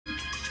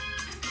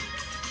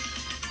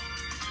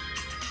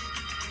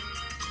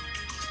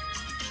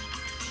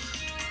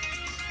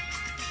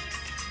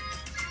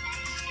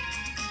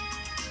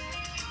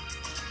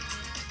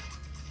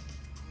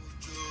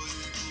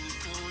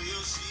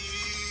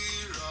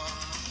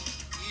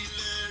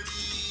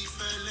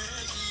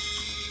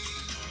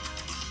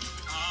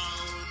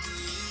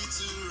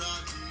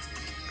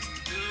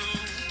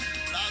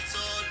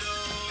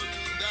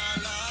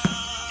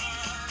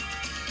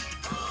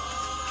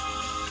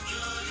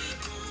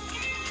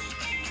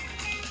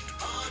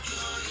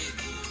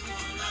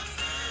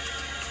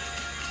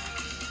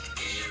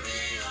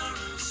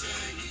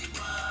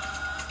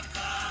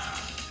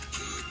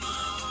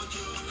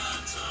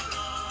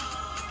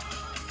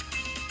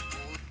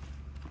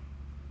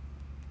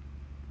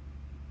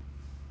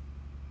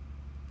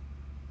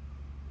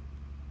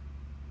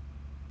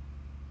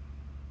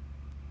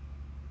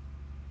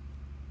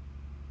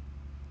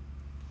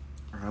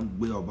à ń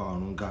gbé ọba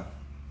ọ̀run ga,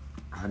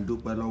 à ń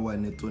dúpẹ́ lọ́wọ́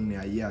ẹni tó ní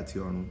ayé àti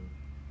ọ̀run,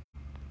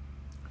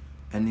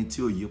 ẹni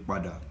tí ò yí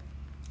padà,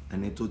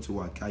 ẹni tó ti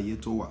wà kí ayé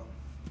tó wà,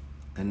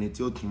 ẹni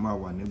tí ó tún máa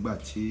wà nígbà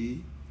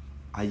tí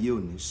ayé ò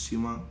ní sí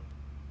mọ́.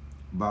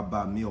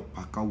 Bàbá mi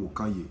ọ̀pá kan wò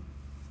kan yè,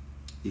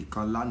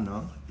 ìkan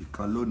lánàá,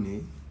 ìkan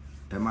lónìí.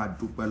 Ẹ máa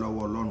dúpẹ́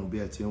lọ́wọ́ Ọlọ́run bí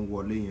ẹ ti ń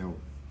wọlé yẹn o.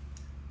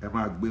 Ẹ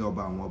máa gbé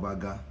ọba àwọn ọba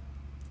ga,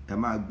 ẹ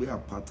máa gbé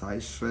àpáta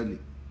Ísírẹ́lì,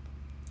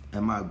 ẹ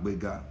máa gbé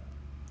ga,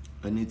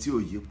 ẹni tí ò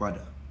yí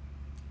padà,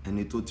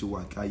 ẹni tó ti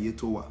wà kí ayé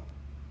tó wà,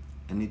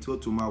 ẹni tí ó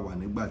tún máa wà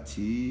nígbà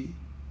tí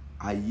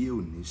ayé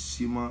ò ní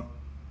sí mọ́.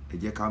 Ẹ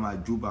jẹ́ ká máa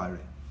júbà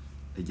rẹ̀,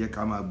 ẹ jẹ́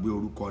ká máa gbé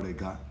orúkọ rẹ̀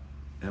ga,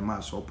 ẹ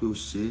máa sọ pé ó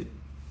ṣe é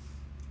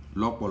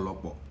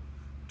lọ́pọ̀lọpọ̀,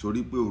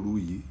 torí pé òru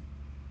yìí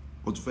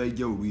ó tún fẹ́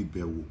jẹ́ òru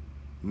ìbẹ̀wò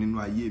nínú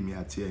ayé mi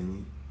àti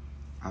ẹ̀yin.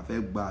 A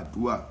fẹ́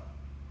gbàdúrà,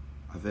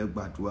 a fẹ́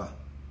gbàdúrà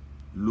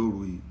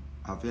lóru yìí,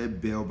 a fẹ́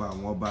bẹ ọba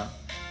àwọn ọba,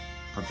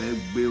 a fẹ́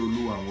gbé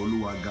olúwa àwọn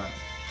olúwa ga.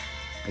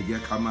 Ẹ jẹ́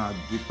ká máa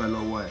dúpẹ́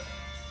lọ́wọ́ ẹ̀,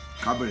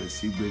 ká bẹ̀rẹ̀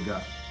sí gbé ga.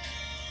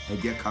 Ẹ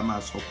jẹ́ ká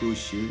máa sọ pé ó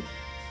ṣe é,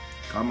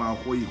 ká máa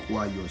hó ìhó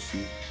ayọ̀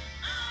sí.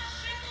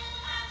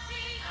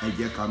 Ẹ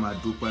jẹ́ ká máa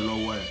dúpẹ́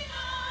lọ́wọ́ ẹ̀,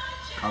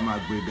 ká máa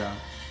gbé ga.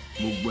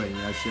 Gbogbo ẹ̀yin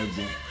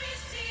aṣẹ́gun.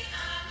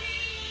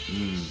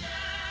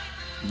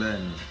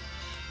 Bẹ́ẹ̀ni.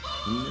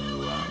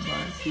 Olúwa bá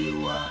ti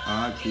wá, a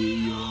kì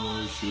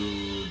yóò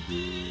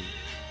ṣubú.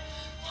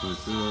 Kò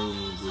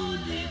sóhun tó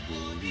lè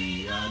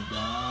borí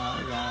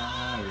agbára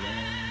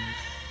rẹ̀.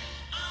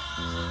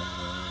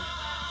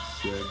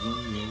 Ṣẹ́gun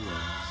ni wà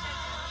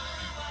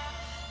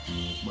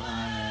nípa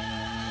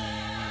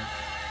ẹ̀.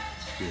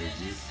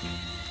 Jẹ́jú sí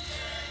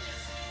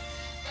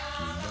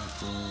ìgbà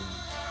kan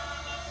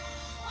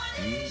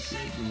ní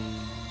ṣẹ́gun.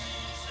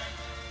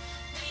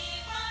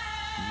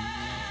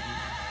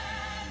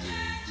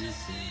 Jẹ́jú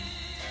sí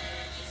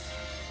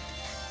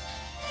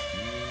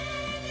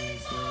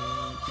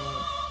ìsọ̀kan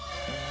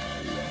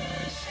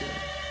ẹlẹ́ṣẹ̀.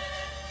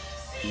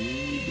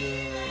 Ibẹ̀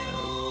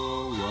ó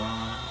wà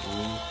ó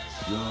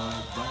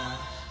jọba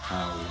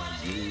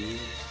àwàyé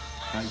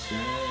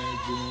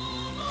aṣẹ́gun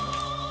lọ.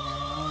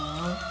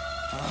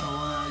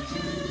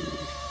 Àwàyé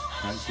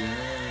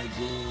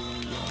aṣẹ́gun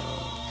lọ.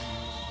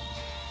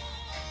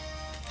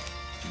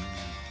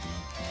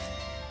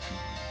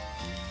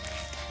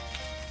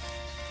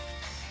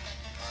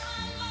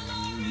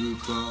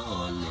 Orúkọ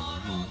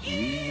Ọlọ́run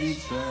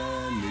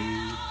Ísírẹ́lì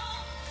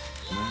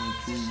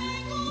láti yẹ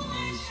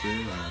ìṣe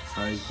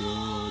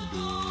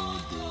àtàjọ́dọ̀dọ̀.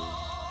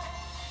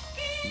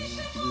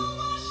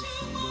 Ìjọba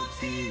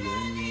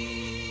tirẹ̀ ní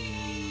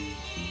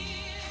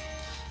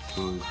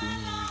kò sí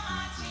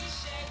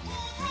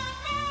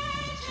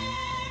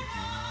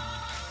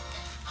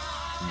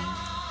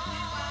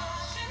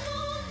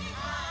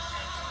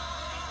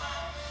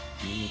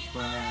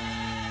nípa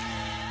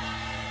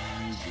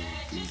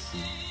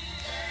ìgbésí.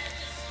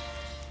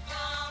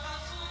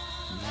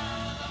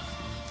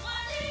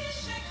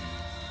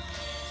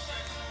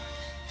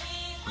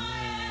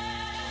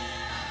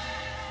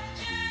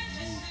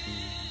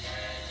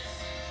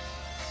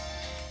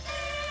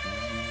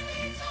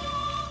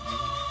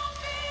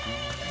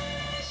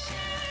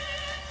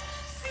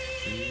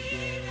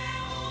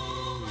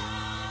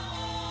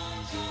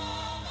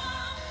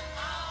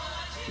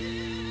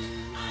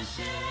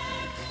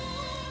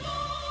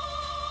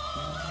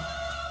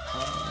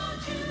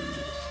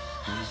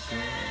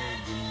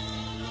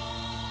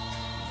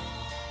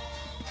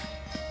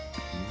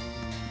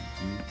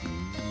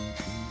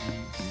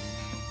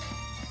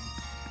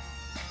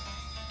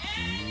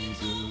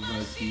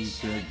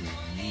 Ṣẹ́gun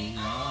ni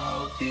a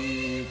ó fi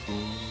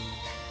fún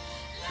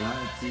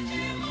láti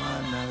yẹ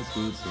mánà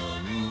tó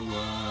tọ̀run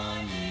wá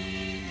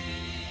nílé.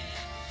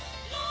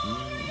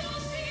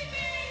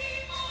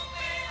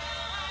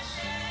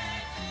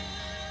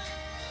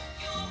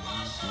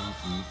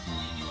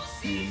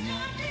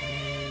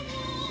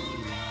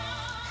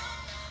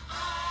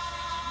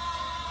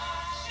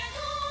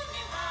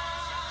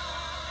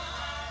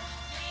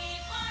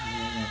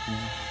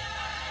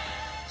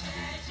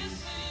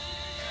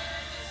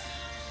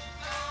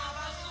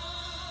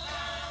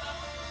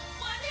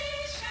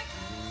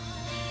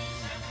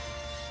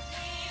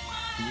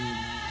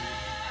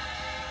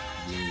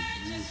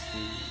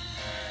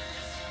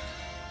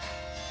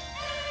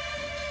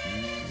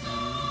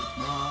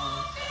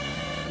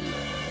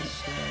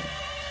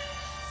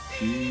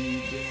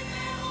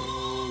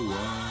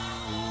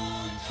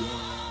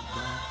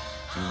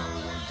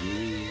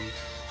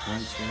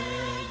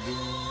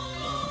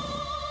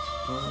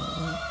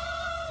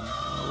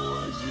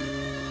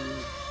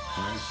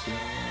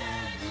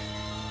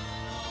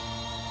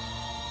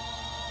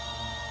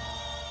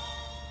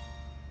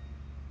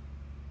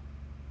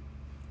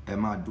 Ẹ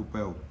máa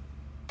dúpẹ́ o.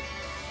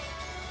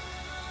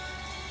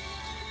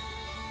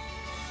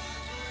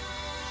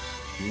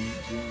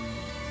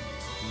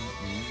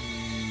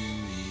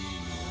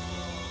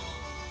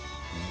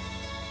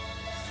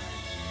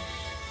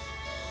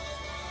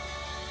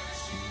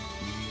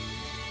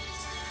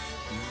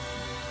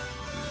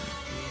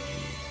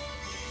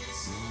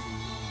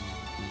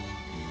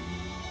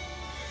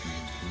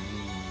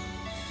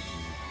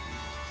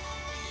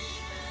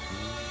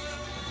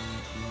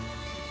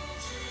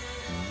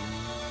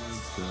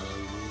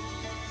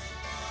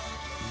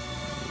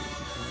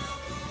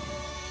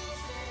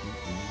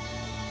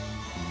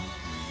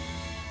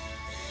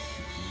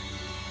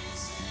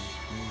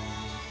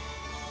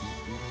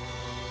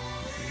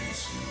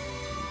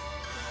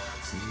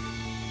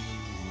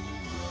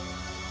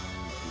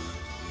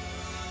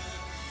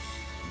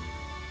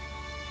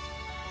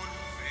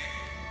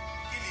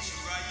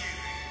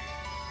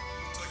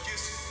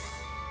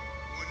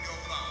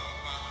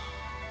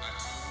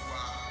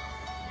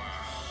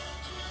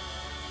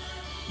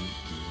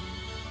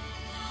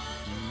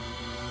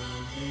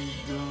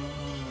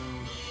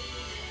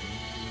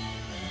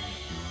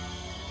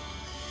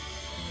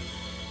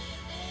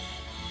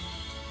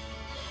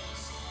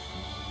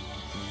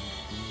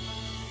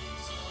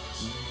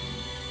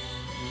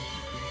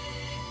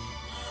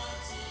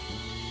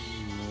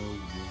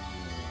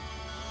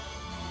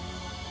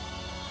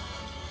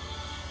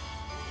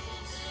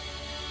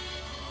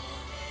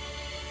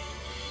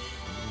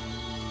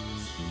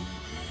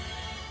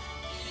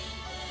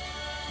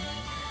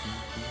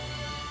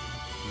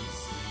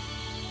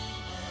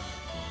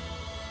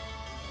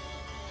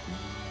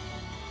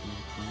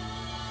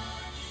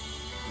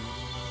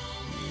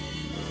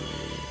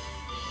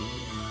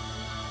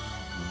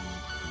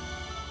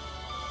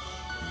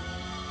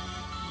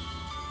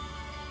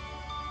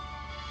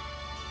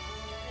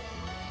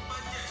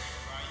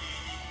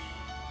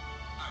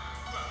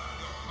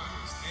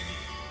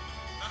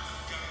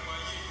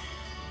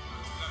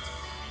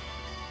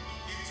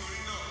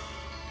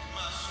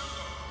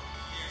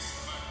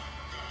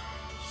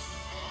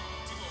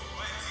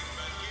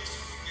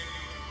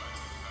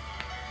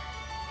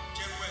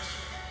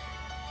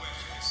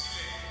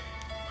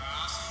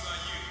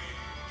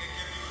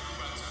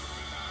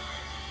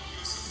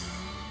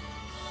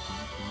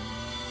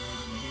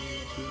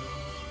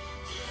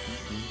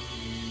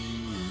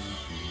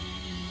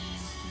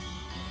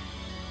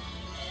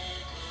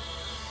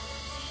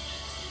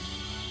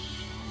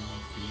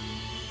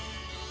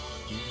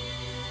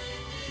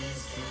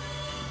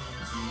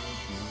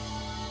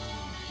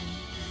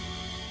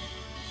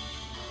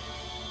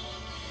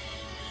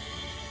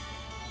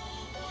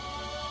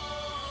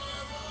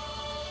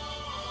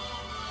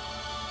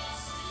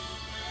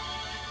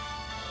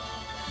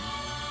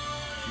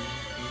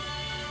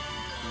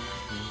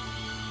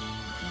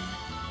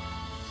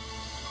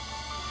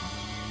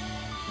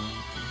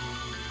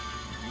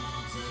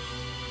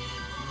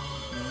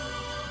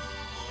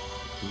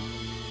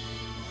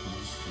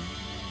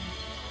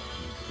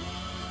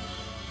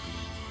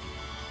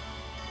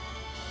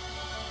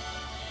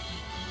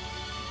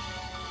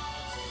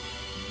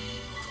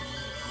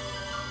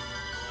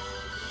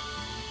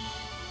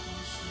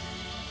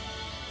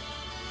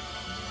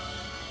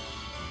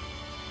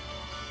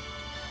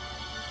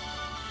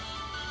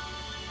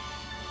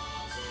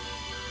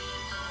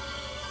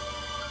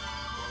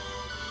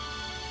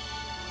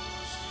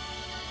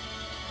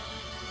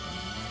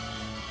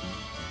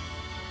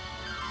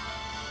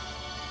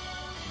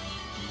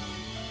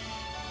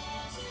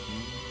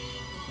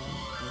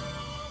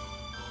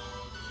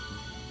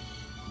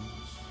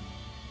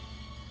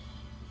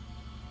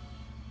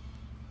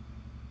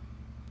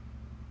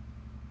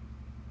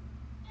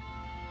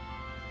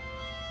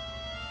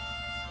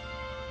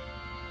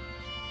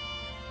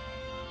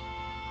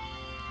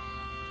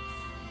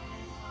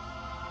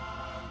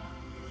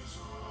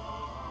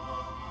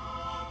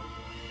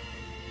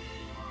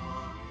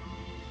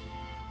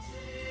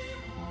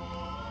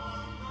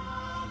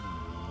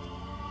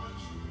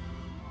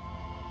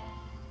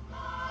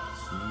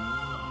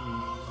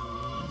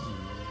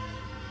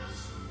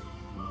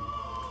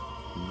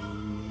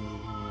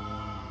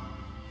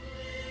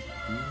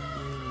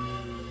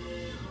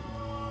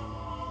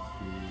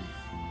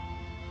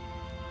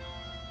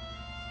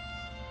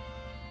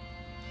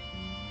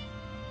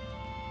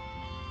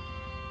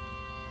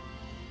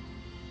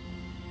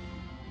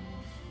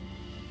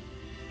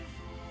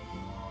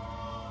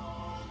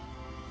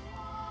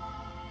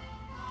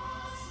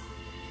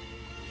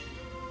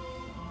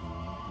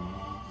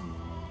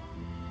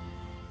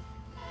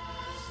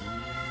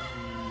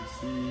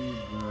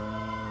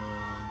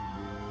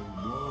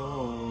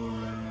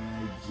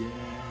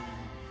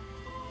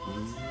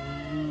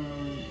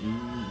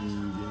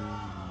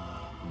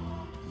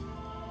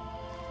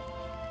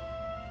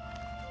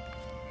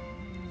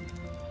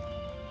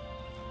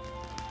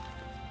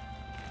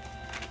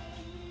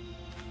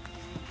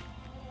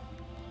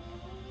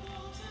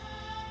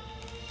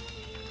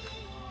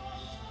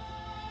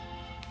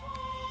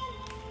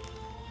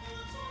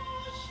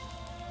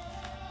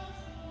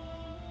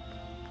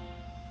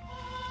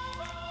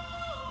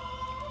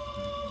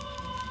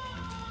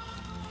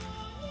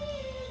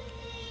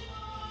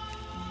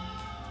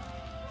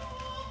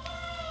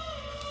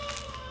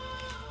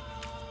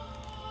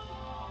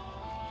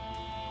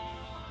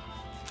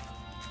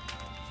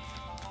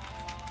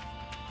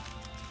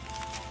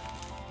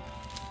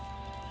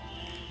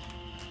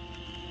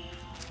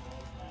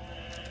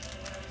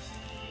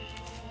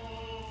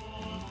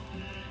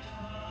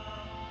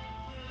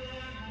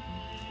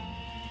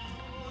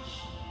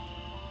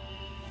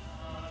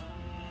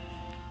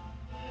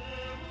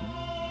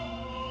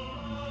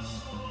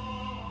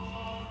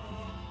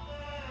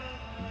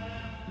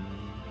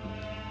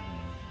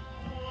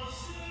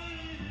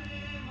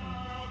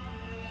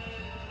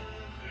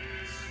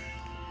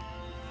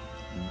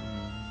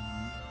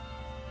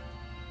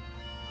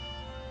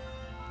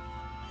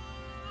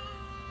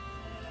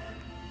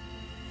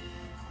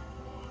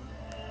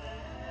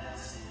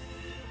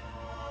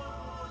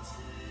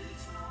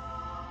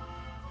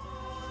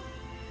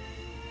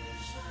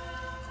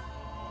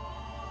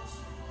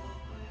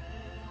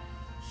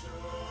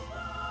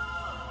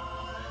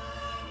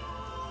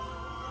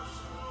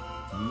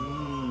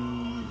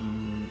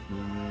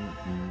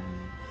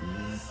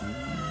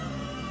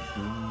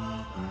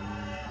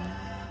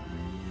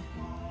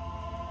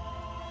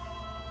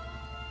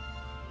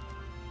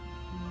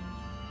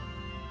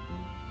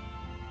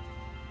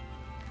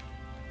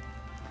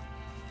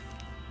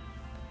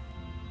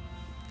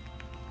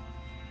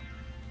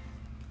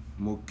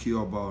 mo kí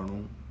ọba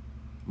ọ̀run,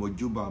 mo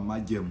júbà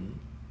májẹ̀mú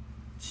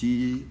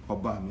tí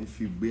ọba mi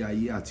fi gbé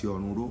ayé àti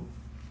ọ̀run ró.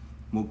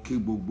 Mo kí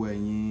gbogbo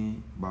ẹ̀yin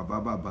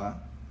bàbá,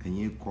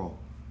 ẹ̀yin ikọ̀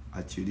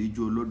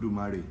àtìríjú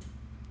Olódùmarè.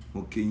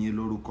 Mo kí yín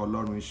lórúkọ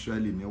Ọlọ́run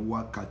Ísírẹ́lì ní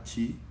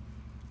wákàtí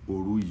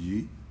òru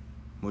yìí.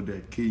 Mo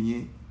dẹ̀ kí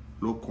yín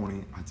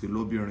lọ́kùnrin àti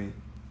lóbìnrin.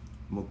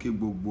 Mo kí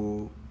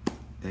gbogbo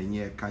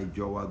ẹ̀yin ẹ̀ka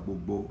ìjọ wa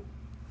gbogbo.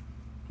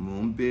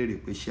 Mo ń béèrè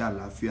pé ṣé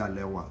àlàáfíà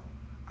lẹ wà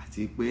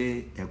àti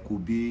pé ẹ kú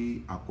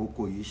bí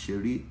àkókò yìí ṣe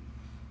rí.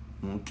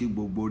 Mo ń kí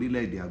gbogbo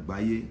orílẹ̀-èdè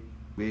àgbáyé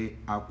pé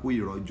a kú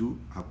ìrọ́jú,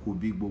 a kú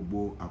bí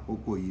gbogbo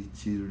àkókò yìí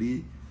ti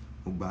rí.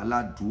 Mo gbà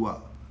ládùúà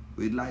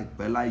pé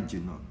láìpẹ́ láì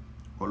jìnnà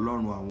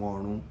Ọlọ́run àwọn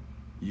ọ̀run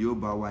yóò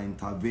bá wa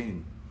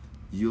intervene,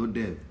 yóò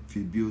dẹ̀ fi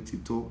bí ó ti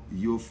tó,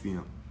 yóò fi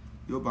hàn,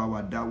 yóò bá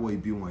wa dáwọ́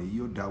ibi wọ̀nyí,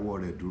 yóò dáwọ́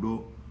rẹ̀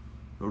dúró.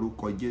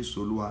 Lórúkọ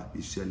Jésù Olúwa,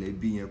 ìṣẹ̀lẹ̀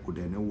ibi yẹn kò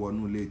dẹ̀ ní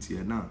wọnú ilé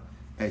tiẹ̀ náà.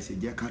 Ẹ sì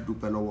jẹ́ ká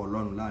dúpẹ́ lọ́wọ́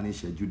Ọlọ́run láàrin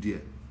ìṣẹ́jú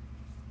díẹ̀.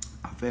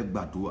 A fẹ́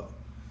gbàdúrà,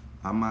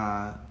 a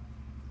máa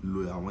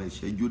lo àwọn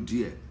ìṣẹ́jú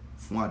díẹ̀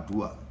fún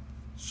àdúrà,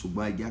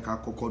 ṣùgbọ́n ẹ jẹ́ ká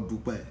kọ́kọ́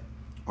dúpẹ́.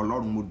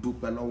 Ọlọ́run, mo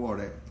dúpẹ́ lọ́wọ́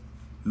rẹ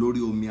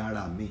lórí omi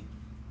ara mi,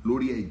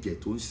 lórí ẹ̀jẹ̀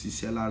tó ń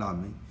ṣiṣẹ́ lára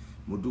mi.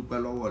 Mo dúpẹ́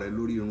lọ́wọ́ rẹ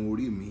lórí irun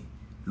orí mi,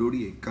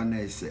 lórí èékánná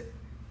ẹsẹ̀,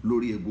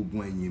 lórí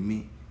egungun ẹ̀yìn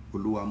mi.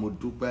 Olúwa, mo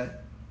dúpẹ́,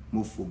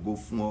 mo fògo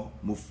fún ọ,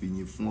 mo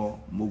fìyìn fún ọ,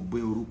 mo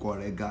gbé orúkọ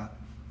rẹ ga.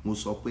 Mo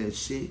sọ pé ẹ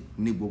ṣé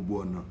ní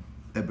gbogbo ọ̀nà.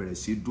 Ẹ bẹ̀rẹ̀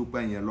sí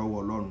dúpẹ́ yẹn lọ́wọ́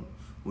Ọlọ́run.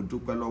 Mo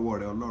dúpẹ́ lọ́wọ́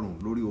rẹ Ọlọ́run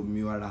lórí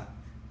omi ara,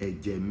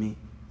 ẹ̀jẹ̀ mi,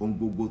 ohun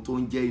gbogbo tó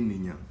ń jẹ́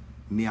ènìyàn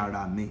ní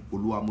ara mi.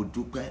 Olúwa, mo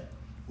dúpẹ́.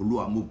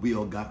 Olúwa, mo gbé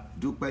ọ ga.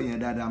 Dúpẹ́ yẹn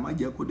dáadáa, má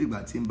jẹ́ kó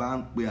dìgbà tí n bá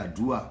ń pe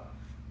àdúrà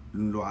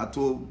lọ á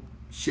tó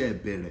ṣe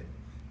bẹ̀rẹ̀.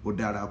 Ó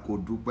dára kó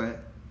dúpẹ́.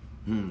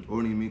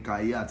 Orin mi ka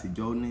ayé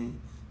àtijọ́ ní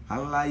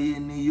aláyé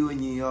ni yóò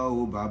yìn ọ́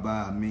o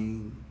bàbá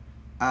mi.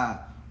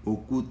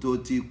 Òkú tó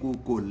ti kú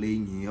kò lè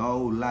yìn ọ́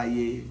o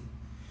láyé.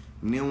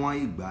 Níwọ̀n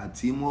ìgbà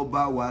tí mo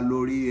bá wà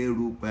lórí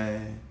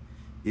erùpẹ̀,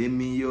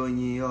 èmi yóò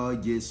yìn ọ́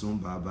Jésù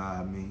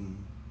bàbá mi.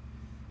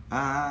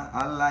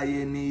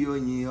 Aláyé ni yóò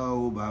yìn ọ́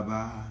o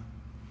bàbá.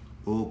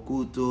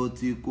 Òkú tó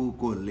ti kú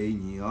kò lè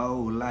yìn ọ́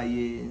o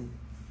láyé.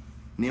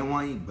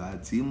 Níwọ̀n ìgbà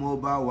tí mo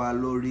bá wà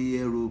lórí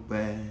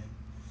erùpẹ̀,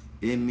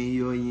 èmi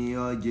yóò yìn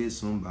ọ́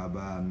Jésù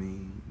bàbá mi.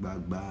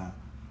 Gbàgbà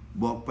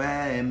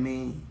gbọpẹ́ mi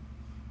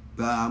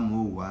gbà mo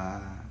wà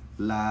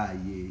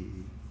láàyè.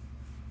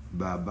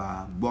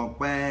 Bàbá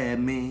gbọpẹ́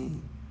mi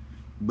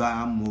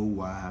gbà mo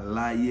wà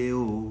láyé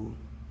o.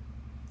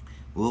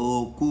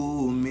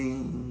 Òkú mi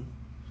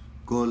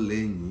kò lè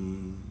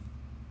yìn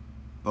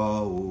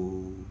ọ́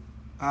o.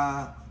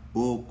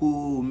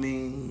 Òkú mi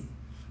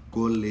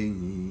kò lè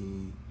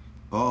yìn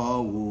ọ́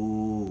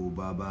o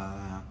bàbá.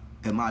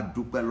 Ẹ máa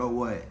dúpẹ́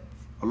lọ́wọ́ ẹ̀.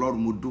 Ọlọ́run,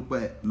 mo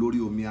dúpẹ́ lórí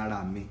omi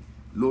ara mi,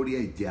 lórí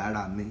ẹ̀jẹ̀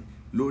ara mi,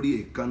 lórí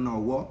èékánná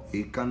ọwọ́,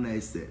 èékánná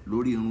ẹsẹ̀,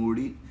 lórí irun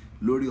orí,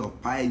 lórí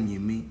ọ̀pá ẹ̀yìn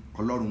mi.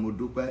 Ọlọ́run, mo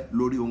dúpẹ́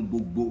lórí ohun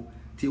gbogbo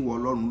tí ìwọ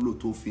Ọlọ́run lò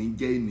tó fi ń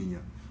jẹ́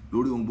ènìyàn,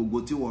 lórí ohun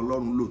gbogbo tí ìwọ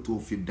Ọlọ́run lò tó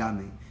fi dá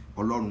mi.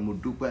 Ọlọ́run, mo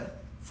dúpẹ́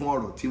fún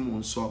ọ̀rọ̀ tí mò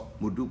ń sọ,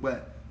 mo dúpẹ́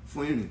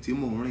fún ìrìn tí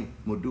mò ń rìn,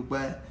 mo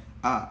dúpẹ́.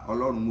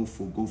 Ọlọ́run, mo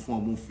fògo fún ọ,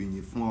 mo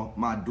fìyìn fún ọ.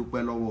 Máa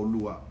dúpẹ́ lọ́wọ́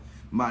Olúwa.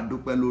 Máa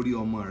dúpẹ́ lórí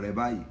ọmọ rẹ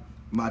báyìí.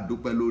 Máa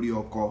dúpẹ́ lórí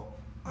ọkọ.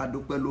 Máa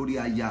dúpẹ́ lórí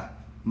aya.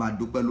 Máa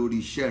dúpẹ́ lórí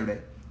iṣẹ́ rẹ.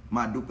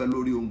 Máa dúpẹ́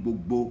lórí ohun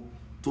gbogbo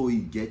tó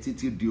ìjẹ́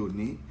títí di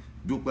òní.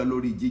 Dúpẹ́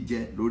lórí jíjẹ,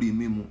 lórí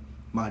mímu.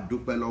 Máa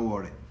dúpẹ́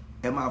lọ́wọ́ rẹ̀.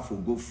 Ẹ máa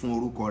fògo fún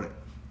orúkọ rẹ̀.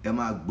 Ẹ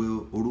máa gbé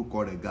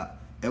orúkọ rẹ̀ ga.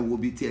 Ẹ wo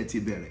bí tí ẹ ti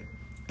bẹ̀rẹ̀.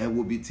 Ẹ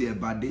wo bí tí ẹ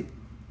bá dé.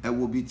 Ẹ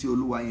wo bí tí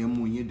Olúwa yẹn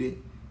mú yín dé.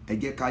 Ẹ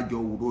jẹ́ ká jọ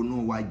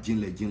ronú wa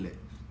jinlẹ̀jinlẹ̀.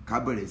 Ká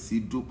bẹ̀rẹ̀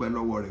sí dúpẹ́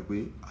lọ́wọ́ rẹ̀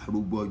pé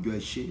arúgbó ọjọ́ ẹ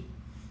ṣé.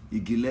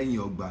 Igi lẹ́yìn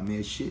ọgbà mi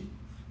ẹ ṣé.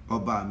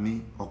 Ọba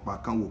mi,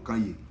 ọ̀pá kan wò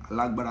kan yè,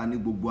 alágbára ní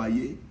gbogbo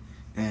ayé.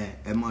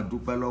 Ẹ máa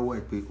dúpẹ́ lọ́wọ́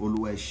ẹ pé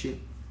Olúwa ẹ ṣé.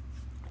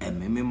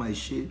 Ẹ̀mí mímọ́ ẹ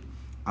ṣé.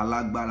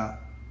 Alágbára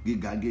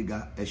gíga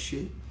gíga ẹ ṣé.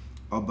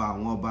 Ọba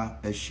àwọn ọba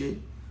ẹ ṣé.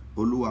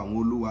 Olúwa àwọn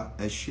olúwa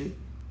ẹ ṣé.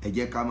 Ẹ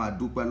jẹ́ ká máa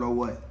dúpẹ́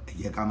lọ́wọ́ ẹ. Ẹ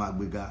jẹ́ ká máa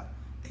gbéga.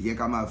 Ẹ jẹ́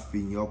ká máa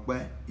fìyìn ọpẹ́,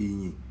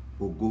 ìyìn,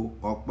 ògo,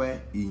 ọpẹ́,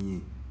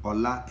 ìyìn,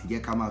 ọlá. Ẹ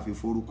jẹ́ ká máa fi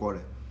forúkọ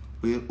rẹ̀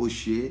pé ó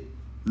ṣe é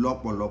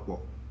lọ́pọ̀lọpọ̀,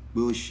 pé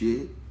ó ṣe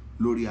é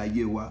lórí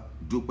ayé wa.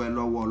 Dúpẹ́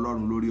lọ́wọ́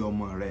Ọlọ́run lórí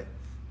ọmọ rẹ.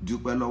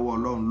 Dúpẹ́ lọ́wọ́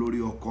Ọlọ́run lórí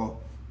ọkọ.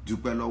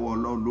 Dúpẹ́ lọ́wọ́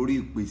Ọlọ́run lórí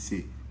ìpèsè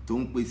tó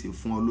ń pèsè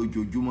fún ọ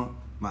lójoojúmọ́.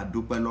 Máa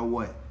dúpẹ́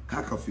lọ́wọ́ ẹ̀.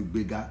 Kákan fi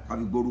gbéga, ká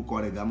fi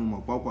gbórúkọ rẹ̀ ga. Mo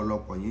mọ̀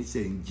pọ̀pọ̀lọpọ̀ yín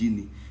ṣe ń jí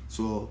ni.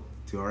 So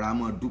tí ọ̀rá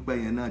mọ́ dúpẹ́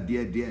yẹn náà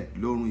díẹ̀díẹ̀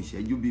lórun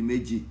ìṣẹ́jú bíi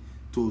méjì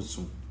tó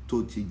sùn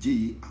tó ti jí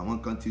yìí.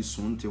 Àwọn kan ti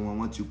sùn tí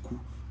wọ́n ti kú.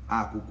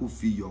 Àkókò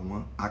fi yọ̀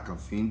wọ́n. A kàn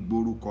fi ń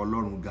gbórúkọ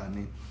Ọlọ́run ga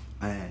ni.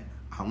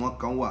 Àwọn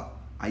kan wà,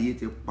 ayé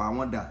ti pa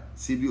wọ́n dà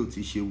sí bí ó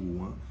ti ṣe wù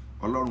wọ́n.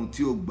 Ọlọ́run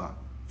tí ó gbà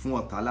fún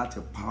ọ̀tá láti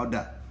pa ọ́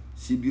dà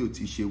sí bí ó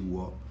ti ṣe wù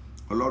ọ́.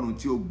 Ọlọ́run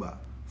tí ó gbà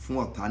fún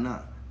ọ̀tá náà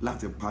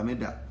láti pa mí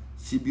dà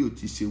sí bí ó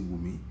ti ṣe wù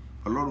mí.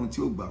 Ọlọ́run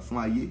tí ó gbà fún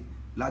ayé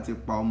láti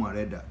pa ọmọ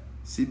rẹ dà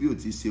sí bí ó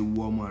ti ṣe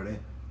wù ọmọ rẹ.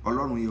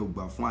 Ọlọ́run yẹn ò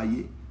gbà fún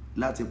ayé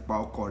láti pa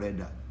ọkọ rẹ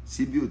dà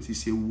sí bí ó ti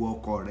ṣe wù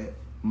ọkọ rẹ.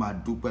 Máa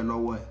dúpẹ́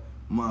lọ́wọ́ ẹ̀.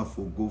 Máa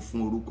fògo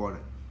fún orúkọ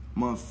rẹ̀.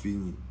 Máa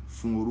fìyìn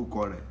fún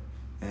orúkọ rẹ̀,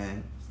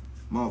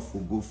 má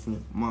fògo fún,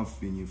 má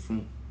fìyìn fún,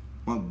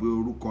 má gbé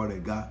orúkọ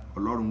rẹ̀ ga.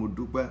 Ọlọ́run mo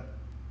dúpẹ́,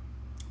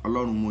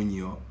 Ọlọ́run mo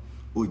yìn ọ́.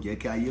 Ó jẹ́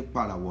kí ayé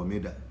pàràwọ̀ mi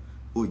dà,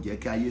 ó jẹ́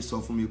kí ayé sọ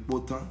fún mi pó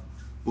tán,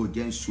 ó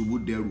jẹ́ ń ṣubú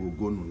dẹrù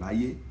ògo nù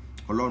láyé.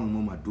 Ọlọ́run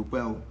mo mà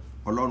dúpẹ́ o,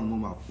 Ọlọ́run mo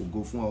mà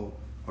fògo fún ọ,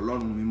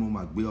 Ọlọ́run mi mo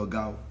mà gbé ọ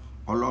ga o,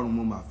 Ọlọ́run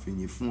mo mà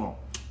fìyìn fún ọ,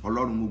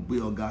 Ọlọ́run mo gbé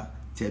ọ ga.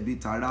 Tẹ̀bí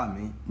tará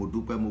mi mo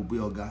dúpẹ́, mo gbé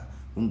ọ ga.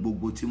 Ohun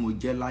gbogbo tí mo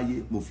jẹ́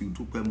láyé mo fi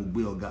dúpẹ́, mo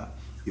gbé ọ ga.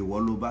 Ìwọ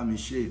ló bá mi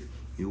ṣe,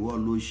 ìwọ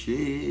ló ṣe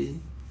é,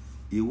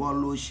 ìwọ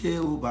ló ṣe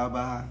o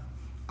bàbá.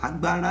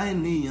 Agbára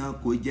ènìyàn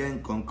kò jẹ́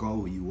nǹkan kan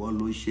o, ìwọ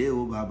ló ṣe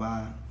o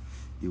bàbá.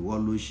 Ìwọ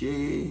ló ṣe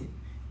é,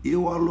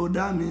 ìwọ ló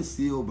dá mi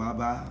sí o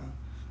bàbá.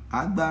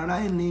 Agbára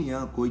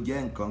ènìyàn kò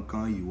jẹ́ nǹkan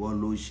kan, ìwọ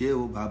ló ṣe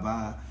o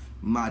bàbá.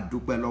 Máa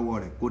dúpẹ́ lọ́wọ́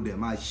rẹ̀, kó dẹ̀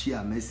máa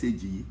share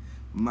message yìí,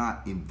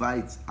 máa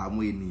invite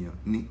àwọn ènìyàn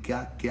ní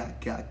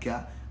kíákíá.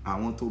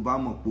 Àwọn tó bá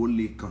mọ̀ pé ó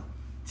lè kàn,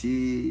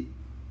 tí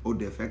ó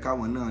dẹ̀ fẹ́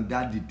káwọn náà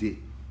dá dìde,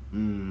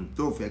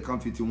 tó fẹ́ kàn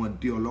fi tí wọ́n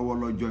dé ọ lọ́wọ́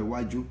lọ́jọ́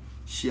iwájú,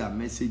 share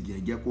message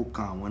yẹn jẹ́ kó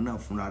kan àwọn náà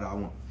fúnra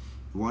wọn.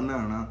 Ìwọ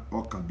náà rán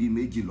ọkàn bíi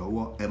méjì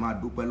lọ́wọ́, ẹ máa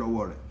dúpẹ́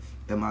lọ́wọ́ rẹ̀,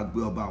 ẹ máa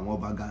gbé ọba àwọn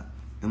ọba ga,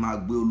 ẹ máa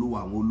gbé olúwa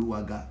àwọn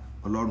olúwa ga.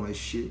 Ọlọ́run ẹ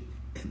ṣé,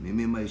 ẹ̀mí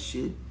mímọ́ ẹ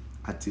ṣé,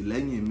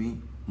 àtìlẹ́yìn mi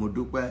mo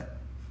dúpẹ́,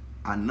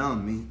 àná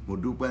mi mo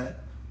dúpẹ́,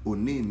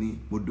 òní mi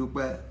mo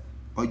dúpẹ́,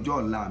 ọjọ́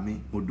ọ̀la mi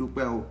mo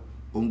dúpẹ́ o.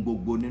 Ohun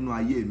gbogbo nínú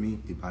ayé mi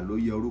ìbà ló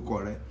yẹ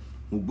orúkọ rẹ.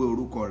 Mo gbé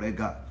orúkọ rẹ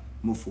ga,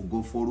 mo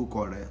fògo fún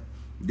orúkọ rẹ.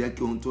 Jẹ́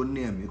kí ohun tó ní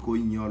ẹ̀mí kó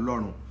yin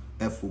Ọlọ́run.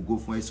 Ẹ fògo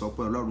fún, ẹ sọ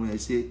pé Ọlọ́run ẹ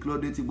ṣé. Kí ló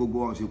dé tí gbogbo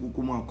wa ò ṣe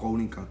kúkú máa kọ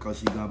orin kankan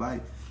sí gan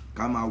báyìí?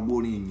 Ká máa wó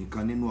orin ìyìn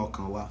kan nínú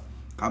ọkàn wa,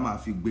 ká máa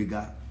fi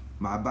gbéga.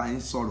 Màá bá yín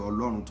sọ̀rọ̀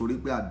Ọlọ́run torí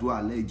pé àdúrà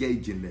alẹ́ jẹ́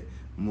ìjìnlẹ̀.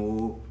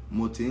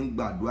 Mo ti ń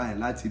gbàdúrà yẹn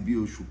láti bí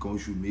oṣù kan,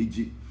 oṣù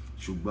méjì,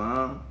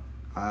 ṣùgbọ́n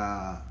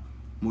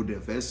mo dẹ̀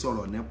fẹ́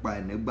sọ̀rọ̀ nípa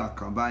ẹ̀ nígbà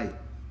kan báyìí.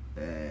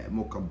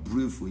 Mo kàn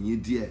brief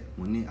yín díẹ̀,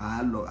 mo ní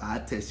a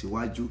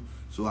tẹ̀síwájú,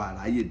 so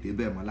àráyè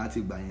débẹ̀ mọ́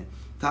láti gbà yẹn.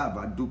 Tá a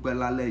bá dúpẹ́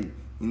lálẹ́ yìí,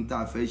 ní tá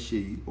a fẹ́ ṣe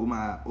yìí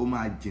ó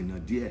máa jìnnà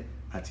díẹ̀,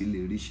 àti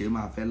lè rí ṣe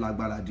máa fẹ́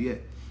lágbára díẹ̀.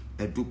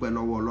 Ẹ dúpẹ́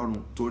lọ́wọ́ Ọlọ́run,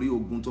 torí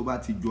ogun tó bá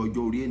ti ju ọjọ́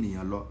orí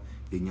ènìyàn lọ,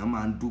 èèyàn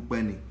máa ń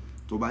dúpẹ́ ni.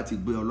 Tó bá ti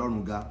gbé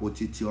Ọlọ́run ga, ó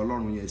ti ti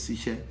Ọlọ́run yẹn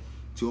síṣẹ́.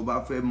 Tí ó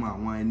bá fẹ́ mọ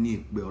àwọn ẹni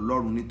ìpè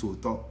Ọlọ́run ní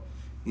tòótọ́,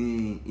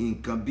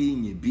 nǹkan bí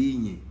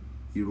ìyìn,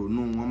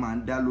 ìrònú wọn máa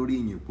ń dá lórí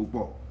ìyìn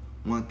púpọ̀.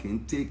 Wọn kì í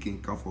take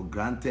nǹkan for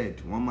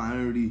granted. Wọ́n máa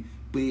ń rí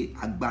pé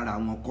agbára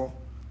wọn kọ́,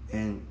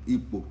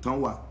 ipò tán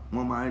wà,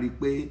 wọ́n máa ń rí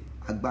pé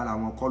agbára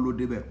wọn kọ́ ló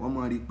débẹ̀. Wọ́n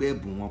máa ń rí pé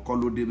ẹ̀bùn wọn kọ́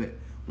ló débẹ̀.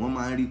 Wọ́n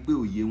máa ń rí pé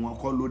òye wọn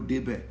kọ́ ló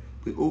débẹ̀.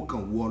 Pé ó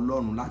kàn wọ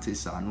Ọlọ́run láti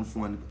ṣàánú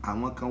fún wọn.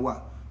 Àwọn kan wà,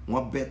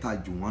 wọ́n bẹ́tà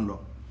jù wọ́n lọ,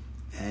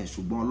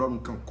 ṣùgbọ́n Ọlọ́run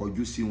kan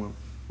kọjú sí wọn,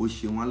 ó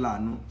ṣe wọ́n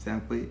láàánú. Ṣé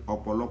pé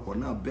ọ̀pọ̀lọpọ̀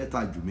náà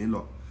bẹ́tà jù mí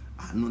lọ,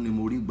 àánú ni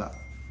mo rí gbà.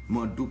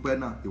 Mo dúpẹ́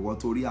náà, ìwọ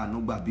tó rí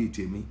àánú gbà bíi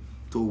tèmi,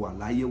 tó wà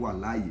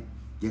láàyè,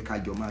 jẹ́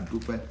kájọ máa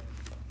dúpẹ́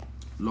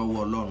lọ́wọ́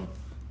Ọlọ́run,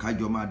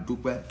 kájọ máa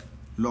dúpẹ́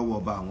lọ́wọ́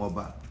ọba àwọn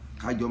ọba,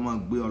 kájọ máa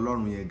gbé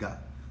Ọlọ́run yẹn ga,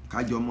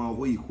 kájọ máa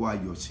hó ìkó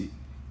ayọ̀ sí,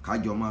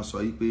 kájọ máa sọ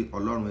yí pé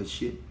Ọlọ́run ẹ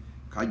ṣé,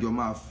 kájọ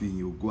máa fi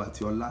ìyìn ògo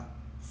àti ọlá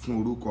fún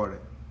orúkọ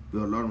rẹ̀, pé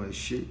Ọlọ́run ẹ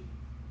ṣé,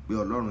 pé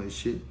Ọlọ́run ẹ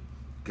ṣé.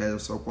 Kẹ́ ẹ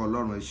sọ pé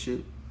Ọlọ́run ẹ ṣé,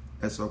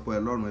 ẹ sọ pé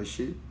Ọlọ́run ẹ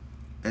ṣé,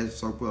 ẹ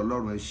sọ pé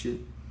Ọlọ́run ẹ ṣé,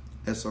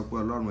 ẹ sọ pé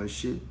Ọlọ́run ẹ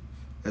ṣé,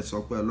 ẹ sọ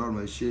pé Ọlọ́run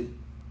ẹ ṣé,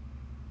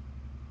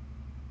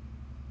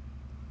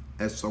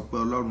 ẹ sọ pé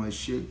Ọlọ́run ẹ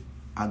ṣé.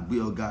 A gbé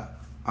ọ ga,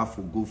 a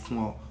fògo fún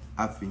ọ,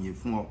 a fìyìn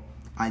fún ọ,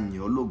 a yìn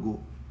ọ́ lógo.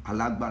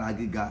 Alágbára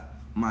gíga,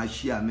 máa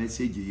share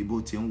message yìí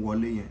bó ti ń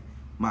wọlé yẹn.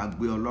 Máa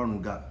gbé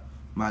Ọlọ́run ga,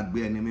 máa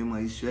gbé ẹni mímọ́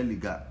Ísírẹ́lì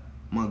ga,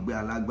 máa gbé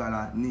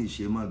alágbára ní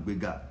ìṣe, máa gbé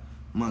ga,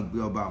 máa gbé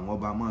ọba àwọn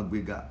ọba, máa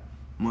gbé ga,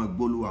 máa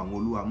gbólúwa àwọn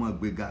olúwa, máa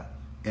gbé ga.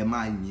 Ẹ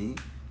máa yìn,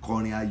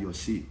 kọrin ayọ̀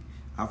sí.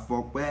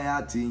 Àfọpẹ́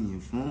àti yìn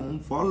fún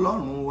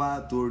fọ́lọ́run wa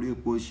torí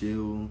kò ṣe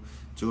ohun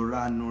tó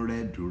ránú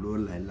rẹ̀ dúró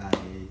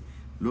láéláé.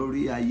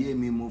 Lórí ayé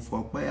mi mo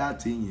fọpẹ́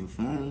àti yìn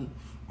fún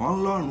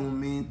Ọlọ́run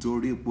mi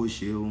torí kò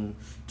ṣe ohun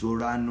tó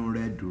ránú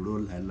rẹ̀ dúró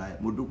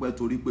láéláé. Mo dúpẹ́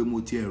torí pé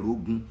mo ti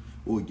rógun,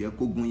 ó jẹ́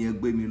kógun yẹn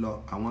gbé mi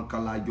lọ. Àwọn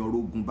kan lájọ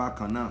rógun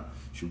bákan náà,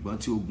 ṣùgbọ́n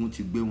tí ogun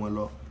ti gbé wọn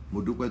lọ.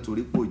 Mo dúpẹ́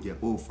torí pé ó jẹ́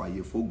ó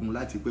fàyè fógun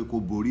láti pé kó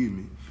borí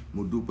mi.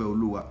 Mo dúpẹ́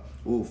Olúwa,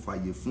 ó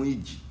fàyè fún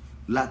ìjì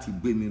láti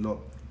gbé mi lọ.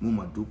 Mo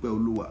mà dúpẹ́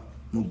Olúwa,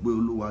 mo gbé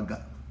Olúwa ga,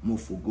 mo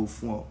fògo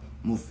fún ọ,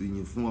 mo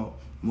fìyìn fún ọ,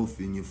 mo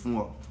fìyìn fún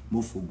ọ,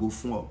 mo fògo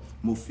fún ọ,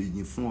 mo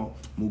fìyìn fún ọ,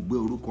 mo gbé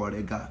orúkọ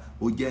rẹ ga.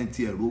 Ó jẹ́ ń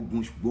ti ẹ̀rọ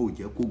ogun ṣùgbọ́n ó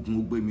jẹ́ kógun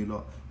ó gbé mi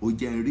lọ. Ó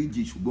jẹ́ ń rí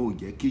ìjì ṣùgbọ́n ó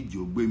jẹ́ kí ìjì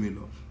ó gbé mi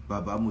lọ.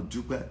 Bàbá mo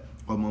dúpẹ́,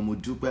 ọmọ mo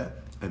dúpẹ́,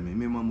 ẹ̀mí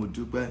mímọ́ mo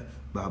dúpẹ́.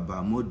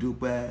 Bàbá mo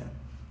dúpẹ́,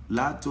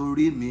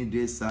 látorí mi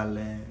dé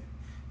sàlẹ̀,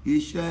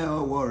 iṣẹ́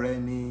ọwọ́ rẹ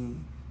ni.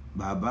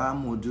 Bàbá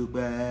mo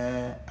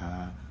dúpẹ́,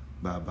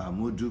 bàbá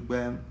mo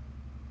dúpẹ́,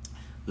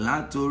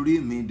 látorí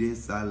mi dé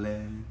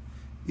sàlẹ̀,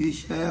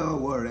 iṣẹ́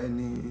ọwọ́ rẹ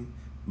ni.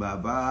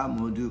 Bàbá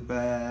mo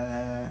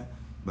dúpẹ́,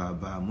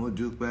 bàbá mo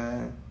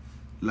dúpẹ́,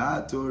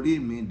 látorí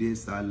mi dé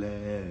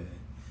sàlẹ̀,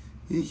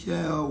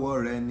 iṣẹ́ ọwọ́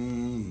rẹ ni.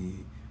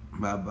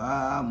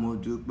 Bàbá mo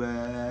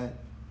dúpẹ́,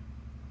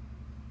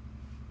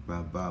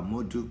 bàbá mo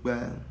dúpẹ́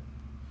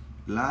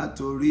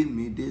látorí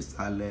mi dé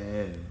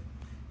sàlẹ̀,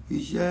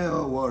 iṣẹ́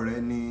ọwọ́ rẹ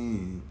ni.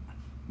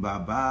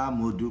 Bàbá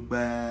mo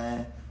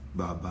dúpẹ́,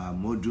 bàbá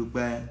mo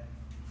dúpẹ́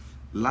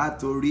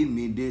látorí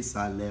mi dé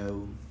sàlẹ̀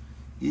o,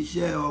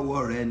 iṣẹ́ ọwọ́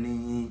rẹ ni.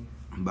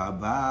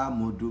 Bàbá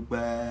mo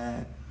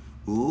dúpẹ́,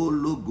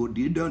 ológo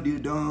dídán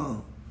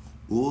dídán,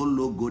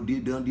 ológo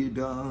dídán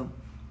dídán,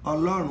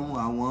 ọlọ́run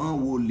àwọn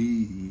wòlíì,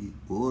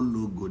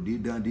 ológo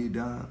dídán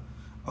dídán,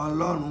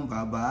 ọlọ́run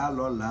bàbá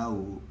lọ́la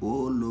o,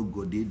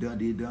 ológo dídán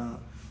dídán,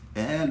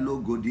 ẹ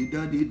lógo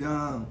dídán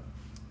dídán,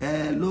 ẹ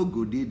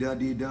lógo dídán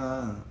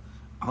dídán,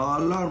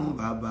 ọlọ́run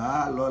bàbá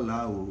lọ́la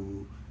o,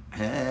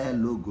 ẹ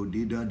lógo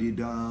dídán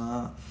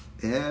dídán,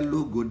 ẹ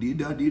lógo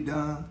dídán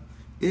dídán,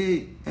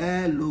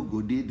 ẹ lógo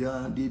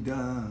dídán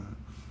dídán,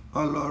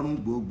 ọlọ́run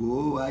gbogbo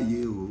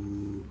ayé o,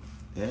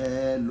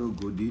 ẹ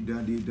lógo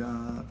dídán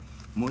dídán.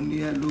 Mo ní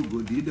ẹ lógo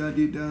dídán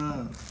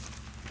dídán,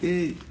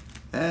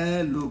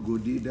 ẹ lógo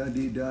dídán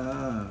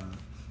dídán,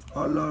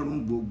 ọlọ́run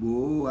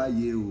gbogbo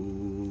ayé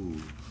o,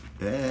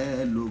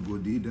 ẹ lógo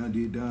dídán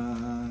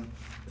dídán,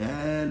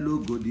 ẹ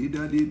lógo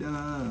dídán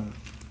dídán,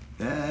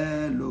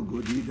 ẹ lógo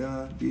dídán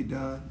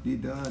dídán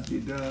dídán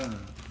dídán,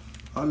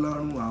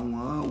 ọlọ́run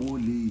àwọn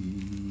wòlíì,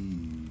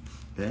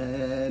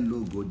 ẹ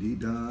lógo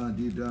dídán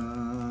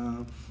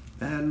dídán,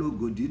 ẹ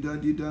lógo dídán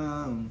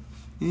dídán,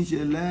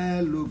 ńṣe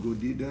lẹ́ lógo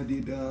dídán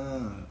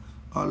dídán,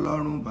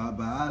 ọlọ́run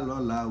bàbá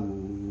lọ́la o,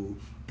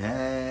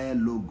 ẹ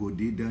lógo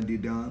dídán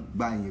dídán.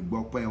 Gbàyìn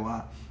gbọ́pẹ́ wa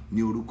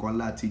ní orúkọ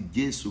ńlá ti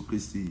Jésù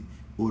Kristi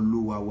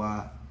olúwa wa,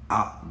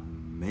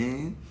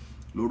 àmín.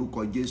 Lórúkọ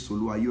Jésù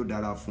olúwa yóò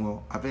dára fún ọ.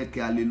 A fẹ́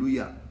kẹ́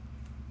hallelujah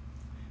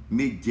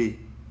méje,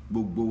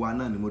 gbogbo wa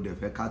náà ni mo dẹ̀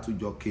fẹ́ ká tún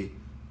jọ ké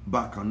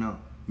bákan náà,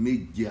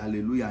 méje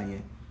hallelujah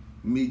yẹn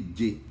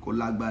méje kó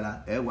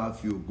lágbára. Ẹ wá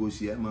fi ògo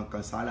sí, ẹ mọ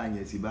kan sára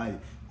yẹn sí báyìí.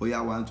 Ó yá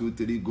 1 2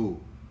 3 go.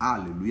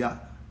 Hallelujah,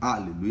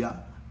 hallelujah,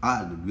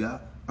 hallelujah,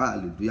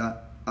 hallelujah,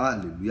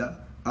 hallelujah,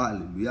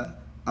 hallelujah,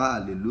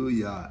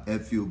 hallelujah. Ẹ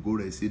fi ògo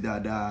rẹ̀ sí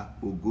dáadáa.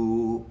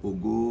 Ògo,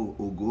 ògo,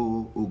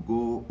 ògo,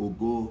 ògo,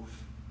 ògo.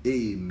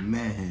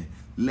 Amen.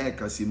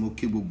 Lẹ́ẹ̀kan sí mo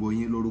kí gbogbo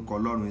yín lórúkọ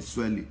Ọlọ́run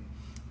Ísírẹ́lì.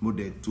 Mo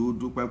dẹ̀ tó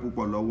dúpẹ́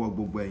púpọ̀ lọ́wọ́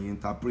gbogbo ẹ̀yin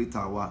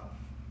interpreter wa.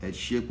 Ẹ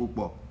ṣé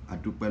púpọ̀, a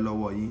dúpẹ́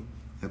lọ́wọ́ yín.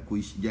 Ẹ kú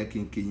jẹ́ kí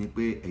n kí yín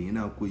pé ẹ̀yin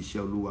náà kú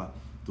iṣẹ́ Olúwa,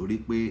 torí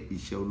pé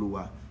iṣẹ́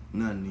Olúwa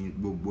náà ni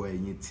gbogbo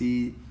ẹ̀yin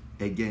tí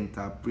ẹ jẹ́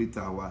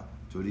interpreter wa,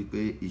 torí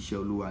pé iṣẹ́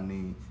Olúwa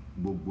ni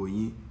gbogbo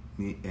yín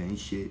ni ẹ̀ ń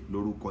ṣe.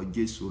 Lórúkọ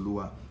Jésù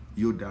Olúwa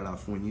yóò dára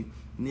fún yín.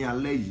 Ní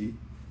alẹ́ yìí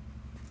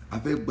a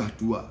fẹ́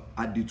gbàdúrà,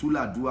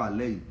 àdìtúlàdúrà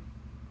alẹ́ yìí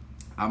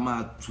a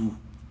máa tu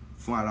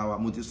fún ara wa.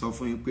 Mo ti sọ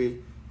fún yín pé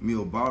mi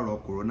ò bá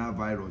ọ̀rọ̀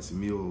coronavirus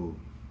mi ò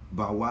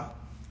bá wá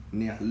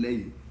ní alẹ́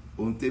yìí.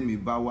 Ohun tèmi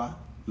bá wá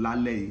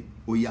lálẹ́ yìí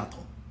ó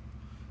yàtọ̀.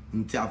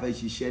 Ohun tí a fẹ́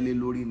ṣiṣẹ́ lé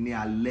lórí ní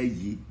alẹ́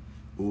yìí,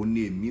 òun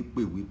ni èmi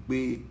pè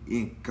wípé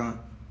nǹkan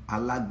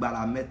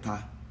alágbára mẹ́ta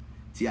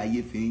tí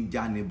ayé fi ń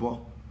jáni bọ́,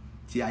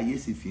 tí ayé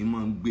sì fi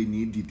máa ń gbé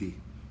ní dìde.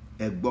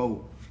 Ẹ gbọ́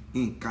o,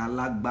 nǹkan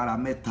alágbára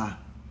mẹ́ta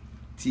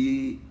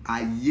tí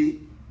ayé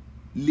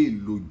lè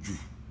lò jù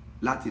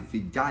láti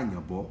fi já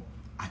àyàn bọ́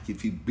àti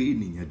fi gbé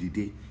ènìyàn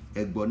dìde.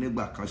 Ẹ gbọ́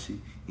nígbà kan sí,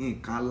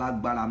 nǹkan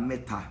alágbára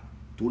mẹ́ta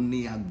tó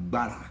ní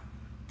agbára,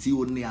 tí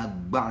ó ní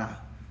agbára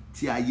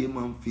tí ayé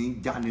máa ń fi ń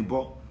jáni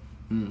bọ́,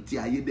 tí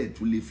ayé dẹ̀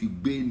tún lè fi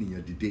gbé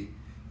ènìyàn dìde.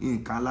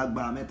 Nǹkan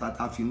alágbára mẹ́ta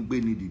tá a fi ń gbé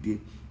ni dìde,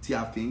 tí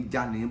a fi ń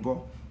jáni bọ́,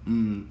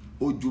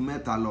 ó ju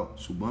mẹ́ta lọ,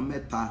 ṣùgbọ́n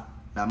mẹ́ta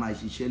la máa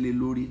ṣiṣẹ́ lé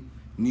lórí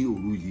ní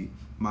òru yìí.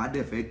 Màá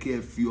dẹ̀ fẹ́ kí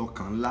ẹ fi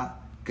ọkàn ńlá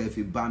kẹ́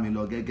fi bá mi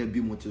lọ gẹ́gẹ́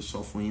bí mo ti sọ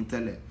fún yín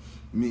tẹ́lẹ̀.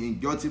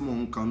 Ìjọ tí mo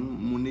ń kàn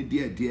mú ní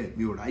díẹ̀díẹ̀,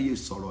 mi ò ráyè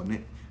sọ̀rọ̀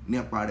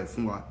nípa rẹ̀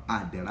fún wa.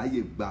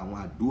 Àdẹ̀ráyè gba àwọn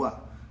àdúrà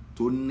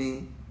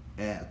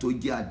tó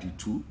jẹ́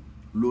àdìtú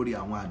lórí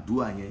àwọn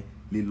àdúrà yẹn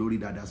lé lórí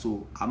dáadáa.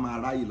 So a máa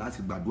ráyè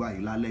láti gbàdúrà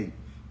yìí lálẹ́ yìí.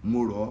 Mo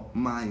rọ̀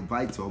máa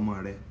invite ọmọ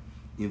rẹ,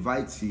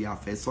 invite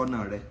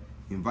àfẹ́sọ́nà rẹ,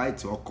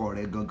 invite ọkọ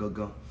rẹ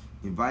gangan,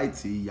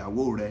 invite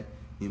ìyàwó rẹ,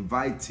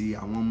 invite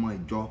àwọn ọmọ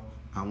ìjọ,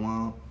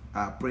 àwọn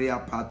prayer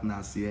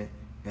partners yẹ,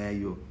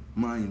 ẹ̀yọ̀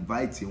máa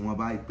invite wọn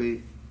báyìí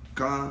pé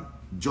kàn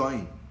join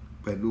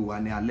pẹ̀lú wa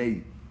ní alẹ́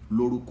yìí.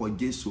 Lórúkọ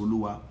Jésù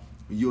Olúwa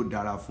yóò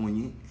dára fún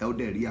yín, ẹ ó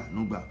dẹ̀ rí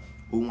àánú gbà.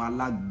 Ohun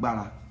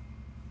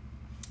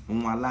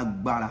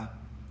alágbára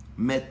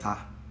mẹ́ta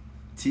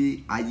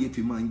tí ayé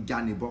fi máa ń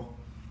jáni bọ́,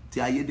 tí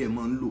ayé dẹ̀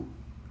máa ń lò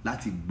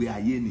láti gbé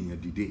ayé ènìyàn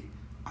dìde.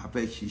 A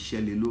fẹ́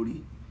ṣiṣẹ́ lé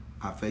lórí,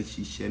 a fẹ́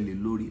ṣiṣẹ́ lé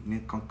lórí ní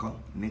kánkán,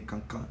 ní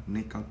kánkán,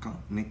 ní kánkán,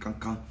 ní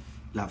kánkán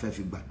la fẹ́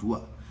fi gbàdúrà.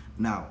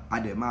 Now a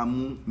dẹ̀ máa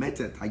mú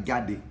mẹ́tẹ̀ẹ̀ta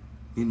jáde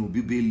nínú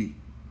Bíbélì.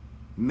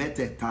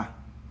 Mẹ́tẹ̀ẹ̀ta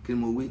kí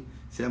mo wí?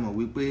 Ṣé mọ̀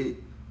wípé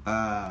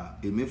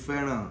èmi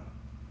fẹ́ràn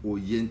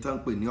òye tán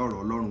pè ní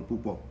ọ̀rọ̀ Ọlọ́run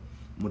púpọ̀.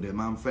 Mo dẹ̀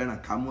máa ń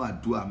fẹ́ràn ká mú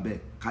àdúrà ńbẹ̀,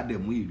 ká dẹ̀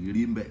mú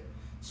ìrírí ńbẹ̀.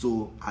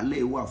 So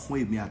alẹ́ wà fún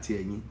èmi àti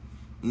ẹ̀yin.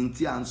 N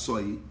tí à ń sọ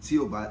yìí, tí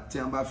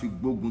wọ́n bá fi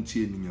gbógun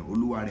ti ènìyàn,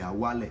 olúwa rẹ̀ á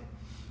wálẹ̀.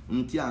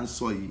 N tí à ń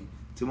sọ yìí,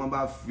 tí wọ́n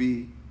bá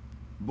fi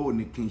bó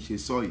ni kí n ṣe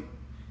sọ yìí.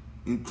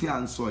 N tí à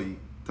ń sọ yìí,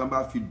 tí wọ́n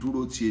bá fi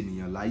dúró ti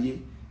ènìyàn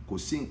láyé, kò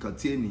sí nǹkan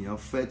tí ènìyàn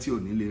fẹ́ tí ò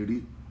ní lè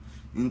rí.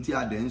 ní tí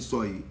a dẹ̀ ń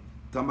sọ yìí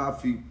tí wọ́n bá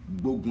fi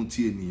gbógun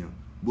ti ènìyàn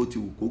bó ti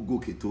wù kó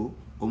gòkè tó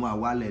ó máa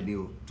wálẹ̀ ni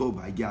o tó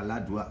bá jẹ́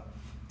aládùúrà.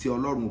 Tí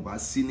Ọlọ́run ò bá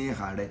sí ní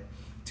ìhà rẹ,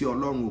 tí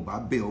Ọlọ́run ò bá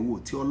bẹ̀ ọ́ wò,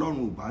 tí Ọlọ́run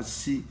ò bá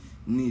sí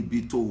ní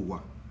ibi tó wà,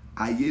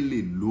 ayé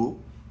lè lò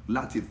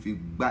láti fi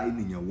gbá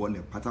ènìyàn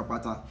wọlẹ̀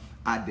pátápátá,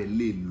 a dẹ̀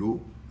lè lò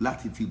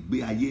láti fi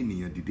gbé ayé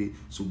ènìyàn dìde.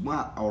 Ṣùgbọ́n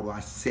ọ̀rọ̀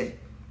àṣẹ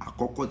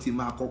àkọ́kọ́ tí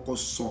máa kọ́kọ́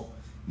sọ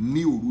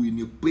ní òru yìí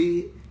ni pé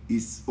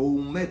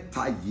ohun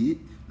mẹ́ta yìí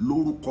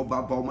lórúkọ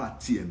Bàbá, Ọmọ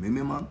àti Ẹ̀mí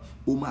Mímọ́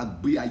ó máa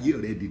gbé ayé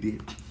rẹ dìde.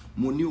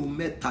 Mo ní ohun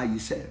mẹ́ta yìí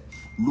sẹ́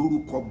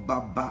lórúkọ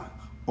Bàbá,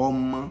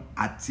 Ọmọ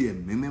àti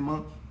Ẹ̀mí Mímọ́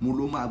mo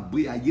ló máa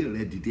gbé ayé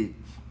rẹ dìde.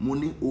 Mo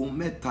ní ohun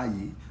mẹ́ta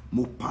yìí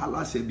mo pa á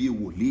láṣẹ bí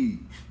wòlíì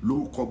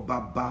lórúkọ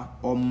Bàbá,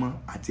 Ọmọ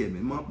àti Ẹ̀mí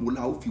Mímọ́ mo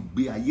la ó fi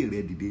gbé ayé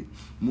rẹ dìde.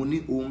 Mo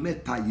ní ohun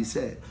mẹ́ta yìí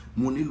sẹ́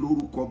mo ní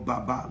lórúkọ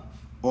Bàbá,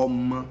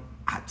 Ọmọ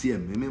àti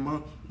Ẹ̀mí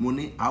Mímọ́ mo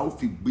ní a ó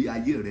fi gbé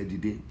ayé rẹ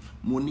dìde.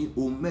 Mo ní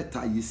ohun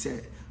mẹ́ta yìí sẹ́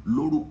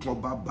lórúkọ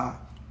Bàbá,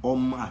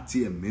 Ọmọ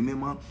àti Ẹ̀mí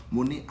Mímọ́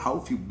mo ní a ó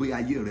fi gbé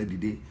ayé rẹ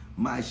dìde.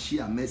 Máa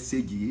share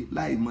message yìí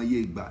láì mọye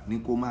ìgbà ní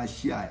kó máa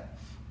share,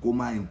 kó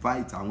máa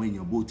invite àwọn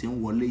èèyàn bó ti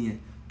ń wọlé yẹn,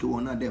 kí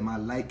wọn náà dẹ̀ máa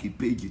like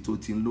page tó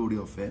ti ń lórí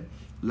ọ̀fẹ́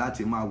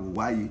láti máa wò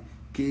wáyé,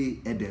 kí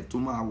ẹ̀dẹ̀ tó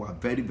máa wà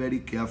very very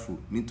careful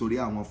nítorí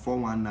àwọn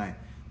 419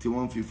 tí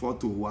wọ́n fi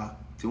fọ́tò wa,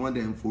 tí wọ́n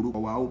dẹ̀ ń forúkọ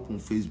wa open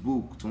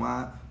Facebook, tí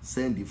wọ́n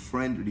send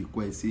friend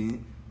request yín,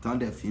 tí wọ́n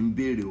dẹ̀ fi ń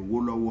béèrè owó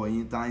lọ́wọ́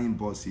yín, tá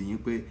inbox yín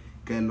pé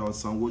kẹ́ lọ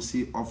sanwó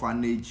sí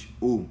orphanage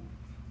home.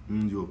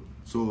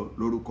 So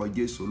lórúkọ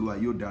Jésù Olúwa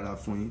yóò dára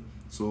fún yín.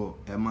 So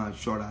ẹ máa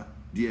ṣọ́ra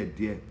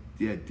díẹ̀díẹ̀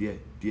bí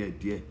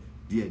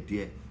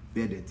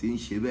ẹ dẹ̀ ti ń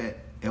ṣe bẹ́ẹ̀,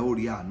 ẹ ó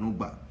rí àánú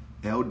gbà,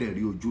 ẹ ó dẹ̀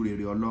rí ojú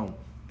rere Ọlọ́run,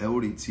 ẹ ó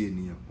rí ti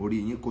ènìyàn, orí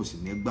yín kò sì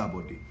ní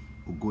gbàbọ̀dẹ̀.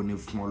 Ògo ni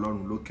fún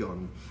Ọlọ́run lókè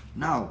ọ̀run.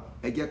 Now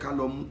ẹ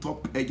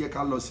jẹ́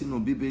ká lọ sínú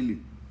Bíbélì.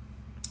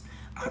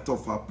 Acts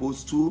of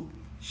Apostles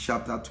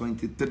chapter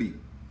 23.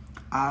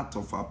 Acts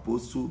of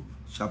Apostles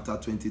chapter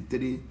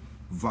 23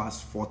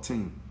 verse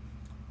 14.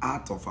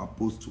 Acts of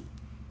Apostles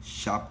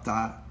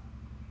chapter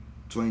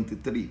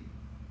 23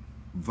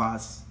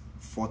 verse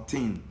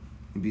 14.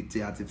 Ibi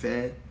tí a ti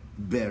fẹ́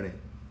bẹ̀rẹ̀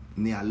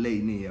ní alẹ́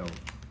yìí nìyẹn o.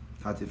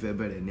 A ti fẹ́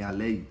bẹ̀rẹ̀ ní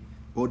alẹ́ yìí.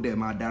 Ó dẹ̀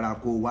máa dára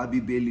kó wá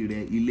Bíbélì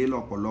rẹ, ilé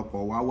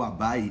lọ́pọ̀lọpọ̀ wá wà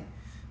báyìí.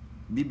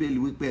 Bíbélì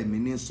wípé ẹ̀mí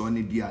ní sọ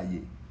ní di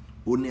àyè.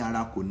 Ó ní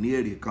ara kò ní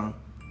èrè kan.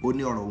 Ó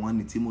ní ọ̀rọ̀ wọn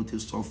ni tí mo ti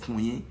sọ fún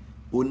yín.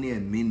 Ó ní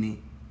ẹ̀mí ni,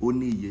 ó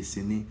ní ìyè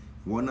sí ni.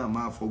 Ìwọ náà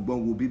máa fọgbọ́n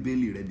wo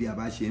Bíbélì rẹ bí a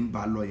bá ṣe ń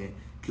bá lọ yẹn,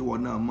 kí ìwọ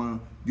náà mọ̀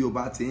bí o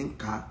bá ti ń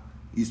ka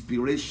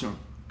inspiration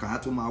ká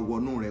tó máa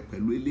wọnú rẹ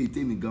pẹ̀lú eléyìí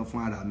tèmi gan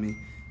fún ara mi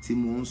tí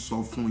mo ń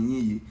sọ fún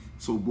yín yìí.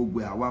 So gbogbo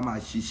ẹ̀ àwa máa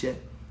ṣiṣẹ́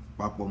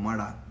papọ̀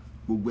mọ́ra,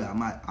 gbogbo ẹ̀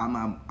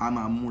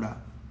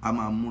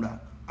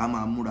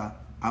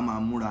a máa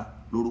múra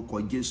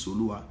lórúkọ Jésù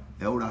Olúwa,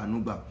 ẹ ó ra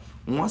àánú gbà.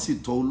 Wọ́n sì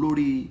tọ̀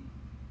olórí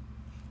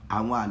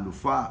àwọn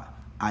àlùfáà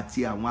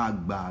àti àwọn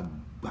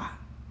àgbààgbà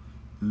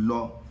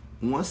lọ,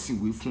 wọ́n sì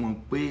wí fún wọn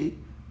pé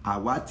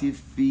àwa ti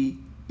fi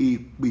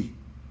èpè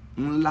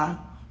ńlá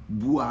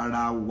bú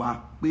ara wa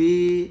pé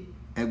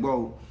ẹgbọ́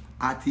o,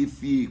 a ti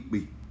fi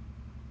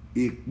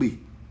èpè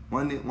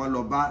wọ́n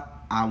lọ bá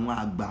àwọn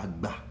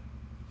àgbààgbà,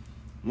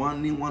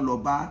 wọ́n ní wọ́n lọ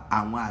bá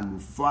àwọn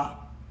àlùfáà.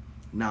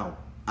 Now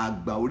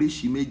àgbà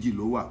oríṣi méjì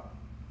ló wà.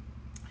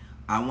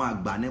 Àwọn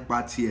àgbà nípa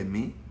ti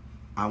ẹ̀mí,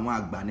 àwọn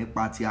àgbà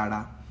nípa ti ara.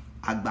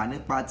 Àgbà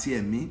nípa ti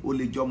ẹ̀mí ó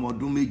lè jẹ́ ọmọ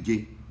ọdún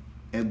 7.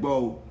 ẹgbọ́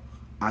o,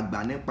 àgbà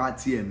nípa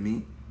ti ẹ̀mí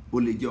ó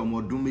lè jẹ́ ọmọ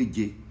ọdún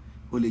 7,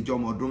 ó lè jẹ́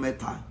ọmọ ọdún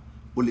 3,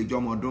 ó lè jẹ́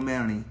ọmọ ọdún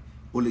 4,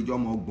 ó lè jẹ́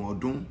ọmọ 30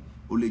 ọdún,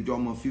 ó lè jẹ́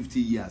ọmọ 50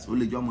 years, ó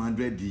lè jẹ́ ọmọ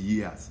 100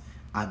 years.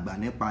 Àgbà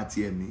nípa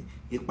ti ẹ̀mí,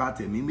 ipa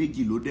tẹ̀mí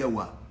méjì ló dẹ̀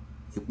wà.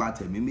 Ipa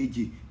tẹ̀mí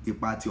méjì,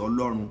 ipa ti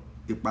Ọlọ́run,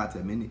 ipa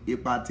tẹ̀mí ni,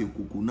 ipa ti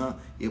òkùnkùn náà,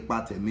 ipa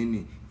tẹ̀mí ni.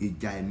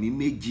 Ìjà ẹ̀mí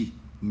méjì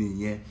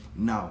nìyẹn.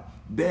 Now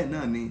bẹ́ẹ̀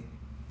náà ni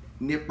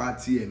nípa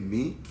ti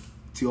ẹ̀mí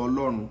ti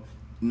Ọlọ́run.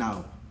 Now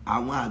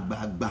àwọn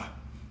àgbààgbà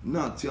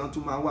náà tí wọ́n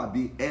tún máa wà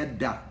bí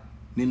elder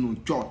nínú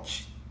church,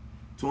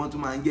 tí wọ́n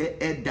tún máa ń jẹ́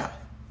elder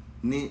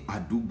ní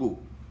àdúgbò,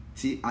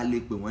 tí a lè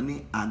pè wọ́n ní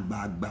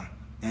àgbààgbà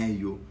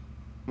ẹ̀yọ.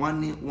 Wọ́n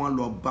ní wọ́n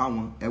lọ bá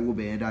wọn, ẹ wo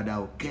bẹ̀yẹn dáadáa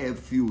o, kẹ́ ẹ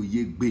fi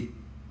òye gbé,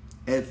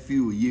 ẹ fi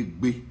òye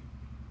gbé,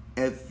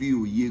 ẹ fi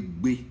òye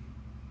gbé,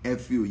 ẹ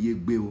fi òye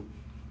gbé o.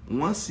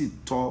 Wọ́n sì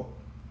tọ̀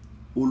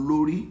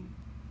olórí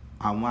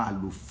àwọn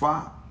àlùfáà,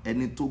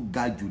 ẹni tó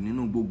ga jù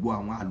nínú gbogbo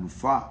àwọn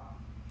àlùfáà,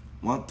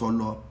 wọ́n tọ̀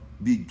lọ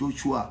bí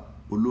Joshua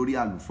olórí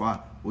àlùfáà.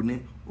 Ó ní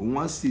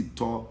wọ́n sì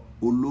tọ̀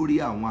olórí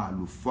àwọn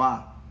àlùfáà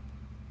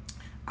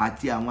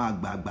àti àwọn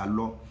àgbààgbà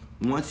lọ,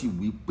 wọ́n sì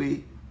wí pé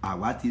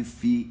àwa ti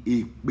fi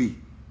èpè,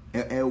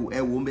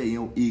 ẹ wo ń bẹ̀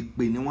yẹn o,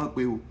 èpè ni wọ́n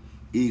pè o,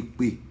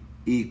 èpè.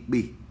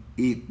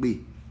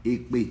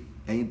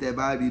 Ẹ̀yin tẹ́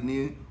bá rí ní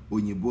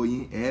òyìnbó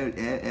yín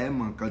ẹ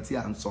mọ̀ nǹkan tí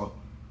à ń sọ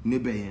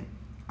níbẹ̀ yẹn.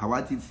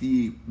 Àwa ti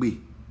fi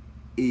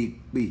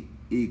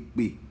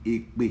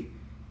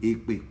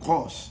èpè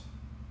curse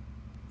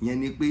yẹn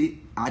ni pé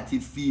a ti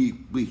fi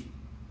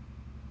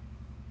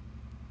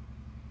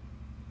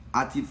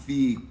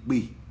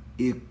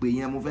èpè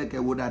yẹn mo fẹ́ kẹ́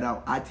wo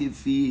dáadáa. A ti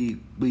fi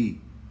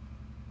èpè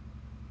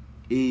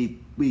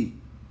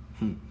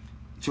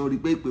ṣé o rí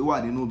pé èpè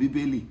wà nínú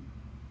bíbélì?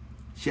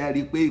 ṣé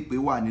rí pé èpè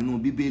wà nínú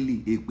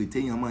bíbélì? èpè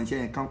téèyàn máa ń ṣe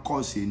yẹn kán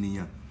kọ́ọ̀sì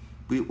ènìyàn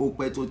pé ó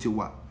pẹ́ tó ti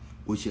wà,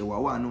 kò ṣẹ̀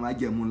wà nínú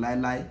májẹ̀mú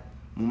láéláé.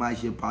 mo máa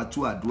ṣe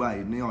pàtó àdúrà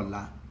yìí ní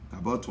ọ̀la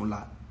tàbí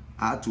ọ̀túnla.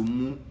 a tún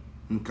mú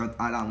nǹkan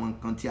ara àwọn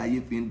nǹkan tí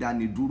ayé fi ń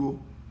dáni dúró,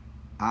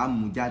 a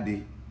mú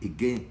jáde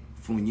again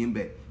fún yín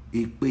bẹ̀.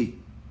 èpè,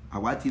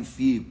 àwa ti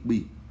fi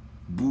èpè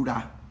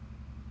búra.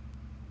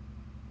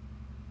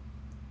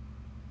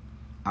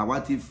 àwa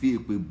ti fi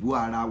èpè bú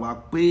ara wa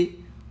pé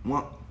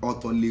wọ́n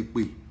ọ̀tọ̀ lè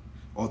pè,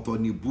 ọ̀tọ̀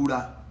ní búra.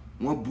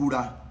 wọ́n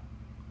búra,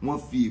 wọ́n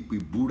fi èpè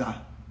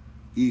búra.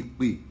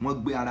 èpè,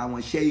 wọ́n gbé ara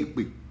wọn ṣẹ́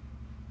èpè.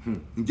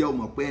 ǹjẹ́ o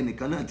mọ̀ pé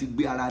ẹnìkan náà ti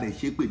gbé ara rẹ̀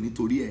ṣépè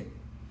nítorí ẹ̀?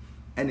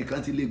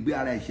 ẹnìkan ti lè gbé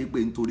ara ẹ̀ ṣépè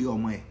nítorí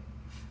ọmọ ẹ̀.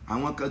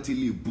 àwọn kan ti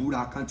lè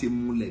búra, kan ti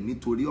múlẹ̀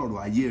nítorí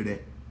ọ̀rọ̀ ayé rẹ̀.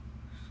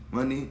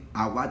 wọ́n ní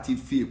àwa ti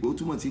fi èpè. ó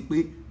túmọ̀ sí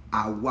pé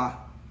àwa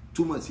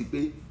túmọ̀ sí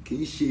pé kì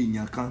í ṣe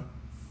èèyàn kan,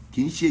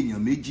 kì í ṣe èèyàn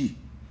méjì.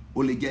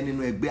 ó lè jẹ́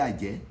nínú ẹgbẹ́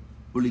àjẹ́,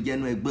 ó lè jẹ́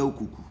nínú ẹgbẹ́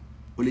òkùnkùn,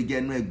 ó lè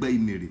jẹ́ nínú ẹgbẹ́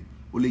ìmèrè,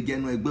 ó lè jẹ́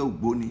nínú ẹgbẹ́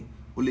ògbóni,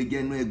 ó lè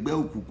jẹ́ nínú ẹgbẹ́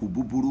òkùnkùn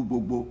búburú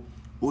gbogbo,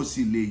 ó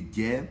sì lè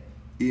jẹ́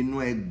inú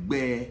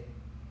ẹgbẹ́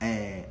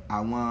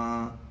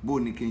àwọn bó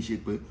ni kí n ṣe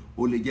pé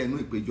ó lè jẹ́ inú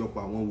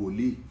ìpéjọpọ̀ àwọn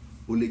wòlíì,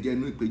 ó lè jẹ́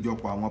inú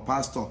ìpéjọpọ̀ àwọn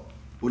pásítọ̀,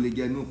 ó lè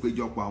jẹ́ inú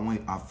ìpéjọpọ̀ àwọn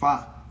àfáà.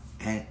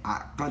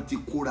 kan ti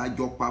kóra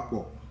jọ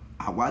papọ̀.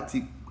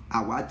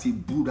 àwa ti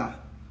búra,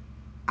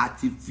 a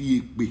ti fi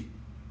èpè,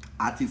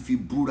 a ti fi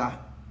búra.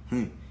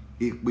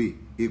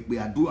 èpè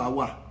àdúrà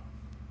wà.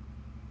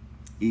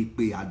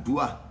 èpè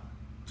àdúrà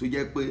tó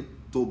jẹ́ pé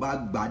tó bá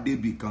gbà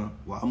débi kan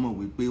wàá mọ̀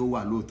wípé ó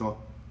wà lóòótọ́.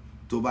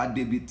 tó bá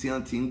débi tí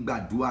wọ́n ti ń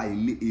gbàdúrà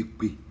ilé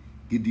èpè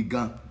gidi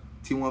gan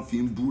tí wọ́n fi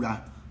ń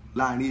búra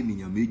láàrin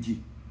ènìyàn méjì,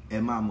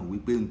 ẹ máa mọ̀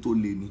wípé n tó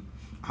le ni.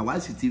 àwa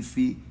sì ti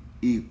fi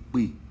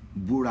èpè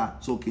búra.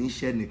 so kì í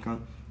ṣe ẹnìkan,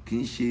 kì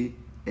í ṣe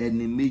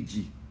ẹni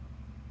méjì.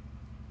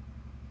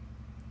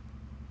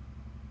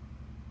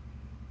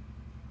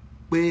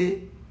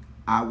 pé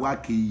àwa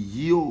kì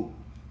yóò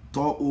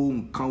tọ́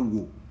ohun kan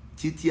wò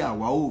títí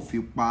àwa ò fi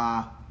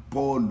pa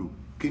Pọ́ọ̀lù.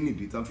 kí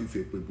nìdí tán fi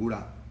fèpè búra?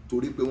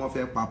 torí pé wọ́n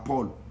fẹ́ pa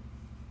Paul.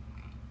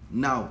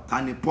 now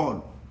ta ni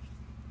Paul?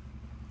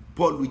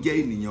 Paul jẹ́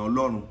ènìyàn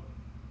Ọlọ́run.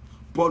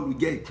 Paul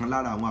jẹ́ ìkan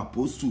lára àwọn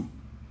àpọ́sù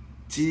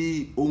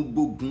tí ó ń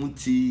gbógun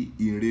ti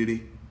ìrere.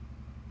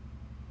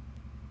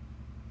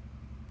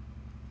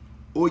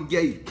 ó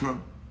jẹ́ ìkan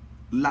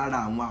lára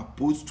àwọn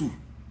àpọ́sù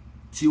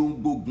tí ó ń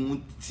gbógun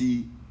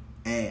ti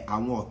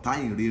àwọn ọ̀tá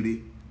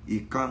ìrere.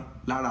 ìkan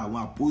lára àwọn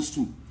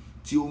àpọ́sù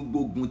tí ó ń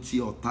gbógun ti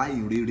ọ̀tá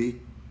ìrere,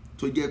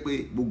 tó jẹ́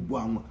pé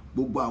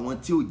gbogbo àwọn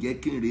tí ò jẹ́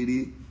kí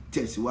ìrere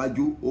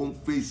tẹ̀síwájú ó ń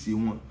fèsì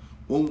wọn,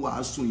 ó ń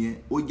wàásù yẹn.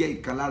 ó jẹ́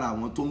ìkan lára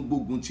àwọn tó ń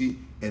gbógun ti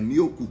ẹ̀mí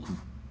òkùnkùn.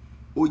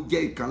 ó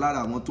jẹ́ ìkan lára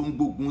àwọn tó ń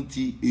gbógun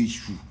ti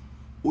èṣù.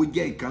 ó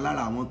jẹ́ ìkan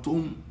lára àwọn tó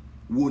ń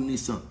woni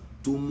sàn,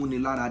 tó ń múni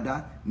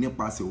láradá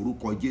nípasẹ̀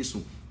orúkọ Jésù.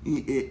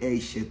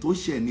 ẹ̀ṣẹ̀ tó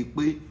ṣẹ̀ ni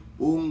pé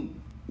ó ń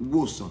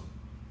wòsàn,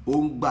 ó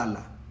ń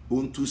gbàlà,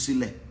 ó ń tú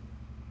sílẹ̀,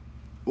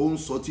 ó ń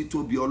sọ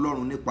títóbi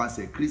Ọlọ́run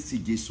nípasẹ̀ Kristi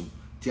Jésù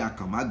tí a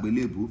kàn má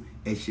gbélébùú.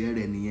 ẹ̀ṣẹ̀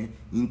rẹ̀ nìyẹn,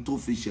 ní tó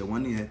fi ṣẹ̀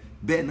wọ́n nìyẹn.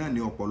 bẹ́ẹ̀ náà ni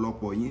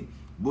ọ̀pọ̀lọpọ̀ yín,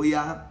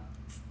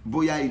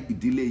 bóyá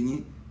ìdílé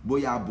yín,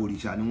 bóyá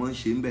abòrìṣà ni wọ́n ń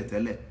ṣe ń bẹ̀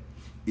tẹ́lẹ̀.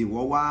 ìwọ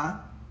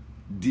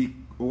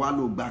wá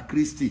ló gba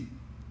Kristi.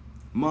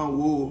 mọ̀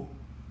wo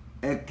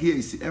ẹ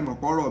kíyèsí, ẹ mọ̀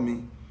pọ́rọ̀ mi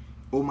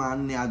ó máa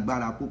ń ní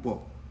agbára púpọ̀.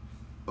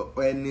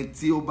 ẹni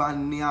tí ó bá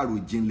ní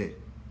àròjinlẹ̀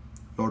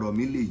lọ̀rọ̀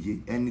mi lè yé.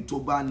 ẹni tó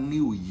bá ní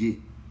òye.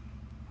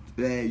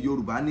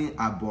 Yorùbá ní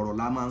àbọ̀rọ̀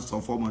la máa ń sọ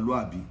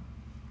fọ́mọlúàbí.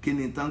 kí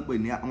ni tán pè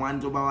ní àwọn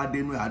tó bá wá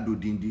dénú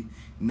àdòdìndí?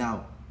 now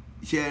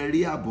ṣe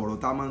rí àbọ̀rọ̀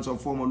tá a máa ń sọ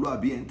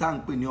fọ́mọlúàbí? ẹni tá à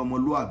ń pè ní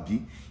ọmọlúàbí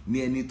ni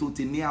ẹni tó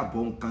ti ní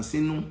àbọ̀ nǹkan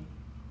sínú.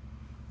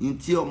 ní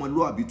tí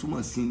ọmọlúàbí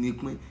túmọ̀ sí ni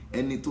pé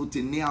ẹni tó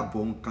ti ní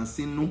àbọ̀ nǹkan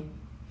sínú.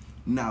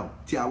 now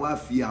tí a wá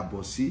fi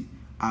àbọ̀ sí,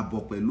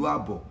 àbọ̀ pẹ̀lú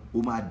àbọ̀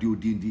ó máa di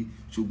odindi.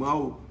 ṣùgbọ́n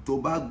o tó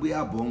bá gbé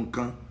àbọ̀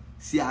nǹkan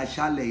sí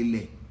aṣálẹ̀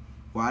ilẹ̀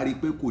wàá rí i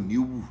pé kò ní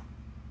wù.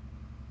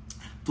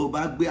 tó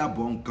bá gbé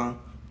àbọ̀ nǹkan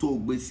tó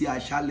gbé sí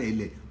aṣálẹ̀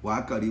ilẹ̀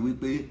wàá kàn rí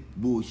wípé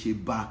bó o ṣe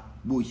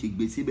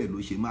gbé síbẹ̀ ló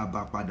ṣe máa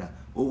bá padà.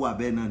 ó wà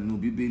bẹ́ẹ̀ náà nínú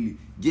Bíbélì.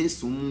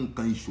 Jésù mú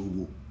nǹkan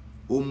ìṣòwò,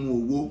 ó mú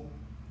owó,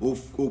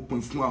 ó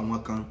pín fún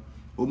àwọn kan.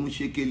 ó mú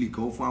ṣékélì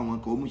kan ó fún àwọn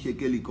kan, ó mú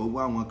ṣékélì kan ó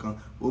fún àwọn kan,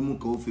 ó mú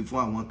kan ó fi fún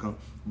àwọn kan.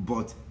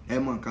 but ẹ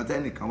mọ nǹkan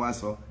tẹ́nìkan wá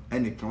sọ,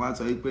 ẹnìkan wá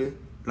sọ wípé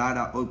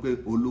rárá, ó pé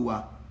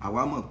Olúwa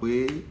àwa mọ̀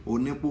pé o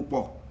ní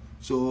púpọ̀,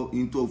 so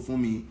in tó fún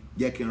mi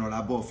jẹ́ kí n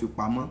rọra bọ́ fi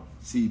pamọ́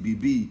sí ibi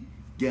bíi,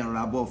 jẹ́ n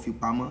rọra bọ́ fi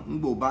pamọ́.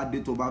 ńgbò bá dé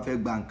tó bá fẹ́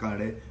gba nǹkan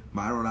rẹ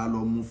màá rọra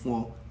lọ mú fún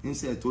ọ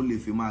níṣẹ́ tó lè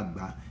fi máa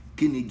gbà.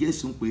 kí ni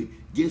Jésù pé?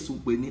 Jésù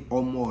pé ní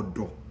ọmọ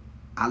ọ̀dọ̀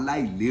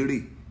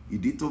aláìlérè.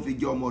 ìdí tó fi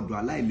jẹ́ ọmọ ọ̀dọ̀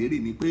aláìlérè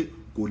ni pé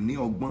kò ní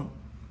ọgbọ́n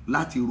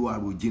láti ro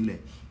àròjinlẹ̀.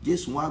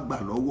 Jésù wá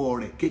gbà lọ́wọ́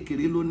rẹ̀,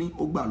 kékeré ló ní,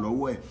 ó gbà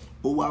lọ́wọ́ ẹ̀,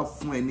 ó wá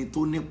fún ẹni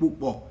tó ní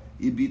púpọ̀.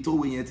 ibi tó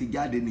wé yẹn ti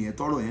jáde nìyẹn,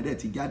 tọ́rọ̀ yẹn dẹ̀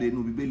ti jáde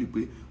nínú Bíbélì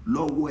pé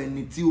lọ́wọ́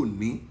ẹni tí ò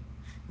ní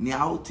ni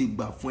a ó ti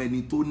gbà fún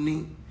ẹni tó ní.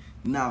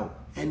 Now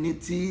ẹni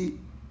tí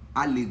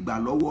a lè gbà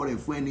lọ́wọ́ rẹ̀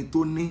fún ẹni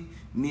tó ní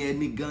ni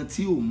ẹni gan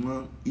tí ò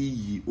mọ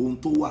iyì ohun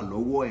tó wà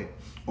lọ́wọ́ ẹ̀.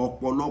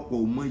 Ọ̀pọ̀lọpọ̀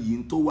ò mọ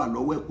iyì tó wà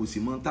lọ́wọ́ ẹ̀, kò sì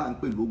mọ tá à ń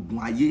pè lógun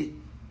ayé.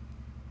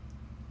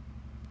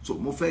 So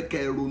mo fẹ́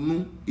kẹ́ ẹ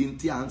ronú in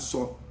tí à ń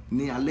sọ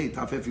ní alẹ́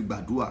ìta fẹ́ fi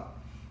gbàdúrà.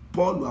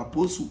 Paul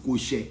àpọ́sù kò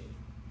ṣẹ̀,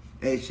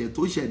 ẹ̀ṣẹ̀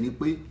tó ṣẹ̀ ni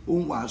pé ó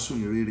ń wàásù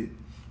ìrere,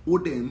 ó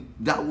dẹ̀ ń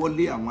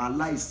dáwọ́lé àwọn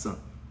aláìsàn,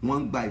 wọ́n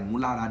ń gba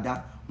ìmúláradá,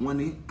 wọ́n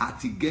ní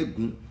àti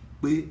gégùn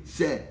pé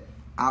ṣé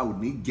a ò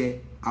ní jẹ,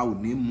 a ò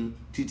ní mu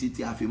títí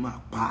tí a fi máa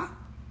pa á.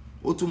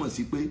 Ó túmọ̀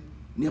sí pé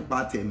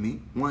nípa tẹ̀mí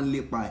wọ́n ń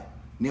lépa ẹ̀,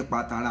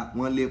 nípa tara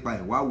wọ́n ń lépa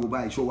ẹ̀. Wá wo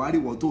báyìí,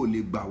 ṣọwáríwọ̀ tó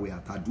lè gbàwẹ̀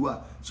àtàdúà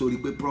sórí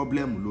pé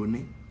pírọ́blẹ́mù ló ní.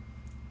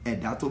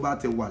 Ẹ̀dá tó bá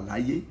ti wà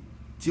láyé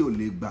tí ò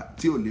lè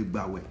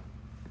gbàwẹ̀,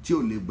 tí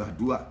ò lè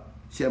gbàdúà,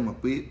 ṣe mọ̀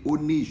pé ó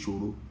ní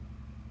ìṣòro.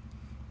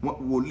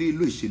 Wòlíì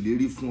lè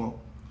ṣèlérí fún ọ,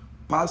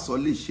 pásọ̀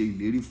lè ṣe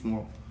ìlérí fún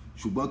ọ,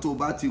 ṣùgbọ́n tó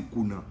bá ti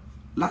kùnà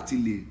láti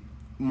lè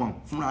mọ̀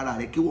fúnra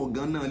rẹ̀ kí wọ́n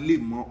gan náà lè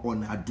mọ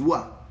ọ̀nà àdúà,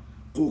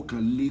 kó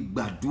kàn lè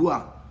gbàdúà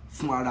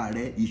fún ara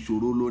rẹ̀,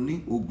 ìṣòro ló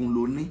ní, ogun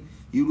ló ní.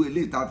 Irú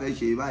eléyìí tá fẹ́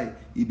ṣe báyìí,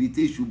 ibi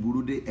tí èṣù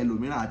burú dé,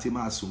 ẹlòmíràn àti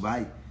máa sùn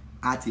báyìí,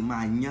 àti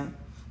máa yán,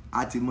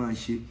 àti máa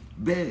ṣe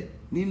bẹ́ẹ̀.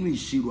 Nínú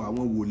ìṣirò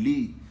àwọn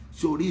wòlíì,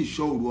 sórí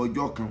ìṣọ́ òru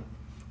ọjọ́ kan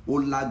ó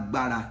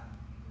lágbára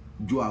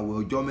ju àwẹ̀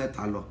ọjọ́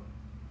mẹ́ta lọ.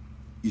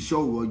 Ìṣọ́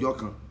òru ọjọ́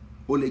kan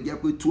ó lè jẹ́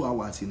pé 2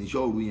 hours ní ìṣọ́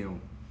òru yẹn o,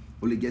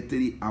 ó lè jẹ́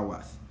 3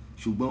 hours,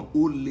 ṣùgbọ́n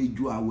ó lè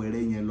ju àwẹ̀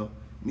rẹ̀ yẹn lọ.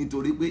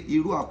 Nítorí pé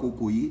irú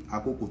àkókò yìí,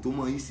 àkókò tó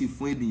mọ̀ yìí sì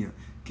fún ènìyàn,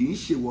 kì í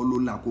ṣe wọ́n ló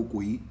la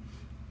àkókò yìí.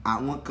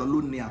 Àwọn kan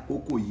ló ní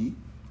àkókò yìí,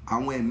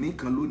 àwọn ẹ̀mí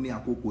kan ló ní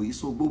àkókò yìí.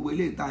 So gbogbo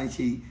eléyìí tá à ń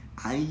ṣe yìí,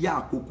 à ń yá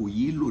àkókò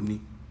yìí lò ní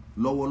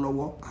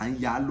lọ́wọ́lọ́wọ́, à ń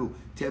yá lò.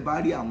 Tẹ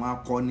bá rí àwọn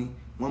akọni,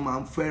 wọ́n máa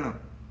ń fẹ́ràn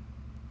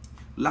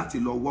láti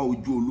lọ wá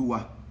ojú Olúwa,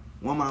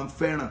 wọ́n máa ń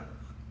fẹ́ràn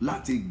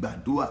láti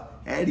gbàdúrà.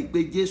 Ẹ rí i pé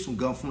Jésù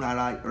gan fúnra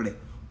rẹ̀,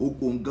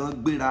 òun gan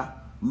gbéra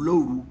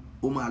lóru,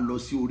 ó máa lọ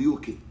sí orí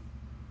òkè.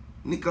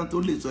 Nìkan tó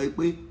lè sọ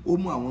pé ó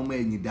mú àwọn ọmọ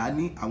ẹ̀yìn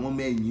dání, àwọn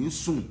ọmọ ẹ̀yìn ń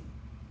sùn,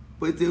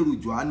 Pétérù,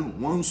 Jòhánù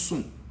wọ́n ń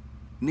sùn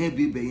ní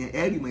ibi ibẹ̀ yẹn.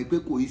 Ẹ rí mọ̀ pé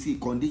kò yí sí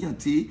condition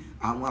tí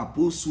àwọn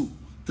àpọ́sù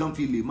tán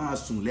fi lè máa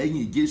sùn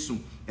lẹ́yìn Jésù.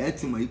 Ẹ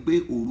ti mọ̀ pé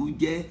òru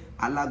jẹ́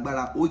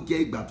alágbára, ó jẹ́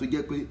ìgbà tó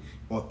jẹ́ pé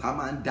ọ̀tá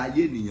máa ń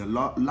dayé ènìyàn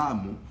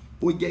láàmú,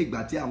 ó jẹ́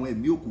ìgbà tí àwọn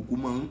ẹ̀mí òkùnkùn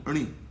máa ń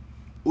rìn,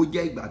 ó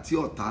jẹ́ ìgbà tí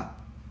ọ̀tá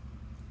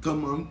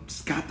tán máa ń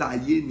scatter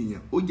ayé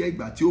ènìyàn, ó jẹ́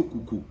ìgbà tí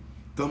òkùnkùn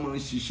tán máa ń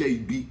ṣiṣẹ́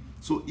ibi.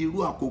 So irú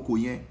àkókò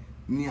yẹn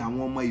ni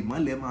àwọn ọmọ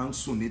ìmọ́lẹ̀ máa ń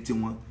sùn ní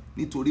tiwọn,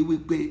 nítorí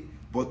wípé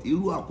but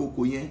irú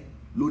àkókò yẹn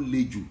ló le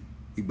jù.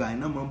 Ìgbà yẹn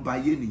náà máa ń ba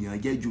ayé ènìyàn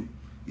jẹ́ jù,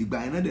 ìgbà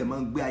yẹn náà dẹ̀ máa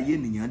ń gbé ayé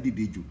ènìyàn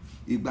dìde jù.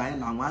 Ìgbà yẹn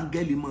làwọn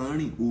áńgẹ́lì máa ń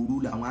rìn, òru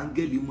làwọn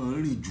áńgẹ́lì máa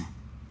ń rìn jù.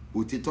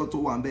 Òtítọ́ tó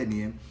wà ńbẹ̀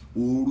nìyẹn,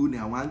 òru ni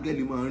àwọn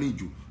áńgẹ́lì máa ń rìn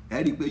jù.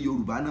 Ẹ rí i pé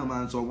Yorùbá náà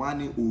máa ń sọ, wọ́n á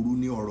ní òru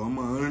ni ọ̀rọ̀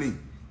máa ń rìn.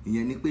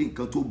 Ìyẹn ni pé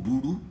nǹkan tó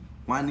burú,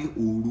 wọ́n á ní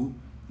òru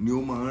ni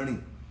ó máa ń rìn.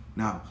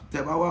 Now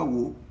tẹ bá wá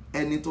wo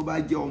ẹni tó bá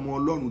jẹ́ ọmọ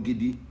Ọlọ́run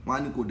gidi, wọ́n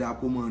á ní kò dáa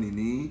kó máa rìn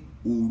ní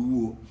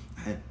òru o.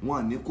 Wọ́n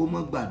á ní kó má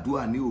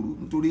gbàdúrà ní òru,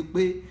 nítorí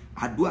pé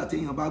àdúrà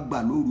téèyàn bá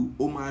gbà lóru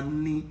ó máa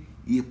ń ní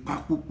ipa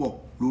púpọ̀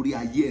lórí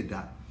ayé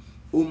ẹ̀dá.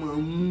 Ó máa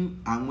ń mú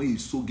àwọn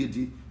èso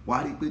gidi. Wà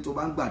á rí i pé tó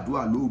bá ń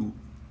gbàdúrà lóru,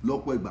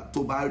 lọ́pọ̀ ìgbà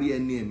tó bá rí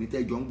ẹni ẹ̀mí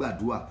tẹ́jọ́ ń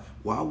gbàdúrà,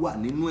 wà á wà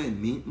nínú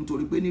ẹ̀mí,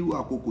 nítorí pé nírú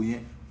àkókò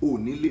yẹn ò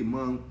ní lè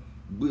máa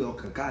gbé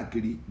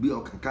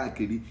ọkàn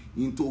káàkiri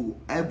into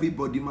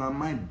everybody máa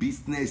mind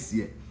business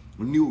yẹ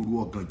ní òru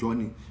ọ̀gànjọ́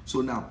ni.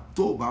 So now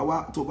tó bá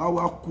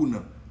wá kùnà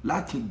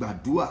láti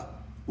gbàdúrà,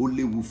 ó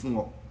léwu fún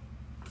ọ.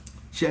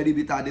 Ṣé rí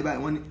ibi tá a dé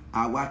báyìí, wọ́n ní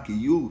àwa kì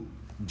yóò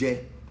jẹ,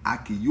 a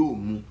kì yóò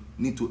mu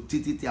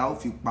títí tí a ó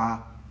fi pa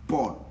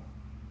Paul.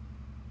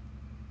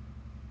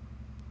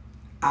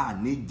 A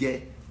ní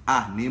jẹ,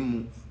 a ní mu,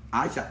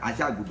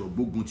 aṣàgùdọ̀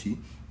gbógun tì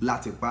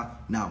láti pa.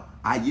 Now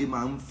ayé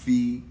máa ń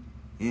fi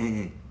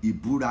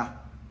ìbúra,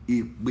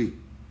 èpè,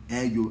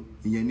 ẹyọ,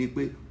 ìyẹn ni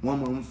pé wọ́n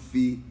máa ń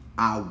fi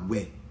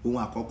àwẹ̀, ohun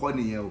àkọ́kọ́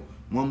nìyẹn o,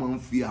 wọ́n máa ń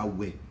fi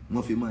àwẹ̀,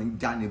 wọ́n fi máa ń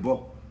jáni bọ́,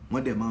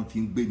 wọ́n dẹ̀ máa ń fi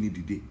gbé ni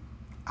dìde.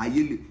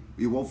 Ayé lè,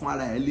 ìwọ fún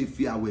ara ẹ lè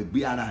fi àwẹ̀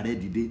gbé ara rẹ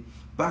dìde.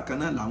 Bákan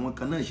náà làwọn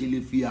kan náà ṣe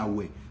lè fi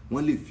àwẹ̀,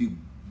 wọ́n lè fi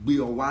gbé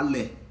ọ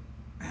wálẹ̀.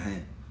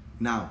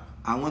 Now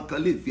àwọn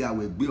kan lè fi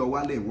àwẹ̀ gbé ọ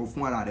wálẹ̀, ìwọ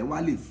fún ara rẹ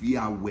wá lè fi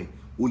àwẹ̀,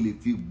 o lè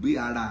fi gbé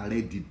ara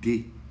rẹ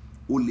dìde.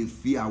 O lè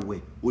fi àwẹ̀,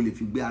 o lè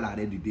fi gbé ara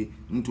rẹ dìde,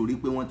 nítorí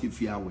pé wọ́n ti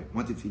fi àwẹ̀,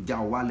 wọ́n ti fi já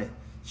ọ wálẹ̀.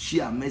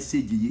 Share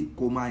message yìí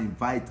kó máa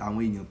invite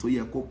àwọn èèyàn tó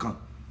yẹ kó kàn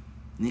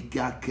ní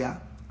kíákíá.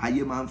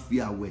 Ayé máa ń fi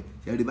àwẹ̀,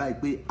 ṣe rí báyìí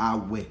pé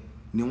àwẹ̀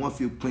ni wọ́n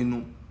fi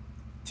pinnu,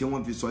 tí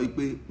wọ́n fi sọ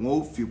pé wọ́n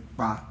ó fi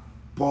pa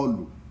Paul.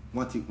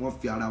 Wọ́n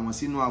fi ara wọn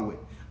sínú àwẹ̀.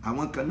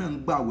 Àwọn kan náà ń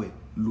gbàwẹ̀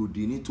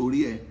lòdì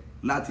nítorí ẹ,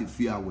 láti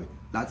fi àwẹ̀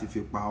láti fi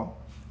pa ọ́.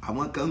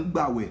 Àwọn kan ń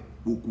gbàwẹ̀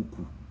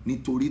òkùnkùn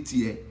nítorí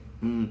tiẹ̀.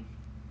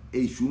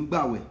 Èṣù ń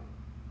gbàwẹ̀,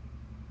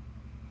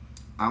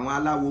 àwọn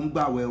aláwo ń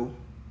gbàwẹ̀ o.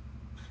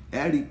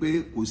 Ẹ rí i pé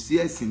kò sí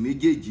ẹ̀sìn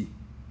méjèèjì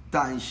tá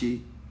à ń ṣe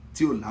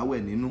tí ò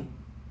láwẹ̀ nínú.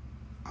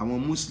 Àwọn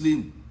Muslim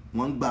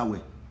wọ́n ń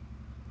gbàwẹ̀,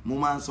 mo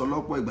máa ń sọ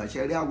lọ́pọ̀ ìgbà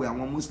ṣe rí àwẹ̀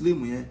àwọn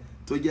mùsùlùmí yẹn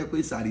tó jẹ́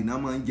pé sàrì náà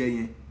máa ń jẹ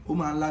yẹn ó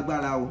máa ń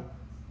lágbára o.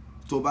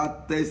 tó bá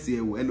tẹ̀sí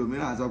ẹ̀wọ̀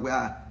ẹlòmíràn sọ pé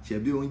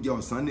ṣebí oúnjẹ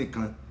ọ̀sán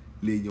nìkan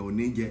lèèyàn ò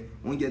ní jẹ,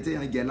 oúnjẹ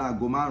téèyàn jẹ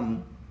láago 5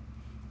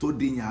 tó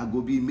di yàn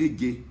aago bíi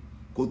 7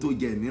 kó tó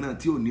jẹ mìíràn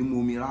tí ò ní mu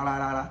omi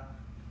rárá.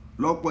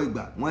 lọ́pọ̀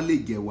ìgbà wọ́n lè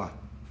jẹ ẹ̀wà,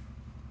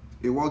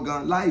 ìwọ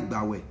gan láì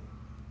gbàwẹ̀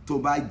tó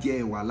bá jẹ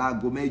ẹ̀wà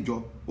láago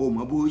 8 o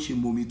mọ̀ bó ṣe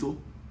momi tó.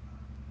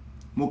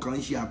 mo kàn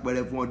ń ṣe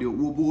àpẹẹrẹ fún ọdẹ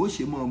wo bó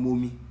ṣe mọ̀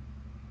momi.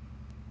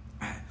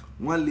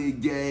 wọ́n lè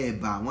jẹ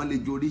ẹ̀bà, wọ́n lè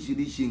jẹ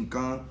oríṣiríṣi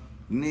nǹkan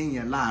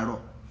níyẹn láàárọ̀.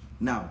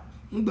 now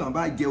nígbà wọ́n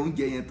bá jẹ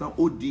oúnjẹ yẹn tán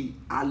ó di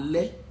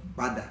alẹ́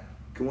padà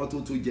kí wọ́n tó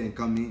tún jẹ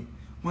nǹkan mi.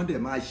 wọ́n dẹ̀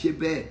máa ṣe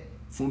bẹ́ẹ̀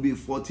fún bíi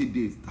 40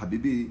 days tàbí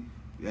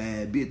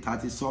bíi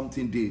 30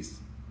 something days.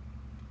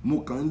 mo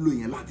kàn ń lò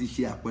yẹn láti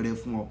ṣe àpẹẹrẹ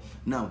fún ọ.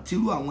 now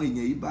tírú àwọn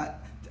èèyàn yìí bá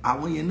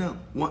àwọn yẹn náà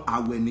wọ́n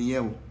àwẹ̀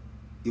nìyẹn o.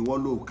 ìwọ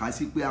ló kà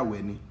sí pé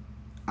àwẹ̀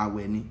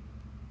ni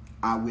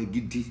àwẹ̀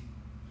gidi.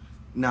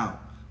 now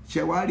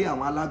ṣe wá rí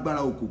àwọn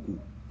alágbára òkùnkùn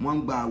wọ́n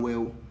ń gba àwẹ̀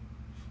o,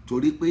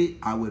 torí pé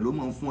àwẹ̀ ló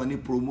máa ń fún ọ ní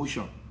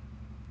promotion.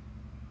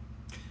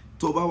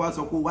 tó bá wá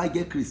sọ pé wá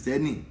jẹ́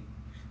kìrìsìtẹ́nì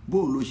bó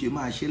ló ṣe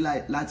máa ṣe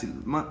láti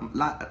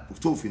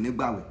tó fi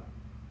nígbàwẹ̀.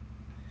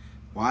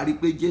 wàá rí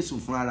pé Jésù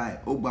fúnra ẹ̀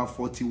ó gba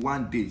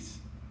 41 days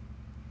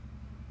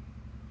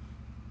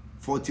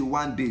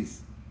 41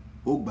 days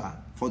ó gba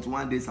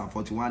 41 days and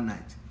 41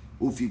 nights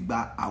ó fi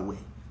gba àwẹ̀.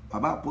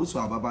 bàbá àpòsò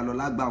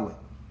àbábalọ́lá gbàwẹ̀,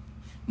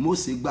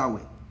 Mósè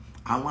gbàwẹ̀,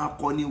 àwọn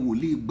akọni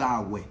wòlíì gba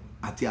àwẹ̀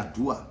àti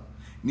àdúrà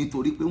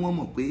nítorí pé wọ́n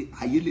mọ̀ pé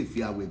ayé lè fi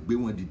àwẹ̀ gbé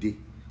wọn dìde,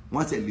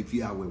 wọ́n sì lè fi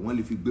àwẹ̀ wọ́n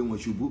lè fi gbé wọn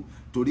ṣubú.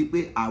 torí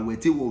pé àwẹ̀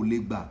tí wọ́n ò lè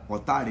gbà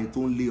ọ̀tá rẹ̀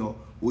tó ń lé ọ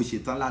ó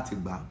ṣetán láti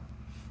gbà.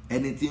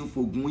 ẹni tí ń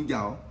fogun jà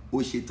ọ ó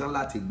ṣetán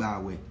láti gba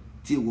àwẹ̀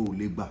tí wọ́n ò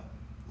lè gbà.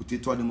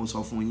 òtítọ́ ni mo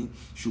sọ fún yín.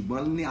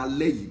 ṣùgbọ́n ní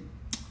alẹ́ yìí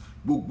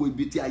gbogbo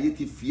ibi tí ayé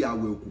ti fi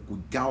àwẹ̀ òkùnkùn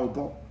já ọ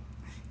bọ́,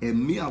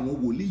 ẹ̀mí àwọn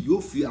wòlíì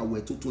yóò fi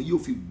àwẹ̀ tuntun yóò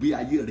fi gbé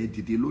ayé rẹ̀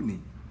dìde lónìí.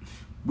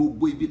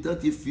 gbogbo ibi tán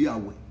ti fi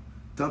àwẹ̀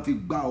tán fi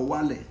gbá ọ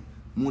wálẹ̀,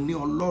 mo ní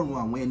Ọlọ́run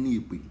àwọn ẹni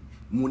ìpè,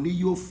 mo ní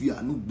yóò fi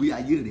àánú gbé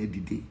ayé rẹ̀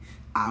dìde.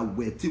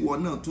 àwẹ̀ tí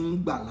wọn náà tún ń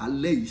gbà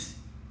lálẹ́ yìí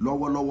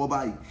lọ́wọ́lọ́wọ́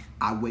báyìí,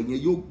 àwẹ̀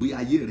yẹn yóò gbé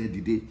ayé rẹ̀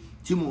dìde.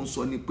 tí mo ń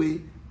sọ ni pé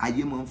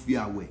ayé máa ń fi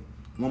àwẹ̀,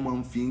 wọ́n máa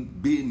ń fi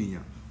gbé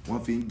ènìyàn,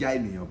 wọ́n fi ń já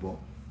ènìyàn bọ́,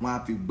 wọ́n á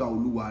fi gbá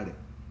olúwa rẹ̀,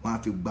 wọ́n á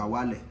fi gbá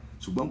wálẹ̀.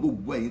 ṣùgbọ́n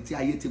gbogbo ẹ̀yin tí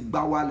ayé ti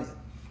gbá wálẹ̀,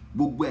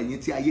 gbogbo ẹ̀yin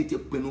tí ayé ti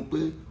pinnu pé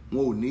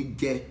wọn ò ní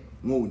jẹ,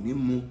 wọn ò ní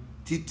mu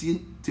títí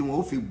tí wọn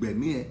ó fi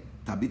gbẹ̀mí ẹ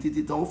tàbí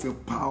títí tí wọn ó fi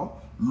pa ọ́,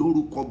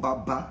 lórúkọ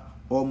Bàbá,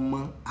 Ọmọ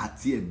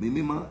àti Ẹ̀mí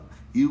Mímọ́,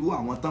 irú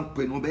àwọn tán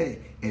pinnu bẹ́ẹ̀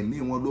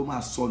ẹ̀mí wọn ló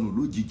máa sọnù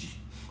lójijì.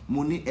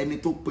 mo ní ẹni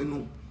tó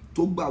pinnu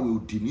tó gbàwẹ̀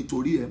òdì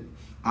nítorí ẹ,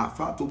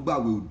 àfáà tó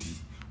gbàwẹ̀ òdì,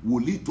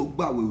 wòlíì tó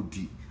gbàwẹ̀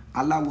òdì,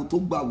 aláwo tó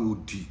gbàwẹ̀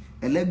òdì,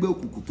 ẹlẹ́gbẹ́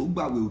òkùnkùn tó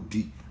gbàwẹ̀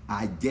òdì,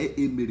 àjẹ́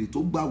emèrè tó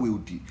gbàwẹ̀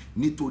òdì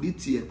nítorí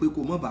tiẹ̀ pé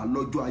kó má bàa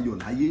lọ́jọ́ ayọ̀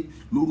láyé,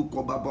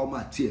 lórúkọ Bàbá, Ọmọ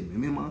àti Ẹ̀mí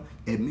Mímọ́,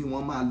 ẹ̀mí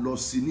wọn máa lọ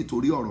sí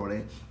nítorí ọ̀rọ̀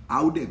rẹ.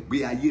 a ó dẹ̀ gbé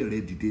ayé rẹ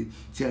dìde.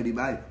 ṣẹ́ẹ̀rì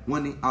báyìí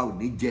wọ́n ní a ò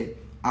ní jẹ,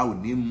 a ò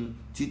ní mu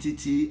títí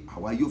tí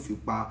àwa yóò fi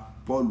pa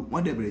Pọ́ọ̀lù.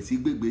 wọ́n dẹ̀ bẹ̀rẹ̀ sí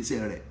gbégbèsè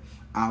rẹ̀.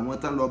 àwọn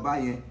tán lọ bá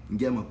yẹn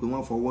ǹjẹ́ mọ̀ pé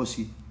wọ́n fọwọ́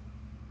sí,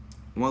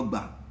 wọ́n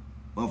gbà,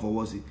 wọ́n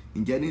fọwọ́ sí.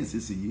 ǹjẹ́ ní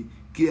ìsinsìnyí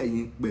kí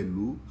ẹ̀yin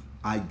pẹ̀lú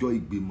àjọ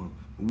ìgbìmọ̀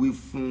wí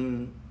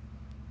fún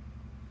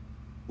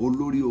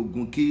olórí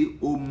ogun kí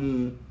ó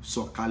mú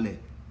sọ̀kalẹ̀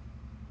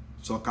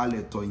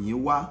tọ̀yìn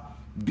wá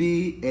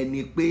bí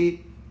ẹni pé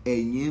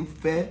ẹ̀yin ń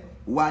fẹ́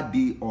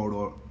wádìí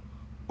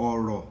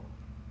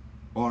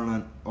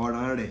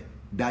ọ̀ràn rẹ̀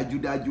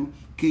dájúdájú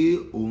kí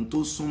òun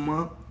tó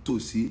súnmọ́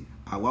tòsí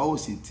àwa ò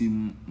sì ti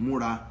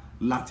múra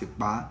láti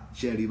pa á.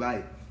 ṣẹ́rí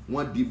báyìí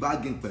wọ́n di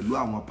bargain pẹ̀lú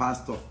àwọn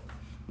pásítọ̀,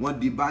 wọ́n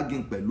di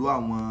bargain pẹ̀lú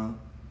àwọn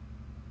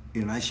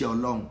ìránṣẹ́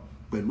Ọlọ́run,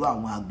 pẹ̀lú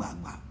àwọn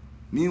àgbààgbà.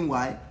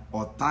 meanwhile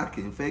ọ̀tá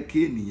kì í fẹ́ kí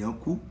ènìyàn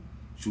kú,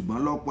 ṣùgbọ́n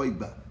lọ́pọ̀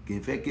ìgbà kì í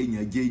fẹ́ kí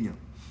èèyàn jẹ́ èèyàn.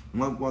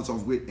 wọ́n sọ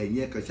pé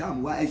ẹ̀yin ẹ̀kan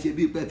ṣáà wá ẹ ṣe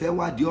bí pé fẹ́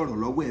wádìí ọ̀rọ̀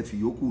lọ́wọ́ ẹ̀ fi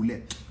yókù lẹ̀.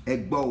 ẹ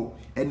gbọ́ o,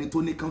 ẹni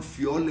tó ní kàn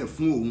fi ọ́ lẹ̀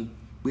fún òun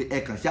pé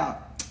ẹ̀kan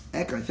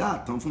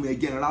ṣáà tán fún mi, ẹ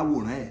jẹ́ ń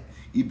ráwòrán ẹ̀,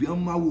 ibi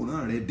ọ́n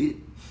máwòrán rẹ dé,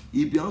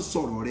 ibi ọ́n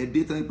sọ̀rọ̀ rẹ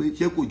dé tán pé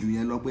ṣé kò jù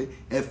yẹn lọ pé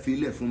ẹ fi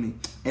lẹ̀ fún mi.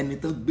 ẹni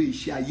tán gbé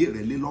iṣẹ́ ayé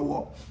rẹ lé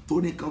lọ́wọ́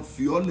tó ní kàn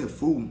fi ọ́ lẹ̀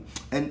fóun,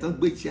 ẹni tán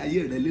gbé iṣẹ́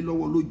ayé rẹ lé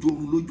lọ́wọ́ lójú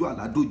oorun lójú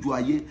àlá dójú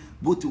ayé,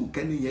 bó ti wù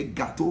kẹ́ni yẹn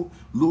ga tó,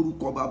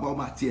 lórúkọ Bàbá,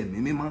 Ọmọ àti Ẹ̀mí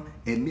Mímọ́,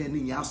 ẹ̀mí ẹni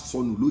yẹn á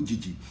sọnù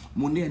lójijì.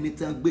 mo ní ẹni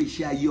tán gbé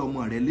iṣẹ́ ayé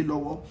ọmọ rẹ lé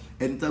lọ́wọ́,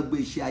 ẹni tán gbé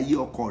iṣẹ́ ayé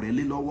ọkọ rẹ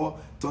lé lọ́wọ́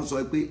tó ń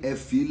sọ pé ẹ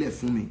fi lẹ̀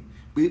fún mi,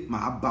 pé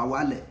màá bá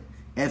wálẹ̀,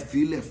 ẹ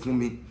fi lẹ̀ fún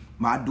mi,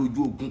 màá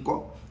dojú ogun kọ,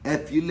 ẹ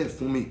fi lẹ̀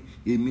fún mi,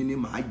 èmi ni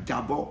màá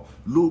jábọ́,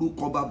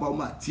 lórúkọ Bàbá,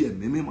 Ọmọ àti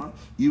Ẹ̀mí Mímọ́.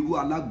 irú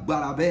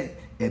alágbára bẹ́ẹ̀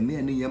ẹ̀mí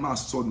ẹni yẹn máa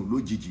sọnù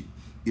lójijì.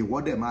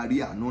 ìwọ́dẹ̀ máa rí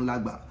àánú ńlá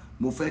gbà.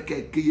 mo fẹ́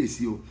kẹ́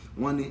kíyèsí o,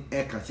 wọ́n ní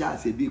ẹ kàn ṣáà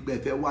ṣe bí pé ẹ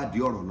fẹ́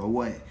wádìí ọ̀rọ̀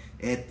lọ́wọ́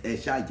ẹ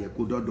ṣáà jẹ́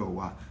kó dọ́dọ̀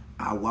wa,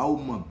 àwa ó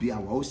mọ̀ bí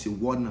àwa ó ṣe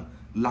wọ́nà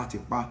láti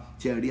pa.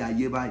 ṣe rí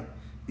ayé báyìí,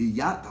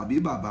 ìyá tàbí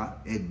bàbá,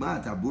 ẹ̀gbọ́n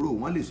àtàbúrò,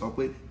 wọ́n lè sọ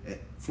pé ẹ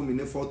fún mi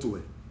ní fọ́tò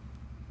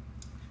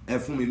ẹ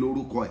fún mi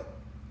lórúkọ ẹ,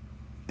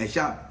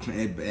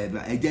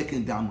 ẹ jẹ́ kí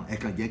n dààmú, ẹ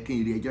kàn jẹ́ kí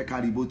n rí, ẹ jẹ́ ká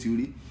rí bó ti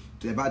rí.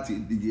 ẹ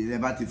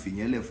bá ti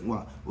fìyẹn lẹ̀ fún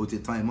wa ó ti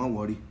tán, ẹ má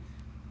wọrí.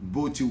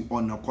 bó ti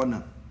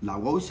ọ̀nàkọ́nà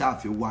làwọn ó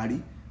ṣàfiwárí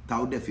tá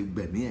ó dẹ̀ fi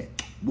gbẹ̀mí ẹ̀.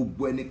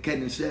 gbogbo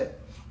ẹnikẹ́ni iṣẹ́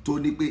tó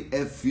ní pé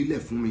ẹ filẹ̀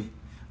fún mi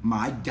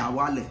màá já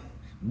wálẹ̀,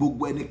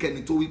 gbogbo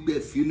ẹnikẹ́ni tó wí pé ẹ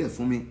filẹ̀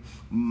fún mi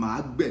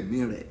màá gbẹ̀mí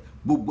rẹ̀,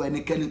 gbogbo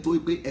ẹnikẹ́ni tó wí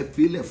pé ẹ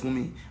filẹ̀ fún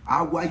mi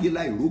á wáyé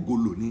láì rógo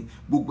lónìí,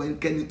 gbogbo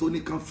ẹnikẹ́ni tó ní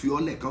kàn fi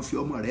ọlẹ̀ kàn fi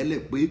ọmọ rẹ̀ lẹ̀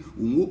pé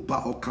òun ó bá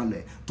ọkàn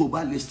lẹ̀, tó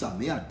bá lè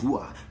sàmì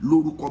àdúrà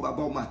lórúkọ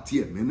bàbá ọmọ àti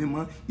ẹ̀mí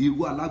mímọ́,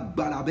 irú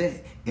alágbára bẹ́ẹ̀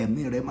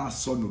ẹ̀mí rẹ̀ máa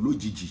sọnù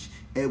lójijì.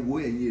 ẹ wo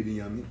ẹ̀yin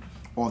ènìyàn mi,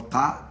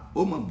 ọ̀tá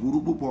ó mọ̀ burú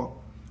púpọ̀,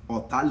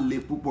 ọ̀tá le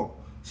púpọ̀.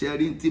 ṣe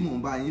rí tí mò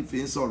ń bá yín fi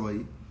ń sọ̀rọ̀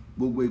yìí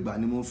gbogbo ìgbà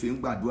ni mo fi ń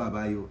gbàdúrà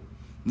báyìí o,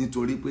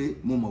 nítorí pé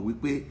mo mọ̀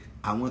wípé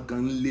àwọn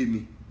kan ń lé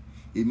mi,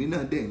 èmi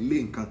náà dẹ̀ ń lé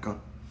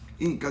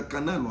nǹkan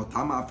kan náà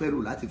lọ̀tá máa fẹ́ lò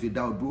láti fi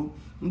dá ọ dúró.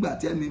 nígbà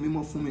tí ẹ̀mí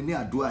mímọ́ fún mi ní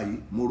àdúrà yìí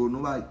mo ronú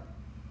báyìí,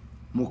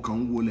 mo kàn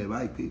ń wọlé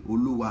báyìí pé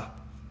olúwa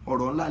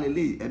ọ̀rọ̀ ńlá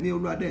lélẹ́yìí, ẹ̀mí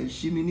olúwa dẹ̀ ń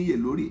ṣí mi níyè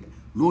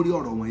lórí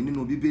ọ̀rọ̀ wọ̀nyí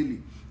nínú bíbélì.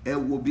 ẹ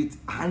wo bí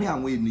àárín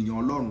àwọn ènìyàn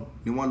ọlọ́run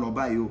ni wọ́n lọ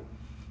báyìí o,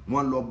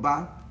 wọ́n lọ bá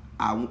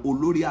àwọn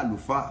olórí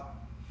àlùfáà,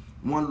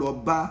 wọ́n lọ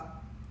bá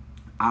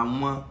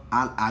àwọn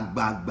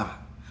àgbààgbà,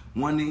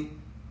 wọ́n ní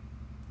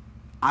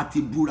a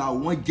ti búra,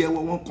 wọ́n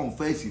jẹ́wọ́, wọ́n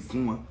kọ̀nfẹ́sì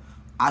fún wọn,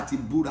 a ti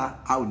búra,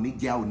 a ò ní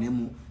jẹ, a ò ní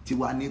mu,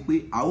 tiwa ni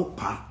pé a ó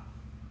pa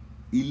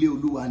ilé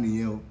olúwa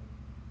nìyẹn o,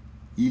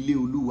 ilé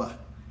olúwa.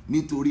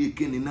 nítorí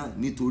kíni náà?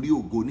 nítorí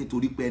ògo,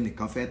 nítorí pé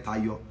ẹnìkan fẹ́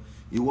tayọ.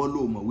 ìwọ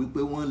ló mọ̀ wípé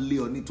wọ́n lé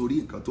ọ nítorí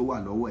nǹkan tó wà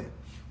lọ́wọ́ ẹ̀,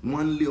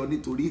 wọ́n lé ọ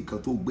nítorí nǹkan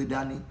tó gbé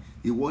dání.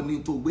 ìwọ ní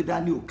tó gbé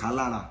dání ò ká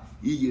lára,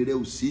 iyè rẹ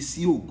ò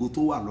sí ògo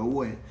tó wà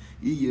lọ́wọ́ ẹ̀,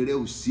 iyè rẹ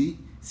ò sí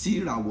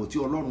ìràwọ̀ tí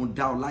ọlọ́run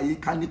dá ọ láyé.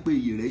 ká ní pé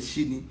iyè rẹ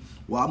ṣí ni,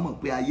 wàá mọ̀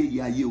pé ayé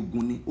yìí ayé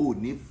ogun ni. ò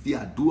ní fi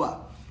àdúrà,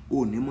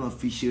 ò ní mọ̀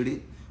fi ṣeré,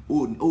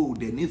 ò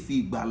dẹ̀ ní fi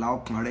ìgbàlà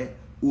ọkàn rẹ,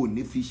 ò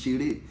ní fi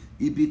ṣeré.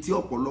 ibi tí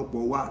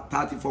ọ̀pọ̀lọpọ̀ wa tá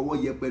a ti fọwọ́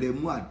yẹpẹrẹ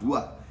mú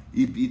àdúrà,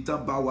 ibi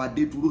tán bá wa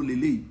dé dúró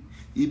lélẹ́yìí.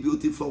 ibi ó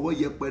ti fọwọ́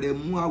yẹpẹrẹ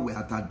mú àwẹ̀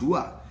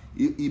àtàdúrà,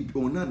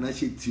 òun náà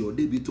ṣe tì ọ́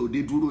débi tó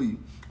dé dúró yìí.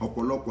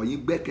 ọ̀pọ̀lọpọ̀ yín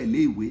gbẹ́kẹ̀lé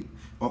ìwé,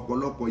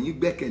 ọ̀pọ̀lọpọ̀ yín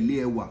gbẹ́kẹ̀lé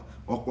ẹwà,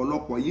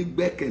 ọ̀pọ̀lọpọ̀ yín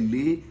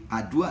gbẹ́kẹ̀lé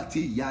àdúrà tí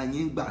ìyá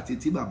yín ń gbà àti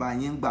tí bàbá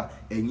yín ń gbà,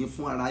 ẹ̀yin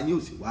fún ara yín ò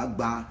sì wá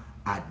gba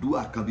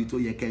àdúrà kan bí tó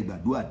yẹ kẹ́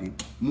gbàdúrà dé.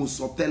 mo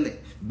sọ tẹ́lẹ̀,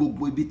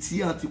 gbogbo ibi tí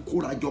wọ́n ti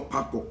kórajọ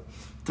papọ̀,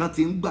 tán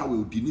ti ń gbàwẹ̀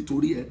òdì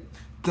nítorí ẹ,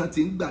 tán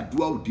ti ń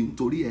gbàdúrà òdì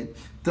nítorí ẹ,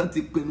 tán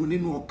ti pinnu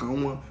nínú ọkàn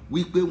wọn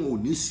wípé wọn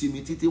ò ní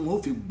sinmi títí wọn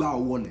ò fi gbá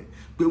ọwọ́ lẹ̀,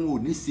 pé wọn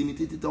ò ní sinmi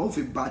títí tí wọn ò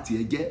fi bà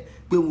tiẹ̀ jẹ́,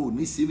 pé wọn ò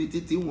ní sinmi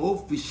títí wọn ò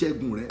fi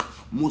ṣẹ́gun rẹ̀.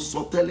 mo sọ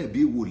tẹ́lẹ̀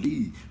bí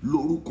wòlíì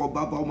lórúkọ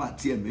bàbá ọmọ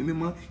àti ẹ̀mí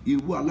mímọ́,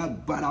 irú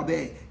alágbára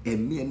bẹ́ẹ̀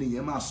ẹ̀mí ẹni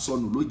yẹn máa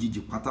sọnù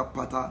lójijì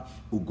pátápátá.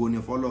 ògo ni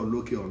fọ́lọ́run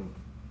lókè ọ̀run.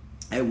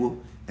 ẹ wo,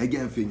 ẹ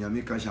jẹ́ n fi èèyàn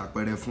mi kan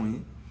ṣàpẹẹrẹ fún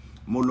yín.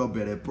 mo lọ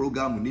bẹ̀rẹ̀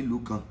prógámù nílùú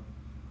kan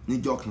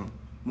níjọ́ kan,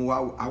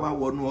 àwa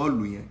wọnú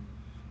ọ̀lù yẹn,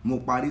 mo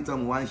parí tán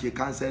mo wá ń ṣe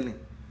kánsẹ́lìn.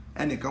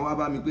 ẹnìkan wá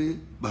bá mi pé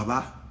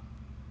bàbá,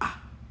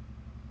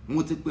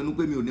 mo ti pinnu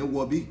pé mi ò ní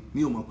wọ bí,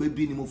 mi ò mọ̀ pé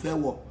bí ni mo fẹ́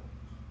wọ̀,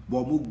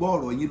 bọ̀ mo gbọ́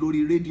ọ̀rọ̀ yín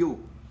lórí rédíò,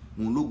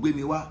 òun ló gbé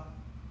mi wá.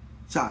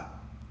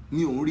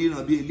 mi ò ń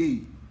ríran bí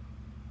eléyìí,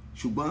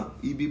 ṣùgbọ́n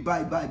ibi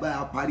báyìí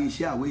a parí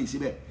iṣẹ́ àwẹ̀ yìí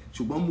síbẹ̀,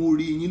 ṣùgbọ́n mo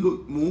rí yín,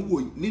 mo ń wò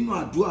nínú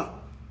àdúrà,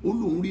 ó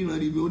lóun ríran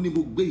rí mi, ó ní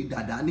mo gbé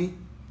ìdàdá ní,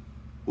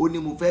 ó ní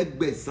mo fẹ́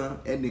gbẹ̀san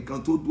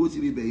ẹnìkan tó dúró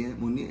síbi ibẹ̀ yẹn.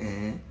 mo ní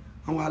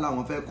wọ́n wá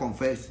láwọn fẹ́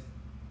confess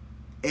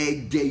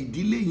ẹ̀jẹ̀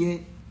ìdílé yẹn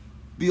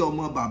bí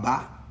ọmọ bàbá,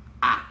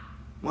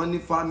 wọ́n ní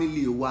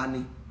family wa ni,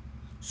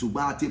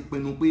 ṣùgbọ́n a ti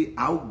pinnu pé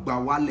a ó gbà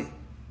wálẹ̀,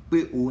 pé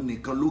òun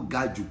nìkan ló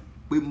ga jù,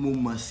 pé mo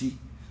mọ̀ sí.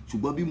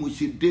 ṣùgbọ́n bí mo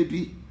ṣe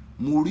débí,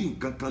 mo rí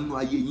nǹkan kan nú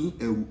ayé yín,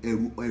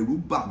 ẹ̀rù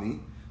bà mí.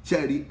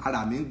 ṣé rí,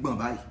 ara mi ń gbọ̀n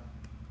báyìí,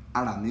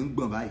 ara mi ń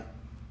gbọ̀n báyìí,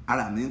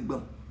 ara mi ń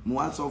gbọ̀n. mo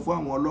wá sọ fún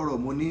àwọn ọlọ́rọ̀,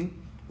 mo ní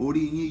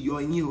orí yín yọ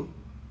yín o,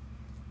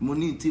 mo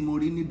ní tí mo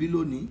rí níbí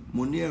lónìí,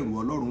 mo ní ẹ̀rù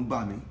ọlọ́run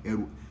bà mí,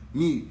 ẹ̀rù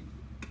mi.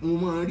 mo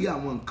máa ń rí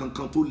àwọn nǹkan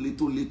kan tó le,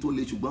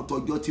 ṣùgbọ́n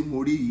tọjọ́ tí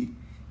mo rí yìí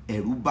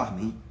ẹ̀rù bà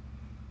mí.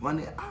 wọ́n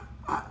ní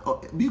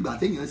bí ìgbà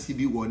téèyàn sì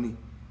bí wọ ni,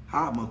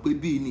 a mọ̀ pé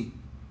bíi ni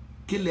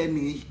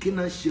kí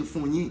náà ṣe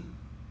fún yín.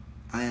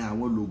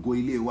 àwọn lògo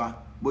ilé wa,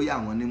 bóyá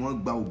àwọn ni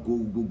wọ́n gba ògo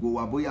gbogbo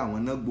wa, bóyá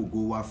àwọn náà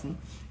gbogbo wa fún.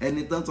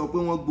 ẹni tán sọ pé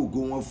wọ́n gbogbo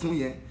wọn fún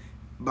yẹn,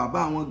 bàbá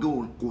àwọn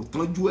gan kò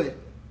tọ́jú ẹ̀,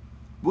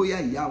 bóyá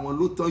ìyá wọn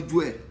ló tọ́jú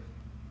ẹ̀.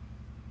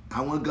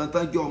 àwọn gan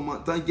tán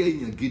jẹ́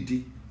èèyàn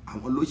gidi,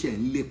 àwọn ló ṣe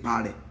ń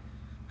lépa rẹ̀.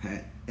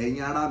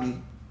 ẹ̀yin ará mi,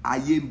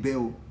 ayé ń bẹ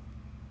o,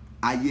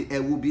 ayé ẹ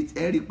wo bí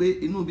ẹ rí i pé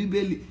inú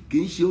bíbélì kì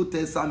í ṣe Old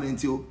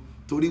Testament o,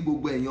 torí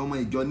gbogbo ẹ̀yin ọmọ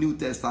ìjọ New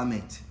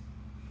Testament,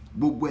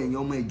 gbogbo ẹ̀yin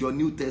ọmọ ìjọ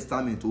New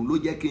Testament òun ló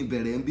jẹ́ kí n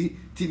bẹ̀rẹ̀ ń bí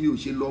tí mi ò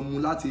ṣe lọ mú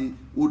láti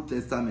Old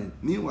Testament.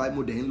 meanwhile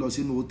mo dẹ̀ ń lọ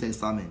sínú Old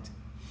Testament.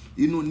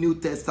 inú New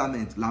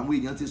Testament làwọn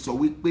èèyàn ti sọ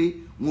wípé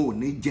wọn ò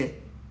ní jẹ,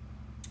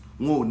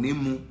 wọn ò ní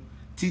mu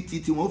títí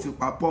tí wọ́n fi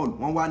pa Paul.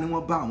 wọ́n wá ní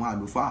wọ́n bá àwọn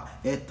àlùfáà,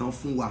 ẹ tán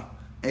fún wa,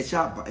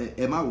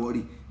 ẹ má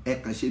wọrí, ẹ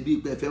kàn ṣe bí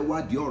pé ẹ fẹ́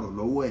wádìí ọ̀rọ̀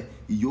lọ́wọ́ ẹ,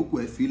 ìyókù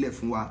ẹ filẹ̀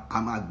fún wa,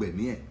 a máa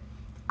gbẹ̀mí ẹ̀,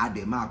 a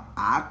dẹ̀ máa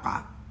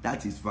àápa.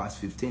 that is verse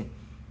 15.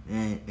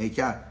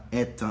 ẹ̀ṣá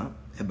ẹ̀tàn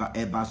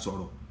ẹ bá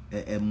sọ̀rọ̀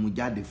ẹ mú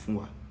jáde fún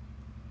wa.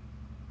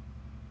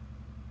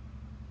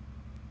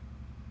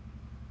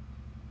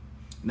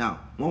 Now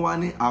wọ́n wá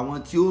ní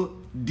àwọn tí ó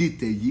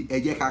dìtẹ̀ yìí ẹ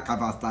jẹ́ ká ka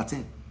verse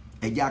 13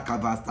 ẹ jẹ́ ká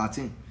verse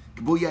 13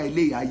 bóyá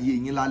ilé ayé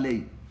yín lálẹ́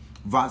yìí.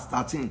 Verse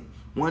 13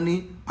 wọ́n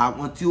ní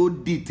àwọn tí ó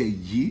dìtẹ̀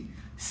yìí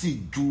sì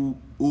ju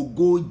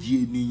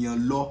 40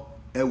 ènìyàn lọ.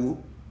 Ẹ wo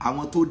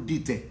àwọn tó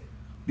dìtẹ̀,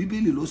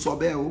 bíbélì ló sọ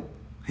bẹ́ẹ̀ o,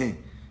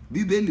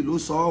 bíbélì ló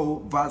sọ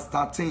o. Verse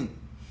 13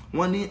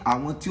 wọ́n ní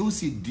àwọn tí ó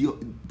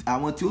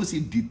sì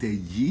dìtẹ̀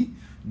yìí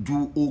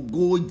ju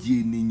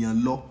 40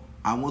 ènìyàn lọ.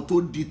 Àwọn tó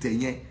dìtẹ̀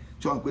yẹn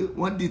sọ pé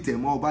wọ́n dìtẹ̀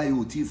mọ́ ọba yìí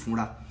ò tí ì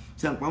fúnra.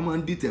 Ṣé àpá máa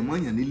ń dìtẹ̀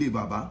mọ́yàn nílé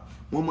bàbá,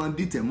 wọ́n máa ń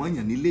dìtẹ̀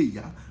mọ́yàn nílé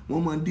ìyá,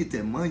 wọ́n máa ń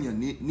dìtẹ̀ mọ́yàn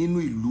nínú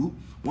ìlú,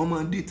 wọ́n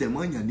máa ń dìtẹ̀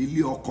mọ́yàn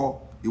nílé ọkọ.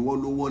 Ìwọ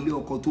ló wọlé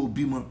ọkọ tó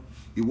bímọ,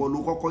 ìwọ ló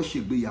kọ́kọ́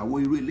ṣègbéyàwó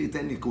irú ilé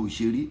tẹ́nìkan ò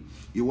ṣe rí,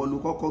 ìwọ ló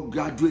kọ́kọ́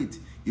graduate,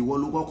 ìwọ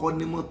ló kọ́kọ́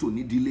ní mọ́tò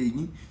nídìílé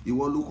yín,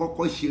 ìwọ ló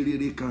kọ́kọ́ ṣe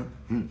rere kan.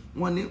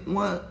 Wọ́n ní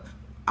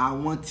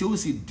àwọn tí ó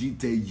sì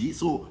dìtẹ̀ yìí,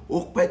 so ó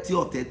pẹ́ tí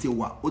ọ̀tẹ̀ ti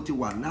wà, ó ti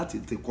wà láti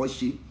tètè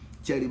ṣe.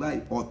 Ṣẹ́rí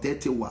báyìí ọ̀tẹ̀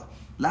ti wà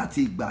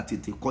láti ìgbà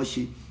tètè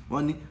ṣe.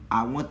 Wọ́n ní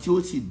àwọn tí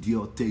ó sì di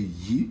ọ̀tẹ̀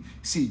yìí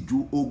sì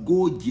ju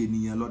 40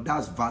 ènìyàn lọ.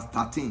 That's verse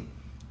 13.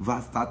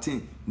 Verse 13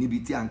 níbi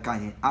tí a ń ka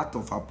yẹn, Acts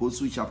of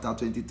Apostles chapter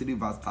 23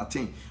 verse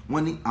 13.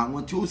 Wọ́n ní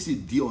àwọn tí ó sì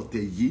di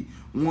ọ̀tẹ̀ yìí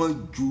wọ́n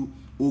ju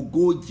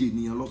 40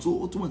 ènìyàn lọ. So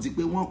ó túmọ̀ sí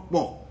pé wọ́n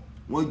pọ̀,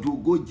 wọ́n ju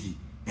 40.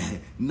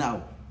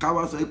 Now ká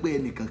wá sọ pé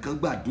ẹnìkankan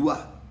gbàdúrà,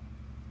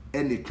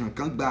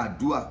 ẹnìkankan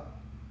gbàdúrà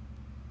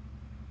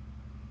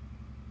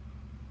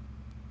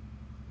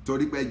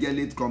torí pé jẹ́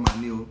late comer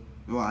ni o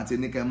àti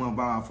ní kẹ́ mọ́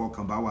bá wa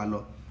fọkàn bá wa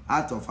lọ.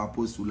 Acts of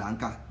Apostles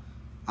lanka,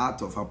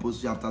 Acts of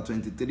Apostles chapter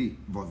 23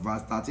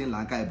 verse 13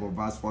 lanka ẹ̀bọ̀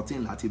verse 14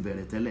 láti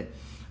bẹ̀rẹ̀ tẹ́lẹ̀.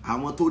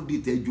 Àwọn tó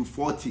dìtẹ̀ ju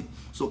 40.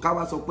 So ká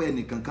wá sọ pé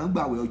ẹnìkankan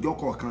gbàwẹ̀ ọjọ́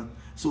kọ̀ọ̀kan,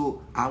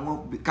 so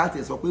àwọn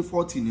káàtẹ̀ sọ pé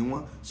 40 ni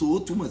wọ́n, so ó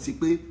túmọ̀ sí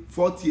pé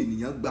 40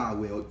 ènìyàn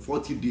gbàwẹ̀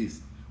 40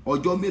 days.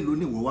 Ọjọ́ mélòó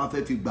ni wọ́n wá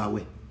fẹ́ fi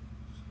gbàwẹ̀?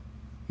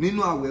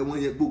 Nínú àwẹ̀ wọn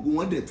yẹn gbogbo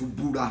wọn dẹ̀ tún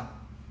búra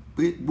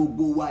pé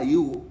gbogbo wa yìí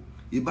o,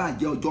 ìbá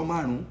jẹ́ ọjọ́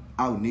 5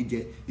 a ò ní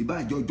jẹ,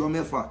 ìbá jẹ́ ọjọ́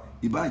 6,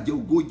 ìbá jẹ́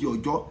 40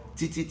 ọjọ́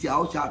títí tí a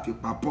ó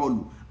ṣàfipá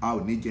Pọ́ọ̀lù a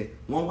ò ní jẹ.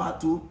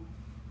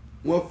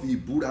 Wọ́n fi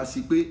ìbúra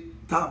sí pé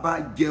tá a bá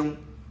jẹun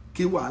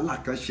kí wàhálà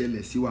kan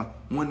ṣẹlẹ̀ sí wa.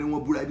 Wọ́n ní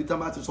wọ́n búra ibi tá a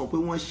bá ti sọ pé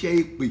wọ́n ṣẹ́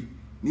èpè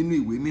nínú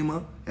ìwé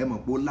mímọ́, ẹ mọ̀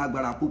pé ó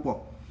lágbára púpọ̀.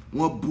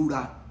 Wọ́n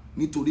búra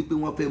nítorí pé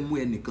wọ́n fẹ́ mú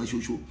ẹnìkan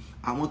ṣoṣo.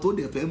 Àwọn tó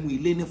dẹ̀ fẹ́ mú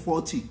ilé ní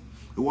 40.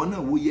 Ìwọ náà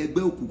wo iye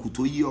ẹgbẹ́ òkùnkùn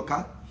tó yí ọ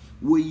ká,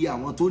 wo iye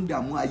àwọn tó ń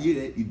dààmú ayé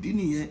rẹ. Ìdí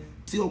nìyẹn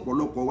tí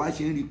ọ̀pọ̀lọpọ̀ wa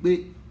ṣe ń rí pé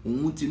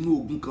òun ti inú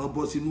ogun kan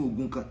bọ́ sínú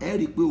ogun kan. Ẹ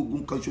rí pé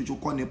ogun kan ṣoṣo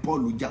kọ́ ni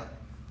Paul jà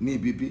ní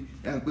ibi.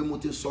 Ẹ pé mo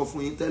ti sọ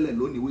fún yín tẹ́lẹ̀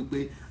lónìí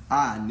wípé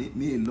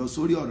mi lọ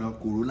sórí ọ̀rọ̀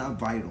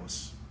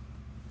coronavirus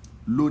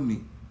lónìí,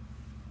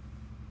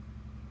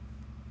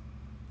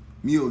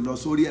 mi ò lọ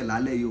sórí ẹ̀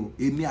lálẹ́ yìí o.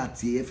 Èmi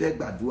àti ẹ fẹ́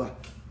gbàdúrà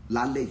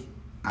lálẹ́ yìí,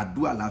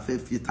 àdúrà la fẹ́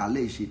fi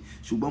tálẹ̀ ṣe.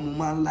 Ṣùgbọ́n mo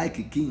máa ń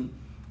láìkì kí n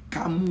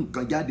ká mú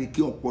nǹkan jáde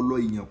kí ọpọlọ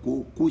èèyàn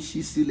kó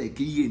ṣí sílẹ̀,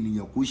 kí iye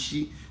ènìyàn kó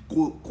ṣí,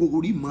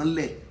 kó rí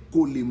mọ́lẹ̀,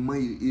 kó lè mọ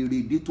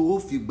èrèdí tó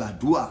fi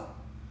gbàdúrà.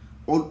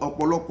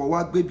 Ọ̀pọ̀lọpọ̀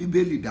wa gbé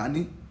bíbélì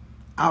dání,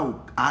 à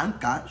ń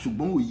kà,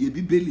 ṣùgbọ́n òye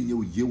bíbélì yẹn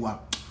ò yé wa.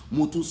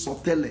 Mo tún sọ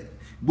tẹ́lẹ̀,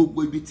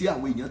 gbogbo ibi tí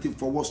àwọn èèyàn ti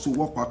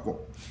fọwọ́sowọ́ papọ̀,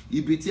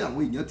 ibi tí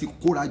àwọn èèyàn ti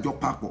kórajọ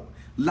papọ̀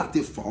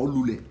láti fà ọ́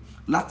lulẹ̀,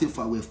 láti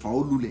fàwẹ̀ fà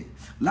ọ́ lulẹ̀,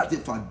 láti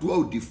fàdúrà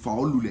òdì fà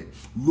ọ́ lulẹ̀,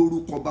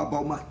 lórúkọ Bàbá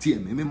Ọmọ àti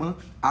Ẹ̀mí Mímọ́,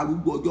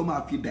 arúgbó ọjọ́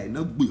máa fi dà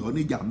iná gbé ọ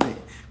níjà mẹ́ẹ̀.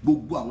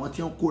 Gbogbo àwọn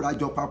tí wọ́n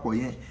kórajọ papọ̀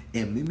yẹn,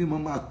 Ẹ̀mí Mímọ́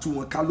máa tú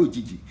wọn ká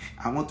lójijì.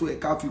 Àwọn tó yẹ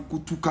ká fi kú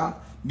túká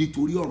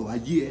nítorí ọ̀rọ̀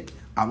ayé ẹ,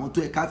 àwọn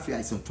tó yẹ ká fi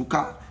àìsàn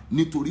túká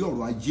nítorí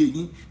ọ̀rọ̀ ayé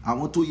yín,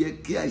 àwọn tó yẹ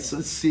kí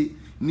àìsàn ṣe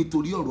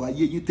nítorí ọ̀rọ̀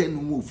ayé yín tẹ́nu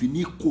wọn ò fi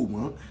ní kò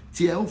wọ́n,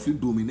 tí ẹ ó fi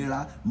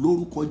dòmìnira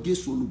lórúkọ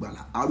Jésù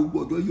olùgbàlà. Arúgbó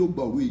ọjọ́ yóò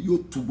gbà òwe, yóò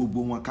tú gbogbo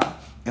wọn ká,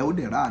 ẹ ó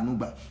dẹ̀ rà àánú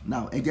gbà.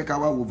 Now ẹ jẹ́ ká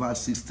wá wo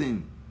verse 16.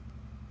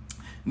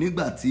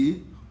 Nígbà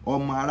tí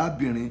ọmọ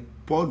arábìnrin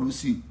Paul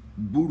sì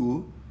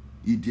gbúròó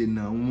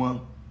ìdènà wọn,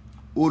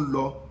 ó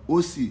lọ,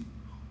 ó sì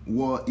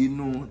wọ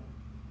inú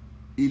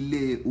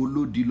ilé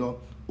olódi lọ,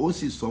 ó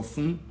sì sọ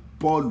fún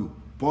Paul.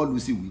 Paul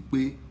sì wí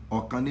pé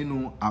ọ̀kan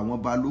nínú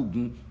àwọn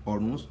balógun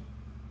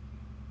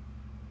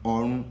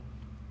ọ̀run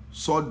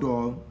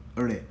sọ́dọ̀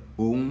rẹ̀,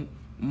 òun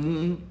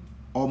mú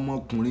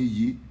ọmọkùnrin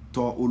yìí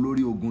tọ̀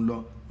olórí ogun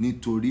lọ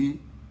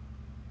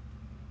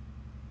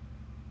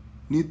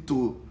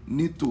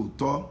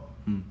nítòótọ́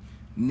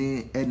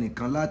ni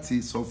ẹnìkan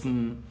láti sọ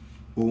fún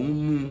òun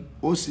mú,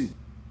 ó sì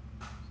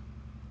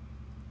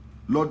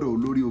lọ́dọ̀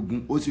olórí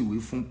ogun, ó sì wí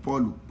fún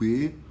Paul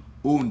pé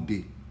òǹdè,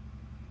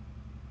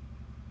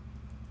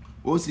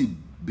 ó sì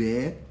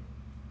bẹ́ẹ̀,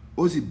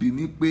 ó sì bi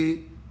mí pé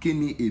kí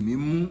ni èmi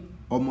mú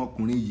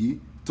ọmọkùnrin yìí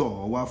tọ̀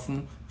ọ́ wá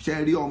fún.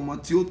 Ṣé rí ọmọ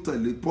tí ó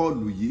tẹ̀lé Paul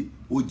yìí,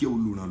 ó jẹ́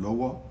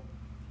olùrànlọ́wọ́.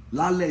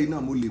 Lálẹ́ yìí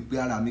náà mo lè pe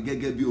ara mi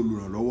gẹ́gẹ́ bí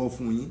olùrànlọ́wọ́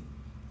fún yín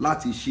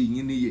láti ṣe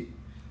yín níyè.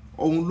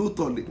 òun ló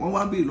tọ̀lé wọ́n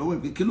wá béèrè lọ́wọ́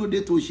ẹ̀ pé kí ló dé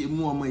tó ṣe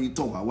mú ọmọ yìí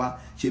tọ̀ wá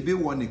ṣebí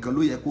ìwọ nìkan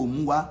ló yẹ kó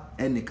mú wá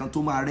ẹnìkan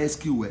tó máa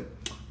rescue ẹ̀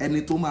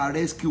ẹni tó máa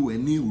rescue ẹ̀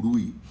ní ìrú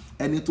yìí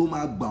ẹni tó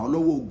máa gbà ọ́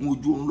lọ́wọ́ ogun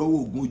ojú oorun lọ́wọ́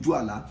ogun ojú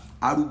àlá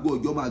arúgbó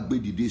ọjọ́ máa gbé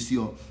dìde sí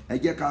ọ. Ẹ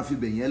jẹ́ ká fi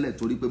bẹ̀yẹn lẹ̀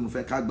torí pé mo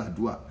fẹ́ ká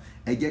gbàdúrà.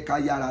 Ẹ jẹ́ ká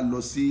yára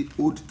lọ sí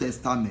Old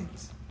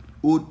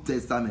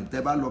Testament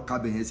tẹ́ bá lọ ka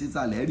bẹ̀yẹn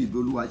sísàlẹ̀ ẹ̀rí bí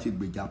Olúwa ṣe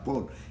gbèjà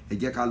Paul. Ẹ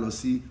jẹ́ ká lọ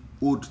sí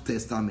Old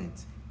Testament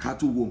ká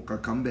tún wo nǹkan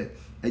kan bẹ̀.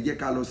 Ẹ jẹ́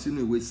ká lọ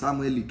sínú ìwé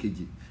Samuel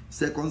kejì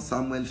 2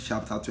 Samuel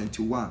chapter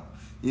 21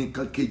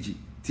 nǹkan kejì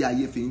tí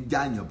ayé fi ń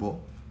jáàyàn bọ́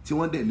tí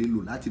wọ́n dẹ̀ lè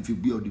lò láti fi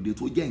gbé ọ dìde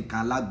tó jẹ́ nǹkan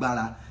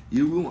alágbára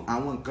irú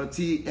àwọn nǹkan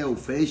tí ẹ ò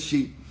fẹ́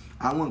ṣe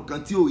àwọn nǹkan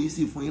tí ò yí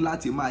sì fún yín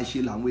láti máa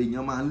ṣe làwọn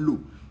èèyàn máa ń lò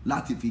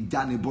láti fi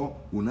jáni bọ́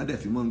òun náà dẹ̀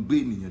fi máa ń gbé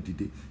ènìyàn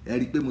dìde. Ẹ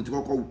rí i pé mo ti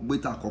kọ́kọ́ gbé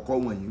ta àkọ́kọ́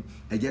wọ̀nyí.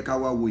 Ẹ jẹ́ ká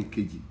wá wo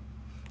ìkejì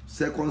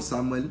 2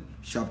 Samuel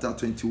chapter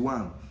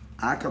 21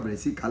 àákàbẹ̀rẹ̀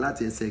sí ká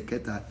láti ẹsẹ̀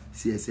kẹta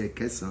sí ẹsẹ̀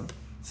kẹsàn-án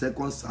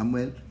 2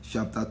 Samuel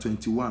chapter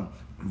 21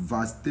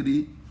 verse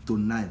 3 to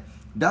 9.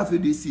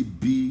 Dáfídì sì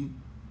bi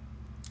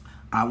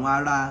àwọn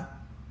ará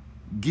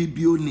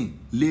Gibeoni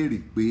léèrè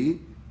pé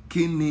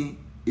kí ni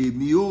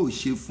èmi ó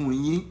ṣe fún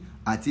yín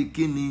àti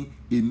kí ni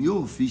èmi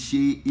ó fi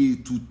ṣe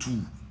ètùtù.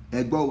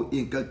 Ẹ gbọ́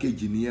nǹkan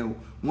kejì nìyẹn o.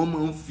 Wọ́n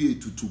máa ń fi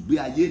ètùtù gbé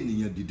ayé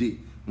ènìyàn dìde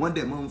wọ́n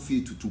dẹ̀ máa ń fi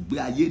ètùtù gbé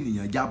ayé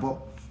ènìyàn jábọ́.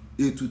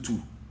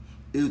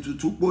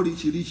 Ètùtù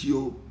póríṣiríṣi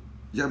o.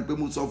 Jẹ́ pé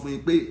mo sọ fún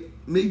yín pé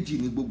méjì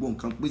ni gbogbo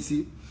nǹkan pín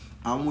sí.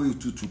 Àwọn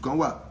ètùtù kan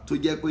wà tó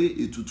jẹ́ pé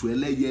ètùtù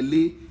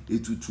ẹlẹ́yẹlé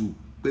ètùtù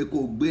pé kó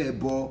gbé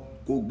ẹbọ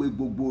kó gbé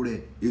gbogbo rẹ̀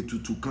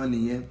ètùtù kan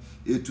nìyẹn.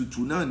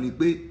 Ètùtù náà ni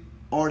pé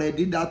ọrẹ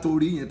dídá tó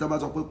rí yẹn tó bá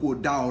sọ pé kó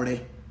dá ọrẹ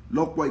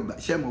lọ́pọ̀ ìgbà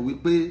ṣe mọ̀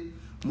wípé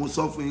mo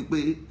sọ fún yín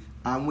pé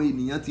àwọn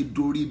ènìyàn ti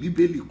dorí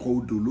bíbélì kọ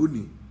odò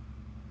lónìí.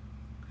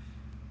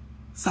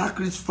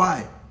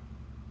 Sacrifice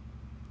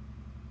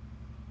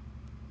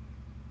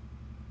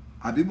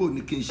àbíbò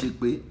ní kí n ṣe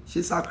pé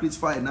ṣé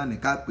sacrifice náà ní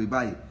ká pè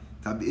báyìí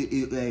tàbí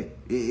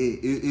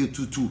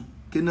ètùtù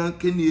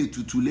kí ni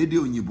ètùtù lédè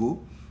òyìnbó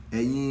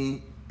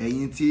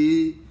ẹ̀yin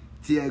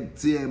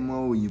tí ẹ mọ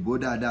òyìnbó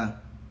dáadáa.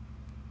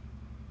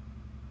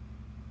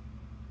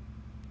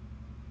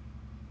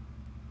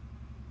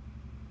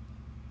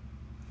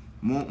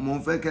 mo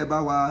fẹ́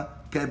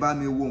kẹ́ bá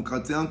mi wo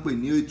nǹkan tí wọ́n ń pè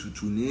ní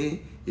ètùtù ní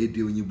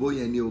èdè òyìnbó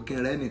yẹn ni òkè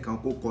rẹ nìkan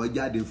kó kọ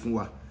jáde fún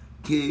wa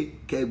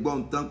kẹ́ gbọ́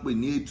ń tán pè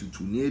ní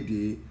ètùtù ní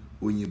èdè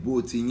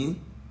òyìnbó ti yín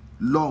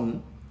lọ́hùn.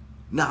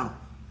 Now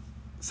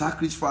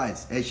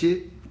sacrifice ẹ ṣé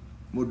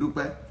mo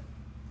dúpẹ́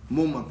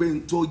mo mọ̀ pé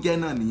n tó jẹ́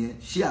náà nìyẹn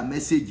share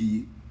message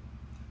yìí.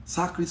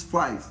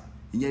 Sacrifice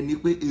ìyẹn ni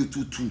pé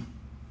ètùtù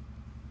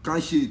kan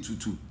ṣe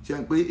ètùtù ṣe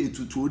pé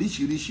ètùtù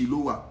oríṣiríṣi ló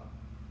wà.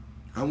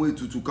 Àwọn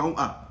ètùtù kan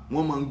wà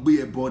wọ́n máa ń gbé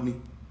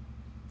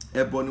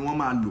ẹbọ ni wọ́n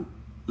máa lò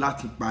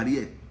láti parí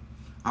ẹ̀.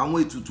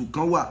 Àwọn ètùtù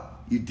kan wà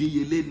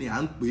ìdíyelé ni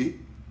à ń pè é.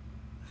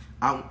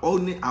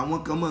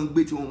 Àwọn kan máa ń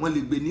gbé tiwọn wọ́n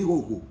lè gbé ní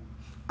hòhò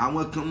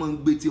àwọn kan máa ń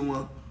gbé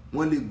tiwọn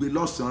wọ́n lè gbé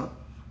lọ́sàn-án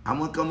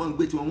àwọn kan máa ń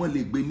gbé tiwọn wọ́n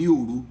lè gbé ní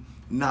òru.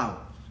 Now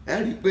ẹ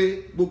rí i pé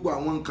gbogbo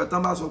àwọn nǹkan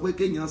tán bá sọ pé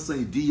kéèyàn san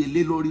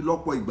ìdíyelé lórí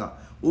lọ́pọ̀ ìgbà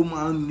ó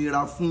máa ń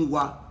nira fún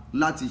wa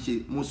láti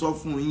ṣe. Mo sọ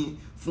fún yín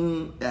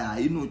fún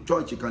inú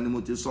church kan ni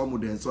mo ti sọ mo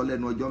dẹ̀ ń sọ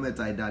lẹ́nu ọjọ́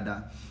mẹ́ta yìí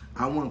dáadáa.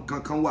 Àwọn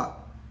nǹkan kan wà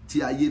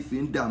tí ayé fi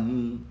ń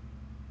dààmú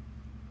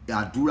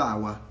àdúrà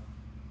wa.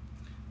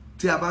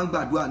 Tí a bá ń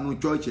gbàdúrà nínú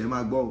church ẹ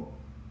máa gbọ́ o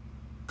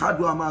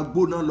kádùá máa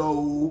gbóná lọ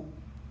o.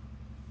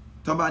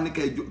 Tán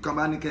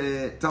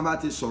bá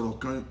ti sọ̀rọ̀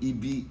kan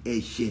ibi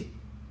ẹ̀ṣẹ̀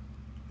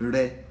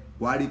rẹ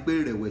wàá rí pé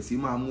ìrẹ̀wẹ̀sì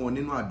máa mú ọ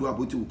nínú àdúrà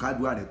bó ti wù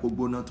kádùá rẹ kó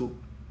gbóná tó.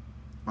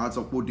 Wàá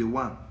sọ pé ó de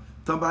one.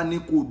 Tán bá ní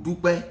kó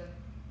dúpẹ́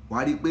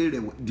wàá rí pé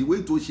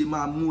ìdíwé tó ṣe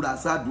máa múra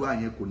sádùá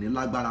yẹn kò ní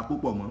lágbára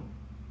púpọ̀ mọ́.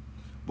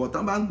 But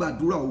tán bá ń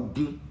gbàdúrà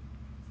ogun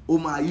ó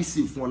máa yí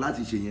sí fún ọ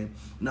láti ṣe yẹn.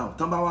 Now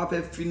tán bá wá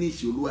fẹ́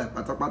finish olúwa ẹ̀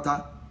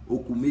pátápátá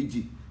okùn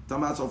méjì.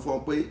 Tán bá sọ fún ọ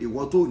pé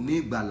ìwọ tó ní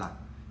ìgbàlà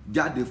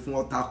jáde fún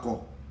ọ̀tá kọ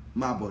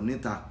máa bọ̀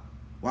níta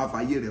wàá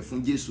fàyè rẹ̀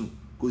fún Jésù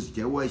kó sì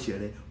jẹ́wọ́ ẹ̀ṣẹ̀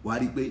rẹ̀ wàá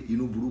rí pé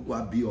inú burúkú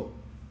á bí ọ.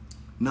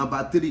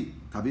 Number 3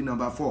 tàbí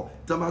number 4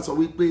 tán bá sọ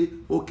wípé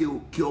ókè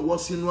kí ọwọ́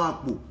sínú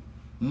àpò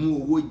mú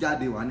owó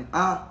jáde wá ní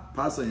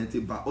pásọ̀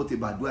yẹn ó ti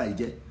bàdúrà yìí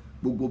jẹ́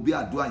gbogbo bí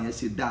àdúrà yẹn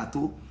ṣe dáa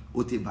tó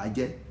ó ti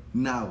bàjẹ́.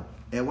 Now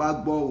ẹ wá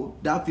gbọ́ o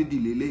Dáfídì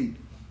lélẹ́yìí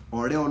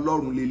ọ̀rẹ́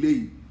Ọlọ́run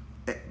lélẹ́yìí.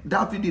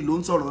 Dáfídì ló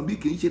ń sọ̀rọ̀ bí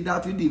kì í ṣe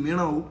Dáfídì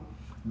mìíràn o.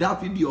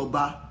 Dáfídì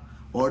ọba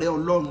ọ̀rẹ́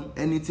Ọlọ́run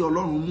ẹni tí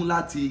Ọlọ́run mú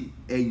láti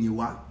ẹ̀yìn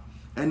wá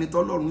ẹni tí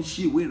Ọlọ́run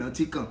ṣí ìwé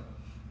ìrántí kan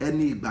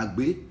ẹni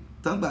ìgbàgbé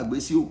tán gbàgbé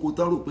sí oko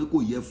tán rò pé kò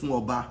yẹ fún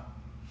ọba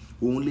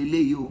òun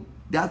lélẹ́yìí o.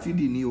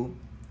 Dáfídì ni o.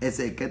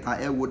 Ẹsẹ̀ kẹta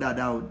ẹ wo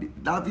dáadáa o.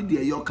 Dáfídì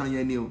ẹyọ kan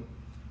yẹn ni o.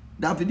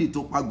 Dáfídì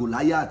tó pa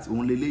Gòláyàtì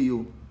òun lélẹ́yìí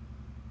o.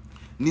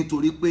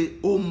 Nítorí pé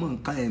ó mọ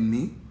nǹkan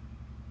ẹ̀mí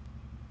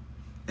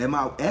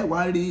ẹ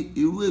wá rí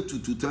irú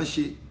ètùtù tán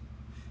ṣe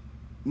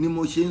ni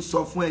mo ṣe ń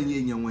sọ fún ẹ̀yin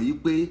èèyàn wọ̀nyí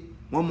pé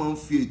wọ́n máa ń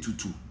fi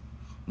ètùtù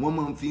wọ́n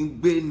máa ń fi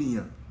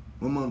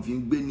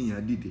gbé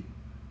ènìyàn dìde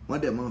wọ́n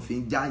dẹ̀ máa ń fi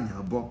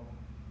jáàyàn bọ́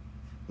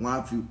wọ́n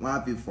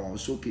á fi fà ọ́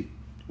sókè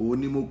òun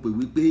ni mo pè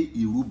wípé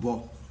ìrúbọ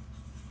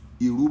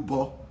ìrúbọ,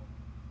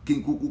 kí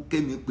n kúkú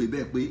kémi pè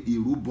bẹ́ẹ̀ pé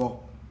ìrúbọ.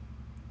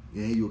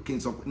 Yóò kí n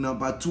sọ pé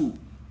number 2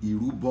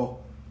 ìrúbọ.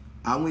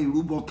 Àwọn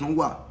ìrúbọ kan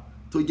wà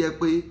tó jẹ́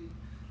pé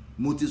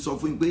mo ti sọ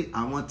fún yín pé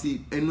àwọn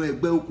ti ẹnu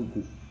ẹgbẹ́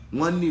òkùnkùn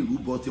wọ́n ní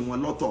ìrúbọ tí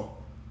wọ́n lọ́tọ̀.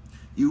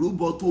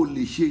 Ìrúbọ tó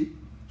lè ṣe,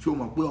 ṣé o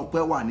mọ̀ pé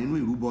ọpẹ́ wà nínú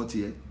ìrúbọ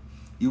tiẹ̀?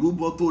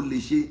 Ìrúbọ tó lè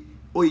ṣe,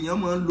 èèyàn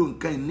máa ń lo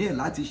nǹkan ìní ẹ̀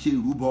láti ṣe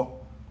ìrúbọ.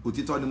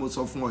 Òtítọ́ ni mo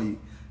sọ fún ọ yìí.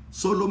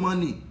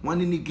 Solomoni wọ́n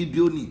ní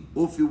Gibeoni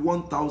ó fi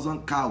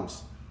 1000 cows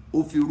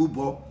ó fi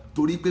rúbọ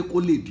torí pé kó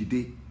lè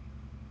dìde,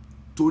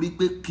 torí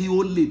pé kí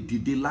ó lè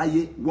dìde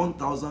láyé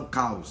 1000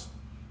 cows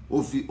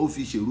ó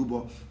fi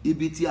ṣèrúbọ.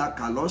 Ibi tí a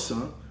kà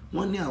lọ́sàn-án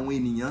wọ́n ní àwọn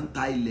ènìyàn ń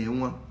ta ilẹ̀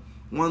wọn,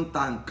 wọ́n ń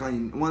ta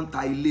nǹkan, wọ́n ń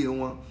ta ilé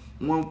wọn,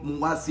 wọ́n mú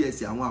wá sí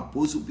ẹsẹ̀ àwọn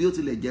àpòsù. Bí ó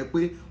tilẹ̀ jẹ́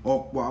pé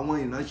ọ̀pọ̀ àwọn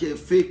ìránṣẹ́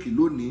fake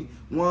lónìí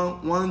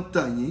wọ́n ń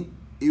tàn yín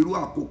irú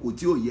àkókò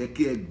tí ò yẹ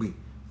kí ẹ gbìn,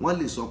 wọ́n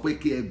lè sọ pé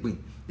kí ẹ gbìn.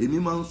 Èmi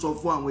máa ń sọ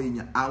fún àwọn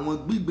èèyàn, àwọn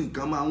gbígbìn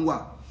kan máa ń wà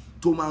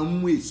tó máa ń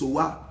mú èso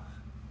wá.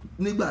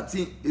 Nígbà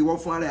tí ìwọ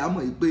fún ara ẹ̀ á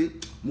mọ̀ yìí pé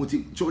mo ti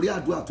sórí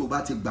àdúrà tó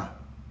bá ti gbà,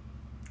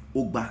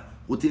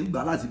 o ti ń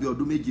gbà láti bí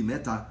ọdún 2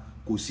 mẹ́ta,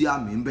 kò sí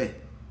àmì ń bẹ̀.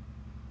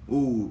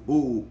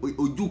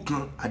 Ojú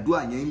kan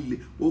àdúrà yẹn ń le,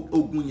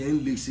 ogun yẹn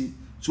ń le sí.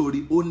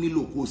 Sórí ó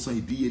nílò kó san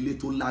ìdíyelé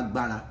tó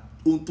lágbára,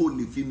 ohun tó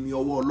lè fi mi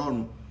ọwọ́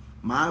Ọlọ́run.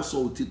 Màá sọ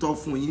òtítọ́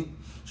fún yín,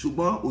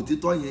 ṣùgbọ́n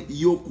òtítọ́ yẹn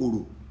yóò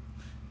korò.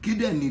 Kí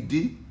dẹ̀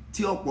nìdí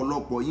tí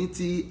ọ̀pọ̀lọpọ̀ yín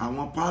tí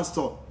àwọn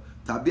pásítọ̀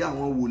tàbí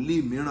àwọn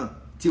wòlíì mìíràn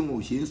tí wọn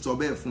ò ṣe ń sọ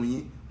bẹ́ẹ̀ fún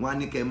yín? Wọ́n á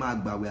ní kẹ́ máa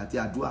gbàwẹ̀ àti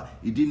àdúrà.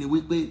 Ìdí ni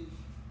wípé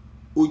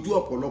ojú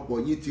ọ̀pọ̀lọpọ̀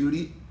yín ti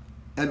rí.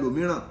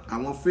 Ẹlòmíràn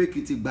àwọn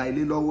fake ti gba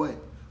ilé lọ́wọ́ ẹ̀,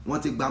 wọ́n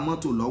ti gba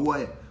mọ́tò lọ́wọ́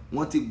ẹ̀,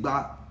 wọ́n ti gba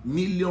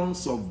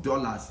millions of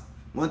dollars,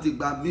 wọ́n ti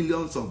gba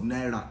millions of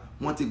naira,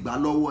 wọ́n ti gba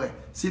lọ́wọ́ ẹ̀.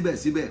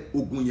 Síbẹ̀síbẹ̀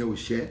ogun yẹn ò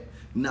ṣẹ́.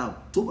 Now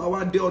tó bá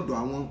wá dé ọ̀dọ̀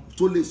àwọn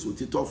tó lè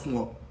sòtítọ́ fún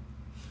ọ,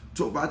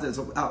 tó bá tẹ̀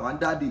sọ pé àwọn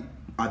dáàdì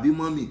àbí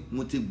mọ́mì,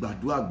 mo ti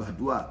gbàdúrà,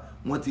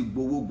 wọ́n ti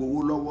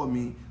gbowó lọ́wọ́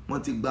mi,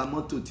 wọ́n ti gba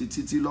mọ́tò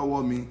títí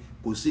lọ́wọ́ mi,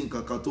 kò sí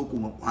nǹkan kan tó kù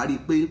wọ́n. Wàá rí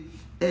pé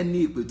ẹni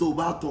ìpè tó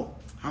bá tọ̀,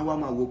 àwa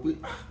máa wò pé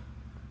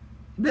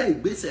bẹ́ẹ̀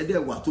ìgbésẹ̀ dẹ̀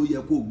wà tó yẹ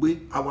kó gbé.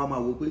 Àwa máa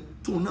wò pé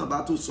tóun náà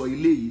bá tó sọ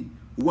ilé yìí,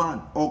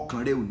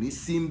 ọkàn rẹ ò ní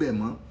sí ń bẹ̀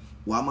mọ́.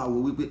 Wàá máa wò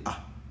wípé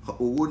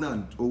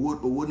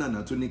owó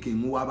náà tún ní kí n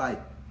mú wá báyìí,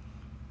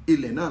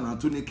 ilẹ̀ náà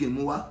tún ní kí n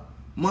mú wá,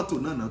 mọ́tò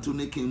náà tún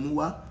ní kí n mú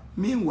wá.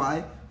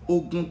 Meanwhile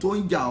ogun tó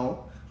ń jà ọ́,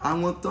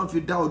 àwọn tán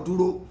fi dá ọ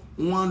dúró,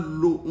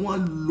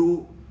 wọ́n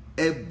lo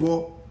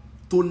ẹbọ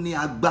tó ní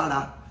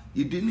agbára.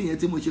 Ìdí nìyẹn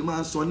tí mo ṣe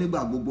máa ń sọ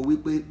nígbà gbogbo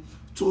wípé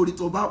torí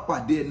tó bá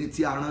pàdé ẹni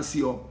tí a rán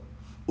sí ọ,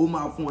 ó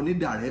máa fún ọ ní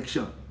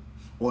direction,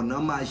 ọ̀nà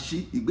máa ṣí.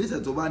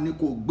 Ìgbésẹ̀ tó bá ní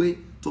kó gbé,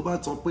 tó bá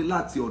sọ pé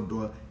láti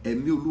ọ̀dọ̀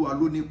ẹ̀mí Olúwa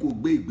ló ní kó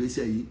gbé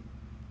ìgbésẹ̀ yìí,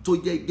 tó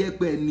jẹ́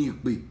pé ẹni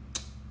ìpè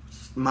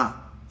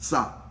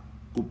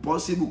kò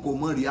possible kó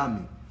má rí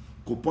àmì,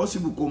 kò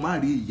possible kó má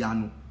rí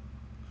ìyanu,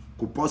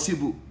 kò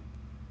possible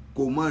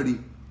kó má rí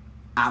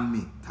àmì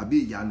tàbí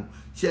ìyanu.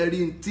 Ṣé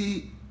rí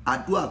tí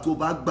àdúrà tó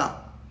bá gbà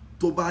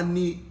tó bá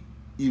ní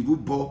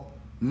ìrúbọ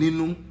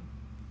nínú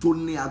tó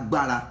ní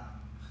agbára,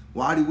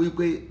 wàá rí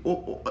wípé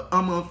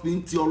wọ́n máa fi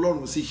ń ti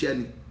Ọlọ́run síṣẹ́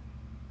ni.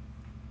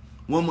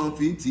 Wọ́n máa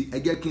fi ń ti, ẹ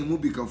jẹ́ kí n mú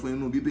bìkan fún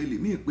inú Bíbélì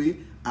mí pé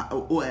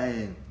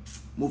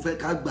mo fẹ́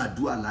ká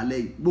gbàdúrà lálẹ́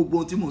yìí. Gbogbo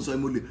ohun tí mo sọ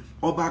mo lè.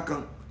 Ọba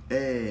kan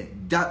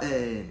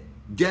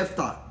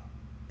Jefta,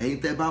 ẹ̀yin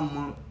tẹ́ bá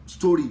mọ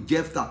story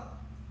Jefta,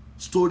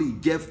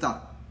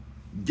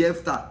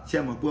 ṣe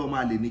mọ̀ pé ọmọ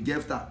àlè ní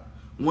Jefta.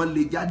 Wọ́n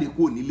lè jáde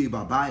kúrò nílé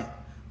bàbá ẹ̀.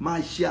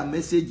 Máa share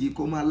message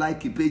kó máa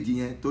like page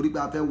yẹn, torí pé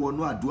a fẹ́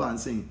wọnú àdúrà ń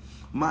sìn.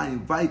 Máa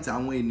invite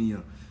àwọn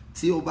ènìyàn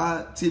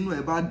tínú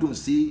ẹ bá dùn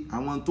sí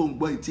àwọn tó ń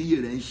gbọ́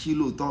ìtíyè rẹ̀ ń ṣí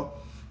lóòótọ́.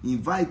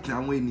 Invite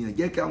àwọn ènìyàn,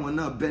 jẹ́ kí àwọn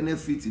náà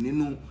benefit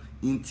nínú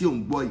in tí ò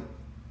ń gbọ́ yìí.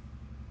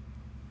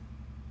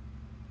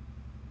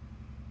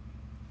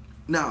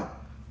 Now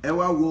ẹ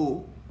wá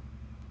wo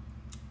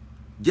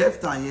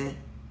Jefta yẹn,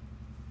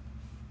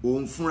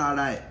 òun fúnra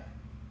ẹ̀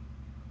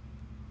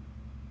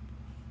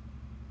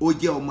ó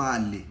jẹ́ ọmọ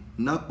àlè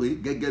náà, pé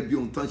gẹ́gẹ́ bí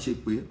ohun tán ṣe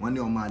pé wọ́n ní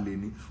ọmọ àlè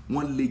ni.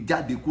 Wọ́n lè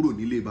jáde kúrò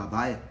nílé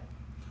bàbá ẹ̀,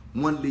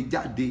 wọ́n lè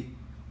jáde,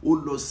 ó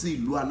lọ sí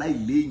ìlú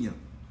aláìléèyàn,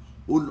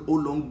 ó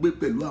lọ ń gbé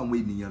pẹ̀lú àwọn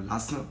ènìyàn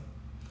lásán,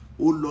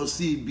 ó lọ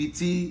sí ibi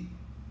tí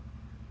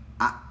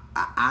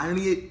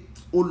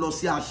ó lọ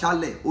sí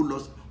aṣálẹ̀,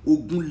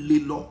 ogun lé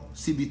lọ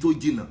síbi tó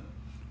jìnnà,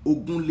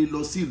 ogun lé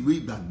lọ sí ìlú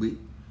ìgbàgbé,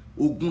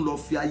 ogun lọ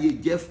fi ayé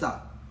Jefta,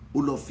 ó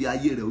lọ fi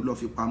ayé rẹ̀ ó lọ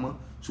fi pamọ́.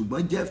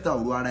 Ṣùgbọ́n Jefta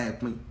ọ̀rọ̀ ara ẹ̀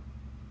pin,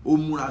 ó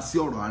múra sí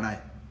ọ̀rọ̀ ara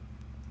ẹ̀.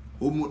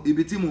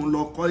 Ibi tí mò ń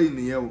lọ kọ́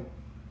ènìyàn o.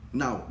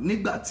 Now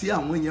nígbà tí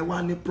àwọn yẹn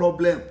wá ní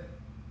problem,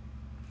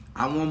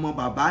 àwọn ọmọ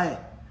bàbá ẹ̀,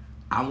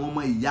 àwọn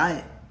ọmọ ìyá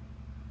ẹ̀,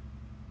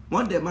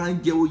 wọ́n dẹ̀ máa ń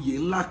jẹ oyè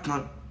ńlá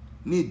kan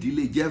ní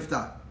ìdílé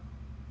Jefta.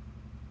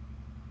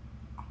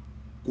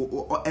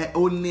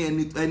 Ó ní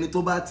ẹni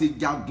tó bá ti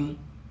jagun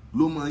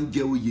ló máa ń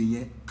jẹ oyè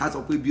yẹn. Ká sọ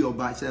pé bí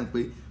ọba ṣe ń pé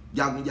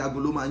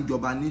jagunjagun ló máa ń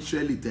jọba ní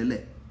Israeli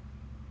tẹ́lẹ̀.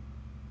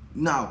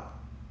 Now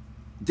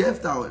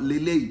Jefta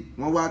lélẹ́yìí,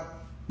 wọ́n wá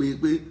pé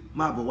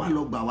máa bọ̀ wá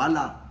lọ gbà wá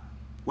là,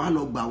 wá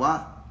lọ gbà wá.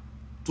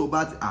 tó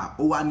bá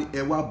ó wá ní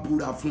ẹ wá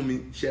búra fún mi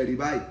ṣe rí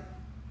báyìí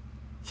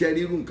ṣe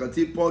rí irú nǹkan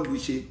tí Paul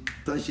ṣe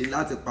tán ṣe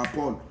láti pa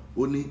Paul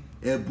ó ní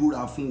ẹ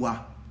búra fún wa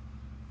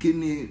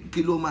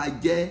kí ló máa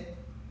jẹ́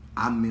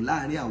àmì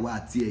láàrin àwa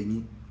àti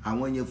ẹ̀yin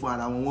àwọn yẹn fún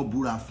ara wọn wọ́n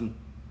búra fún.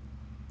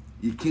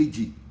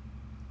 ìkejì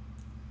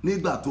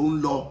nígbà tó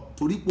ń lọ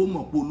torí pé ó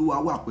mọ̀ pé Olúwa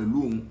wà pẹ̀lú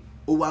òun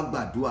ó wá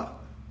gbàdúrà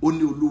ó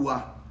ní Olúwa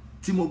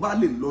tí mo bá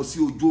lè lọ sí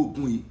ojú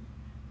ogun yìí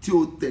tí o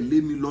tẹ̀lé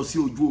mi lọ sí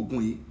ojú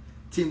ogun yìí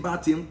tí n bá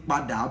ti ń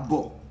padà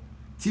bọ̀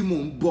tí mò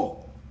ń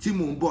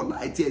bọ̀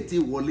láì tí ẹ ti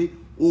wọlé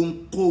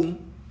ohunkóhun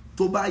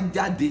tó bá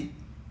jáde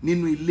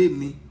nínú ilé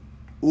mi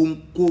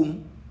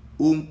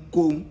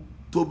ohunkóhun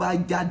tó bá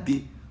jáde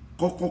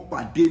kọ́kọ́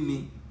pàdé mi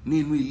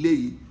nínú ilé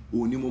yìí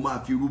òun ni mo máa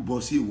fi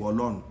rúbọ sí ìwọ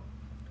Ọlọ́run.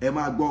 ẹ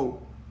máa gbọ́ o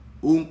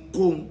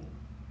ohunkóhun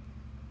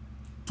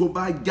tó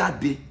bá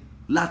jáde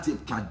láti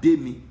pàdé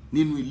mi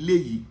nínú ilé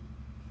yìí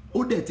ó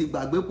dẹ̀ ti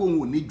gbàgbé pé òun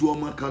ò ní ju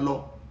ọmọ kan lọ.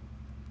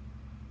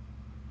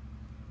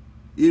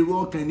 èrò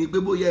ọkàn ni pé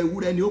bóyá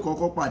ewúrẹ́ ni ó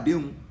kọ́kọ́ pàdé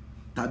òun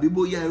tàbí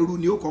bóyá ẹrú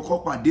ni ó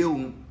kọ́kọ́ pàdé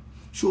òun.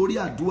 sórí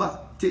àdúrà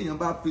téèyàn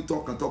bá fi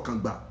tọkàntọkàn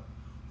gbà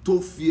tó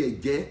fi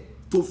ẹ̀jẹ́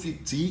tó fi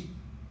tì í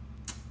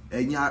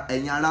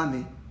ẹ̀yin ará mi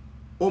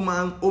ó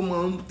máa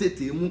ń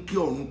tètè mú kí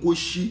ọ̀run kó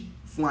ṣí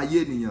fún ayé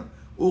ènìyàn.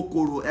 ó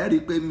korò ẹ rí i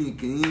pé mi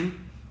kì í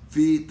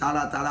fi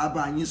taratara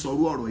bá yín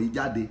sọrú ọ̀rọ̀ yìí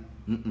jáde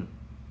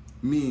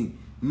mi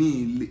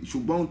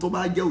ṣùgbọ́n ohun tó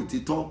bá jẹ́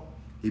òtítọ́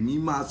èmi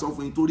máa sọ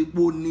fún yín torí pé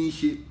ó ní í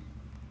ṣe.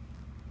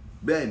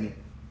 bẹ́ẹ̀ ni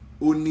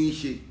ó ní í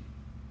ṣe.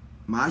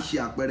 màá ṣe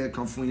àpẹẹrẹ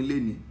kan fún yín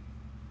lénìí.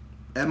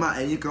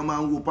 ẹ̀yin kan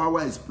máa ń wo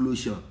power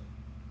explosion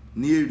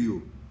ní èrè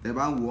o ẹ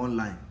bá ń wo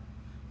online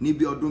ní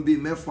bí ọdún bíi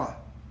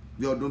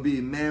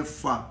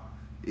mẹ́fà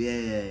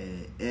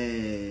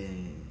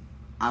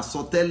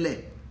àsọtẹ́lẹ̀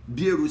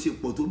bí èrò ṣe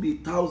pọ̀ tó bíi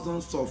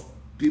thousands of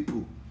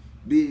people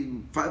bíi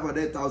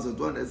 500,000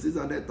 200,000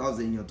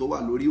 600,000 èèyàn tó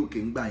wà lórí òkè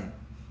ńgbà yẹn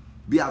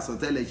bí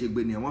àsọtẹ́lẹ̀ ṣe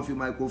gbé nìyẹn wọ́n fi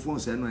microphone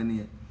sẹ́nu ẹni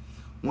yẹn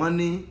wọ́n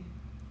ní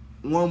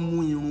wọ́n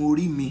mú irun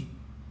orí mi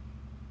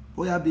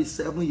bóyá bíi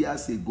 7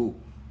 years ago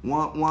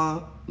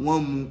wọ́n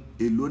mú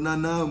èlò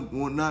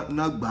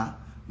náà gbà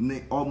ní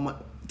ọmọ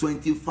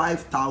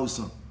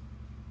 25,000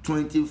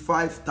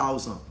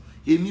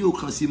 èmi ò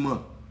kàn sí mọ̀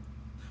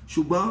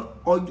ṣùgbọ́n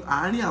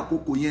àárín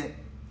àkókò yẹn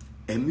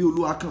ẹ̀mí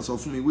Olúwa kàn sọ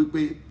fún mi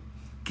wípé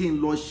kí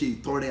n lọ ṣe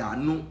ìtọrẹ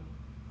àánú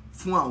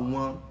fún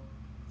àwọn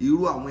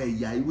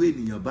ẹ̀yà irú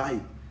ènìyàn báyìí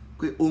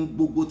pé ohun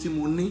gbogbo tí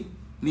mo ní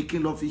kí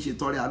n lọ fi ṣe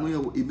ìtọrẹ àánú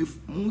yẹn èmi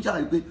mú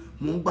ṣàrí pé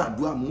mo ń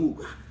gbàdúrà mo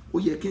wò ó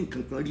yẹ kí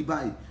nǹkan kan rí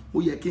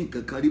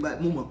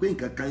báyìí mo mọ̀ pé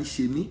nǹkan kan ń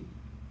ṣe mí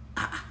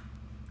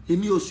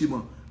èmi ò sì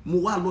mọ̀ mo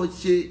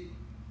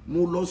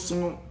lọ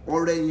san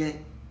ọrẹ yẹn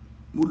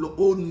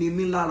ó ní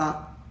mí lára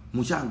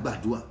mo ṣáà ń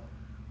gbàdúrà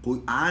kò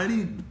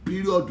àárín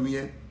píríọ̀dù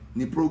yẹn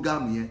ní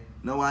prógámù yẹn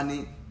náà wá ní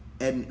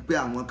pé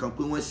àwọn kan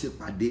pé wọ́n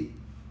ṣèpàdé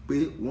pé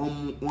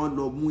wọ́n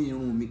lọ mú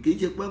irun mi kì í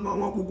ṣe pé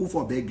wọ́n kúkú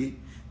fọ̀bẹ́gẹ́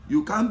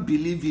you can't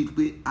believe it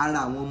pé ara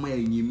àwọn ọmọ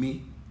ẹ̀yìn mi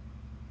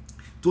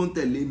tó ń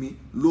tẹ̀lé mi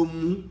ló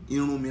mú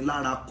irun mi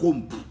lára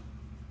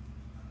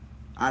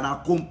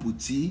kóǹpù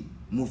tí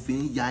mo fi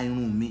ń ya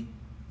irun mi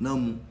náà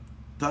mu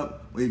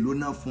èlò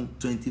náà fún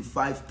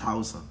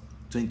 25,000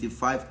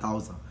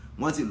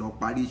 wọ́n sì lọ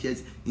parí iṣẹ́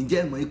sí. ǹjẹ́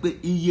ẹ mọ̀ pé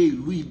iye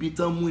ìlú ibi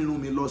tán mú irun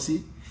mi lọ sí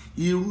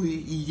irú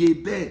iye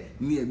bẹ́ẹ̀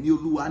ni ẹ̀mí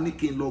Olúwa ní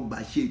kí n lọ gbà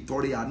ṣe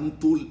ìtọrẹ àánú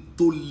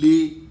tó le.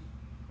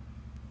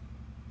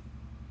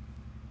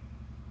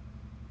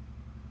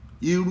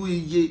 irú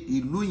iye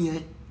ìlú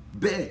yẹn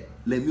bẹ́ẹ̀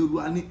lẹ̀mí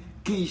Olúwa ní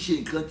kí n ṣe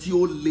nǹkan tí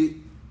ó le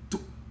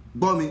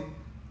gbọ́ mi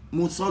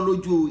mo sọ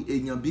lójú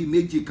èèyàn bíi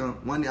méjì kan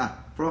wọ́n ní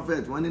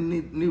prophet wọ́n ní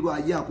nírú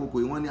ayé àkókò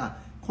yìí wọ́n ní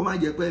kó má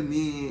jẹ́ pé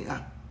mi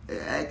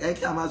ẹ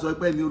kí a máa sọ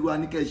pé mi Olúwa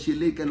ní kẹ́ ṣe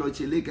lé kẹ́ lọ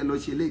ṣe lé kẹ́ lọ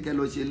ṣe lé kẹ́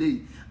lọ ṣe lé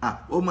yìí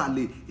ó mà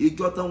lè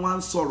ìjọ tán wá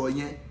ń sọ̀rọ̀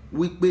yẹn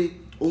wípé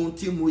ohun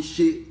tí mo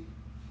ṣe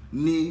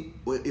ni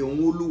òun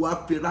Olúwa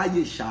fi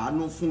ráyè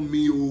ṣàánú fún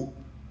mi o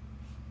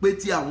pé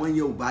tí àwọn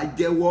yẹn ò bá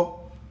jẹ́wọ́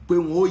pé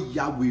wọn ó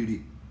ya wèrè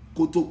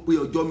kó tó pé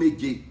ọjọ́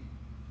méje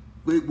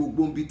pé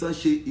gbogbo ibi tán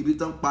ṣe ibi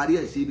tán parí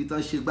ẹ̀ sí ibi tán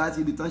ṣe gbá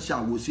sí ibi tán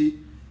ṣàwò sí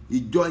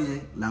ìjọ yẹn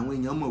làwọn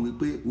èèyàn mọ̀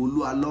wípé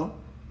Olúwa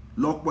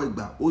lọ́pọ̀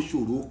ìgbà ó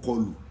ṣòro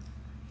kọlù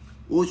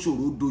ó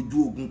ṣòro dojú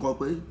ogun kọ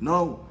pé náà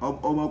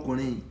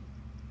ọmọkùnrin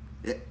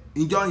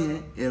ìjọ yẹn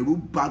ẹ̀rù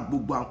bà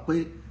gbogbo pé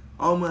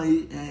ọmọ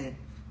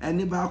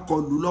ẹni bá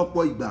kọlù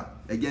lọ́pọ̀ ìgbà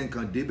ẹ̀jẹ̀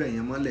nǹkan débẹ̀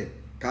yẹn mọ́lẹ̀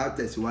ká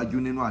tẹ̀síwájú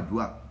nínú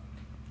àdúrà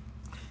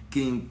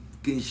kí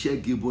n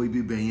ṣẹ́gi bo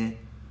ibi bẹ̀ yẹn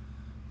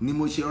ni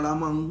mo ṣe ra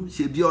máa ń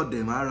ṣe bí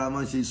ọ̀dẹ̀ máa ra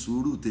máa ṣe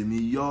sùúrù tèmi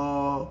yọ́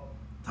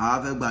tàwa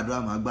fẹ́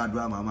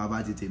gbàdúrà máa bá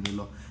ti tèmi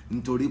lọ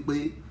nítorí pé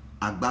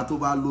àgbà tó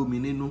bá lómi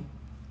nínú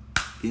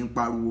kì í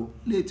pariwo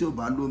léè tí ò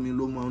bá lómi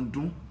ló máa ń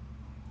dún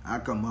á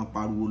kàn máa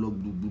pariwo lọ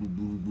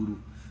gbùrùgbùrù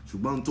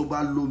ṣùgbọ́n tó bá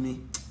lómi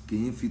kì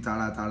í fi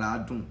taratara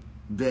dùn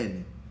bẹ́ẹ̀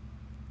ni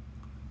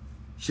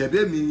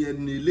ṣẹ̀bẹ́ mi yẹn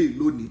ní ilé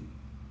lónìí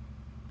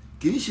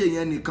kì í ṣe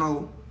yẹn nìkan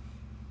o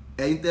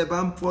ẹ̀yin tẹ́ bá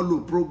ń fọ́lò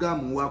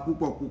prógámù wa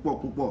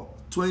púpọ̀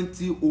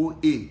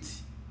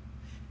 2008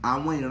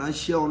 àwọn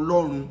ìránṣẹ́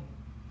Ọlọ́run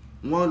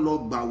wọ́n lọ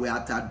gbàwẹ̀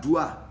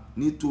àtàdúà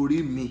nítorí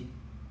mi.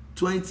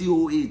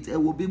 2008 ẹ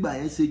wo bígbà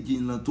yẹn ṣe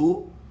jìnnà tó.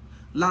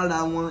 Lára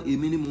wọn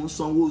èmi ni mò ń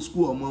sanwó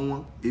school ọmọ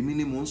wọn, èmi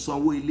ni mò ń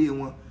sanwó ilé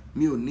wọn,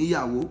 mi ò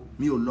níyàwó,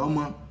 mi ò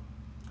lọ́mọ,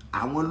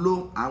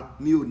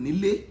 mi ò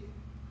nílé,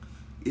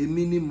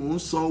 èmi ni mò ń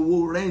sanwó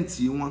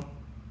rẹ́ǹtì wọn.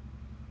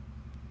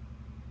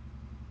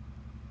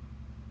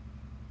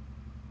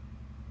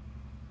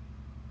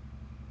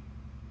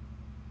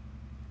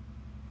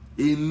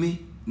 Èmi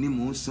ni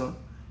mò ń san.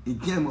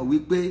 Ǹjẹ́ ẹ mọ̀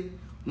wípé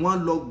wọ́n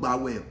lọ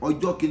gbàwẹ̀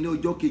ọjọ́ kìíní,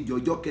 ọjọ́ kejì,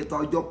 ọjọ́ kẹta,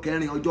 ọjọ́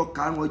kẹrin, ọjọ́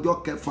karùn-ún, ọjọ́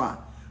kẹfà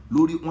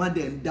lórí wọ́n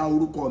dẹ̀ ń dá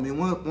orúkọ mi,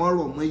 wọ́n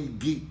rọ̀ mọ́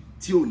igi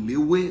tí ò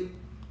léwé,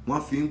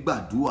 wọ́n fi ń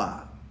gbàdúrà.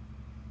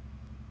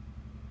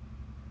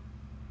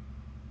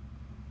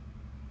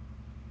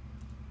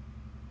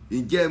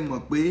 Ǹjẹ́ ẹ mọ̀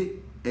pé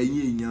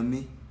ẹ̀yin èèyàn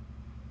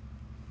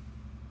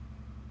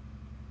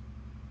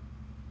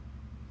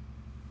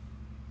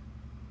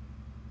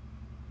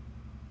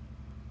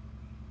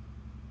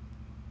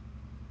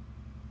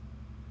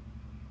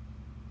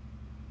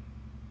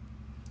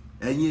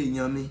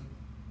mi,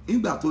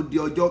 nígbà tó di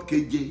ọjọ́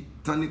keje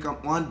tán nìkan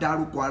wọ́n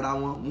dárúkọ ara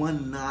wọn, wọ́n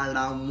na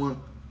ara wọn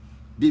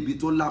débi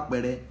tó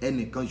lápẹẹrẹ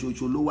ẹnìkan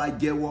ṣoṣo ló wá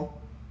jẹ́wọ́.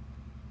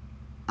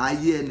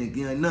 Ayé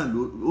ẹnìkan náà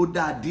ó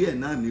dá díẹ̀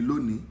náà ní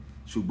lónìí,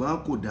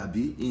 ṣùgbọ́n kò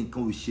dàbí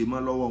nǹkan ò ṣe mọ́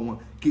lọ́wọ́ wọn.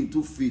 Kí n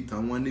tún fi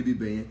ìtàn wọn níbi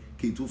bẹ̀yẹn,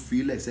 kí n tún fi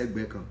ilẹ̀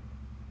sẹ́gbẹ̀ẹ́ kan,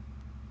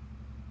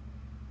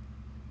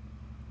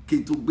 kí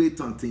n tún gbé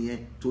ìtàn tìyẹn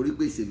torí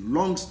pé it's a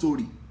long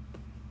story,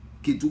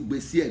 kí n tún gbé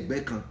sí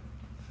ẹ̀gbẹ́ kan.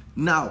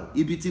 Now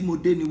ibi tí mo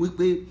dé ni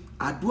wípé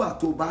àdúrà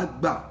tó bá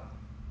gbà,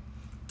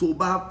 tó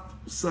bá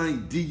san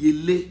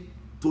ìdíyelé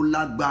tó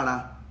lágbára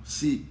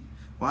sí,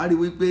 wàá rí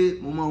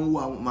wípé mo máa ń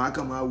wo màá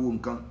kàn máa wo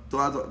nǹkan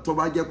tó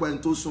bá jẹ́ pé ẹni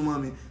tó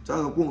súnmọ́ mi tó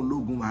sọ pé òun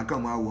lógun, màá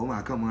kàn máa wọ̀,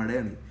 màá kàn máa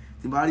rẹ́rìn.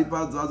 Tí bá rí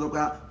pásítọ̀ sọ pé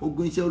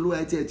ogun iṣẹ́ Olúwa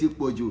ẹ̀ tí ẹ ti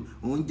pọ̀ jù,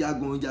 òun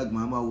jagun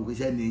màá máa wò pé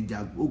iṣẹ́ ni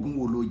jagun, ogun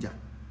wo ló jà.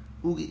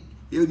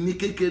 Èmi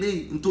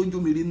kékeré ntójú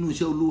mi rí nínú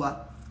iṣẹ́ Olúwa,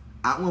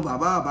 àwọn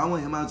bàbá wọn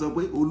yẹn máa sọ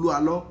pé Olúwa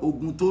lọ,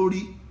 ogun tó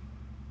rí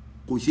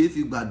kò ṣeé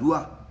fi gbàdúrà.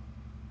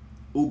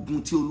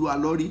 Ogun tí Olúwa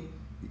lọ rí,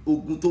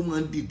 ogun tó máa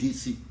ń dìde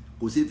sí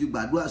kò ṣeé fi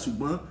gbàdúrà,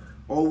 ṣùgbọ́n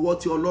ọwọ́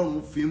tí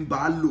Ọlọ́run fi ń bá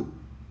a lò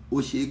ó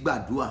ṣe é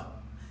gbàdúrà.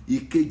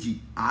 Ìkejì,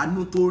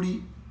 àánú tó rí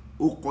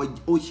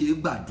ó ṣe é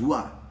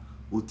gbàdúrà.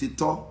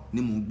 Òtítọ́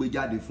ni mò ń gbé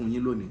jáde fún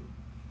yín lónìí.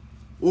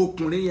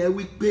 Ọkùnrin yẹn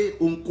wí pé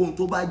ohunkóhun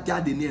tó bá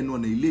jáde ní ẹnu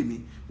ọ̀nà ilé mi,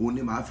 òun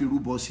ni màá fi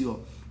rúbọ sí ọ.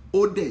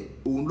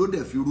 Òun ló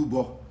dẹ̀ fi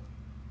rúbọ.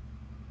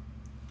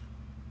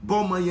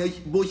 Bọ́mọ yẹn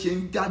bó ṣe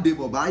ń jáde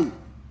bọ̀ báyìí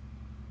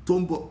tó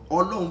ń bọ̀,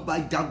 Ọlọ́run bá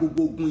ja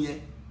gbogbo ogun yẹn.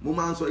 Mo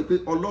máa ń sọ pé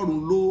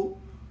Ọlọ́run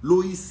ló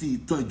ìsì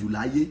ìtàn jù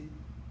láyé.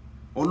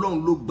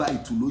 Ọlọ́run ló gba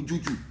ìtù lójú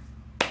jù.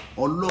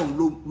 Ọlọ́run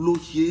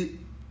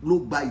ló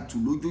gba ìtù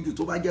lójú jù.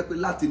 Tó bá jẹ́ pé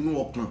láti inú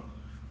ọkàn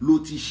ló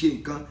ti ṣe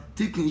nǹkan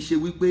tí kì í ṣe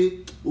wípé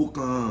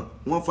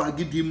wọ́n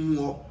fagídí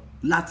mú ọ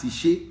láti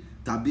ṣe,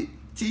 tàbí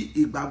tí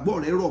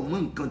ìgbàgbọ́ rẹ rọ̀ mọ́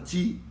nǹkan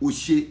tí o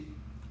ṣe.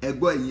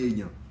 Ẹgbọ́ ẹ̀yin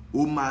èèyàn,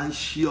 ó máa ń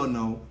ṣí ọ̀nà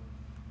o,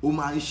 ó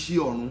máa ń ṣí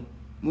ọ̀run.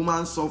 Mo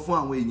máa ń sọ fún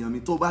àwọn èèyàn mi,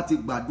 tó bá ti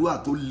gbàdúrà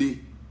tó le,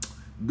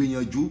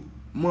 gbìyànjú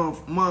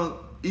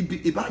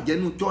ìbàjẹ́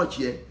nínú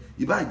chọ́ọ̀chì ẹ,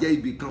 ìbàjẹ́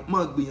ibì kan,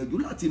 gbìyànjú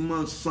láti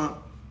san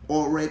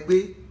ọrẹ pé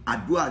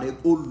àdúrà rẹ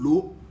ó lò,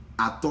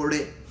 àtọrẹ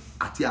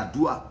àti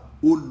àdúrà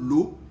ó lò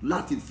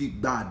láti fi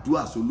gba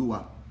àdúrà sólúwa.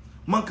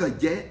 Kàn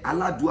jẹ́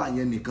aládùúà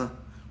yẹn nìkan,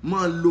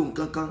 lo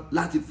nǹkan kan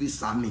láti fi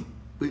sàmì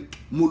pé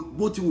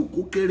bó ti wù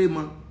kó kéré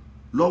mọ́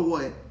lọ́wọ́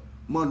ẹ,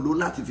 lò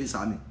láti fi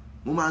sàmì.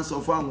 Mo máa ń sọ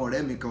fún àwọn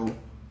ọ̀rẹ́ mi kan o,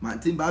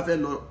 tí n bá fẹ́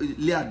lọ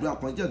ilé àdúrà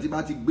kan, tí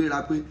bá ti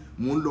gbéra pé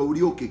mò ń lọ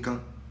orí òkè kan,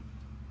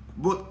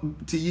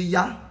 ti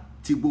yíyá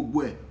ti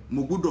gbogbo ẹ̀,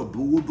 mo gbọ́dọ̀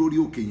bówó dórí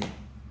òkè yẹn.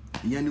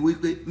 Ìyẹn ni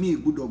wípé mi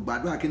gbọ́dọ̀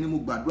gbàdúrà kí ni mo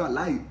gbàdúrà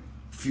láì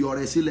fi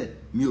ọrẹ sílẹ̀,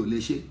 mi ò lè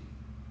ṣe.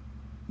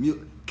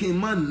 Kí n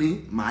má ní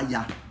màá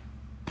ya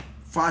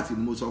fáàtì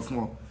ni mo sọ fún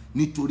ọ,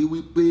 nítorí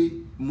wípé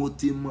mo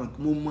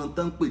mọ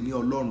tán pè ní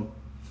Ọlọ́run,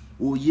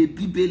 òye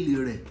bíbélì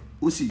rẹ̀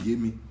ó sì yé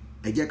mi.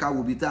 Ẹ jẹ́ ká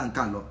wo ibi tá à ń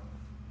kà lọ.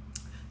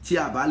 Tí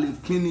a bá lè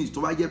finish,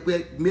 tó bá jẹ́ pé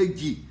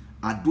méjì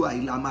àdúrà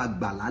yìí la máa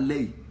gbà lálẹ́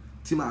yìí,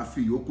 tí màá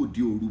fi yòókù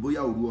di òru,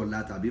 bóyá òru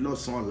ọ̀la tàbí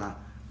lọ́sàn-án ọ̀la,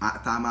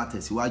 tá a máa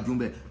tẹ̀síwájú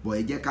mbẹ̀. Bọ̀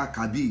ẹ jẹ́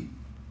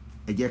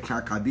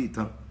ká kà bí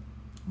ìtàn.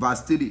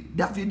 Verse 3,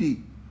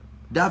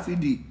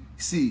 Dáfídì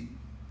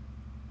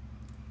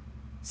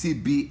sì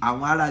bi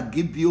àwọn ará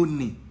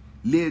Gíbíónì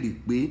léèrè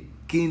pé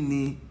kí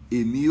ni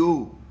èmi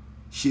ó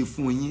ṣe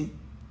fún yín,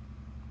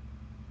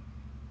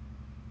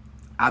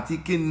 àti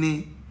kí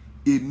ni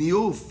èmi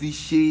ó fi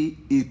ṣe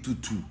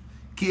ètùtù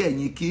kí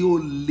ẹ̀yin kí ó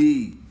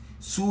lè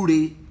súre.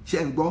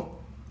 Ṣé ń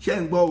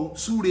gbọ́ o,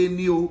 súre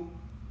ni o.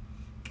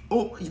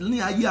 Ní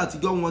ayé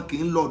àtijọ́ wọn kì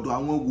í lọ́dọ̀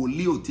àwọn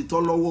wòlíì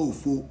òtítọ́ lọ́wọ́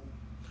òfo,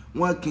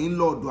 wọn kì í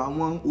lọ́dọ̀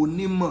àwọn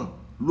onímọ̀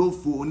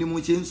lófo ni mo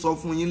ṣe ń sọ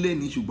fún yín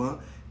lénìí, ṣùgbọ́n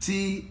tí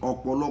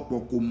ọ̀pọ̀lọpọ̀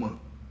kò mọ̀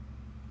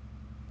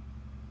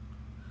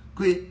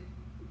pé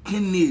kí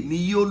ni èmi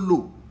yóò lò,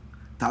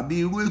 tàbí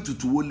irú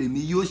ètùtù wo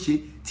lèmi yóò ṣe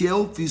tí ẹ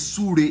ó fi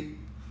súre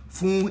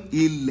fún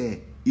ilẹ̀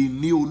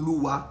ìní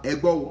Olúwa. Ẹ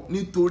gbọ́ o,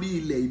 nítorí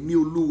ilẹ̀ ìní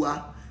Olúwa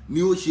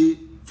ni ó ṣe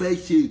fẹ́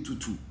ṣe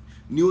ètùtù,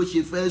 ni ó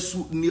ṣe fẹ́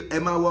sùn ni ẹ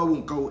máa wá wo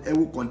nǹkan ẹ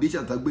wo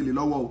condition tó gbélé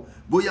lọ́wọ́ o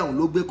bóyá àwọn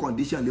ló gbé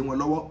condition lé wọn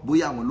lọ́wọ́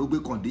bóyá àwọn ló gbé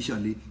condition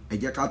lé ẹ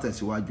jẹ́ ká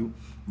tẹ̀síwájú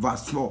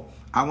verse 4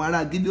 àwọn ará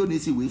Gídíónì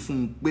sì wí fún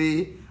un pé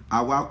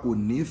àwa kò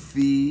ní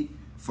fi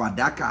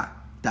fàdákà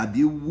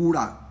tàbí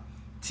wúrà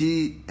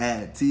ti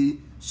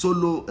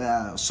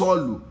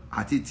Sọ́ọ̀lù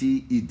àti ti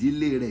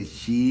ìdílé rẹ̀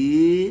ṣe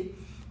é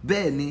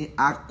bẹ́ẹ̀ ni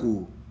a kò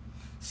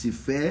sì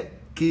fẹ́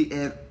kí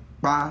ẹ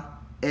pa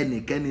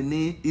ẹnikẹ́ni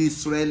ní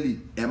Ísírẹ́lì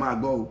ẹ máa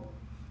gbọ́ o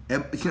ẹ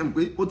ṣe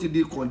pé ó ti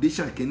di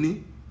condition kínní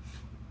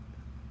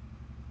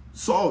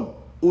Saul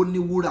ó ní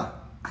wúrà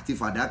àti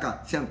fàdákà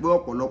ṣe pé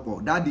ọ̀pọ̀lọpọ̀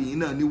dáàdì yìí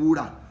náà ní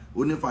wúrà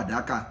ó ní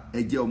fàdákà ẹ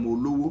jẹ́ ọmọ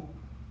olówó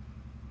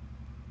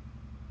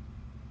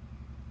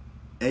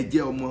ẹ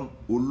jẹ́ ọmọ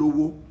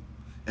olówó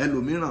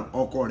ẹlòmíràn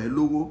ọkọ rẹ̀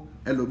lówó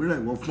ẹlòmíràn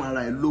ìwọ fún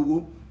ara ẹ lówó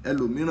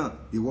ẹlòmíràn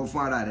ìwọ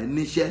fún ara rẹ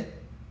níṣẹ́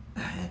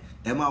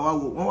ẹ máa wá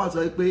wo wọ́n wá sọ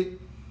pé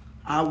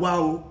àwa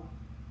o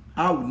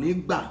a ò ní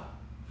gbà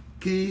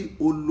kí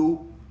o lo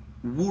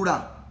wúrà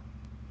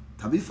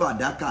tàbí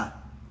fàdákà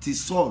ti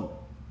Saul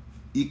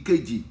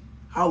ìkejì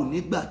a ò ní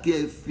gbà kí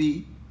ẹ fi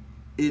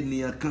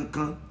ènìyàn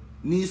kankan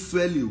ní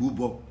Ísírẹ́lì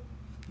rúbọ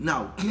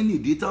now kí ni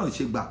ìdí táwọn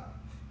ṣe gbà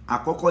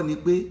àkọ́kọ́ ni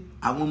pé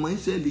àwọn ọmọ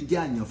Ísírẹ́lì jẹ́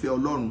àyànfẹ́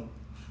Ọlọ́run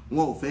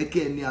wọn ò fẹ́ kí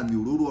ẹni àmì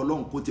òróró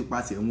Ọlọ́run kó ti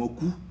pasẹ̀ wọn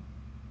kú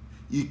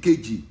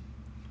ìkejì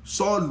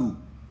Sọ́ọ̀lù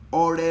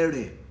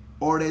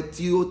ọrẹ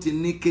tí ó ti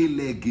ní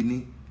k-leg ni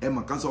ẹ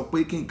mọ̀ kan sọ pé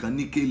kí nǹkan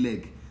ní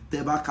k-leg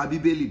tẹ́ bá ka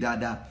Bíbélì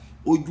dáadáa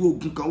ojú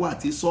ogun kan wà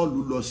tí Sọ́ọ̀lù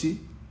lọ sí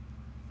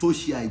tó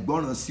ṣe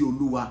àìgbọ́ràn sí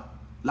Olúwa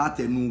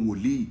látẹnu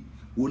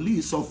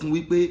wòlíì sọ fún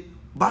wípé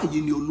báyìí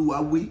ni Olúwa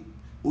wí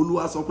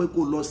Olúwa sọ pé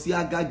kó lọ sí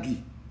Ágágì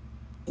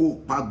kó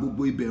pa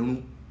gbogbo ibẹ̀ run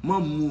mọ́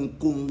mú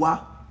kó ń wá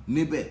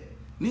níbẹ̀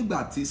nígbà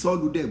tí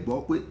Sọ́ọ̀lù dẹ̀ gbọ́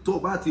pé tó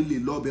bá ti lè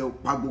lọ bẹ̀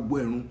pa gbogbo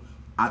ẹ̀run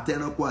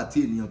àtẹranko àti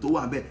ènìyàn tó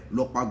wà bẹ́ẹ̀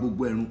lọ pa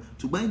gbogbo ẹ̀run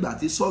ṣùgbọ́n ìgbà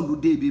tí Sọ́ọ̀lù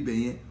dé ibi bẹ̀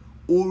yẹn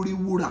ó rí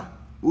wúrà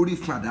ó rí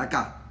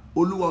fàdákà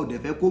Olúwa ò dẹ̀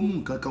fẹ́ kó mú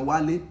nǹkan kan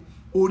wálé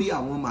ó rí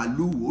àwọn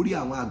màlúù ó rí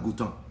àwọn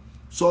àgùntàn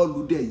Sọ́ọ̀lù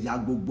dẹ̀ ya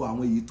gbogbo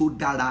àwọn èyí tó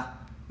dára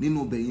nínú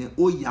bẹ̀ yẹn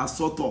ó yà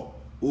sọ́tọ̀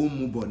ó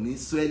mú bọ̀ ní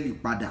Ísírẹ́lì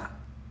padà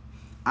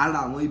ara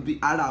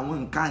àwọn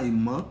nǹkan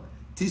àìmọ́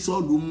tí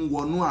Sọ́ọ̀lù mú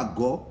wọnú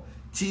àgọ́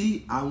tí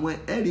àwọn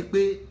rí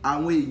pé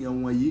àwọn èèyàn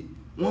wọ̀nyí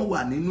wọ́n wà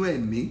nínú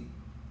ẹ̀mí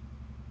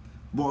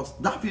but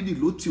Dáfídì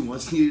ló tì wọ́n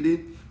sí eré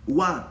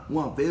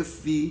wọn fẹ́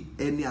fi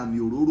ẹni àmì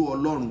òróró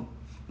Ọlọ́run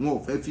wọn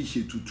ò fẹ́ fi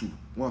ṣètùtù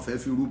wọn ò fẹ́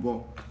fi rúbọ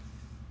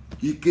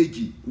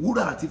ìkejì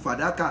wúrà àti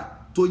fàdákà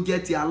tó jẹ́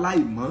ti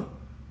aláìmọ́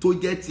tó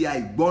jẹ́ ti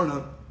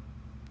àìgbọ́ràn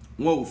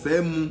wọn ò fẹ́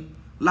mú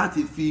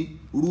láti fi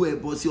rú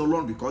ẹbọ sí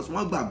Ọlọ́run because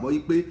wọ́n gbàgbọ́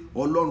pé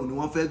Ọlọ́run ni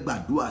wọ́n fẹ́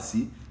gbàdúrà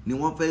sí ni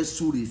wọ́n fẹ́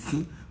súre sí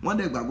wọ́n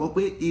dẹ̀ gbàgbọ́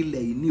pé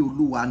ilẹ̀ ìní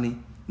Olúwa ni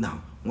now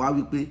wọ́n á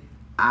wí pé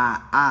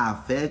a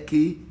fẹ́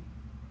kí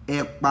ẹ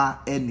pa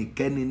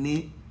ẹnikẹ́ni ní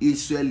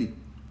Ísírẹ́lì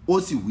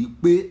ó sì wí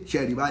pé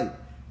ṣẹ́rí báyìí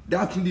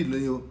Dáfídì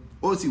lóyún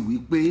ó sì wí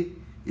pé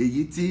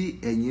èyí tí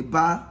ẹ̀yin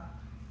bá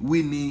wí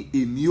ni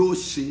èmi ó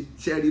ṣe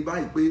ṣẹ́rí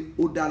báyìí pé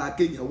ó dára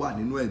kéèyàn wà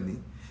nínú ẹ̀mí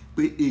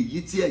pé èyí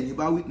tí ẹ̀yin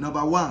bá wí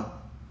number 1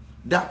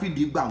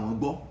 Dáfídì gbà wọ́n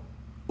gbọ́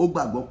ó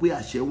gbàgbọ́ pé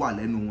àṣẹ wà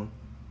lẹ́nu wọn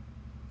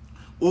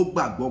ó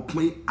gbàgbọ́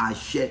pé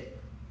àṣẹ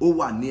ó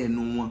wà ní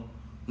ẹnu wọn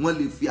wọ́n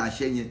lè fi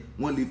àṣẹ yẹn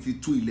wọ́n lè fi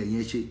tú ilẹ̀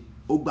yẹn ṣe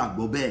ó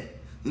gbàgbọ́ bẹ́ẹ̀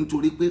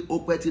nítorí pé ó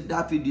pẹ́ tí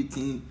Dáfídì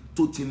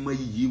tó ti mọ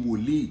iyì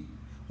wòlíì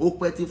ó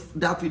pẹ́ tí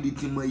Dáfídì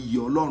ti mọ iyì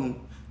Ọlọ́run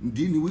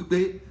ìdí ni wípé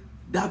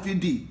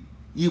Dáfídì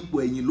ipò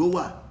ẹ̀yìn ló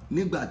wà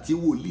nígbà tí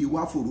wòlíì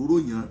wá fòróró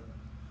yàn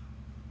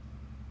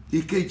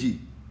ìkejì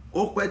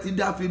ó pẹ́ tí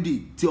Dáfídì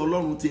tí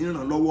Ọlọ́run ti ń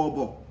ràn lọ́wọ́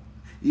bọ̀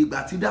ìgbà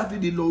tí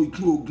Dáfídì lọ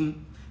ojú ogun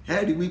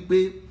ẹ rí wípé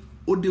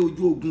ó dé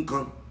ojú ogun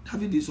kan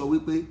Dáfídì sọ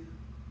wípé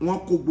wọ́n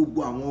kó gbogbo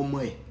àwọn ọmọ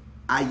ẹ̀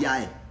aya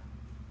ẹ̀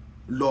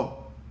lọ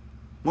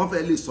wọ́n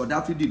fẹ́ lè sọ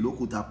Dáfídì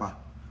lókùúta pa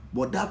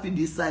bọ̀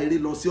Dáfídì sá eré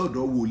lọ sí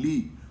ọ̀dọ̀ wòlíì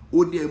ó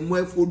ní ẹ mú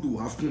ẹfọdù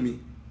wá fún mi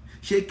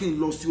ṣé kí n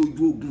lọ sí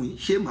ojú ogun yìí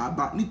ṣé màá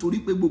bá nítorí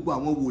pé gbogbo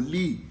àwọn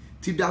wòlíì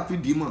tí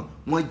Dáfídì mọ̀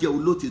wọ́n jẹ́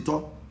olótìtọ́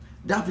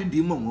Dáfídì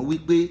mọ̀ wọ́n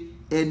wípé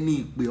ẹni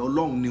ìpè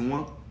Ọlọ́run ni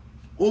wọ́n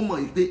ó mọ̀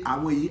wípé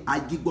àwọn èyí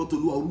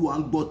ajígbọ́tolúwa Olúwa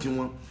ń gbọ́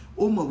tiwọn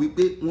ó mọ̀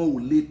wípé wọn ò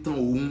lè tan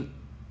òun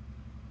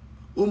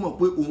ó mọ̀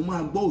pé òun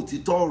máa gbọ́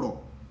òtítọ́ ọ̀rọ̀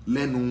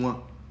lẹ́nu wọn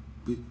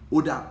pé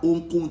ó dá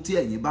ohunkóhun tí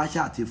ẹ̀yin bá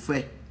ṣáà ti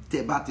fẹ́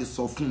tẹ́ bá ti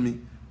sọ fún mi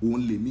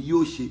òun lèmi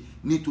yóò ṣe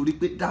nítorí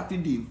pé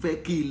Dáfídì ń fẹ́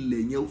kí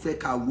ilẹ̀ yẹn ó fẹ́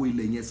ká wo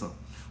ilẹ̀ yẹn sàn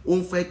ó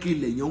ń fẹ́ kí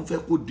ilẹ̀ yẹn ó ń fẹ́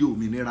kó di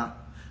òmìnira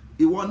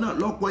ìwọ náà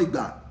lọ́pọ̀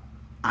ìgbà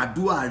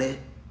àdúrà rẹ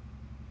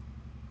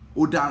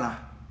ó dára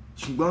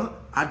ṣùgbọ́n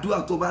àdúrà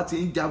tó bá ti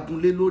ń jagun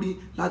lé lórí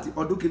láti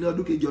ọdún kìíní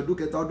ọdún kejì ọdún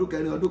kẹta ọdún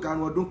kẹrin ọdún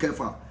karùn ọdún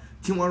kẹfà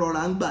tí wọ́n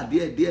rọra ń gbà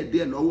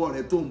díẹ̀ lọ́wọ́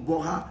rẹ tó ń bọ́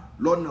há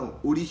lọ́nà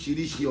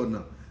oríṣiríṣi ọ̀nà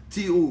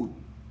tí o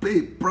pay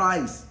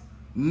price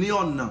ní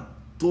ọ̀nà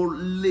tó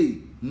lè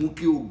mú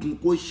kí ogun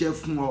kó ṣẹ́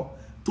fún ọ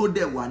tó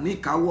dẹ̀ wà ní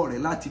ìkáwọ́ rẹ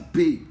láti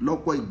pay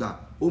lọ́pọ̀ ìgbà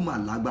ó mà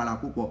lágbára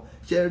púpọ̀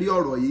ṣe rí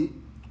ọ̀rọ̀ yìí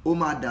ó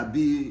máa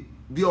dàbí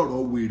bí ọ̀rọ̀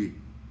wèrè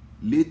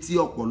létí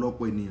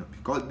ọ̀pọ̀lọpọ̀ ènìyàn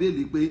because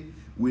bẹ́ẹ̀ni pé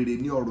wèrè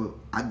ní ọ̀rọ̀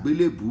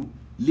àgbélébù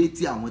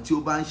létí àwọn tí ó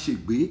bá ń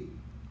ṣègbé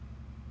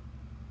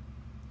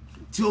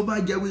tí ó bá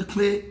jẹ́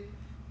wípé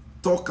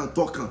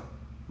tọkàntọkàn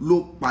ló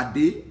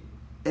pàdé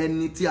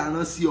ẹni tí a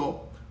rán sí ọ,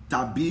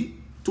 tàbí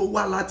tó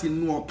wá láti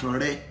inú ọkàn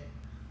rẹ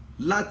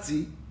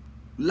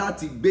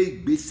láti gbé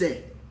ìgbésẹ̀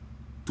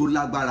tó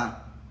lágbára,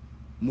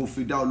 mo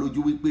fi dá ọ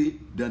lójú wípé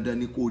dandan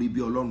ni kó rí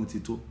bí Ọlọ́run ti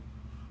tó.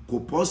 Kò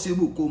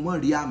possible kó mọ̀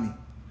rí àmì,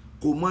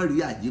 kó mọ̀ rí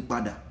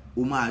àyípadà,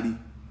 ó máa rí.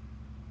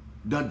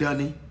 Dandan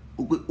ni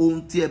ó pé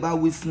ohun tí ẹ bá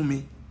wí fún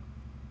mi,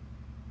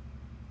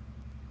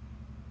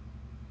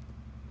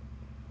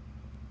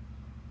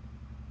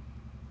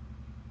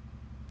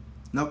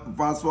 na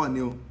verse 4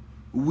 ni o,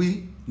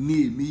 wí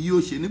ni èmi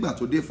yóò ṣe. Nígbà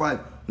tó dé 5,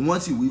 wọ́n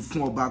sì wí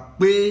fún ọba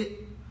pé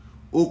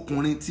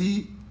ọkùnrin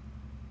tí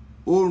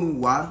ó run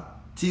wá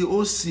tí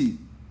ó sì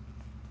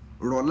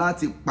rọ̀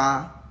láti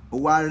pa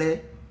wá rẹ́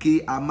kí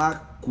a má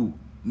kù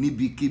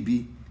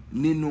níbikíbi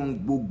nínú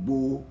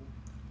gbogbo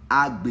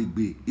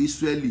agbègbè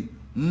Ísírẹ́lì.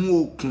 Mú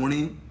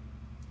ọkùnrin,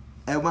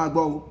 ẹ máa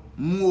gbọ́ o,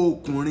 mú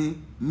ọkùnrin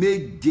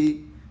 7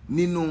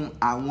 nínú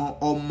àwọn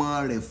ọmọ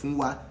rẹ̀ fún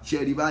wa.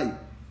 Ṣé rí báyìí,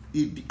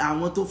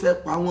 àwọn tó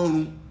fẹ́ pa wọ́n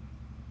run,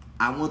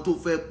 àwọn tó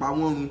fẹ́ pa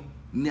wọ́n run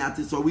ni a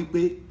ti sọ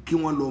wípé kí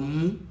wọ́n lọ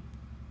mú.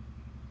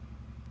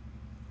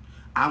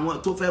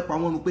 Àwọn tó fẹ́ pa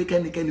wọ́n run pé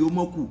kẹ́nikẹ́ni ó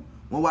mọ̀ kù,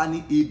 wọ́n wá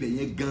ní ibẹ̀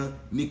yẹn gan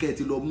ní kẹ́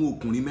ti lọ mú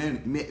ọkùnrin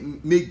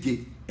 7.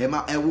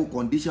 ẹ wo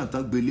condition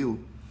tán gbélé o.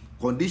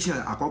 Condition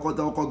àkọ́kọ́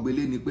tán kọ́kọ́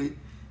gbélé ni pé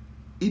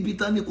ibi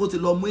tán ní kó ti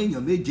lọ mú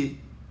èèyàn 7,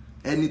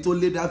 ẹni tó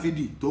lé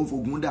Dáfídì, tó ń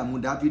fogun dààmú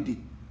Dáfídì,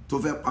 tó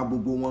fẹ́ pa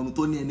gbogbo wọn,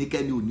 tó ní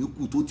ẹnikẹ́ni ò ní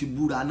kú, tó ti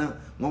búra náà,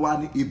 wọ́n wá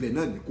ní ibẹ̀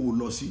náà ní kó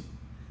lọ sí.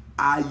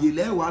 Ààyè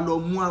lẹ́wàá lọ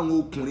mú àwọn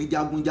ọkùnrin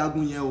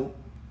jagunjagun yẹn o.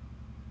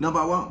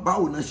 Number 1,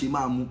 báwo náà ṣe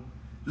máa mú?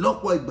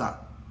 Lọ́pọ̀ ìgbà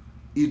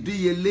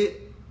ìdíyelé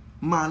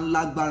máa ń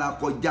lágbára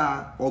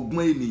kọjá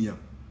ọgbọ́n ènìyàn.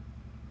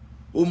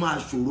 Ó máa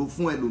ṣòro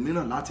fún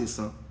ẹlòmíràn láti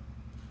san,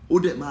 ó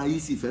dẹ̀ máa yí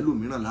sí fẹ́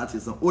lòmíràn láti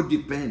san. Ó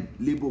depend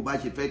lé bó bá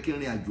ṣe fẹ́ kí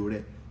ìrìn àjò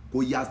rẹ kó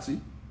yá sí.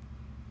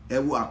 Ẹ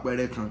wo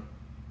àpẹẹrẹ kan,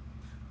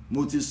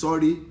 mo ti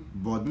sọ́rí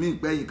but mi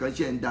pẹ́yìn kan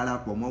ṣe ń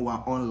darapọ̀ mọ́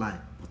wa online,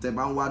 tẹ́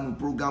bá ń wá nu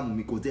program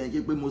mi, kò tẹ́ ẹ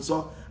ṣe pé mo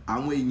sọ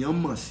àwọn èèyàn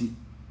mọ̀ sí.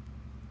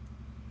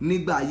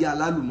 Nígbà ayé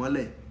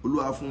alálùmọ́lẹ̀,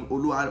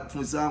 olúwa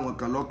fún sí àwọn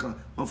kan lọ́kàn,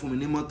 wọ́n fún mi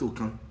ní mọ́tò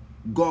kan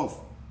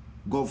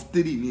golf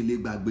 3 ní ilé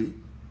gbàgbé,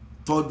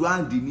 tọdún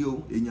àǹdí ni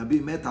o, èèyàn bíi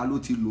 3 ló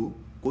ti lò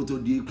kó tó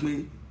di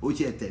pín ó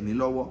ṣe tẹ̀ mí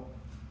lọ́wọ́.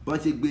 Wọ́n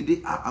ṣe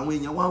gbede, àwọn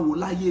èèyàn wá wò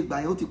láyé ìgbà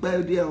yẹn ó ti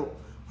pẹ́ díẹ̀ o.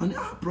 Wọ́n ní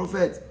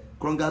prophet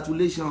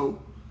congratulations o,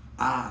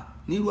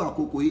 nírú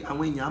àkókò yìí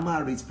àwọn èèyàn á máa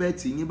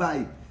respect yín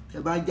báyìí.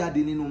 Tẹ́ bá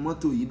jáde nínú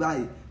mọ́tò yìí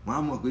báyìí, wọ́n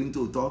á mọ̀ pé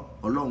nítòótọ́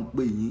Ọlọ́run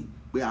pè yín,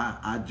 pé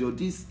àjọ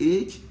this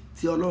age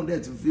tí Ọlọ́run dẹ̀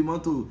ti fi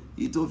mọ́tò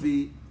yìí tó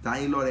fi ta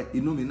yín lọ́rẹ,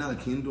 inú mi náà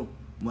kì í dùn.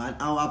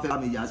 Àwọn afẹ́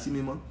mi yà sí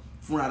mímọ́,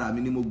 fúnra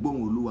mi ni mo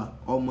gbóhùn Olúwa,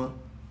 ọmọ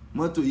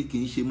mọ́tò yìí kì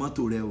í ṣe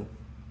mọ́tò rẹ o,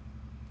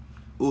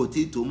 ò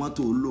tí tó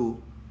mọ́tò lò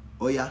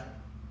ó yá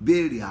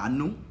béèrè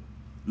àánú,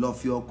 lọ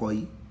fi ọkọ̀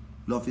yìí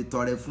lọ fi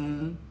tọrẹ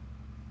fún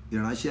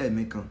ìránṣẹ́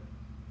mi kan.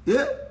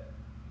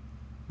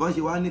 Bọ́n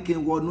ṣe wá ní kí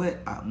n wọnú ẹ̀,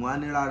 mo á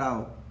ní rárá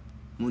o,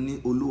 mo ní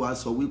Olúwa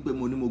sọ wípé,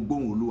 mo ní mo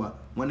gbóhùn Olúwa.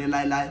 Wọ́n ní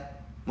láíláí,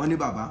 wọ́n ní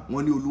bàbá,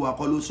 wọ́n ní Olúwa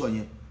kọ́ ló sọ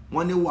yẹn,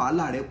 wọ́n ní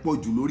wàhálà rẹ pọ̀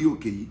jù lórí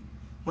òkè yìí,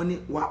 wọ́n ní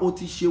ó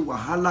ti ṣe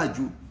wàhálà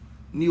jù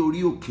ní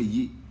orí òkè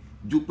yìí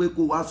ju pé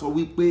kó wá sọ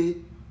wípé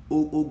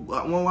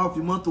wọ́n wá fi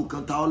mọ́tò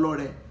kan ta ọ́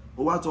lọ́rẹ,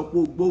 ó wá sọ pé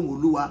ó gbóhùn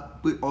Olúwa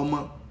pé ọmọ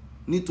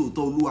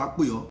nítòótọ́ Olúwa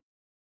pè ọ́.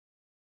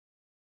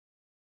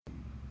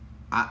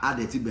 A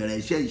dẹ̀ ti bẹ̀rẹ̀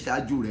iṣẹ́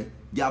ìṣáájú rẹ̀,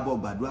 jábọ̀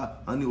gbàdúrà,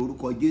 wọ́n ní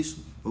orúkọ Jésù.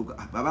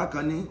 Bàbá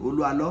kan ní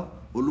Olúwa lọ,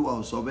 Olúwa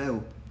ò sọ bẹ́ẹ̀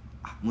o.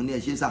 Mo ní ẹ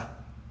ṣé sà,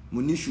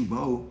 mo ní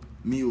ṣùgbọ́n o,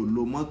 mi ò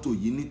lo mọ́tò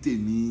yìí ní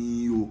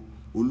tèmi o.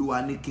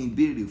 Olúwa ní kí n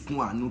béèrè fún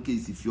àánú kí n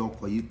sì fi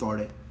ọkọ̀ yìí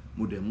tọrẹ.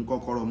 Mo dẹ̀ mú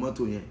kọ́kọ́rọ́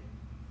mọ́tò yẹn,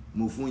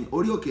 mo fún yín.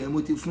 Orí òkè yẹn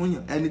mo ti fún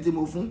yàn, ẹni tí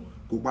mo fún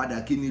kò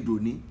padà kí ni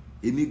dòní.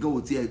 Èmi gan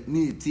ò tiẹ̀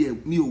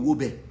ní owó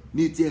bẹ̀,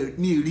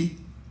 ní rí.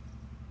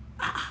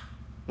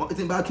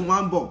 Tí n bá tún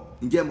wá ń bọ̀,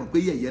 ǹjẹ́ mọ̀ pé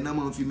yẹ̀yẹ́ náà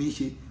máa ń fi mí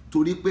ṣe,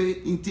 torí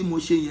pé n tí mo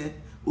ṣe yẹn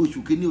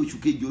oṣù kìíní, oṣù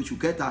kejì, oṣù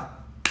kẹta,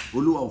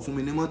 Olúwa ò fún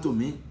mi ní mọ́tò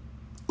mi.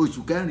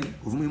 Oṣù kẹrin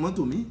ò fún mi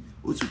mọ́tò mi.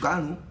 Oṣù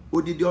karùn-ún,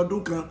 odidi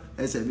ọdún kan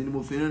ẹsẹ̀ mi ni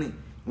mo fi ń rìn.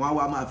 Wọ́n á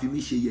wá máa fi mí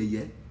ṣe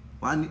yẹ̀yẹ́.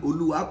 Wọ́n á ní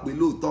Olúwa pè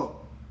lóòótọ́,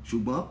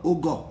 ṣùgbọ́n ó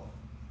gọ̀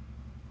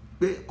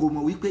pé kò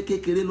mọ̀ wípé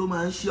kékeré ló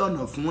máa ń ṣí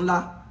ọ̀nà fún ńlá.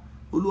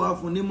 Olúwa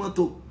fún ní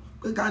mọ́tò,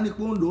 pé ká ní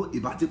pé ó ń lò,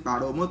 ìbá ti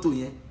pààrọ̀ mọ́tò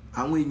yẹn,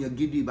 àwọn èèyàn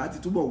gidi ìbá ti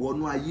túbọ̀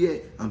wọnú ayé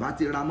ẹ̀, àbá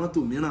ti ra mọ́tò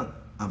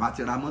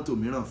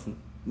mìíràn, fún.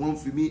 Wọ́n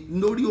fi mí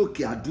lórí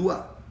òkè àdúà,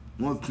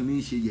 wọ́n fi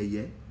mí ṣe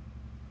yẹ̀yẹ́.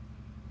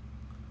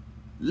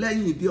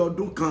 Lẹ́yìn bí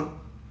ọdún kan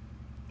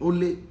ó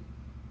lé,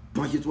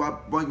 bọ́n ṣe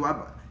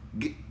wá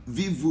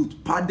vivut,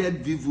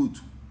 padded vivut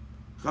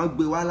kan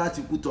gbé wá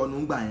láti Kútọ̀nù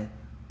ńgbà yẹn.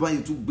 Bọ́n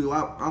yìí tún gbé wá,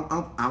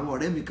 àwọn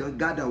ọ̀rẹ́ mi kan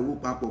gádà owó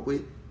papọ̀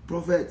pé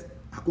prophet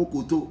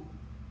àkókò tó,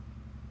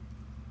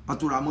 wọ́n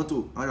tún ra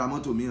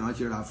mọ́tò mi, wọ́n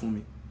ṣe ra fún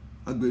mi,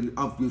 wọ́n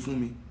gbé fún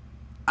mi.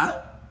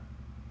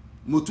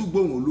 Mo tún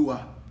gbóhùn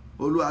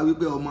Olúwa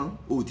wípé ọmọ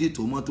ò tí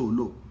tó mọ́tò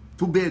lò,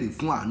 tún béèrè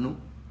fún àánú,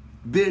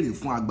 béèrè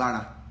fún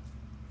agbára,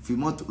 fi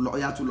mọ́tò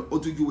lọ́yà tún lọ. Ó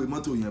tún júwe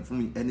mọ́tò yẹn fún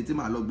mi, ẹni tí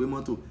màá lọ gbé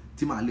mọ́tò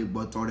tí màá lè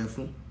gbọ́ tọrẹ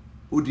fún.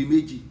 ó di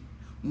méjì,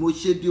 mo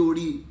ṣe dé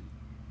orí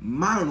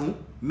 5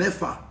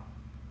 6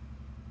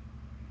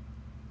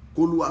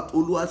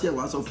 Olúwa ṣe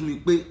wá sọ fún mi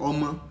pé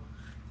ọmọ,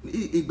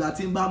 ìgbà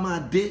tí n bá máa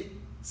dé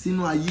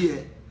sínú ayé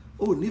ẹ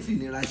ó ní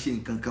fìnira ṣe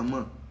nǹkan kan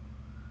mọ́.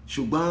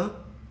 Ṣùgbọ́n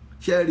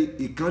ṣẹ́rí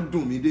ìkan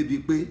dùn mí débi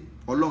pé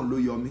Ọlọ́run ló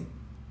yọ mí.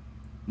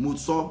 Mo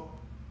sọ,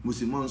 mo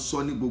sì máa ń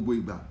sọ ní gbogbo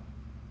ìgbà.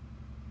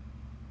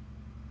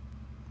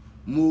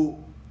 Mo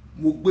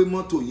gbé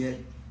mọ́tò yẹn,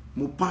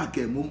 mo páàkì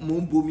ẹ̀, mo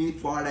ń bomi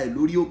fọ ara ẹ̀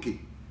lórí òkè.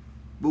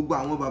 Gbogbo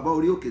àwọn bàbá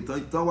orí òkè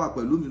tán wà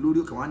pẹ̀lú mi lórí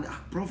òkè, wọ́n á ní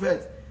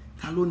prophet,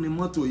 ta ló ní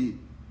mọ́tò yìí?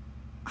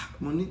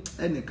 Mo ní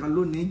ẹnìkan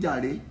ló ní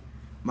jàre.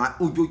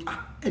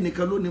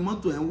 Ẹnìkan ló ní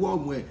mọ́tò ẹ̀ ń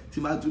wọ́ọ̀mù ẹ̀,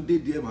 tí máa tún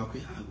dédé ẹ̀ máa pé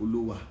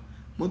Olúwa,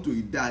 mọ́tò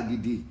yìí dáa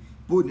gidi,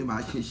 bó ni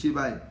màá ṣe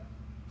báyìí?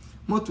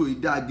 Mọ́tò yìí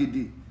dáa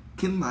gidi,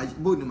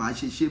 bó ni màá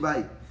ṣe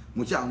báyìí?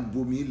 Mo ṣáà ń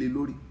bomi lé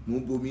lórí, mo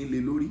ń bomi lé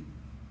lórí.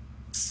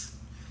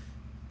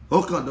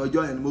 Ó kàn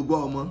dọjọ́ yẹn ni mo gbọ́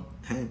ọmọ,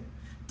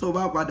 tó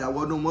bá padà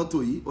wọnú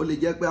mọ́tò yìí, ó lè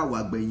jẹ́ pé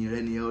àwàgbẹ̀yìn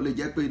rẹ nìyẹn, ó lè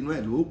jẹ́ pé inú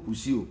ẹ̀ ló kù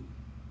sí o.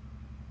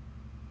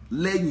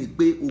 Lẹ́yìn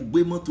pé o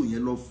gbé mọ́tò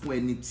yẹn lọ fún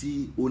ẹni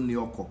tí ó ní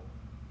ọkọ̀,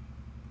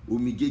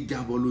 omijé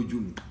jábọ́ lójú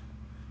mi.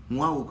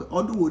 Wọ́n á wò pé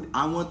ọdún wo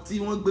àwọn tí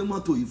wọ́n gbé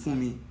mọ́tò yìí fún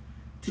mi,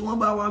 tí wọ́n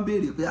bá wá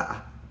béèrè pé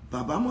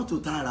bàbá mọ́tò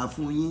tá a rà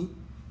fún yín,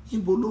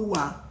 níbo ló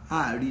wà?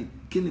 Àárí,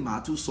 kí ni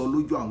màá tún sọ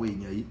lójú àwọn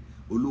èèyàn yìí?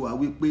 Olúwa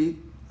wí pé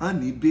á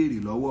ní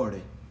béèrè lọ́wọ́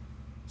rẹ̀,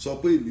 sọ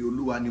pé èmi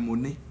Olúwa ni mo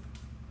ní.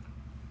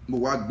 Mo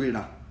wá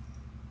gbéra,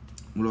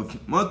 mo lọ fún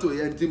mọ́tò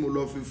yẹn tí mo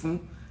lọ fi fún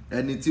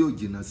ẹni tí ò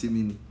jìnnà sí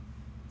mi ni,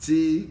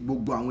 tí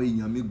gbogbo àwọn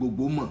èèyàn mi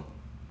gbogbo mọ̀,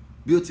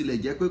 bí ó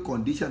tilẹ̀ jẹ́ pé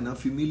condition náà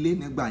fi mí lé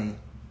nígbà yẹn.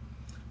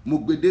 Mo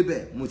gbé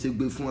débẹ̀, mo ti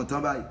gbé fún ọ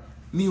tán báyìí.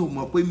 Mi ò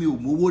mọ̀ pé mi ò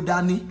mówó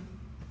dání,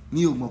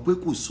 mi ò mọ̀ pé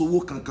kò sówó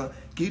kankan,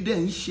 kì í dẹ̀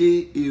ń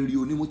ṣe èrè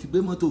òní mo ti gbé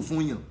mọ́tò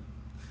fún yàn.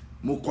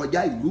 Mo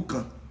kọjá ìlú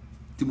kan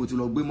tí mo ti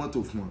lọ gbé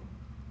mọ́tò fún wọn.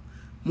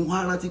 Mo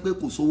wá rántí pé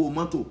kò sówó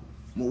mọ́tò,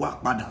 mo wá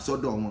padà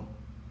sọ́dọ̀ wọn.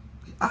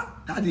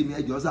 Dáàdì mi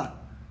ẹ jọ̀ọ́ sà,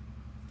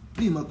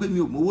 bí mọ̀ pé mi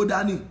ò mówó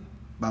dání.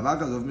 Bàbá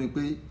kan sọ fún mi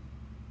pé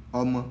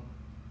ọmọ,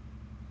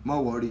 má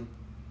worry,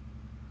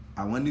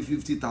 àwọn ní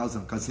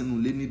 50,000 kan sínú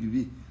ilé níbi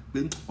bí, pé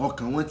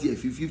ọkàn wọn tiẹ̀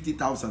fi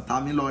 50,000 ta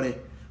mí lọ́rẹ.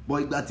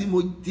 Bọ̀ ìgbà tí mo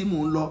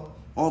ń lọ,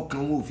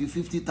 ọkàn wọn ò fi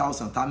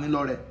 50,000 ta mí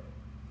lọ́rẹ.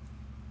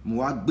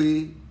 Mo wá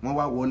gbé, wọ́n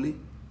wá wọlé,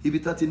 ibi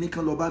tán ti ní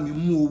kán lọ bá mi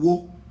mú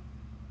owó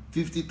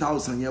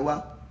 50,000 yẹn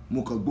wá.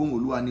 Mo kàn gbóhùn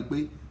Olúwa ni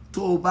pé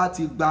tó o bá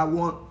ti gba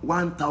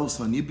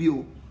 1,000 níbí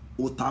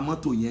o ta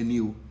mọ́tò yẹn ni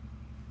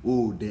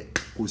o dẹ̀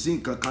kò sí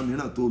nǹkan kan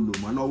mìíràn tó lò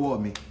mọ́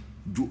lọ́wọ́ mi,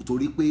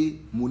 torí pé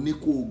mo ní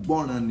kó o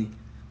gbọ́ràn ni,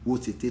 o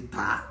tètè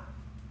ta.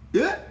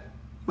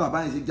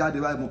 Bàbá yẹn ṣe jáde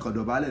báyìí, mo kàn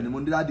dọ̀bálẹ̀ ni mo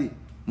ní dáàdì,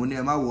 mo ní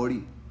ẹ má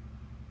worry.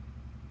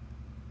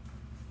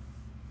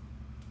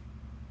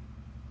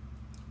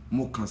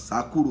 Mo kàn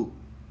sá kúrò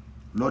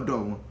lọ́dọ̀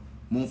wọn,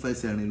 mo ń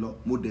fẹsẹ̀ rìn lọ,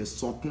 mo dẹ̀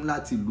sọkún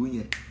láti ìlú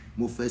yẹn,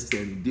 mo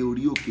fẹsẹ̀ rìn dé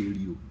orí òkè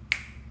rí o.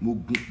 Mo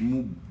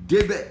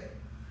débẹ̀,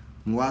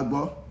 mo wá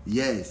gbọ́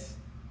yes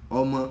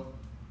ọmọ,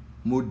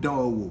 mo dán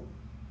ọ wò,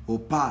 o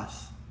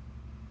pass.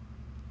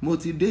 Mo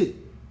ti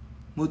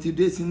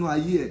dé sínú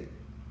ayé ẹ̀,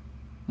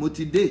 mo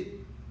ti dé.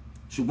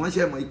 Ṣùgbọ́n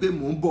ṣe mọ̀ pé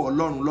mò ń bọ̀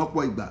Ọlọ́run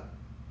lọ́pọ̀ ìgbà,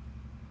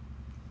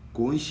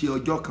 kò ń ṣe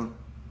ọjọ́ kan,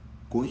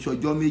 kò ń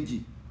ṣọjọ́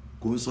méjì,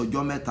 kò ń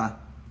ṣọjọ́ mẹ́ta.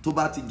 Tó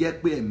bá ti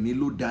jẹ́ pé ẹ̀mí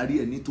ló darí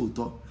ẹ̀ ní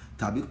tòótọ́,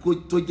 tàbí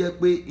tó jẹ́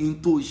pé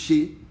in tó ṣe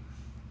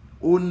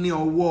ó ní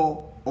ọwọ́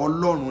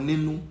Ọlọ́run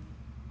nínú,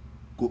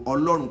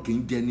 Ọlọ́run kì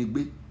í jẹni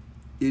gbé.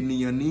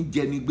 Ènìyàn ní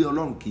jẹni gbé,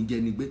 Ọlọ́run kì í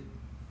jẹni gbé.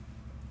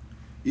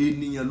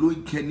 Ènìyàn ló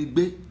ń jẹni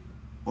gbé,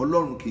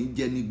 Ọlọ́run kì í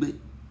jẹni gbé.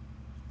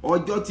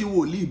 Ọjọ́ tí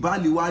wòlíì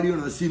Báálì wá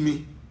ríran sí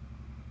mi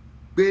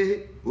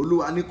pé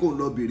Olúwa ní kò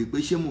lọ béèrè pé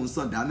ṣé mò ń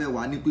san ìdá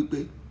mẹ́wàá ní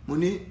pípé, mo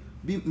ní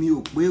bí mi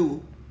ò pé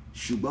o,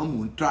 ṣùgbọ́n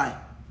mò ń try.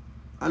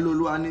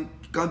 Olúwa ní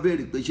kán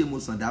béèrè pé ṣé mo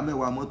san ìdá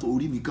mẹ́wàá mọ́tò,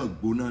 orí mi kàn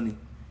gbóná ni,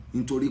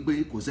 nítorí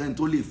pé kò sẹ́ni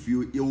tó lè fi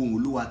ohun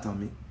Olúwa tàn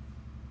mí,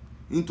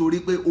 nítorí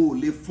pé o ò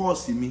lè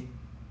fọ́ọ̀sì mi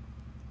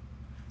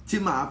tí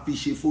màá fi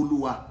ṣe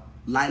fÓlúwa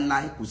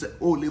láíláí,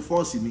 o ò lè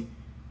fọ́ọ̀sì mi.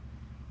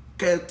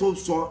 Kẹ́ tó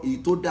sọ èyí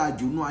tó dáa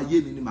jù nú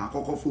ayé mi ni màá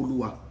kọ́kọ́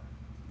fÓlúwa.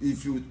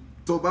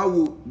 Tó bá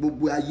wo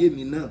gbogbo ayé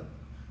mi náà,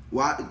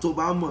 tó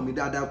bá mọ̀ mí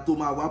dáadáa, tó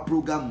máa wá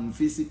program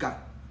physical,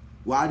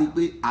 wàá rí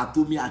pé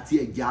àtomi àti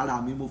ẹ̀jẹ̀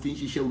ara mi mo fi ń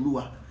ṣiṣẹ́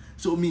Olúwa.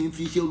 So mi ń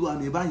fi ṣe Olúwa,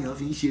 mi báyàn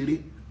fi ń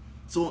ṣeré.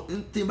 So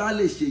tí n bá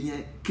lè ṣe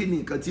yẹn, kí ni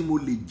nǹkan tí mo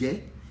lè jẹ́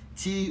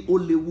tí ó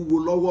lè wúwo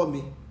lọ́wọ́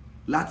mi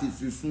láti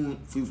fi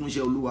fún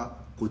ṣe Olúwa?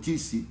 Kò tí ì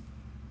sí.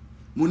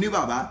 Mo ní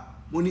bàbá,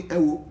 mo ní ẹ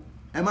wo,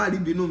 ẹ má rí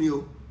bínú mi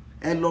o,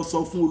 ẹ lọ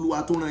sọ fún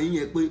Olúwa tó rán yín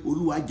yẹn pé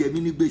Olúwa jẹ mí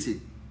ní gbèsè.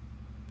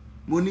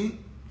 Mo ní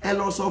ẹ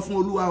lọ sọ fún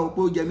Olúwa o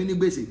pé ó jẹ mí ní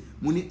gbèsè.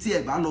 Mo ní tí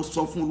ẹ bá lọ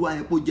sọ fún Olúwa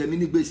yẹn pé ó jẹ mí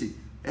ní gbèsè,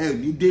 ẹ ò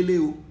ní délé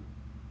o.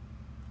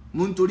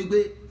 Mo nítorí pé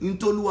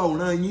ntólúwa ò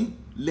rán yín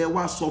lẹ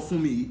wá sọ fún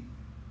mi yìí.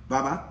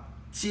 Bàbá,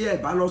 tí ẹ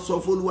bá lọ sọ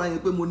fún Olúwa yẹn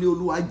pé mo ní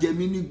Olúwa jẹ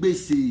mí ní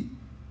gbèsè,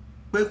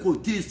 pé kò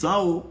tí ì san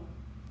o,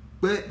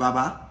 pé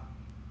bàbá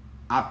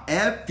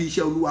ẹ fi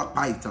iṣẹ́ Olúwa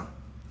pa ìtàn.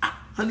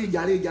 wọ́n ní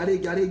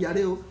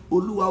jàre o,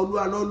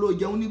 olúwa ló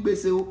jẹun ní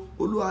gbèsè o,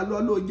 olúwa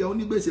ló jẹun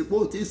ní gbèsè pé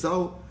ó ti san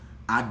o.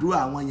 Àdúrà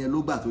àwọn yẹn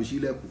ló gbà tó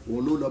ṣílẹ̀kùn,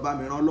 òun ló lọ bá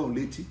mi rán Ọlọ́run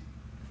létí,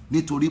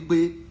 nítorí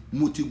pé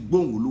mo ti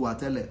gbóhùn Olúwa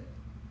tẹ́lẹ̀,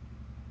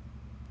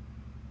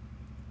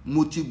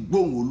 mo ti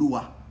gbóhùn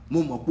Olúwa, mo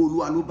mọ̀ pé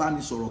Olúwa ló bá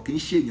mi sọ̀rọ̀, kì í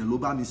ṣe èèyàn ló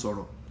bá mi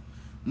sọ̀rọ̀.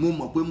 Mo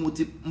mọ̀ pé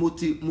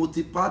mo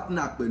ti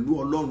partner pẹ̀lú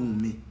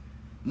Ọlọ́run mi,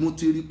 mo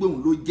ti rí pé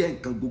òun ló jẹ́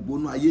nǹkan gbogbo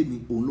nínú ayé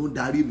mi, òun ló ń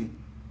darí mi.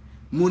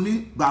 Mo ní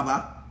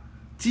bàbá,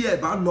 tí ẹ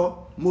bá lọ,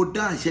 mo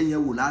dá àṣẹ yẹn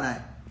wò lára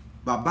ẹ̀.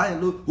 Bàbá yẹn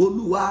ló,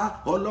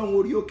 Olúwa Ọlọ́run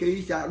orí òkè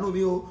yìí ṣàánú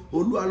mi o,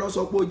 Olúwa ló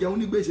sọ pé ó jẹun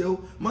ní gbèsè o,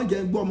 má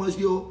jẹ́ ń gbọ́ ọmọ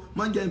sí o,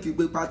 má jẹ́ ń fi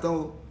pé pátán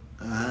o.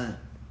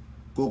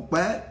 Kò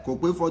pé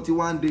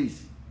 41 days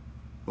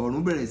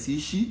ọ̀run bẹ̀rẹ̀ sí í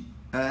ṣí.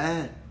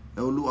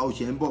 Olúwa ò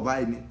ṣe ń bọ̀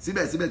báyìí ni,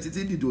 síbẹ̀síbẹ̀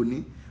títí dìdò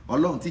ní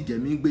Ọlọ́run ti jẹ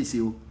mí ń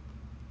gbèsè o.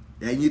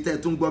 Ẹ̀yin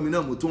tẹ́ tún gbọ́ mi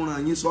náà, mo tún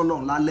rán yín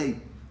sọ́lọ́run lálẹ́ yìí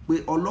pé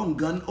Ọlọ́run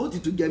gan ó ti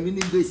tún jẹ mí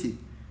ní gbèsè,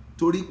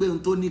 torí pé ohun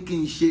tó ní kí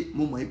n ṣe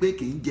mo mọ̀ pé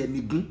kì í jẹ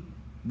ní gún.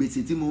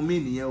 Gbèsè tí mo mí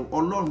nìyẹn o.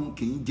 Ọlọ́run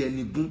kì í jẹ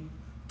ní gún.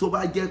 Tó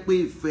bá jẹ́ pé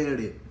ìfẹ́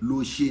rẹ̀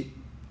ló ṣe,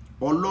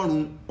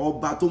 Ọlọ́run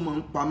ọba tó máa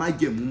ń pa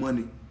májẹ̀mú mọ́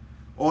ni,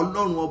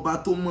 Ọlọ́run ọba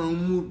tó máa ń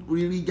mú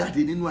rírí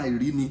jáde nínú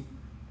àìrí ni,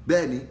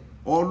 bẹ́ẹ̀ ni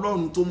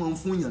Ọlọ́run tó máa ń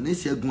fún yàn ní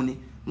ìṣẹ́gun ni.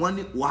 Wọ́n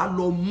ní wàá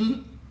lọ mú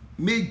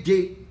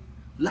 7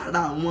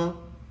 lára àwọn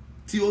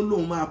tí ó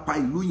lóun máa pa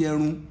ìlú yẹn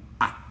run.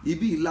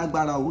 Ibi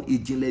ìlágbára o,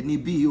 ìjìnlẹ̀ ni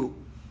bí o.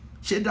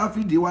 Ṣé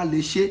Dáfídì wá lè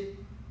ṣe?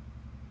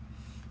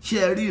 Ṣé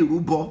ẹ rí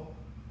ìrúbọ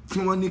tí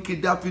wọ́n ní kí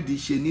Dáfídì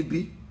ṣe níbí?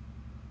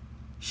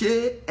 Ṣé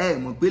ẹ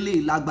mọ̀ pé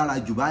lè lágbára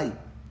jù báyìí?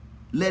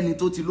 Lẹ́ni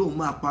tó ti lóun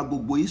máa pa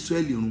gbogbo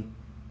Ísírẹ́lì run,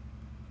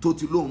 tó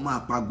ti lóun máa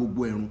pa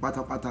gbogbo ẹ̀rùn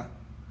pátápátá.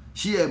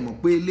 Ṣé ẹ mọ̀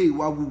pé lè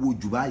wá wúwo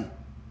jù báyìí?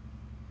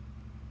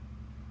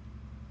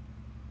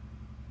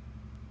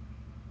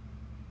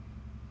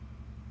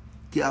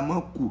 Kí a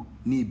má kù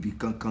ní ibì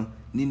kankan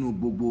nínú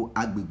gbogbo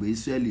agbègbè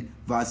Ísírẹ́lì.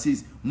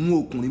 Verses, mú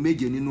ọkùnrin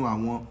 7 nínú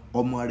àwọn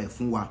ọmọ rẹ̀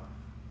fún wa,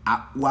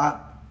 àwa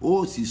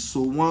ó sì so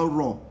wọ́n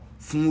rọ̀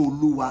fún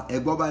Olúwa. Ẹ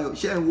gbọ́ báyìí,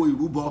 ṣé ẹ ń wo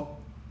ìrúbọ?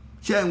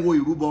 Ṣé ẹ ń wo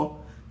ìrúbọ?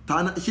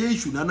 Ṣé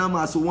ìṣúná náà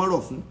máa so wọ́n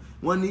rọ̀ fún?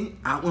 Wọ́n ní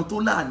àwọn tó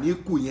láàní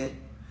kù yẹn,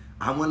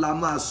 àwọn la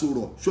máa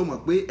sọ̀rọ̀. Ṣó mọ̀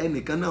pé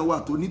ẹnìkan náà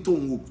wà tó ní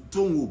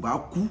tóun ò bá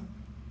kú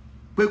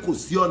pé kò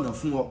sí ọ̀nà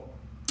fún ọ.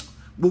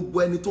 Gbogbo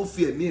ẹni tó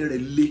fi ẹ̀mí rẹ̀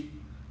lé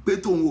pé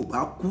tóun ò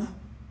bá kú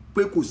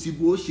pé kò sí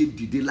bó ṣe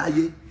dìde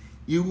láyé,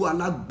 irú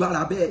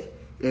alágbára bẹ́ẹ̀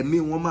ẹ̀mí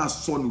wọn máa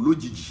sọnù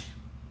lójijì.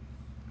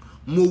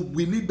 Mo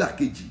wí nígbà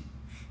kejì,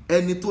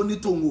 ẹni tó ní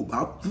tóun ò bá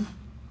kú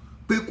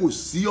pé kò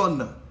sí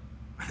ọ̀nà,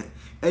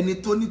 ẹni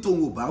tó ní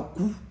tóun ò bá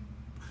kú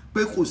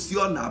pé kò sí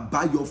ọ̀nà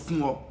àbáyọ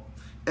fún ọ,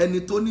 ẹni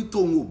tó ní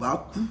tóun ò bá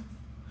kú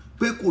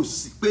pé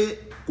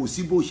kò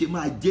sí bó ṣe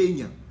máa jẹ́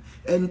èèyàn,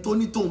 ẹni tó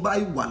ní tóun bá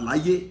wà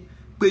láyé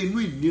pé inú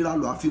ìnira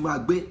ló fi máa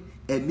gbé,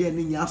 ẹ̀mí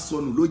ẹni yẹn á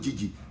sọnù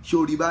lójijì. Ṣé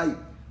o rí báyìí?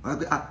 Wọ́n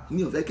pe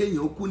mi ò fẹ́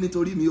kéèyàn kú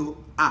nítorí mi o.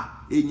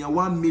 Èèyàn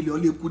 1 million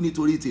lè kú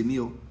nítorí tèmi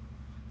o.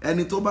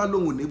 Ẹni tó bá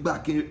lóhùn nígbà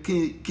kí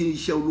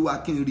iṣẹ́ Olúwa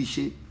kí n rí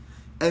ṣe,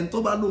 ẹni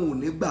tó bá lóhùn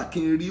nígbà kí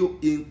n rí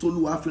ohun tó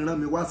Olúwa fi rán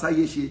mi wá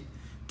sáyé ṣe,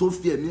 tó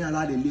fi ẹ̀mí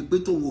ara rẹ̀ lé pé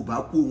tóun ò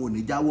bá kú òun ò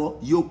ní jáwọ́,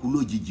 yóò kú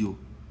lójijì o.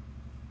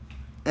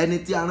 Ẹni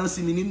tí a rán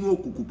sí mi nínú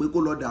òkùnkùn pé kó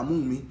lọ dààmú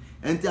mi,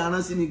 ẹni tí a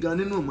rán sí mi gan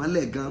nínú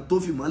ìmọ́lẹ̀ gan tó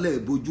fi ìmọ́lẹ̀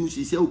bojú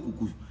ṣiṣẹ́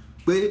òkùnkùn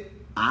pé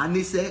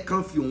àníṣẹ́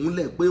kan fi òun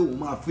lẹ̀ pé òun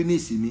máa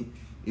fínísì mi,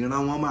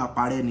 ìran wọn máa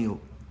parẹ́ ni o.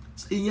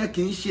 Ìyẹn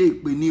kì í ṣe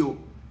ìpè ní o,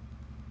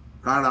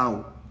 rárá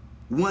o.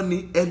 Wọ́n ní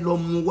ẹ lọ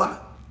mú wá,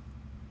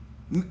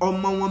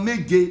 ọmọ wọn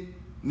 7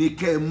 ní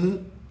kẹ́ ẹ mú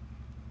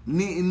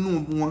ní inú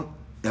wọn.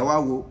 Ẹ wá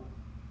wo,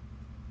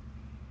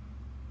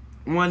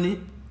 wọ́n ní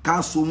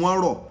ká so wọ́n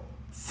rọ̀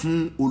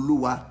fún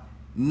Olúwa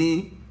ní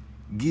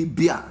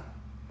Gíbíà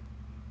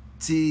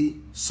ti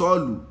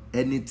Sọ́ọ̀lù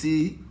ẹni tí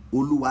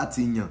Olúwa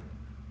ti yàn.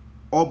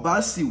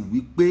 Ọba sì wí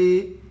pé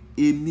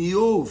èmi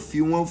ó fi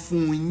wọ́n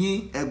fún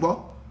yín. Ẹ gbọ́,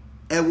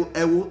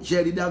 ẹ wo ṣe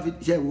rí David,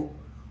 ṣe wo.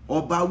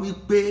 Ọba wí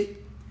pé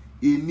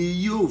èmi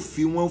yóò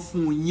fi wọ́n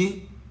fún yín,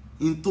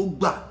 in tó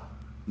gbà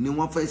ni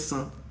wọ́n fẹ́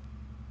san.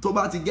 Tó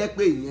bá ti jẹ́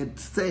pé ìyẹn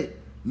tẹ̀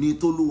ni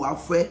t'Olúwa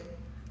fẹ́,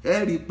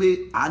 ẹ rí i pé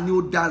a ní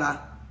ó dára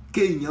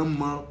kéèyàn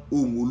mọ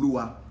ohùn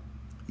Olúwa.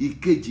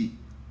 Ìkejì,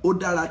 ó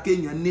dára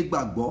kéèyàn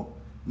nígbàgbọ́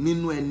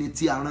nínú ẹni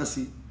tí a rán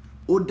sí.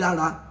 Ó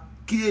dára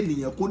kí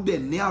ènìyàn kó dẹ̀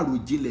ní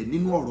àròjinlẹ̀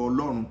nínú ọ̀rọ̀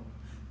Ọlọ́run.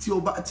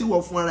 Tí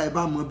wọ́n fún ara ẹ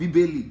bá mọ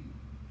Bíbélì,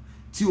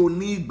 tí o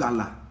ní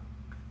ìgbàlà,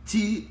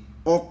 tí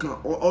ọkàn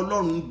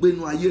Ọlọ́run ń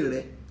gbénú ayé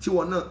rẹ, tí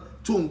wọ́n náà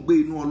tó ń gbé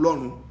inú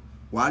Ọlọ́run,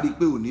 wàá rí i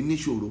pé ò ní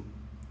níṣòro.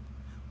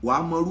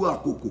 Wàá mọ irú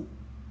àkókò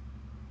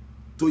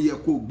tó yẹ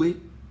kó gbé,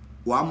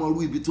 wàá mọ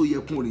irú ibi tó yẹ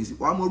kó rìn sí,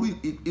 wàá mọ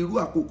irú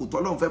àkókò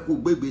tọ́lọ́run fẹ́ kó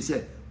gbé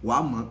ìgbésẹ̀,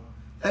 wàá mọ̀.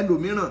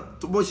 Ẹlòmíràn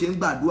tó bó ṣe ń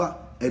gbàdúrà,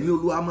 ẹ̀mí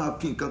Olúwa máa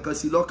fi nǹkan kan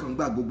sí lọ́kàn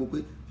gbà gbogbo pé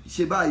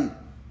ṣe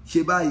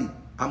báyìí,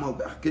 àmọ́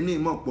kíní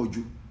ìmọ̀ pọ̀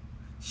jù,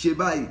 ṣe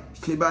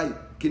báyìí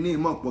kíní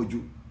ìmọ̀ pọ̀ jù.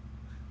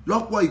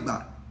 Lọ́pọ̀ ìgbà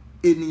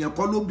ènìyàn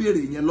kọ́ ló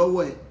béèrè yẹn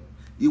lọ́wọ́ ẹ,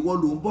 ìwọ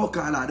ló ń bọ́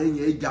ka ara rẹ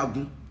yẹn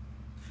jagun.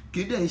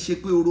 Kì í dẹ̀ ń ṣe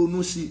pé o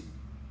ronú sí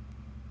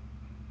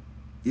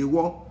i,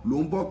 ìwọ ló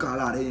ń bọ́ ka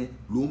ara rẹ yẹn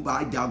ló ń bá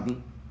jagun.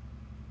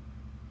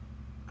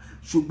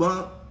 ṣùgbọ́n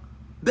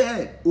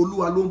bẹ́ẹ̀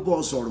Olúwa ló ń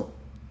bọ́ sọ̀rọ̀.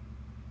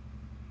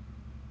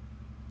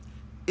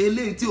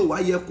 Eléyìí tí ò wá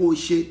yẹ kó o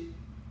ṣe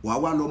wàá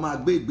wá lọ máa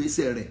gbé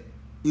ìgbésẹ̀ rẹ̀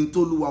ní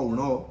t'Olúwa ò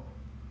rán ọ.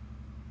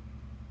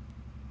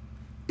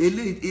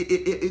 Eléyìí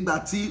ìgbà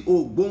tí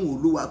o gbóhùn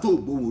Olúwa tó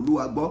gbóhùn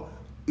Olúwa gbọ́,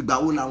 ìgbà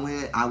wo làwọn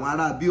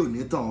ará bí ò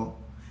ní tàn ọ́?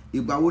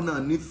 Ìgbà wo náà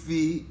ní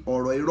fi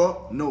ọ̀rọ̀ irọ́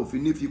náà ò fi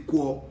ní fi kú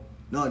ọ,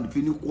 náà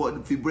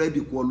fi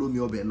búrẹ́dì kú ọ lómi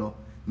ọbẹ̀ lọ,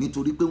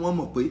 nítorí pé wọ́n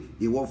mọ̀ pé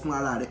ìwọ fún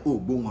ara rẹ̀ ò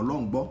gbóhùn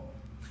Ọlọ́run gbọ́,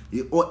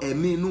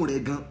 ẹ̀mí inú rẹ̀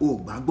gan ò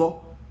gbàgbọ́,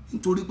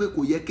 nítorí pé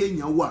kò yẹ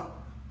kéèyàn wà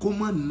kó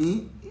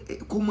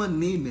mọ̀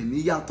ní ìmẹ̀mí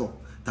yàtọ̀,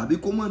 tàbí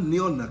kó mọ̀ ní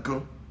ọ̀nà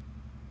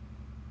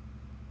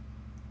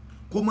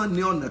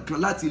kan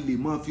láti lè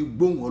máa fi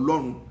gbóhùn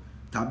Ọlọ́run,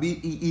 tàbí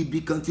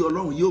ibi kan tí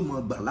Ọlọ́run yóò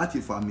máa gbà láti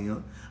fàmì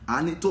hàn.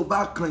 Àní tó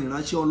bá kan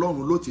ìránṣẹ́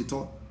Ọlọ́run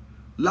lótìtọ́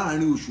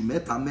láàrin oṣù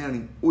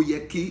 3-4, ó yẹ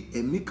kí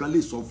ẹ̀mí kan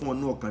lè sọ fún ọ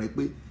ní ọkàn rẹ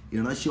pé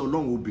ìránṣẹ́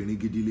Ọlọ́run obìnrin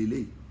gidi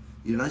leléyìí,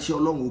 ìránṣẹ́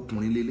Ọlọ́run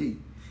ọkùnrin leléyìí,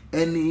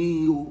 ẹni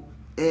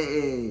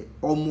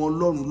ọmọ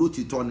Ọlọ́run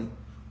lótìtọ́ ni.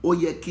 Ó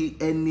yẹ kí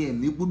ẹni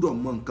ẹ̀mí gbọ́dọ̀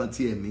mọ nǹkan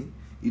ti ẹ̀mí.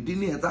 Ìdí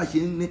nìyẹn tá a ṣe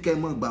ní kẹ́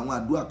mọ́ gba àwọn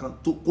àdúrà kan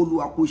tó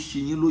k'Olúwa kó ṣe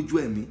yín lójú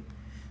ẹ̀mí.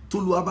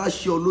 T'Olúwa bá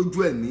ṣe ọ lójú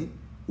ẹ̀mí,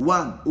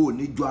 1, ò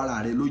ní jọ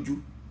ara rẹ lójú.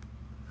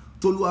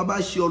 T'Olúwa bá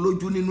ṣe ọ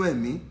lójú nínú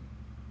ẹ̀mí,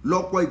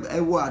 lọ́pọ̀ ìgbà ẹ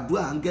wo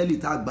àdúrà áńgẹ́lì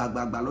tá a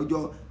gbàgbàgbà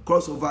lọ́jọ́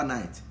crossover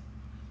night.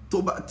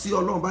 Tí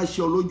Ọlọ́run bá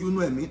ṣe ọ lójú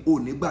nínú ẹ̀mí, ò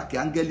ní gbà kí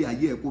áńgẹ́lì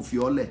ayé ẹ kó fi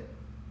ọ lẹ̀.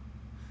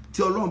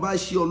 Tí Ọlọ́run bá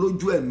ṣe ọ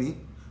lójú ẹ̀mí,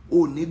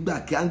 ò ní gbà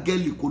kí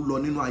áńgẹ́lì kó lọ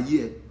nínú ayé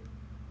ẹ,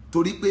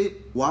 torí pé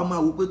wàá máa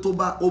wo pé tó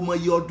bá ó mọ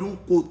iye ọdún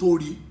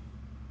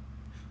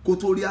kó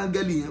tó rí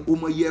áńgẹ́lì yẹn, ó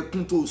mọ iye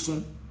ẹkún tó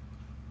sun,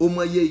 ó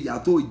mọ iye ìyà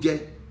tó jẹ.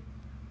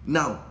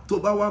 Now tó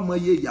bá wá mọ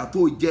iye ìyà tó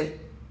jẹ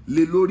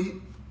lé lórí,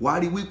 wàá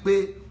rí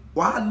wípé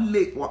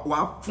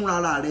wàá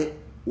fúnra rẹ,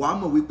 wàá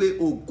mọ̀ wípé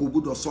o kò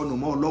gbọdọ̀ sọnù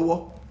mọ́ ọ lọ́wọ́.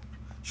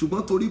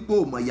 Ṣùgbọ́n torí pé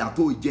o mọ ìyà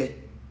tó jẹ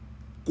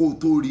kó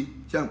tó rí,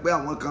 ṣe ń pé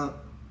àwọn kan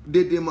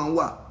dédé máa ń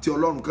wà tí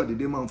Ọlọ́run kan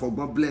dédé máa ń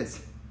fọgbọ́n bless.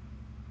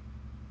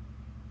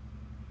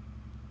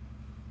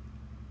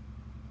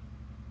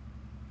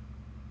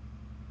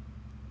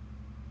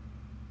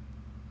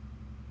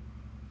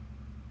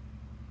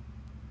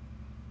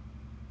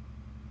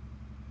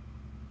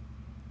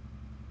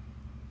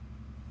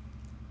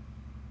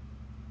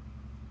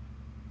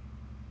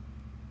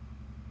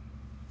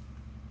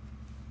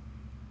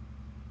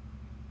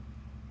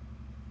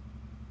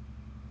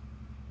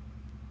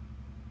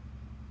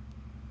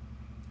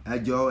 Ẹ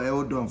jọ̀ọ́ ẹ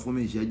ó dàn fún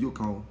mi ìṣẹ́jú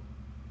kan o,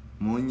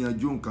 mò ń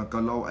yanjú nǹkan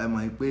kan lọ́wọ́. Ẹ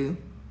mọ̀ pé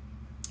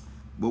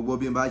gbogbo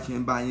bí n bá ṣe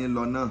ń bá yín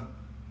lọ náà,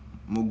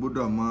 mo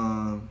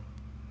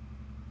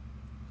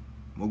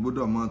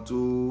gbọ́dọ̀ mọ̀ tó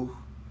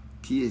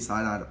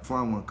kíyèsára fún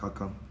àwọn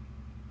kankan.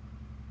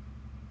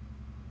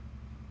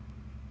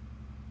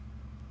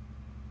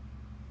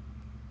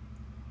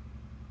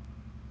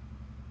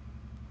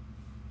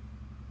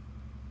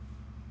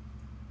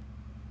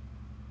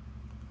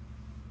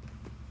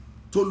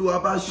 T'Olúwa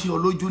bá ṣe ọ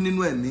lójú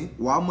nínú ẹ̀mí,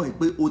 wàá mọ̀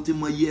pé o ti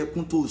mọ iye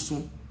ẹkún tó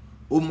sun,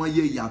 o mọ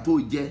iye ìyà tó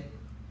jẹ,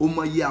 o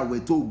mọ iye àwẹ̀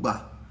tó gbà,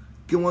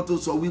 kí wọ́n tó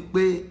sọ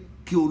wípé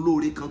kí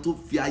olóore kan tó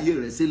fi ayé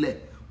rẹ̀ sílẹ̀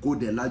kó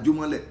dẹ̀ lajú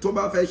mọ́lẹ̀. Tó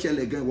bá fẹ́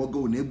ṣẹlẹ̀ gan, ìwọ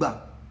gan ò ní gbà,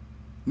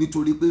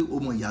 nítorí pé o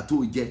mọ ìyà tó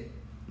jẹ.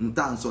 N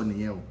tá à ń sọ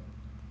nìyẹn o.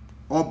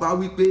 Ọba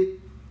wípé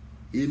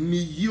èmi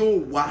yóò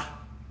wá,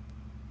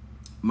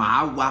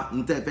 màá wá,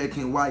 n tẹ́ fẹ́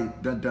kí n wá yìí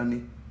dandan ni,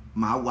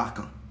 màá wá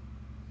kan.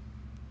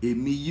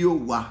 Èmi yóò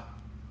wá,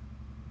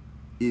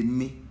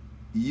 èmi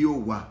yóò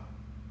wá,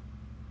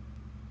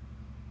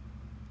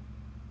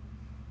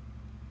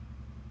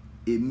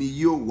 èmi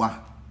yóò wá.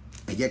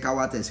 Ẹ jẹ́ ká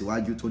wá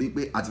tẹ̀síwájú torí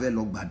pé a ti fẹ́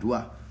lọ gbàdúrà.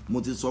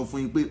 Mo ti sọ fún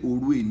yín pé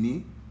òru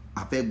èní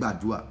a fẹ́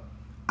gbàdúrà,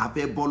 a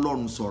fẹ́ bọ́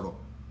Ọlọ́run sọ̀rọ̀.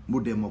 Mo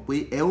dẹ̀ mọ̀ pé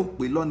ẹ ó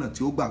pè lọ́nà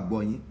tí ó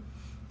gbàgbọ́ yín,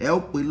 ẹ ó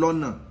pè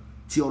lọ́nà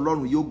tí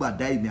Ọlọ́run yóò gbà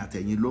dá èmi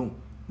àtẹ̀yin lóhùn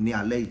ní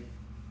alẹ́ yìí.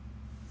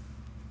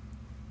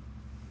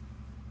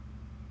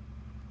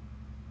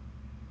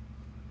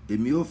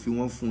 Èmi yóò fi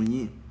wọ́n fún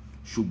yín.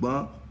 Ṣùgbọ́n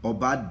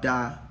ọba dá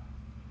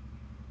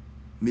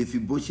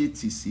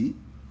Mefibóṣẹ́tì sí,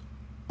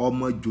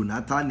 ọmọ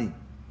Jónátánì.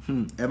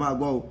 Ẹ máa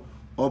gbọ́ o,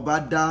 ọba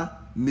dá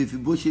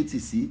Mefibóṣẹ́tì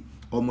sí,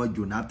 ọmọ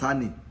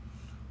Jónátánì,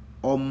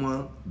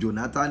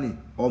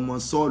 ọmọ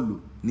Sọ́ọ̀lù,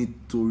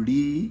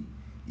 nítorí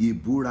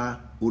ìbúra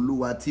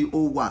Olúwa tí ó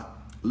wà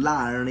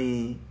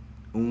láàrin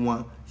wọn.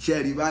 Ṣé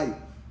rí báyìí?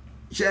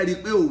 Ṣé rí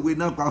pé òwe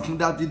náà pa fún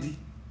Dáfídì?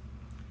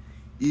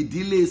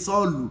 Ìdílé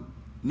Sọ́ọ̀lù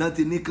náà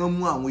ti ní kán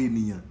mú àwọn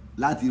ènìyàn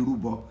láti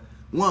rúbọ.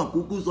 Wọ́n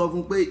kúkú sọ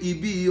fún pé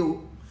ibi yìí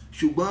o,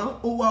 ṣùgbọ́n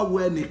ó wá wo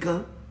ẹnìkan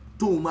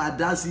tóun máa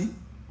dá sí.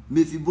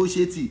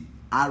 Mefibóṣẹ́tì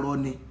arọ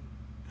ni,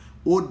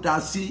 ó dá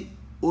sí,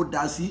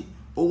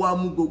 ó wá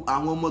mú gbogbo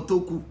àwọn ọmọ tó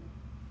kù,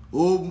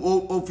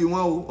 ó fi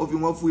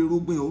wọ́n fún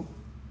irúgbìn o,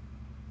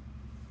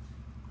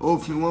 ó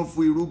fi wọ́n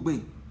fún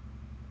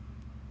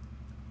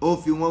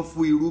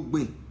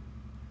irúgbìn.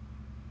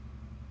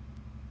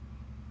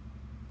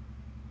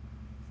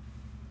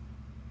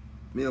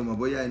 Mi ò mọ̀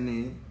bóyá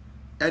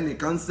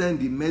ẹnìkan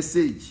send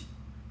message.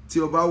 Tí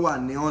o bá wà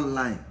ní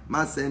online,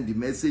 má send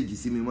message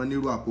sí mi mọ́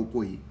nírú àkókò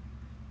yìí.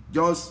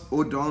 just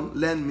hold on,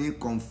 let me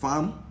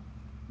confirm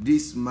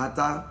this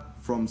matter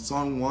from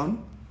someone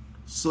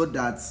so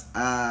that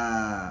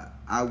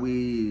I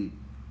will,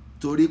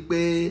 torí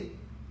pé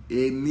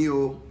mi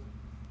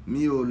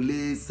ò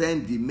lè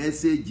send the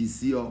message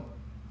sí ọ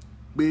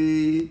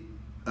pé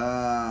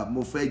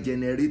mo fẹ́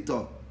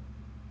generator.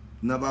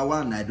 Number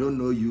one, I don't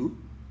know you,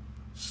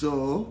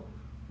 so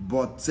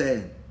but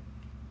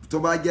tó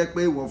bá jẹ́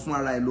pé ìwọ fún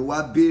ara ẹ ló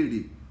wá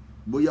béèrè,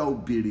 bóyá o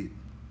béèrè,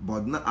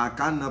 but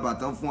account number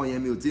tán fún ọ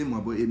yẹn mi ò tí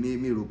mọ̀, bó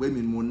mi rò pé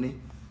mi mo ní,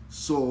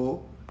 so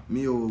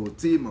mi ò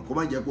tí mọ̀, kó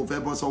má jẹ́ kó fẹ́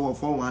bọ́ sọ́wọ́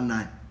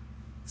 419.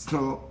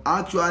 So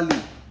actually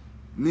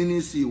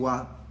ministry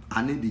wa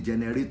I need the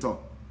generator,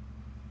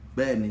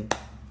 bẹ́ẹ̀ ni.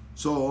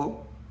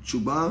 So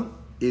ṣùgbọ́n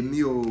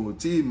èmi ò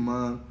tí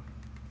mọ̀,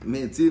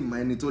 mi tí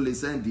mọ̀ ẹni tó lè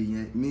send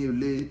yẹn, mi ò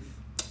lè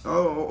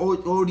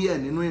ó rí ẹ̀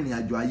nínú ìrìn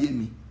àjò ayé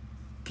mi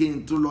kí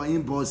n tó lọ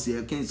inbox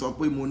ẹ kí n sọ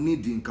pé mo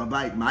need nǹkan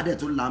báyìí, màá dẹ̀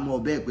tó là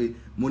mọ́ bẹ́ẹ̀ pé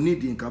mo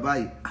need nǹkan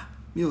báyìí.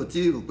 Mi ò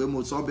tí rò pé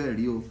mo sọ bẹ́ẹ̀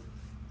rí o.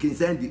 Kí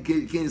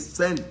n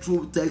send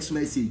through text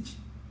message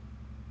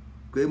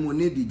pé mo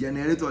need the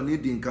generator,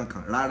 need nǹkan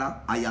kan,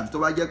 rárá. Àyàfi tó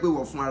bá jẹ́ pé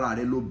wọ́n fún ara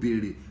rẹ ló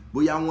béèrè,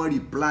 bóyá wọ́n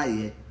reply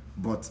ẹ,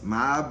 but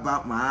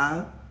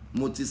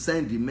mo ti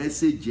send the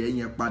message ẹ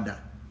yẹn padà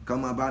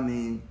kàn máa bá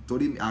mi,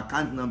 torí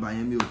account number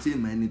yẹn mi ò tí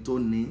mọ̀ ẹni tó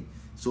ní,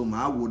 so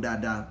màá wo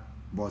dáadáa.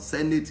 But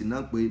senate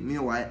náà pé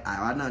meanwhile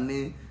àwa náà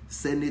ní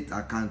senate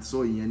account,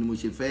 so ìyẹn ni mo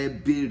ṣe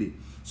fẹ́ béèrè.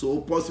 So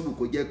ó possible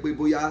kó jẹ́ pé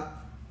bóyá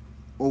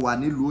ó wà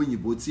nílùú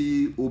òyìnbó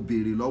tí ó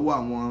béèrè lọ́wọ́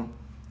àwọn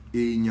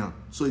èèyàn,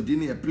 so ìdí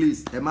nìyẹn.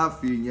 Please ẹ má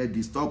fi ìyẹn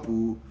disturb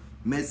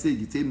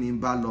message tèmi ń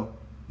bá lọ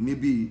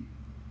níbí,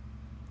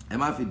 ẹ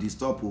má fi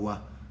disturb wa.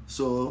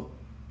 So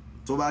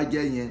tó bá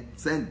jẹ́ yẹn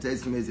send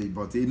text message,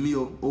 but èmi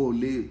ò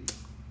lè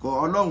kọ,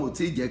 Ọlọ́run ò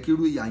tí jẹ́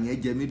kírú ìyà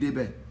yẹn jẹ mí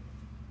débẹ̀.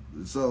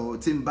 So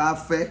tí n bá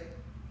fẹ́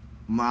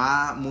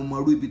mo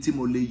mọrú ibi tí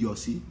mo lè yọ̀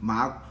sí,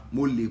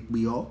 mo lè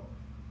pè ọ́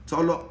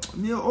tọ́lọ́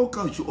mi, ó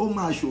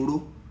máa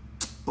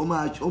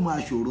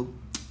ṣòro.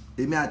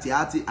 Èmi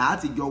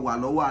àti jọ wà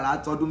lọ́wọ́ ara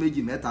tọ́dún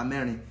 2, 3,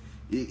 4,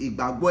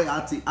 ìgbàgbọ́ ẹ̀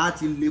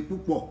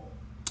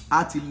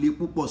àti le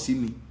púpọ̀ sí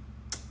mi,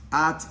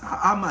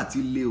 mà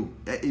ti le o.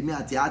 Èmi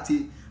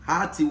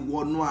àti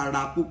wọnú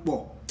ara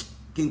púpọ̀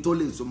kí n tó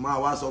lè máa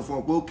wá sọ fún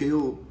ọ pé òkè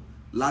o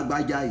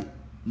lágbájá yìí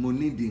mo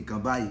nídìí nǹkan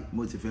báyìí,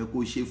 mo sì fẹ́ kó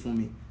ṣe fún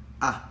mi.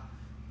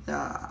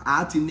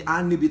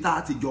 Níbi tá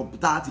a ti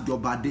jọ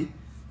bá dé,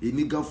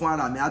 èmi gan fún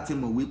ara mi á ti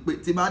mọ̀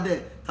wípé tí bá dẹ̀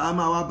tá a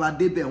máa wá bá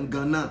débẹ̀ ń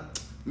gan náà,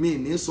 mi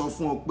ní sọ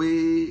fún ọ pé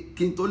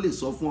kí n tó lè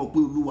sọ fún ọ pé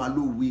Olúwa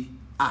ló wí.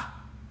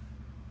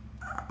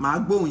 Màá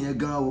gbóhùn yẹn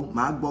gan o,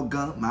 màá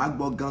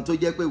gbọ́ gan tó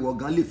jẹ́ pé ìwọ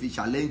gan lè fi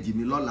challenge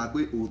mi lọ́la pé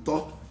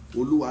òótọ́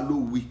Olúwa ló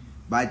wí.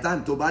 By the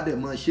time tó bá dẹ̀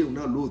mọ́ ṣéun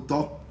náà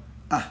lóòótọ́,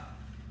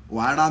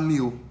 wàá rá mi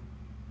o,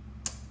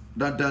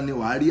 dandan ni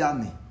wàá rí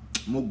àmì,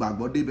 mo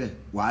gbàgbọ́ débẹ̀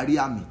wàá rí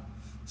àmì.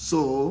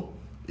 So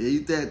èyí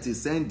tẹ́ ti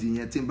send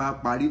yẹn tí n bá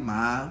parí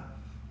màá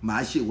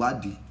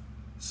ṣèwádìí.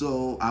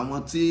 So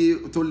àwọn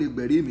tó lè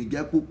gbẹ̀rí mi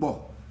jẹ́ púpọ̀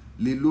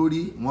lé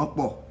lórí wọ́n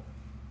pọ̀,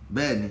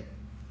 bẹ́ẹ̀ ni.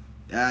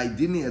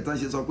 Ìdí nìyẹn tán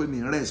ṣe sọ pé mi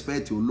ń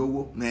respect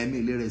olówó,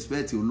 mi lè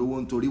respect olówó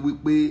nítorí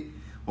wípé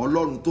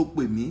Ọlọ́run tó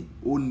pè mí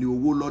ó ní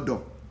owó lọ́dọ̀,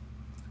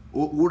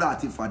 wúrà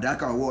àti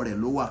fàdákà ọwọ́ rẹ̀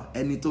ló wà.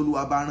 Ẹni tó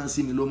Olúwa bá rán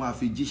sí mi ló máa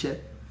fi jíṣẹ́.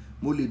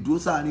 Mo lè dúró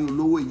sáàrin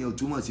olówó, ìyẹn ò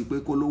túmọ̀ sí pé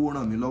kó lówó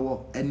ràn mí lọ́wọ́.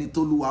 Ẹni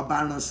tó Olúwa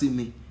bá rán sí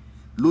mi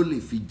ló lè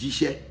fi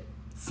jíṣẹ́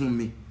fún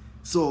mi.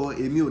 So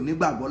èmi ò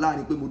nígbàgbọ́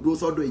láàrin pé mo dúró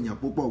sọ́dọ̀ èèyàn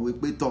púpọ̀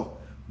wípé tọ̀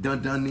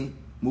dandan ni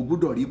mo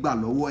gbúdọ̀ rí gbà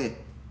lọ́wọ́ ẹ̀.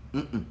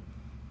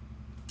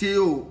 Tí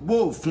bó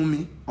o fún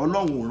mi,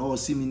 Ọlọ́run ò rán ọ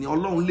sí mi ni,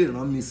 Ọlọ́run lè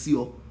rán mi sí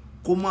ọ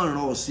kó má rán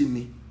ọ sí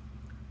mi.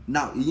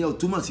 Now ìyẹn ò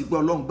túmọ̀ sí pé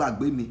Ọlọ́run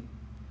gbàgbé mi.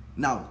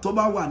 Now tó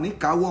bá wà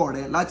níkàáwọ́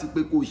rẹ láti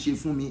pé kó o ṣe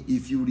fún mi,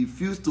 if you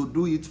refuse to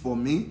do it for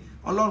me,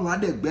 Ọlọ́run á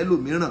dẹ̀ gbẹ́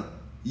lòmíràn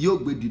yóò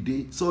gbé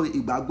dìde. So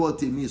ìgbàgbọ́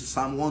tèmi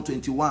Psalm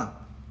 121,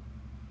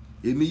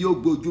 èmi yóò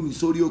gbé ojú mi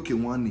sórí òkè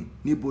wọn ni,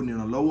 níbo ni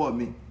ìrànlọ́wọ́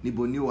mi,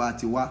 níbo ni ó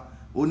ti wá.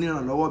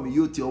 Onírànlọ́wọ́ mi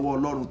yóò ti ọwọ́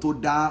Ọlọ́run tó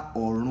dá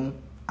ọ̀run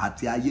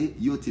àti ayé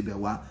yóò ti bẹ̀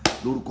wá.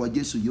 Lórúkọ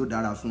Jésù yóò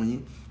dára fún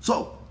yín.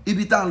 So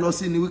ibi tá à ń lọ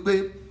sí ni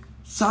wípé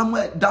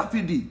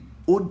Dáfídì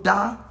ó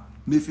dá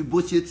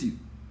Mèfíbóṣẹ́tì,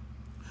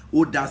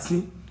 ó dá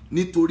sí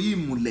nítorí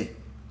ìmùlẹ̀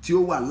tí ó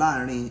wà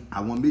láàrin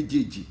àwọn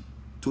méjèèjì,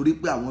 torí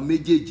pé àwọn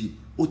méjèèjì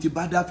ó ti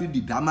bá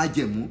Dáfídì dá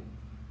májẹ̀mú,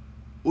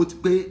 ó ti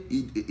pé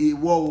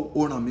ìwọ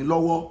ó ràn mí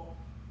lọ́wọ́.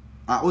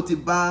 Ó ti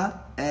bá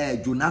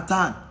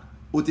Jonathan,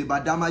 ó ti bá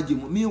dá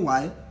májẹ̀mú.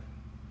 Meanwhile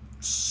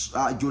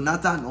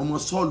Jonathan ọmọ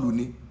Sọ́ọ̀lù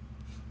ni,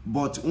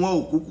 but wọn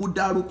ò kúkú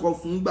dárúkọ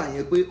fún gbà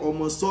yẹn pé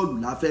ọmọ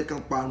Sọ́ọ̀lù la fẹ́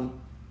kàn parun.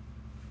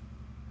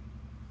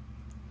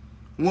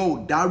 Wọn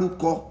ò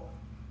dárúkọ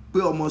pé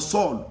ọmọ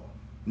Sọ́ọ̀lù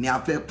ni a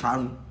fẹ́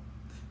parun,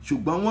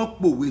 ṣùgbọ́n wọ́n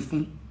pòwe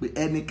fún pé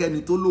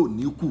ẹnikẹ́ni tó lò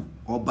ní kù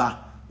ọba,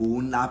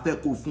 òun la fẹ́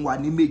kó fún wa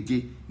ní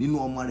 7 nínú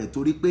ọmọ rẹ̀,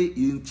 torí pé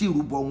èyí tí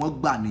ìrúbọ wọn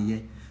gbà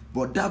nìyẹn.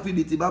 But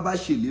Dáfídì ti bá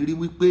ṣèlérí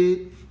wípé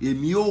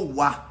èmi yóò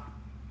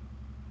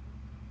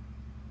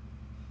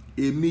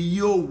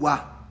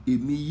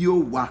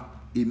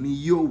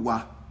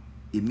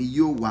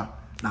wá,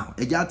 now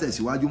ẹ já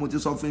tẹ̀síwájú. Mo ti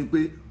sọ fún yín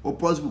pé ó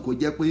possible kó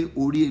jẹ́ pé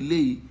orí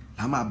eléyìí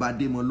la máa bá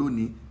dé mọ́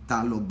lónìí tá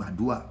a lọ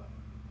gbàdúrà.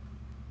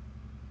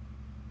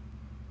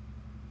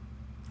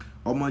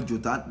 ọmọ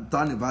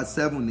Jónátánì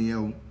verse 7 nìyẹn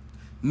o.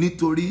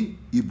 Nítorí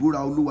ìbúra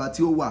Olúwa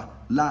tí ó wà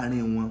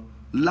láàrin wọn,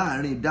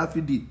 láàrin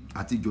Dáfídì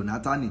àti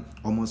Jónátánì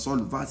ọmọ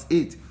Sọ́ọ̀lù verse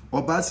 8.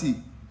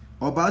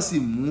 ọba sì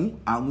mú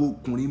àwọn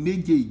ọkùnrin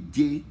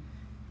méjèèje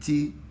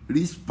ti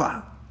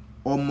Rispa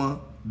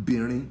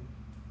ọmọbìnrin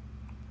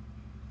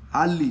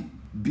Ali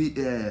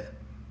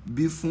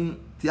bí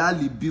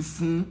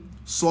fún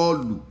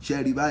Sọ́ọ̀lù.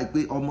 ṣe rí báyìí pé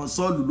ọmọ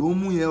Sọ́ọ̀lù ló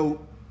mú yẹn o.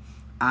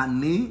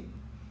 àní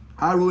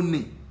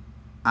Árónì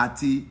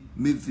àti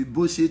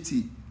Mefibóṣẹ́tì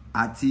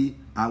àti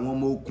àwọn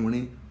ọmọ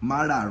ọkùnrin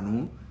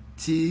márààrún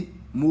tí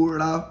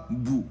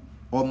Mórábù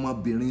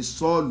ọmọbìnrin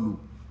Sọ́ọ̀lù,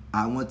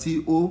 àwọn tí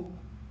ó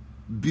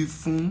bí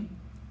fún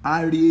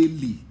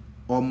Arieli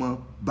ọmọ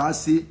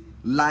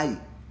Báṣeláì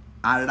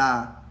ará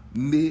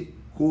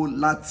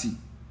Mehólátì.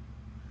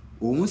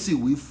 òun sì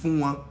wí fún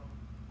wọn,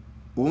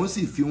 òun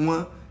sì fi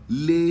wọ́n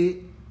lé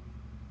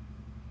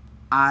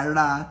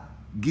ará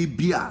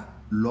Gíbíà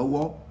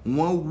lọ́wọ́.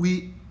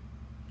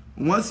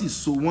 wọ́n sì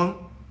so wọ́n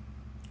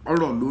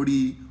ọ̀rọ̀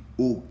lórí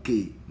òkè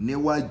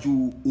níwájú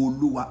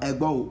Olúwa. ẹ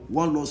gbọ́ o,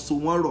 wọ́n lọ so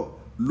wọ́n rọ̀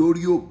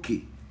lórí òkè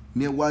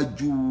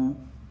níwájú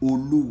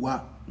Olúwa.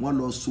 wọ́n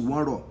lọ so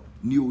wọ́n rọ̀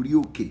ní orí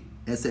òkè.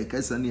 ẹsẹ̀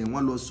 9 ni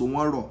wọ́n lọ so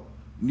wọ́n rọ̀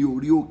ní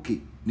orí òkè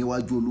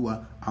níwájú Olúwa.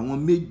 àwọn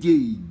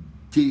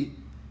méjèèje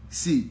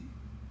sì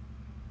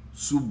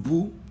ṣubú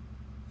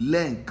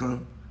lẹ́ẹ̀kan,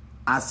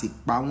 a sì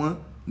pa wọ́n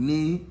ní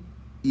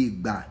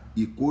ìgbà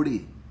ìkórè,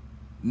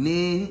 ní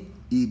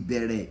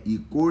ìbẹ̀rẹ̀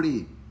ìkórè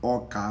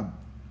ọkà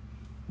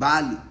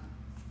báàlì.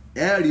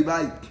 ẹ rí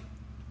báyìí,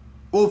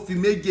 ó fi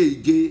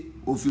méjèèje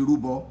ó fi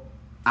rúbọ.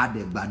 a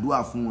dẹ̀ gbàdúrà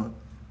fún wọn,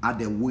 a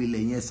dẹ̀ wo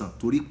ilẹ̀ yẹn sàn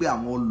torí pé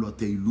àwọn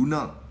ọlọ̀tẹ̀ ìlú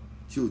náà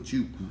tí ò tí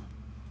kú.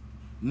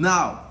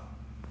 now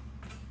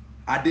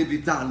adébi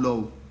tá à ń lọ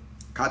o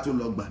ká tó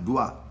lọ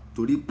gbàdúrà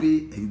torí pé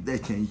ẹ̀yin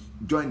dẹ̀kẹ̀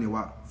join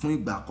wa fún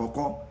ìgbà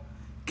àkọ́kọ́.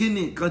 kí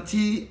ni nǹkan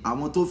tí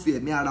àwọn tó fi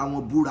ẹ̀mí ara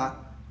wọn búra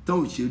tán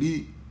ò ṣe rí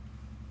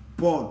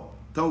Paul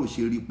tán ò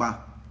ṣe rí pa?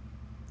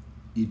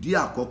 ìdí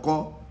àkọ́kọ́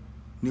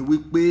ni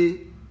wípé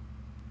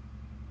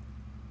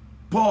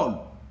Paul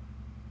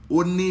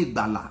ó ní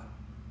ìgbàlà,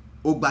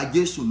 ó gba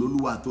Jésù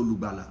lólúwa tó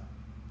lùgbàlà,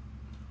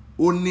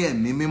 ó ní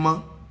ẹ̀mí mímọ́.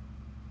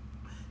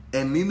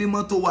 ẹ̀mí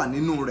mímọ́ tó wà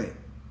nínú rẹ̀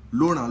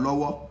ló ràn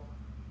lọ́wọ́.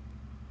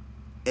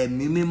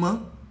 ẹ̀mí mímọ́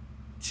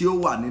tí ó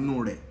wà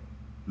nínú rẹ̀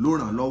ló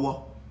ràn lọ́wọ́.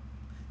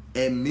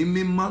 ẹ̀mí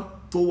mímọ́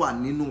tó wà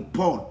nínú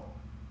Paul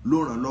ló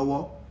ràn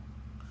lọ́wọ́.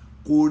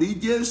 kò rí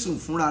Jésù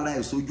fúnra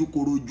rẹ̀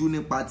sójúkorojú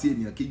nípa ti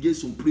ènìyàn kí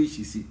Jésù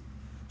preach sí,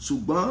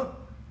 ṣùgbọ́n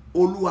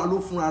Olúwa ló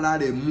fúnra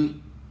rẹ̀ mú.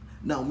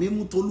 náà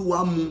mímú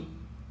tólúwa mú,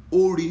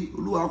 ó rí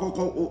Olúwa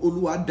kọ́kọ́,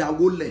 Olúwa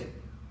dáwọ́lẹ̀,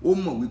 ó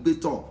mọ̀ wípé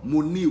tọ̀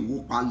mo ní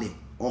ìwópalẹ̀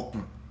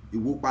ọkàn,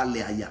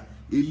 ìwópalẹ̀ àyà,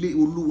 ilé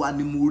Olúwa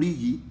ni mo rí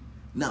yìí.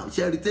 náà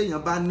ṣẹ́rí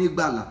téèyàn bá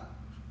nígbàlà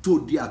tó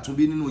di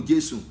àtúnbí nínú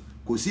Jésù,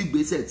 kò sí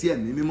ìgbésẹ̀ tí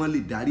ẹ̀mí mímọ́ lè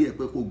darí ẹ̀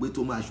pé kó gbé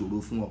tó máa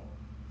ṣòro fún ọ.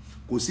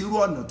 kò sí irú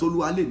ọ̀nà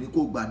tólúwa lè ní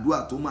kó gbàdúrà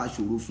tó máa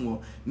ṣòro fún ọ,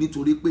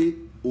 nítorí pé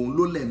òun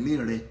ló lẹ̀mí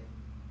rẹ.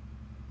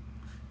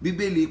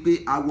 Bíbélì pé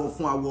awọ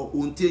fún awọ,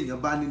 ohun tí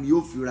èèyàn bá ní ni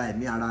yóò fi ra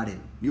ẹ̀mí ara rẹ̀,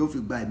 ni yóò fi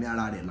gba ẹ̀mí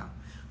ara rẹ̀ là.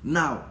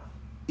 now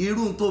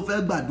irú tó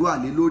fẹ́ gbàdúrà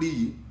lé lórí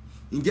yìí,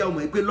 ǹjẹ́ o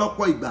mọ̀ pé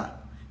lọ́pọ̀ ìgbà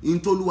in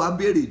tólúwa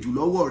béèrè jù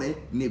lọ́wọ́ rẹ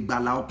ní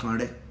ìgbàlà ọkàn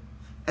rẹ.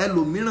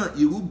 ẹlòmíràn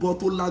ìrúbọ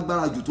tó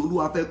lágbára jù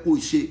tólúwa fẹ́ kó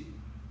ṣe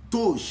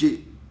tó ṣe,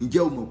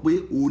 ǹjẹ́ o mọ̀ pé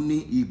o ní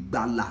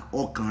ìgbàlà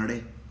ọkàn rẹ.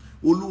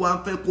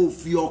 Olúwa fẹ́ kó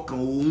fi ọkàn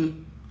òun,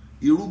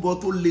 ìrúbọ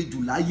tó le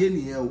jù láyé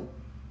nìyẹn o,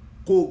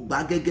 kó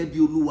gbà gẹ́gẹ́ bí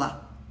Olúwa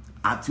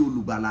àti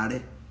olùgbàlà rẹ,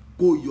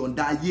 kó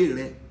yọ̀ǹda ayé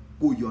rẹ,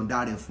 kó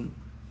yọ̀ǹda rẹ fún.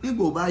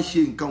 nígbà o bá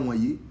ṣe nǹkan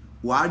wọ̀nyí,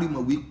 wàá rí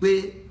mọ̀ wípé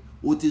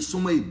o ti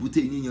súnmọ́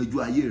ìbúté yíyanjú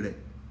ayé rẹ.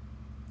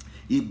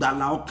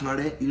 ìgbàlà ọkàn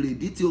rẹ,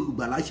 ìrèdí tí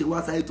olùgbàlà ṣe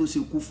wá sáyé tó ṣe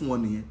kú fún ọ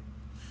nìyẹn.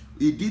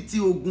 ìdí tí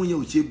ogun yẹn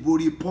ò ṣe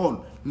borí Paul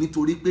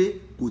nítorí pé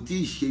kò tí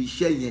ì ṣe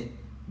iṣẹ́ yẹn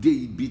dé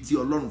ibi tí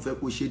Ọlọ́run fẹ́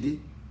kó ṣe dé.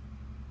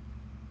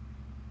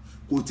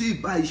 kò tí ì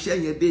bá iṣẹ́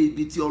yẹn dé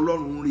ibi tí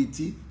Ọlọ́run ń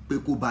retí pé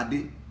kó bá dé.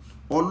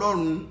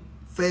 Ọlọ́run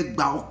fẹ́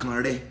gba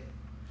ọkàn rẹ,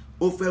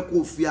 ó fẹ́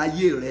kó fi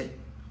ayé rẹ,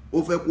 ó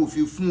fẹ́ kó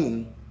fi fún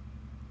òun.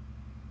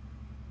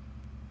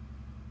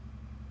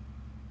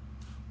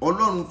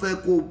 Ọlọ́run fẹ́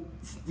kó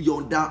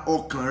yọ̀ǹda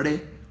ọkàn rẹ,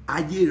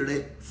 ayé rẹ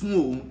fún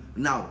òun.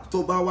 now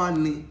tó bá wá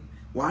ní,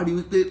 wàá rí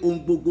wípé ohun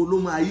gbogbo ló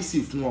máa yí sí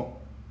fún ọ.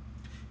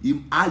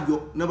 ayọ̀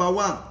number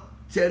 1,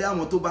 ṣẹ́rí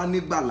àwọn tó bá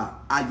nígbàlà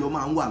ayọ̀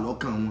máa ń wà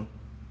lọ́kàn wọn.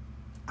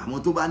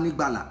 àwọn tó bá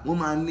nígbàlà wọ́n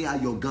máa ń ní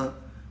ayọ̀ gan.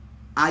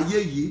 ayé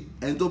yìí,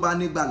 ẹni tó bá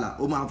nígbàlà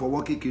ó máa ń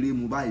fọwọ́ kékeré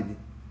mu báyìí ni,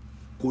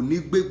 kò ní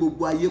gbé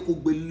gbogbo ayé kó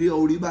gbé lé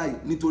orí báyìí,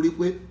 nítorí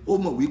pé ó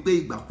mọ̀ wípé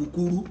ìgbà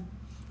kúkúrú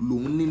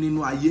lòun ní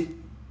nínú ayé.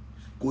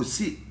 kò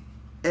sí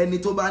ẹni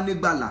tó bá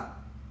nígbàlà,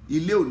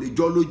 ilé ò lè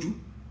jọ́ lójú,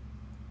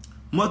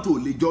 mọ́tò ò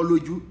lè jọ́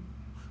lójú,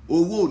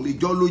 owó ò lè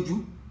jọ́ lójú.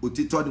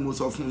 òtítọ́ ni mo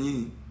sọ fún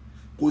yín,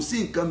 kò sí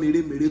nǹkan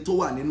mèremère tó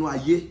wà nínú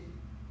ayé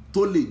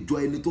tó lè jọ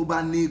ẹni tó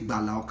bá ní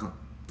ìgbàlà ọkàn,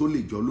 tó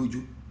lè jọ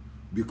lójú,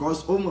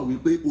 because ó mọ̀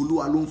wípé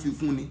olúwa ló ń fi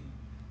fún ni,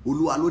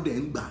 olúwa ló dẹ̀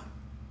ń gbà.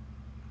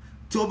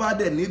 Tí ó bá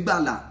dẹ̀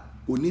nígbàlà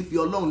kò ní fi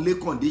ọlọ́run lé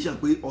condition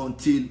pé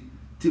until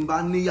tí n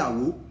bá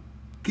níyàwó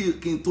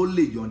kí n tó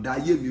lè yọ̀ǹda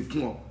ayé mi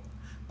fún ọ.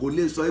 Kò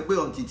lè sọ pé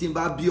until tí n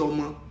bá bí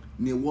ọmọ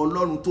nìwọ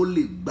ọlọ́run tó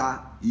lè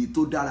gba èyí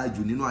tó dára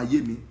jù nínú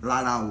ayé mi.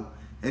 Rárá o,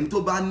 ẹni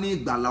tó bá ní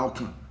ìgbàlà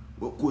ọkàn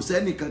kò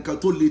sẹ́ni kankan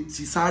tó lè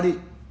ti sáré.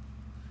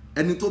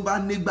 Ẹni tó bá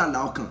ní ìgbàlà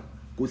ọkàn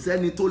kò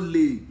sẹ́ni tó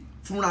lè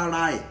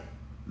fúnra ẹ̀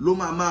ló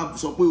máa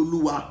sọ pé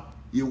olúwa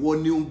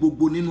ìwọ ni ohun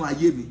gbogbo nínú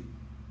ayé mi.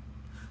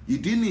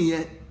 Ìdí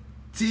nìyẹn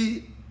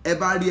tí ẹ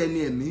bá rí ẹni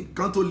ẹ̀mí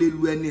kan tó lè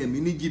lu ẹni ẹ̀mí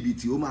ní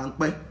jìbìtì, ó máa ń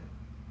pẹ́.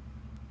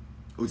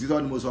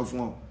 Òtítọ́ ni mo sọ fún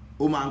ọ,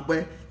 ó máa ń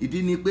pẹ́.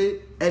 Ìdí ni pé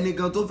ẹni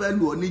kan tó fẹ́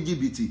lù ọ ní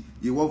jìbìtì,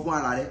 ìwọ fún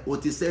ara rẹ o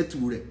ti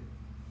sẹ́tù rẹ̀.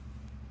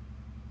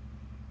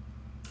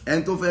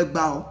 Ẹni tó fẹ́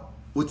gbá ọ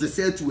o ti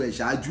sẹ́tù ẹ̀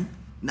ṣáájú.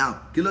 Now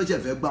kí ló ṣe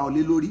fẹ́ gbá ọ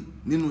lé lórí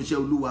nínú iṣẹ́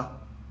olúwa?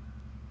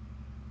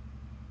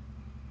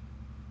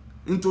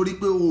 Nítorí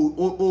pé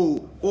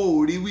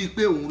o rí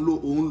wípé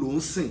òun ló ń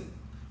sìn,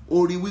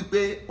 o rí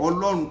wípé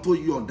ọlọ́run tó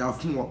yọ̀ǹda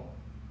fún ọ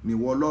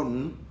nìwọ ọlọ́run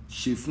ń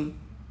ṣe fún.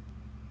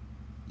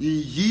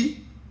 Ìyí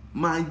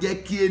máa ń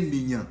jẹ́ kí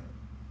ènìyàn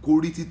kó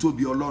rí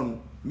títóbi ọlọ́run.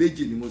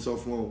 Méjì ni mo sọ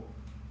fún ọ.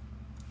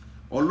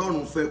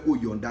 Ọlọ́run fẹ́ kó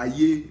yọ̀ǹda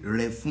ayé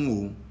rẹ fún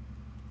òun,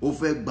 ó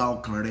fẹ́ gba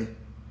ọkàn rẹ.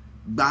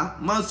 Gbà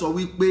má sọ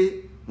wípé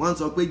wọ́n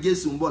sọ pé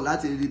Jésù ń bọ̀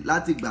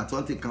láti ìgbà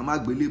tó ti kàn má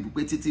gbélébù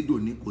pé títí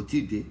dòní kò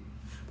tíì dé.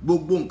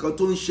 Gbogbo nǹkan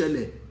tó ń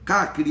ṣẹlẹ̀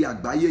káàkiri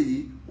àgbáyé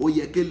yìí ó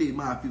yẹ kí lè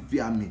máa fi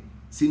àmì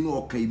sínú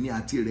ọkàn èmi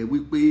àti rẹ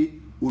wípé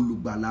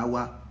olùgbàlà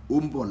wa ó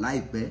ń bọ̀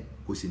láìpẹ́,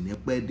 kò sì ní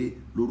pẹ́ dé.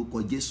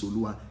 Lórúkọ Jésù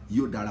olúwa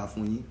yóò dára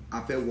fún yín.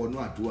 A fẹ́ wọnú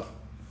àdúrà.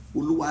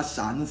 Olúwa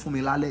ṣàánú fún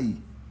mi lálẹ́ yìí.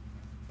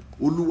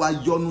 Olúwa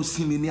yọ́nú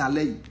sí mi ní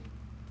alẹ́ yìí.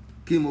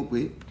 Kí mo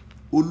pé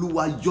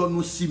olúwa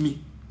yọ́nú sí mi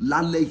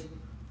lálẹ́ yìí,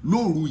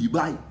 lóru yìí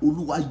báyìí.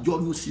 Olúwa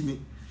yọ́nú sí mi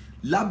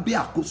lábẹ́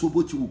àkóso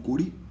bó ti wù kó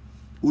rí.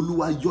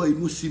 Olúwa yọ́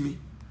inú sí mi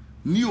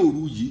ní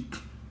òru yìí.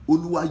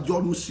 Olúwa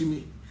yọ́nú sí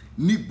mi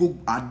ní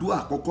gbogbo àdúrà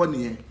àkọ́kọ́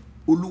nìyẹn.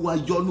 Olúwa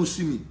yọ́nú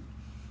sí mi.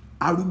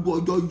 Arúgbó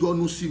ọjọ́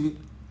yọ́nú sí mi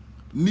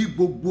ní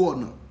gbogbo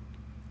ọ̀nà.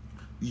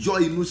 Yọ́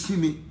inú sí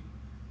mi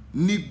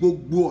ní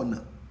gbogbo ọ̀nà.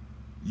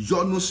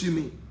 Yọ́nú sí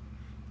mi.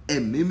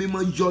 Ẹ̀mí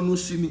mímọ́ yọ́nú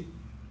sí mi.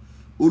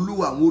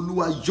 Olúwa àwọn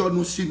olúwa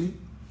yọ́nú sí mi.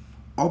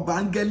 Ọba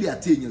áńgẹ́lì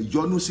àti èèyàn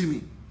yọ́nú sí mi.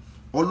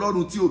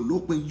 Ọlọ́run tí ò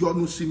lópin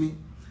yọ́nú sí mi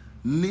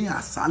ní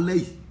àṣálẹ́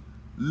yìí,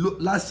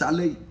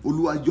 láṣálẹ́ yìí.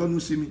 Olúwa yọ́nú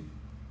sí mi.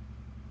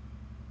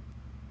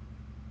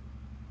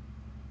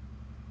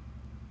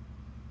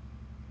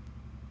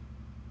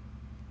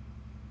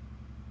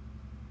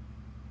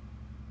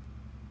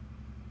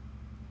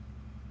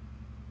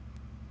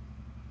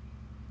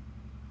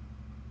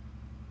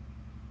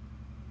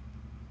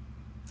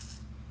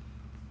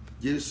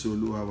 Jésù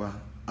olúwa wa,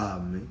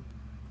 àmín.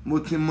 Mo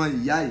ti mọ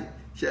ìyá yìí.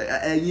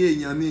 Ẹ̀yin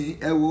èèyàn mi,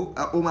 ẹ wo,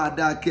 ó máa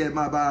dá kí ẹ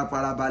máa bá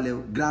farabalẹ̀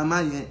o. Grandma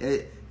yẹn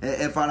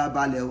ẹ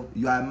farabalẹ̀ o.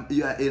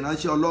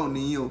 Ìránṣẹ́ ọlọ́run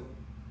nìyí o.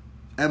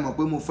 Ẹ mọ̀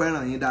pé mo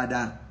fẹ́ràn yín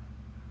dáadáa.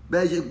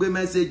 Bẹ́ẹ̀ ṣe gbé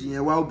mẹ́sẹ̀gì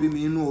yẹn wá ó bí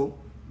mi inú o.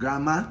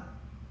 Grandma,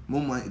 mo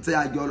mọ̀ tí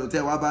àjọ lọ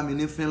tẹ́ wá bá mi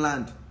ní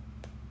Finland.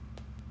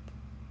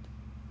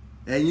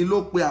 Ẹ̀yin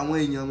ló pe àwọn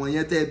èèyàn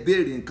wọ̀nyẹn tẹ́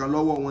béèrè nǹkan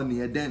lọ́wọ́ wọn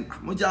nìyẹn den.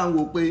 Mo já ń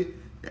wo pé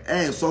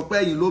ẹ sọ pé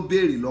ẹ̀yin ló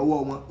béèrè lọ́wọ́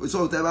wọn.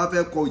 Sọ tẹ́ bá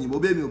fẹ́ kọ òyìnbó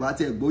bẹ́ẹ̀ mi ò bá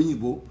tiẹ̀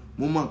gbóyìnbó,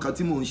 mo mọ nǹkan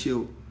tí mò ń ṣe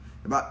o.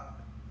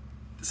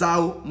 Ṣá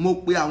o, mo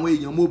pe àwọn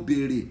èèyàn, mo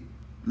béèrè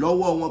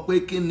lọ́wọ́ wọn pé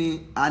kí ni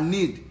I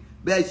need.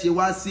 Bẹ́ẹ̀ ṣe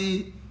wá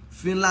sí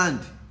Finland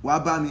wá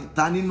bá mi.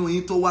 Ta nínú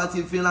yín tó wá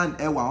sí Finland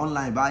ẹ wà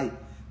online báyìí?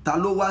 Ta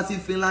ló wá sí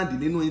Finland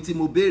nínú yín tí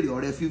mo béèrè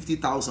ọ̀rẹ́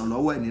 50,000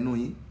 lọ́wọ́ ẹ̀ nínú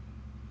yín?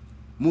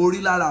 Mo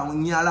rí lára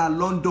àwọn yín ará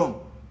London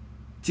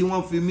tí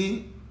wọ́n fi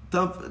mí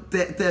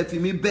tẹ́ fi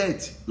mí bet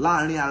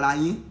láàrin ara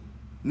yín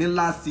ní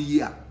last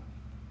year,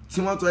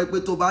 tí wọ́n sọ pé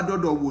tó bá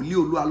dọ̀dọ̀ wòlíì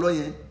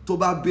Olúalọ́yẹn tó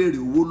bá béèrè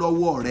owó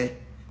lọ́wọ́ rẹ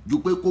ju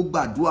pé kó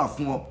gbàdúrà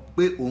fún ọ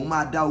pé òun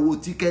máa dá owó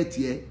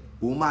tíkẹ́ẹ̀tì ẹ,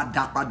 òun máa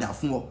dá padà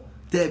fún ọ.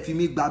 Tẹ́ fi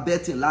mí gba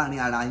betting láàrin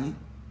ara yín.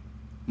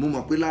 Mo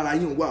mọ̀ pé lára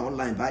yín wà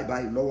online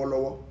báyìí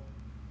lọ́wọ́lọ́wọ́.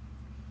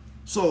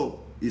 So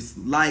it's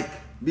like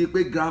bí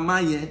pé grandma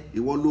yẹn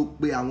ìwọ ló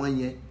pe àwọn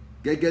yẹn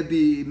gẹ́gẹ́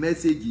bí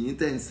mẹ́sẹ̀gì yín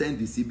tẹ́ ń send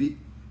síbí,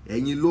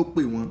 ẹ̀yin ló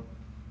pè wọ́n.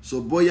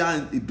 So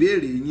bóyá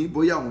ìbéèrè yín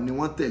bóyá òun ni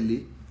wọ́n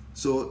tẹ̀lé.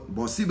 So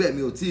bọ̀ síbẹ̀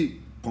mi ò tí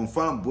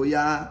confirm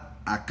bóyá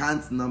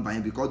account number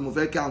yẹn, because mo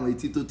fẹ́ kí àwọn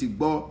etí tó ti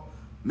gbọ́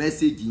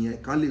mẹ́sẹ̀gì yẹn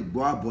kàn lè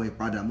gbọ́ àbọ̀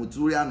ìpadà. Mo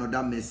tún rí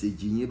another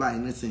message yín báyìí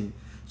nísìnyí.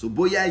 So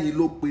bóyá ẹ̀yin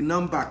ló pe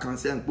nọ́mbà kan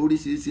sẹ́yìn pé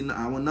oríṣiríṣi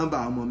àwọn nọ́mbà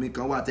àwọn ọmọ mi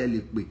kan wà tẹ́ lè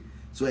pè.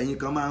 So ẹ̀yin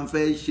kan máa ń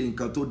fẹ́ ṣe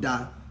nǹkan tó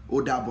dáa,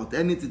 ó dáa, but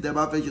anything tẹ́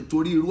bá fẹ́ ṣe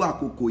torí irú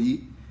àkókò yìí,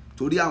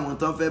 torí àwọn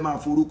tán fẹ́ máa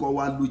forúkọ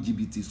wa lu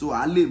jìbìtì, so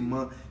a lè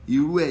mọ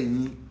irú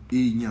ẹ̀yin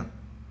èèyàn.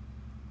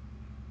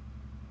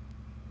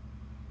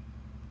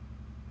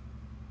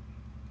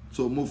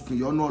 So mo fi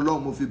ìyọ́nú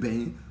Ọlọ́run mo fi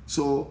bẹ̀yìn.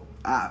 So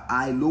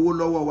àìlówó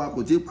lọ́wọ́ wa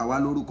kò tí ì pa wá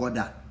lórúkọ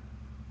dà.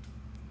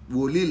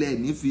 Wòlíì lẹ̀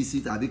ní fi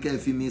sí tàbí kẹ́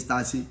fi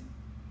Mr. sí.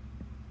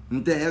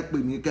 Ntẹ́ ẹ pè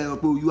mí kẹ́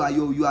pé oyú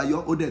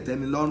ayọ̀ ó dẹ̀ tẹ́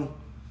mi lọ́rùn.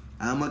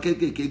 àwọn ọmọ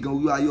kéékèèké gan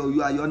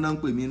oyún ayọ̀ náà ń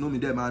pè mí, inú mi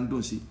dẹ̀ máa ń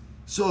dùn sí.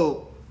 So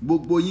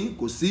gbogbo yín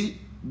kò sí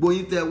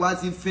gbóyin tẹ́ wá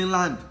sí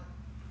Finland,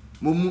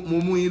 mo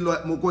mú yín lọ,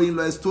 mo kó yín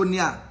lọ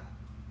Estonia,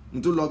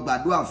 mo tún lọ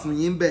gbàdúrà fún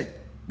yín bẹ́ẹ̀,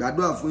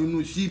 gbàdúrà fún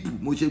inú ṣíìpù,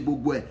 mo ṣe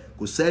gbogbo ẹ̀.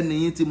 Kò sẹ́ni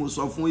yín tí mo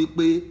sọ fún yín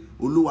pé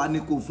Olúwa ní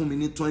kó fún mi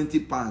ní 20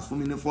 pounds, fún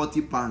mi ní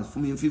 40 pounds,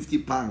 fún mi ní 50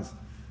 pounds.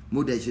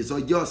 Mo dẹ̀ ṣe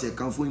sọjí ọ̀sẹ̀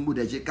kan fún yín, mo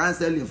dẹ̀ ṣe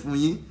counseling fún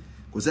yín.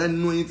 Kò sẹ́ni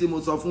nínú yín tí mo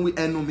sọ fún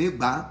ẹnu mi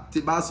gbà,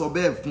 tí bá sọ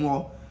bẹ́ẹ̀ fún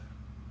ọ,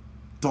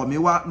 tọ̀ mí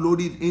wá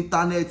lórí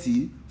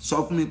íńtánẹ́ẹ̀tì, sọ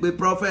fún mi pé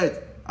prophet,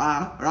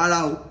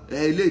 rárá o,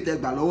 ilé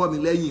ìtẹ́gbà lọ́wọ́ mi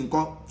lẹ́yìn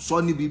nǹkan,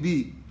 sọ níbi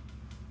bíi.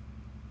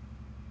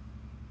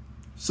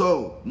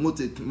 So mo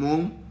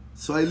ń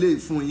sọ ilé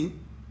fún yín.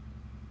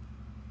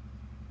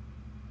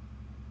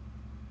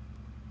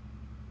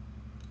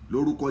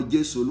 Lórúkọ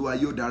Jésù Olúwa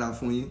yóò dára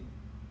fún yín.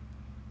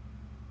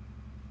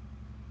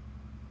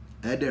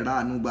 Ẹ dẹ̀ ra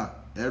àánú gbà,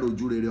 ẹ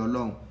rojú rere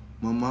Ọlọ́run.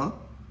 Mọ̀mọ́,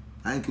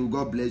 thank you,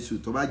 God bless you.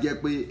 Tó bá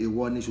jẹ́ pé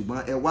èèwọ̀ ni,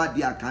 ṣùgbọ́n ẹ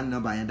wádìí account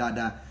number yẹn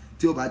dáadáa.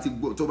 Tí o bá ti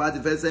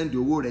fẹ́ send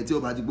owó rẹ̀, tí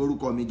o bá ti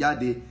gbórúkọ mi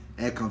jáde,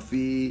 ẹ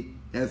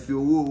fi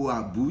owó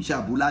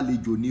àbúṣàbú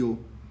lálejò ní o.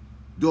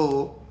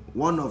 Though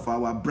one of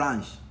our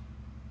branch,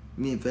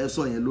 mi fẹ́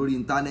sọ yẹn lórí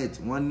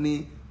internet, wọ́n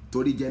ní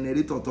torí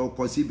generator tó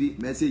kọ síbí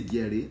message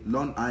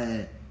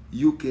ẹ̀rẹ́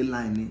UK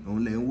line ni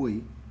òun lẹ̀ ń wò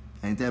yìí,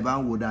 ẹ̀yin tẹ́ bá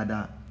ń wò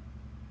dáadáa,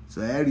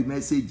 so ẹ rí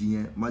message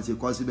yẹn mo ṣe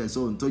kọ síbẹ̀.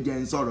 So ohun tó jẹ́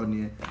ń sọ̀rọ̀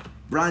nìyẹn.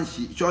 Branch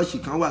ṣọ́ọ̀ṣì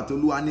kan wà tó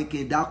Olúwa ní kí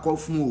n dákọ́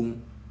fún òun,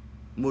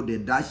 mo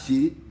dẹ̀ dá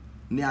ṣe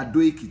ní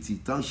Adó Èkìtì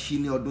tán ṣí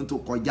ní ọdún tó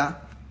kọjá.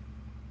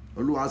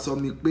 Olúwa sọ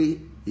mi pé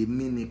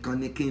èmi nìkan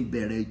ni kí n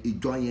bẹ̀rẹ̀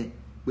ìjọ yẹn,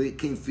 pé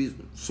kí n fi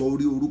sọ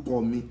orí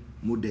orúkọ mi,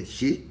 mo dẹ̀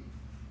ṣe.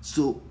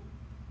 So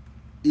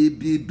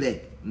ibi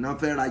bẹ̀ náà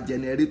fẹ́ ra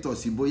generator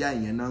sí, bóyá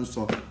ìyẹn náà ń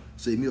sọ.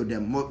 So èmi ò dẹ̀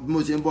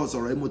mo ṣe ń bọ̀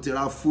sọ̀rọ̀ yìí, mo ti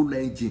ra full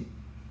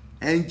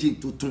engine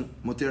tuntun,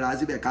 mo ti ra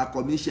síbẹ̀ ká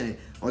commission.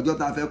 Ọjọ́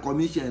tá a fẹ́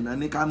commission náà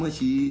ní ká mọ̀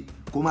sí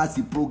kó má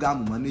sí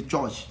program mọ́ ní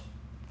church,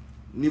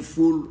 ní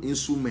full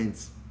instrument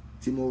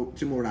tí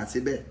mo rà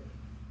síbẹ̀.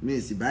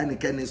 Mi sì bá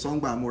ẹnikẹ́ni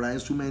sọ́ngbà mo ra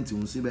instrument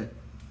òun síbẹ̀.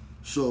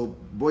 So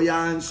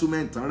bóyá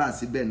instrument tán rà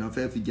síbẹ̀ náà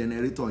fẹ́ fi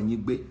generator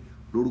yín gbé.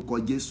 Lórúkọ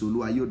Jésù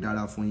Olúwa yóò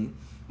dára fún yín.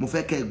 Mo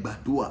fẹ́ kẹ́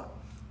gbàdúrà,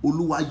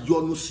 Olúwa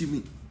yọ́nú sí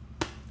mi,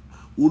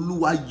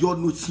 Olúwa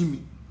yọ́nú sí mi,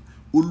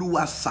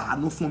 Olúwa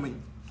ṣàánú fún mi,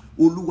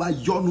 Olúwa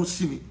yọ́nú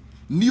sí mi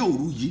ní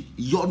òru yìí,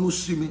 yọ́nú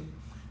sí mi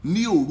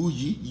ní òru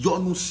yìí,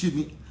 yọ́nú sí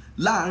mi.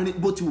 Láàárín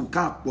bó ti wù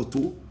ká pọ̀ tó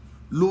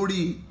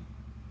lórí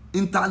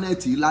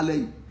íńtánẹ́ẹ̀tì lálẹ́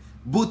yìí,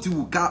 bó ti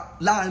wù ká,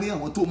 láàárín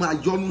àwọn tó máa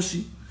yọ́nú sí,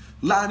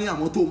 láàárín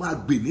àwọn tó máa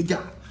gbè níjà,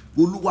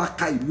 Olúwa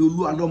ka ìmí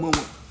Olúwa lọ́mọ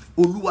wọn.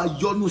 Olúwa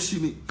yọ́nú sí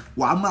mi.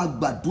 Wàá máa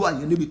gbàdúrà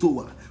yẹn níbi tó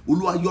wà.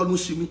 Olúwa yọ́nú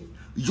sí mi,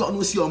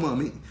 yọ́nú sí ọmọ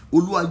mi.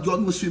 Olúwa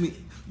yọ́nú sí mi,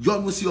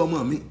 yọ́nú sí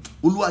ọmọ mi.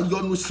 Olúwa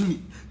yọ́nú sí mi,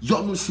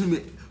 yọ́nú sí mi.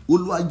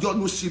 Olúwa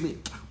yọ́nú sí mi.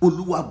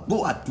 Olúwa gbọ́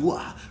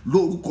àdúrà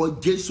lórúkọ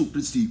Jésù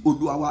Kristi.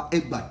 Olúwa wa ẹ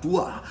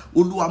gbàdúrà.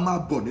 Olúwa máa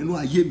bọ̀ nínú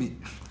ayé mi.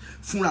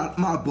 Fúnra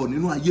máa bọ̀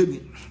nínú ayé mi.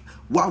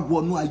 Wá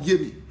wọnú ayé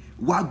mi.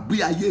 Wá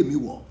gbé ayé mi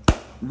wọ̀.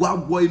 Wá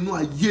wọ inú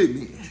ayé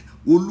mi.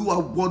 Olúwa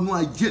wọnú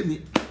ayé mi.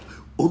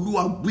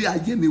 Olúwa gbé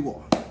ayé mi wọ̀.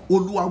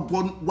 Olúwa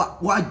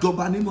wá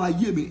jọba nínú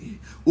ayé mi.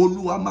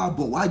 Olúwa máa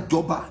bọ̀ wá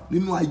jọba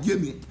nínú ayé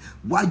mi.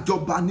 Wá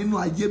jọba nínú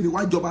ayé mi.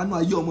 Wá jọba nínú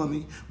ayé ọmọ mi.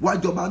 Wá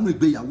jọba nínú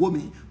ìgbéyàwó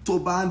mi. Tó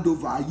bá hand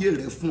over ayé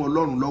rẹ fún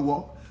Ọlọ́run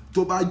lọ́wọ́,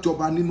 tó bá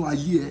jọba nínú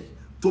ayé ẹ,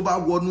 tó bá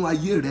wọnú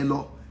ayé rẹ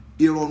lọ,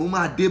 ìrọ̀rùn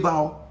máa dé bá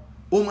ọ.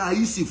 Ó máa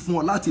easy fún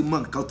ọ láti mọ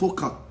nǹkan tó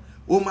kàn.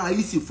 Ó máa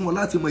easy fún ọ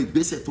láti mọ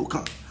ìgbésẹ̀ tó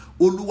kàn.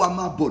 Olúwa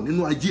máa bọ̀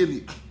nínú ayé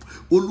mi.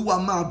 Olúwa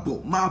máa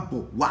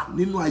bọ̀ wá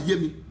nínú ayé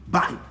mi.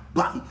 Báyìí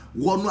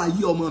wọnú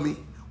ayé ọmọ mi,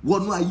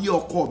 wọnú ayé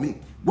ọkọ mi,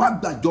 wá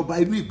gbàjọba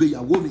inú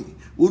ìgbéyàwó mi.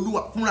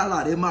 Olúwa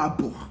fúnra rẹ̀ máa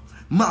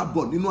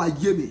bọ̀ nínú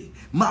ayé mi,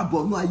 máa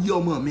bọ̀ nínú ayé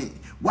ọmọ mi,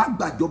 wá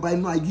gbàjọba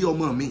inú ayé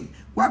ọmọ mi,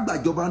 wá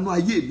gbàjọba inú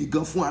ayé mi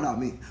gan fún ara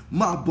mi,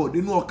 máa bọ̀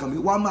nínú ọkàn mi,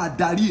 wá máa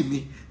darí mi.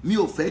 Mi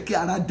ò fẹ́ kí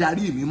ara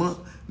darí mi mọ́,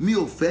 mi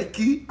ò fẹ́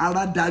kí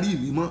ara darí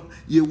mi mọ́.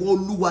 Ìwọ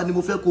Olúwa ni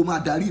mo fẹ́ kó máa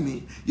darí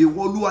mi. Ìwọ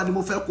Olúwa ni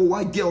mo fẹ́ kó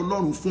wá jẹ́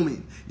Ọlọ́run fún mi.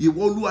 Ìwọ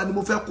Olúwa ni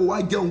mo fẹ́ kó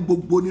wá jẹ́ ohun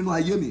gbogbo nínú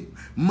ayé mi.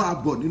 Máa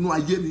bọ̀ nínú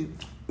ayé mi,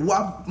 wá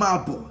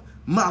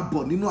máa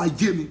bọ̀ nínú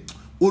ayé mi.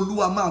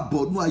 Olúwa máa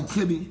bọ̀ nínú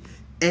ayé mi.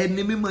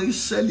 Ẹni mímọ́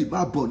Ísírẹ́lì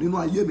máa bọ̀ nínú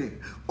ayé mi.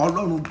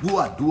 Ọlọ́run gbọ́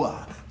àdúrà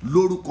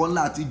lórúkọ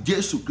ńlá àti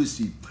Jésù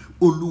Kristi.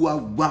 Olúwa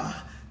wá,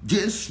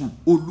 Jésù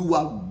Olúwa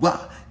wá.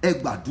 Ẹ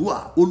gbàdúrà,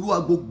 Olúwa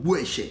gbogbo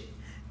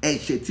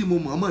ẹ̀ṣẹ̀ tí mo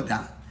mọ̀ọ́mọ̀ dá,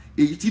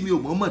 èyí tí mi ò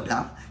mọ̀ọ́mọ̀ dá,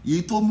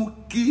 èyí tó mú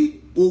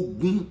kí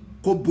ogun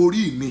kó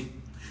borí mi,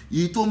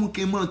 èyí tó mú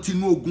kí n mọ̀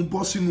tinú ogun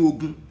bọ́ sínú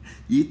ogun,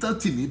 èyí tán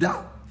tì mí dá,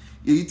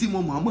 èyí tí mo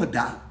mọ̀ọ́mọ̀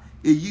dá,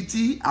 èyí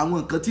tí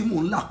àwọn nǹkan tí mò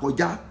ń là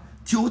kọjá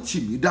tí ó tì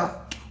mí dá.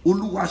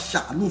 Olúwa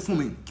ṣàánú fún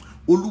mi.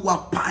 Olúwa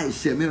pa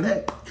ẹ̀ṣẹ̀ mi rẹ́.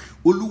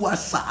 Olúwa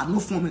ṣàánú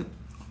fún mi.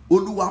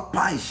 Olúwa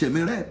pa ẹ̀ṣẹ̀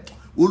mi rẹ́.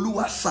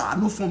 Olúwa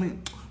ṣàánú fún mi.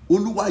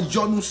 Olúwa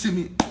yọ́nú sí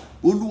mi.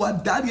 Olúwa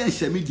dárí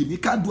ẹ̀ṣẹ̀ mi jì mí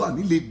kádùá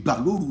mi lè gbà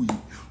lóru yìí.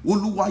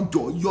 Olúwa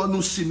jọ̀ọ́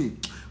yọ́nú sí mi.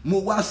 Mo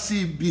wá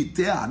sí ibi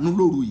ìtẹ́ àánú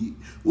lóru yìí.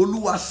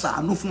 Olúwa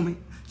ṣàánú fún mi.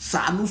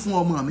 Ṣàánú fún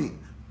ọmọ mi.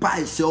 Pa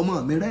ẹ̀ṣẹ̀ ọmọ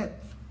mi rẹ́.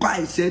 pa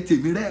ẹ̀ṣẹ̀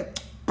tèmi rẹ́,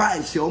 pa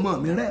ẹ̀ṣẹ̀ ọmọ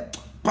mi rẹ́,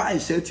 pa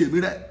ẹ̀ṣẹ̀ tèmi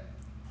rẹ́.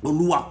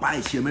 Olúwa pa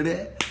ẹ̀ṣẹ̀ mi rẹ́.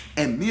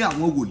 Ẹ̀mí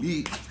àwọn wòlíì,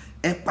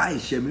 ẹ pa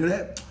ẹ̀ṣẹ̀ mi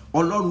rẹ́.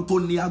 Ọlọ́run tó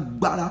ní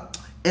agbára,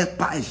 ẹ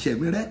pa ẹ̀ṣẹ̀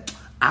mi rẹ́.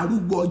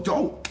 Arúgbó ọjọ́,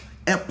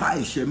 ẹ pa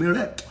ẹ̀ṣẹ̀ mi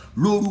rẹ́.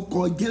 Lórúkọ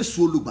Jésù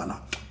olùgbàlà,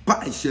 pa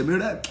ẹ̀ṣẹ̀ mi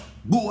rẹ́.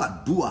 Gbọ́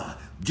àdúrà,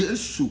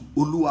 Jésù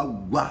Olúwa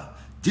wa,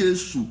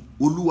 Jésù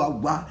Olúwa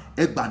wa.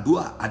 Ẹ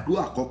gbàdúrà,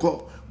 àdúrà àkọ́kọ́.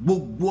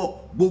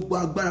 Gbogbo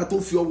agbára tó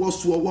fi ọwọ́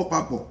so ọwọ́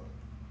papọ̀,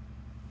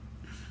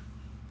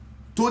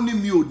 tó ní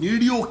mi ò ní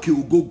rí òkè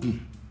ògo gùn.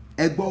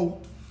 Ẹ gbọ́,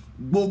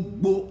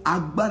 gbogbo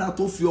agbára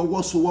tó fi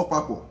ọwọ́ so ọwọ́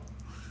papọ̀,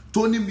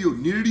 tó ní mi ò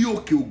ní rí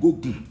òkè ògo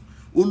gùn.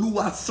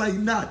 Olúwa sán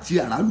iná àti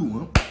àrá lù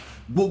wọ́n.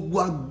 Gbogbo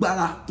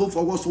agbára tó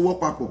fọwọ́ so ọwọ́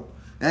papọ̀,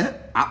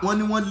 àwọn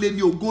ni wọ́n lé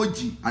ní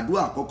 40.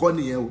 Àdúrà àkọ́kọ́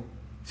nìyẹn o.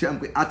 Ṣé à ń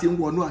pè a ti ń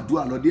wọnú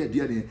àdúrà lọ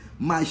díẹ̀díẹ̀ nìyẹn.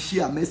 Máa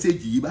share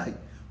message yìí báyìí.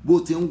 Bó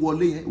ti ń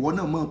wọlé yẹn, ìwọ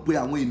náà máa pe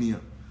àwọn ènìyàn,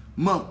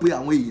 máa pe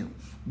àwọn èèyàn.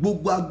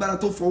 Gbogbo agbára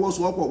tó fọwọ́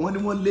so ọwọ́, wọ́n ní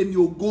wọ́n lé ní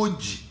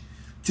 40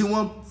 tí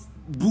wọ́n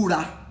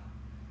búra,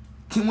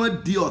 tí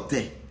wọ́n di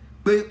ọ̀tẹ̀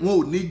pé wọn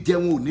ò ní jẹ,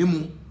 wọn ò ní mu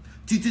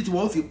títí tí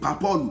wọ́n fi pa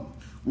Paul.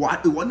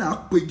 Ìwọ náà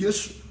pe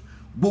Jésù.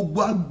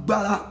 Gbogbo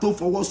agbára tó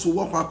fọwọ́ so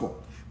ọwọ́ papọ̀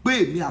pé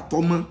èmi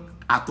àtọmọ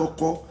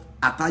àtọkọ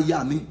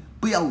àtaya mi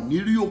pé a ò ní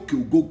rí òkè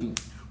ògo gùn.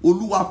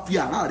 Olúwa fi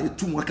àrá rẹ̀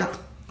tú wọn ká.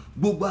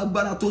 Gbogbo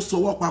agbára tó so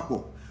ọwọ́ papọ̀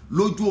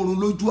lójú oorun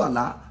lójú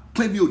àlá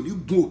pé mi ò ní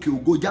gun òkè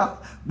ògo já.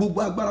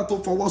 Gbogbo agbára tó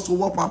fọwọ́ so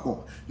ọwọ́ papọ̀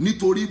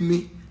nítorí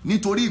mi,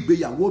 nítorí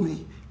ìgbéyàwó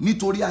mi,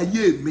 nítorí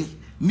ayé mi,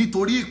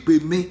 nítorí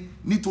ìpè mi,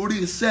 nítorí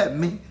iṣẹ́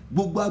mi.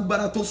 Gbogbo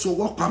agbára tó so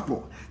ọwọ́ papọ̀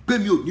pé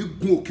mi ò ní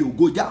gun òkè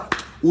ògo já.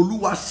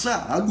 Olúwa sán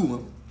àrá lù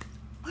wọ́n.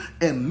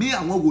 Ẹ̀mí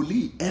àwọn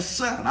wòlíì, ẹ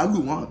sán àrá lù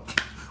wọ́n.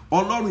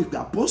 Ọlọ́run ìpè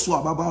àpọ́sù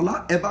àbábáọlá,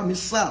 ẹ bá mi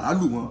sán àrá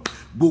lù wọ́n.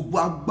 Gbogbo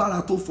agbára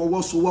tó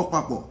fọwọ́ so ọwọ́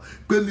papọ̀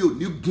pé mi ò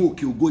ní gun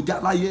òkè ògo já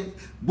láyé.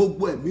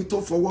 Gbogbo ẹ̀mí tó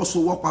fọwọ́ so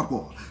ọwọ́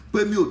papọ̀ pé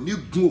mi ò ní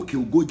gun òkè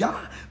ògo já.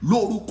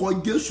 Lórúkọ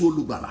Jésù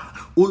olùgbàlà,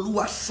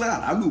 Olúwa sán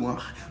àrá lù wọ́n.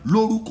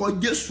 Lórúkọ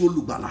Jésù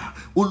olùgbàlà,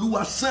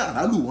 Olúwa sán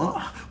àrá lù wọ́n.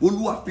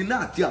 Olúwa fi iná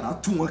àti àrá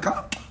tú wọn ká.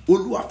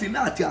 Olúwa fi iná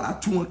àti àrá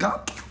tú wọn ká.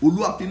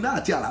 Olúwa fi iná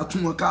àti àrá tú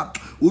wọn ká.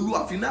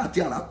 Olúwa fi iná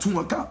àti àrá tú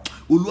wọn ká.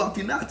 Olúwa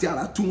fi iná àti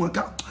àrá tú wọn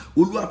ká.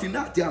 Olúwa fi iná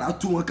àti àrá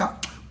tú wọn ká.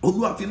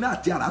 Olúwa fi iná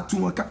àti àrá tú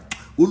wọn ká.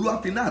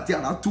 Olúwa fi iná àti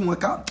àrá tú wọn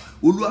ká.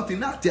 Olúwa fi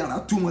iná àti àrá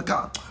tú wọn ká.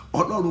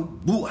 Ọlọ́run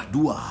gbọ́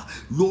àdúrà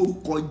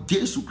lórúkọ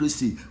Jésù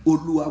Kristi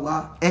Olúwa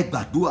wa. Ẹ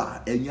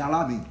gbàdúrà ẹ̀yin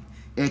ará mi,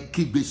 ẹ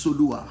kígbe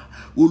sólúwa.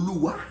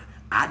 Olúwa,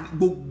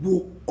 gbogbo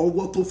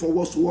ọwọ́ tó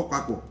fọwọ́ so ọwọ́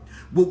papọ̀,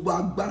 gbogbo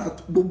agbára,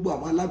 gbogbo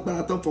àwọn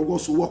alágbára tó fọwọ́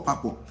so ọwọ́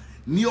papọ̀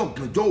ní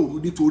ọ̀gànjọ́ òru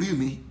nítorí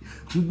mi.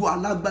 Gbogbo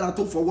alágbára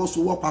tó fọwọ́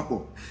so ọwọ́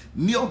papọ̀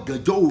ní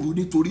ọ̀gànjọ́ òru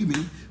nítorí mi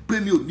pé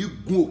mi ò ní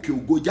gun òkè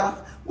ògo já.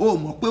 Ó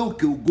mọ̀ pé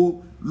òkè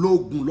ògo ló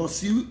gùn lọ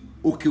sí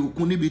òkè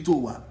òkun níbi tó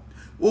wà.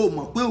 Ó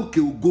mọ̀ pé òkè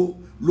ògo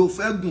ló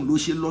fẹ́ gùn ló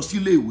ṣe lọ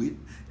sílé ìwé.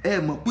 Ẹ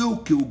mọ̀ pé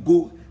òkè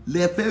ògo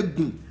lẹ fẹ́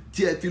gùn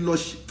tí ẹ fi lọ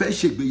fẹ́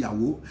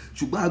ṣègbéyàwó.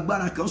 Ṣùgbọ́n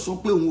agbára kan sọ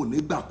pé òun ò ní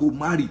gbà kó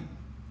márì.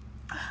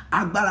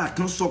 Agbára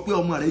kan sọ pé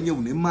ọmọ rẹ yẹn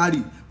ò ní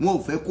márì. Wọn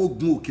ò fẹ́ kó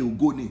gun òkè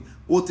ògo ni.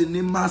 Ó ti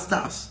ní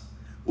masters,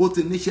 ó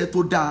ti níṣẹ́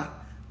tó dáa.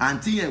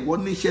 Àǹtí yẹn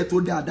wọ́n níṣẹ́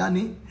tó dáa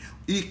dání.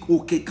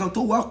 Òkè kan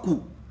tó wá kù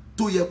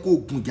tó yẹ kó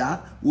gùn já,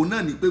 òun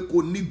náà ni pé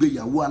kó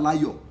nígbéyàwó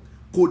aláyọ̀,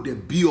 kó dẹ̀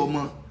bí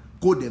ọmọ,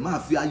 kó dẹ̀ máa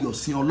fi ayọ̀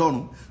sin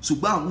Ọlọ́run.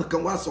 Ṣùgbọ́n àwọn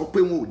kan wá sọ pé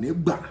wọn ò ní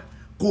gbà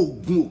kó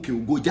gun òkè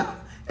ògo já.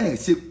 Ẹ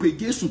ṣe pé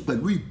Jésù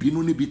pẹ̀lú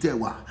ìbínú níbi tẹ́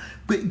wà,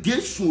 pé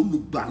Jésù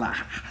olùgbàlà.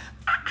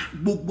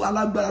 Gbogbo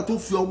alágbára tó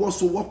fi ọwọ́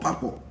so ọwọ́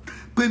papọ̀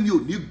pé mi ò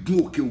ní gun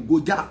òkè ògo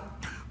já.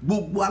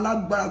 Gbogbo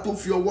alágbára tó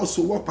fi ọwọ́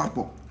so ọwọ́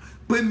papọ̀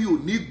pé mi ò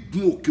ní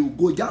gun òkè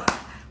ògo já.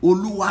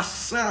 Olúwa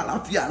sán àrá,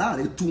 fi àrá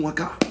rẹ̀ tú wọn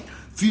ká.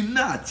 Fi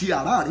iná àti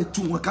àrá rẹ̀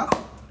tú wọn ká.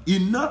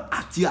 Iná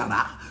àti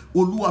àrá,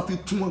 Olúwa fi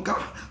tú wọn ká.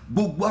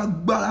 Gbogbo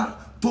agbára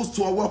tó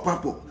so ọwọ́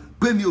papọ̀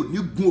pé mi ò ní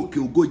gun òkè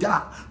ògo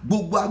já.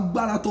 Gbogbo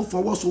agbára tó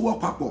fọwọ́ so ọwọ́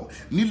papọ̀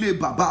nílé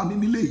bàbá mi,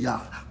 nílé ìyá,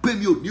 pé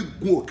mi ò ní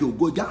gun òkè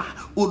ògo já.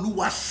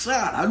 Olúwa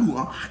sán àrá lù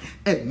wọ́n.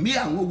 Ẹ̀mí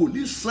àwọn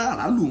wòlíì sán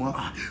àrá lù wọ́n.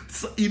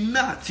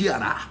 Iná àti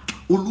àrá,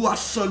 Olúwa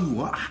sán lù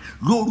wọ́n.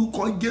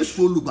 Lórúkọ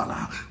Jésù olùgbàlà,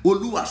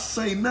 Olúwa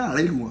sán iná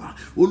rẹ̀ lù wọ́n.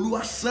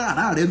 Olúwa sán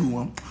àrá rẹ̀ lù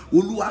wọ́n.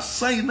 Olúwa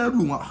sán iná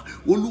lù wọ́n.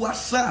 Olúwa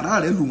sán àrá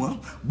rẹ̀ lù wọ́n.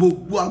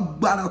 Gbogbo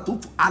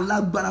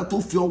alágbára tó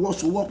fi ọwọ́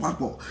so ọwọ́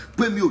papọ̀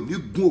pé mi ò ní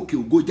gun òkè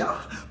ògo já,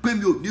 pé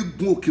mi ò ní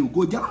gun òkè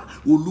ògo já.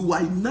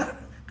 Olúwa iná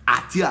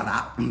àti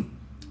àrá,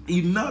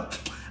 iná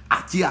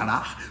àti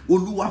àrá,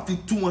 Olúwa fi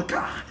tú wọn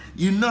ká.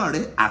 Iná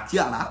rẹ̀ àti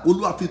àrá,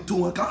 Olúwa fi tú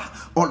wọn ká.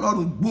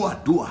 Ọlọ́run gbọ́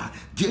àdúrà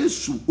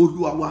Jésù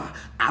Olúwa wa.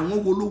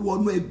 Àwọn wo ló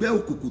wọnú ẹgbẹ́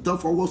òkùnkùn tán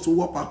fọwọ́ so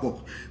ọwọ́ papọ̀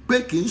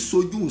pé kì í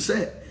sojú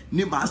iṣẹ́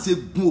ni màá ṣe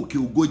gun òkè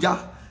ògo já.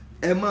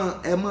 Ẹ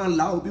mọ̀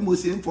la o, bí mo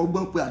ṣe ń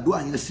fọgbọ́n pé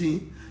àdúrà yẹn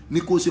sí ni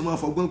kó ṣe máa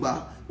fọgbọ́n gbà.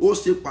 Ó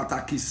ṣe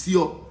pàtàkì sí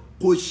ọ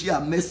kó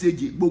share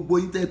message. Gbogbo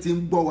yín tẹ́ ti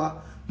ń gbọ́ wa,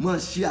 máa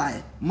share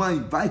ẹ̀, máa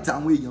invite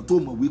àwọn èèyàn tó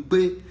mọ̀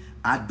wípé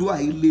àdúrà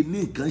yìí lè ní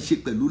nǹkan ṣe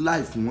pẹ̀lú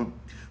life wọn.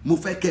 Mo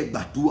fẹ́ kẹ́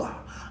gbàdúrà.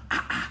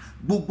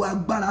 Gbogbo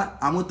agbára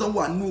àwọn tó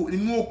wà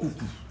nínú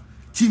òkùnkùn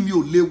tí mi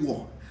ò lè wọ̀,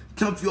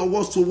 tí wọ́n fi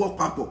ọwọ́ so ọwọ́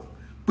papọ̀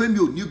pé mi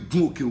ò ní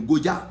gun òkè ògo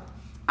já.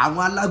 Àwọn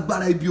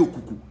alágbára ibi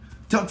òkùnkùn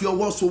tí wọ́n fi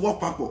ọwọ́ sowọ́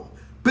papọ̀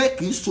pé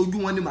kì í sojú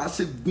wọn ni màá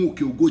ṣe gun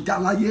òkè ògo já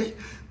láyé.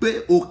 Pé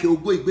òkè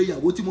ògo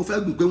ìgbéyàwó tí mo fẹ́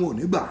gùn pé wọn ò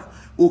ní gbà.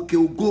 Òkè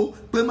ògo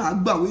pé màá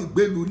gbàwé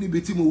ìgbélu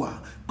níbi tí mo wà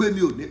pé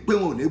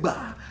wọn ò ní gbà.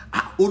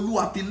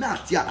 Olúwa fi iná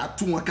àti àrá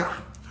tú wọn ká.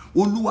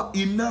 Olúwa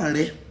iná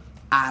rẹ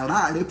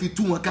àrá rẹ fi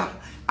tú wọn ká.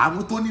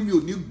 Àwọn tó ní mi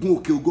ò ní gun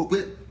òkè ògo pé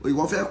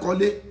ìwọ fẹ́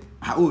kọ́lé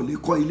ò lè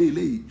kọ́ ilé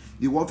yìí.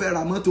 Ìwọ fẹ́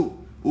ra mọ́tò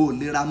ò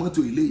lè ra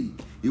mọ́tò ilé yìí.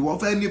 Ìwọ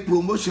fẹ́ ní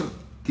promotion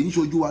kì í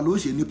ṣojú wa ló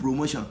ṣe ní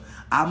promotion.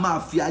 A máa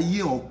fi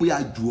ayé hàn pé a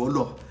jù ọ́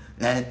lọ.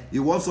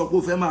 Ìwọ sọ pé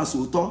o fẹ́ máa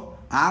sòótọ́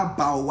a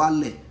bá ọ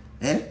wálẹ̀.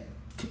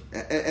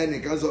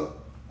 Ẹnìkan sọ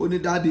ó ní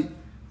dáàdi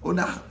ó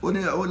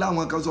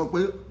láwọn kan sọ pé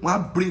wọ́n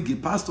á bring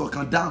pastor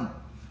kan down.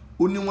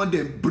 Ó ní wọ́n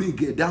dẹ̀ bring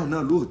ẹ̀ down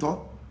náà lóòótọ́.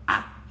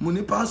 Mo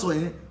ní pastor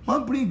yẹn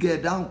wọ́n bring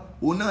ẹ̀ down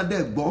òun náà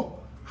dẹ̀ gbọ́.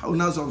 Òun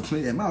náà sọ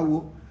fún ẹ̀ máa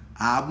wo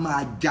a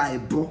máa já ẹ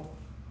bọ́.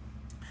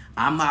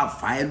 A máa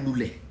fà ẹ́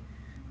lulẹ̀.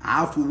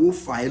 A fowó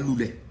fà ẹ́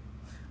lulẹ̀.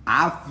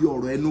 A fi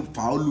ọ̀rọ̀ ẹnu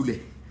fà ọ́ lulẹ̀.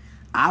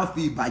 A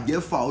fi ìbàjẹ́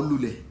fà ọ́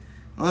lulẹ̀.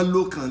 Wọ́n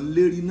ló kàn ń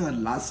lérí náà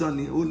lásán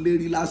ni ó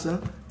lérí lásán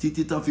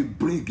títí tán fi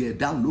bring ẹ̀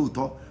down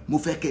lóòótọ́. Mo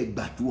fẹ́ kẹ́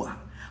gbàdúrà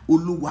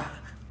Olúwa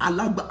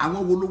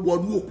àwọn wo ló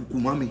wọnú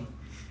òkùnkùn mọ́ mi.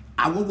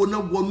 Àwọn wo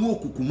náà wọnú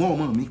òkùnkùn mọ́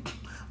ọmọ mi.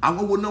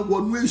 Àwọn wo náà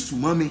wọnú èṣù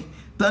mọ́ mi.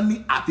 Tán ní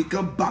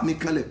àfikán bá mi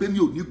kalẹ̀ pé mi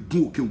ò ní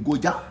gun òkè ògo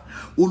já.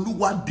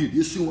 Olúwa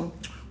dìde sí wọn.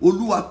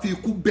 Olúwa fi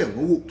ikú bẹ̀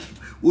wọ́n wò.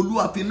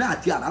 Olúwa fi iná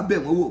àti àrá bẹ̀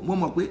wọ́n wò. Mo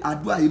mọ̀ pé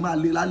àdúrà yìí máa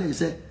le lálẹ́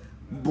iṣẹ́.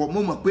 Bọ̀ mo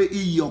mọ̀ pé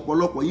iyì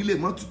ọ̀pọ̀lọpọ̀ yìí lè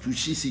mọ́ tutù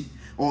sí sí.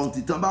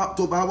 Ọ̀ǹtì tó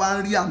bá wá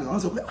ń rí àmì wọ́n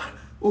sọ pé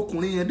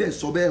ọkùnrin yẹn dẹ̀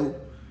sọ bẹ́ẹ̀ o.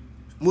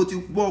 Mo ti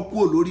bọ́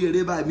kúrò lórí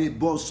eré báyìí mi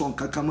bọ́ sọ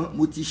nǹkan kan mọ́.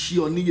 Mo ti ṣí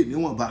ọ níyè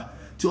níwọ̀nba.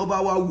 Tí ó bá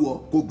wá wù ọ́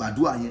kó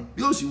gbàdúrà yẹn.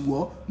 Bí ó sì wù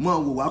ọ́ mọ̀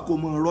wò wá kó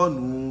mọ̀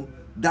rọ́ọ̀nù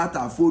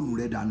dátà fóònù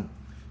rẹ̀ dànù.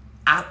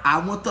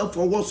 Àwọn tó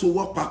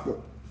fọwọ́sowọ́ papọ̀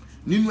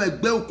nínú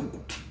ẹgbẹ́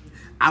òkùnkùn.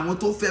 Àwọn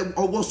tó fẹ́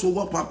ọwọ́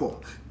sowọ́ papọ̀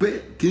pé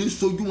kì í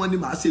sojú wọn ni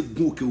màá ṣe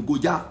gun òkè ògo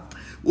já.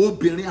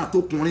 Obìnrin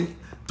àtọkùnrin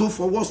tó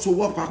fọwọ́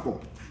sowọ́ papọ̀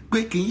pé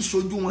kì í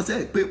sojú wọn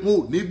sẹ́yìn pé wọn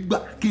ò ní gbà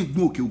kí n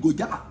gun òkè ògo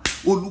já.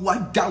 Olúwa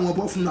já wọn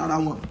bọ́ fún ara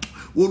wọn.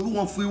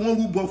 Olúwa fi wọ́n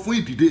rúbọ fún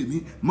ìdìde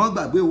mi. Má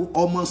gbàgbé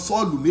ọmọ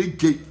Sọ́ọ̀lù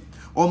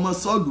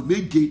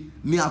méje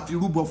ni a fi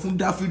rúbọ fún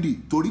Dáfídì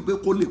torí pé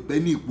kó lè pẹ́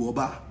ní ipò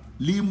ọba.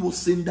 Limo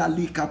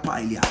sendali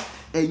kapailia.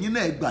 Ẹ̀yin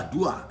náà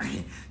gbàdúrà.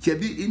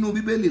 Ṣebí inú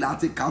Bíbélì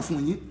láti kà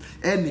fún yín.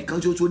 Ẹnìkan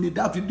ṣoṣo ni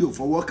Dáfídì ò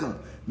fọwọ́ kàn.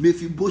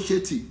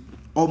 Mefibóṣẹ́tì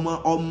ọmọ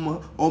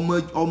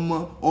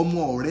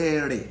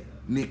ọ̀rẹ́ rẹ̀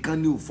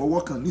nìkan ni ò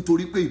fọwọ́ kàn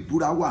nítorí pé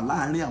ìbúra wà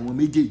láàrin àwọn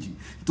méjèèjì.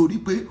 Torí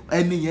pé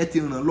ẹni yẹn ti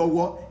ràn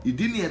lọ́wọ́.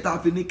 Ìdí nìyẹn tá a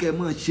fi ní kẹ́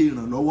máa ṣe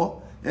ìrànlọ́wọ́.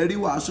 Ẹ rí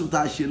wàásù tá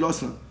a ṣe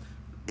lọ́sàn.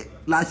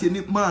 La ṣe ní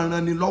máa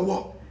ràn ni lọ́wọ́.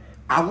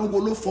 Àwọn wo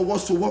ló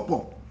fọwọ́sowọ́pọ̀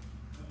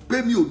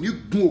pé mi ò ní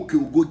gun òkè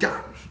ògo já.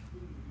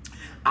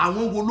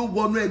 Àwọn wo ló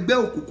wọnú ẹgbẹ́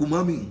òkùnkùn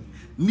mọ́ mi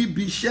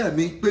níbi iṣẹ́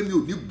mi pé mi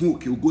ò ní gun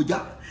òkè ògo já.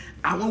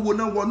 Àwọn wo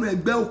náà wọnú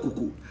ẹgbẹ́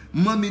òkùnkùn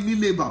mọ́ mi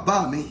nílé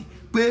bàbá mi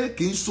pé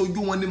kì í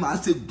sojú wọn ni màá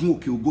ṣe gun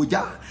òkè ògo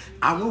já.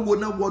 Àwọn wo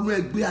náà wọnú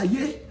ẹgbẹ́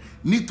ayé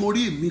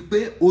nítorí mi pé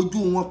ojú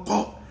wọn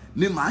kọ́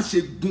ni màá ṣe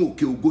gun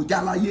òkè ògo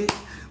já láyé.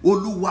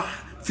 Olúwa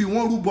fi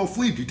wọ́n rúbọ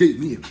fún ìdìde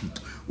mi.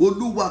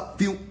 Olúwa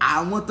fi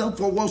àwọn tán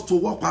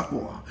fọwọ́sowọ́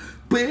papọ̀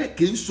pé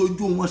kì í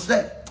sojú wọn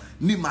sẹ́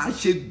ni màá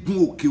ṣe gun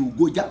òkè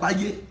ògo já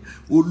láyé.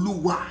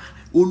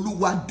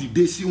 Olúwa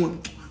dìde sí wọn.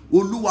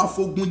 Olúwa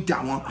fogun jà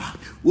wọ́n.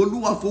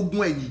 Olúwa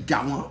fogun ẹ̀yìn jà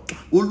wọ́n.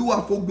 Olúwa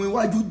fogun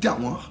iwájú jà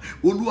wọ́n.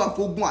 Olúwa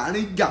fogun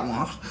àárín jà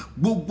wọ́n.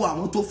 Gbogbo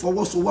àwọn tó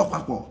fọwọ́sowọ́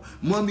papọ̀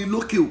mọ́ mi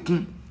lókè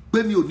òkun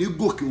pé mi ò ní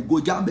gòkè ògo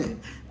já bẹ̀.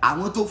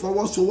 Àwọn tó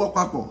fọwọ́sowọ́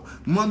papọ̀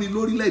mọ́ mi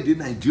lórílẹ̀‐èdè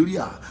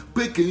Nàìjíríà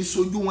pé kì í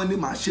sojú wọn ni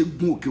màá ṣe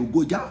gun òkè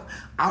ògo já.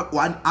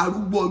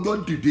 Arúgbó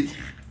ọjọ́ dìde.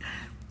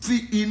 Fi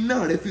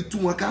iná rẹ fi tú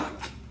wọn ká.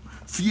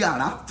 Fi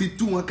àrá fi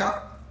tú wọn ká.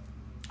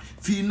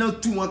 Fi iná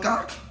tú wọn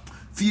ká.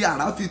 Fi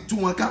àrá fi tú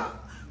wọn ká.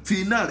 Fi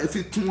iná rẹ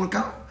fi tú wọn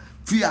ká.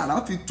 Fi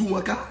àrá fi tú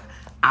wọn ká.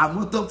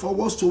 Àwọn tó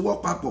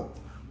fọwọ́sowọ́ papọ̀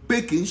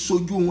pé kì í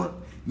sojú wọn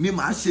ni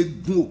màá ṣe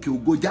gun òkè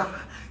ògo já.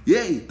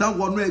 Tán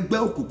wọnú ẹgbẹ́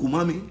òkùnkùn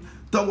mọ́ mi.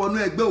 Tán wọnú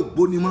ẹgbẹ́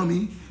ògbóni mọ́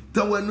mi.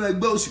 Tán wọnú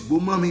ẹgbẹ́ òṣìgbó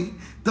mọ́ mi.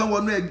 Tán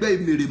wọnú ẹgbẹ́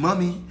ìmèrè mọ́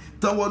mi.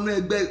 Tán wọnú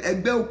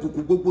ẹgbẹ́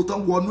òkùnkùn gbogbo tán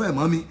wọnú ẹ̀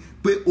mọ́ mi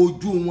pé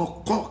ojú wọn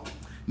kọ́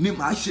ni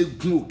màá ṣe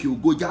gun òkè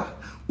ògo já.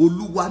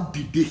 Olúwa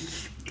dìde.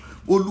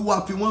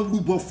 Olúwa fi wọ́n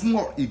rúbọ fún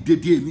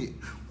ìdìde mi.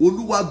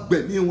 Olúwa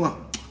gbẹ̀mí wọn.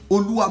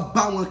 Olúwa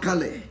bá wọn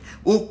kalẹ̀.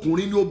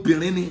 Ọkùnrin ni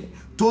obìnrin ni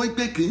tó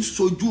pé kì í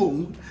sojú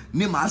òun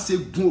ni màá ṣe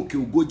gun òkè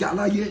ògo já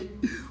láyé.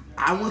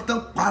 Àwọn tán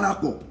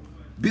parapọ̀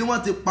bí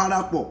wọ́n ti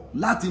parapọ̀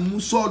láti mú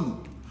Sọ́ọ̀lù.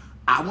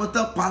 Àwọn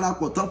tán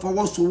parapọ̀ tán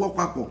fọwọ́sowọ́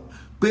papọ̀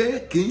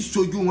pé kì í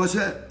sojú wọn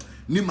sẹ́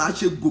ni màá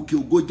ṣe gòkè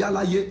ògo já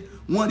láyé.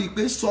 Wọ́n rí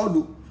pé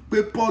Sọ́ọ̀lù pé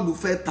Pọ́ọ̀lù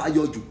fẹ́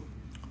tayọ jù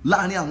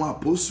láàrin àwọn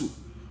àpọ́sù.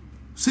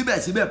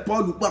 Síbẹ̀síbẹ̀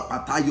Pọ́ọ̀lù pàpà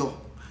tayọ.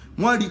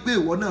 Wọ́n rí pé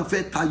ìwọ náà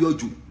fẹ́ tayọ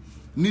jù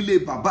nílé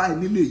bàbá ẹ̀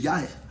nílé ìyá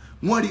ẹ̀.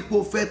 Wọ́n rí pé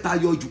ó fẹ́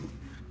tayọ jù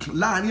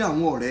láàrin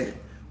àwọn ọ̀rẹ́.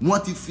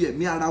 Wọ́n ti fi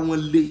ẹ̀mí ara wọn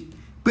lé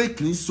pé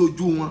kì í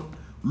sojú wọn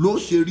ló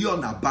ṣe rí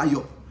ọ̀nà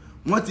àbáyọ.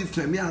 Wọ́n ti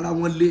fẹ̀mí ara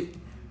wọn lé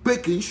pé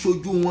kì í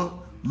ṣojú wọn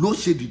ló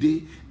ṣe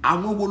dìde.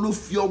 Àwọn wo ló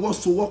fi ọwọ́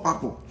sowọ́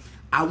papọ̀?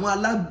 Àwọn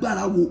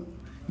alágbára wo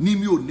ni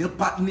mi ò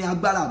nípa, ní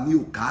agbára mi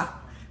ò ká,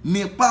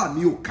 nípa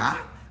mi ò ká,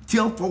 tí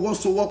wọ́n fọwọ́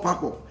sowọ́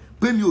papọ̀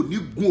pé mi ò ní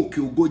gun òkè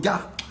ògo já,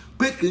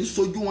 pé kì í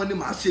ṣojú wọn ni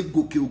màá ṣe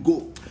gòkè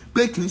ògo,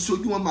 pé kì í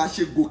ṣojú wọn máa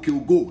ṣe gòkè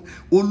ògo.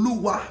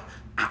 Olúwa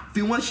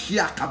fi wọ́n ṣe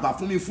àkàbà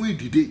fún mi fún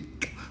ìdìde.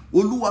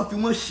 Olúwa fi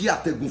wọ́n ṣe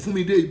àtẹ̀gùn fún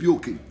mi dé ibi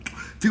òkè.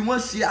 Fi wọ́n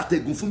ṣe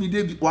àtẹ̀gùn fún mi dé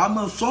ibi. Wàá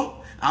máa sọ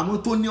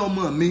àwọn tó ní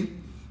ọmọ mi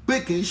pé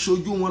kì í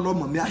ṣojú wọn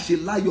lọ́mọ mi á ṣe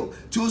láyọ̀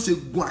tí ó ṣe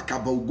gun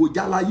àkàbà ògo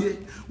já láyé.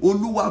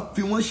 Olúwa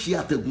fi wọ́n ṣe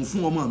àtẹ̀gùn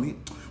fún ọmọ mi.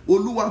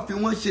 Olúwa fi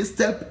wọ́n ṣe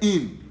step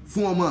in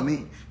fún ọmọ mi.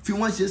 Fi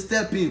wọ́n ṣe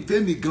step in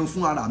fẹ́mi gan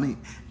fún ara mi.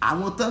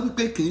 Àwọn tán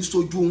wípé kì í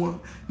ṣojú wọn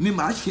ni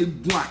màá ṣe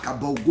gun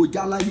àkàbà ògo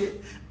já láyé.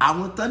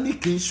 Àwọn tán ní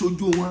kì í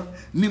ṣojú wọn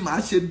ni màá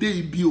ṣe dé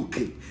ibi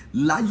òkè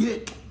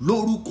láyé.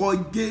 Lórúkọ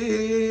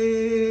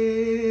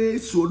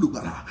Jésù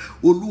olùgbàlà.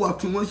 Olúwa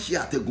fi wọ́n ṣe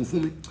àtẹ̀gùn fún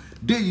mi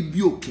dé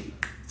ibi òkè.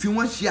 Fi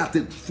wọ́n ṣe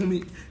àtẹ̀gùn fún mi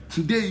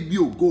dé ibi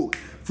ògo.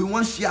 Fi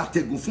wọ́n ṣe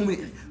àtẹ̀gùn fún mi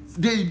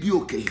dé ibi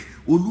òkè.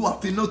 Olúwa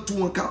fi iná tú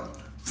wọn ká,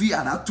 fi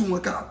àrá tú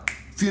wọn ká,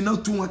 fi iná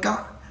tú wọn ká,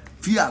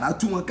 fi àrá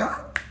tú wọn ká,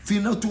 fi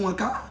iná tú wọn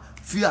ká,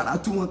 fi àrá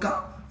tú wọn ká,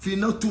 fi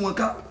iná tú wọn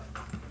ká,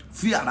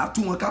 fi àrá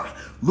tú wọn ká.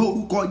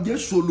 Lórúkọ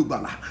Jésù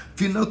olùgbàlà.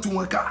 Fi iná tú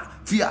wọn ká,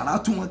 fi àrá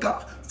tú wọn ká,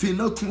 fi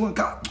iná tú wọn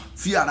ká,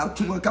 fi àrá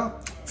tú wọn ká,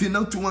 fi iná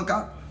tú wọn ká,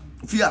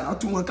 fi àrá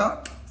tú wọn ká,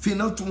 fi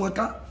iná tú wọn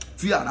ká,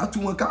 fi àrá tú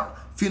wọn ká,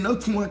 fi iná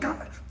tú wọn ká,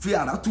 fi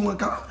àrá tú wọn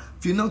ká,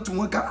 fi iná tú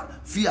wọn ká,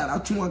 fi àrá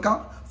tú wọn ká,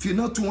 fi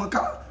iná tú wọn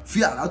ká, fi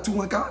àrá tú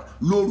wọn ká.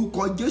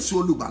 Lórúkọ Jésù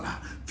olùgbàlà.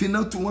 Fi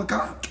iná tú wọn ká,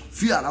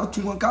 fi àrá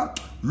tú wọn ká.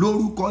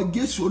 Lórúkọ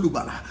Jésù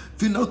olùgbàlà.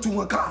 Fi iná tú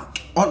wọn ká.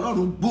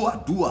 Ọlọ́run gbọ́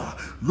àdúrà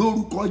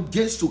lórúkọ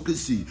Jésù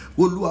Kristi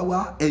Olúwa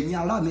wa. Ẹ̀yin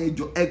ará mi ẹ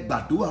jọ̀ọ́ ẹ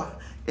gbàdúrà,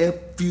 ẹ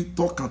fi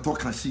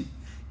tọkàntọkàn sí,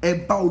 ẹ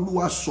bá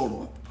Olúwa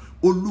sọ̀rọ̀.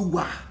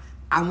 Olúwa,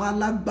 àwọn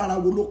alágbára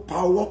wo ló pa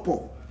ọwọ́ pọ̀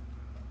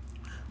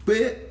pé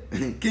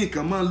kí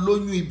nǹkan máa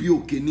lóyún ibi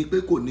òkè ni pé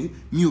kò ní,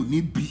 mi ò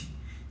ní bí?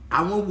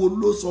 Àwọn wo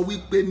ló sọ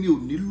wípé mi ò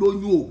ní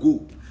lóyún ògo,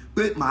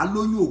 pé màá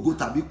lóyún ògo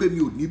tàbí pé mi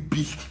ò ní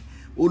bí?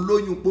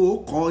 Olóyún pé ó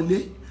kọ́ ilé,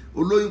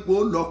 olóyún pé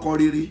ó lọ́kọ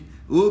rere,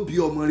 ó bí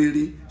ọmọ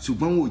rere,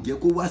 ṣùgbọ́n wọn ò jẹ́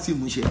kó wá sí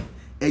ìmúṣẹ.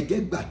 Ẹ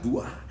jẹ́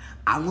gbàdúrà.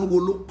 Àwọn wo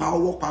ló pa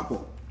ọwọ́ papọ̀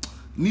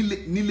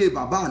nílé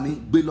bàbá mi?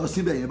 Gbé lọ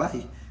síbẹ̀ yẹn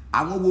báyìí.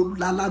 Àwọn wo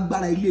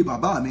lálágbára ilé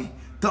bàbá mi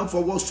tán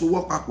fọwọ́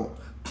sowọ́ papọ̀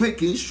pé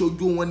kì í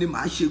ṣojú wọn ni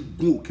màá ṣe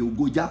gun òkè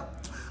ògo já?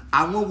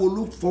 Àwọn wo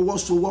ló fọwọ́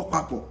sowọ́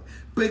papọ̀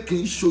pé kì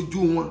í ṣojú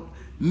wọn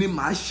ni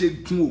màá ṣe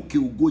gun òkè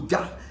ògo já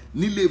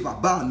nílé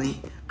bàbá mi?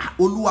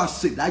 Olúwa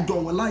ṣèdájọ́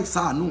wọn láì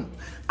ṣàánú.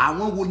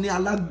 Àwọn wo ni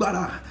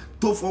alágbára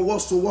tó fọwọ́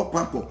sowọ́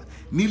papọ̀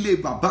nílé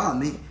bàbá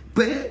mi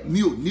pé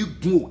mi ò ní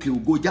gun òkè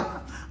ògo já?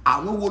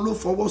 Àwọn wo ló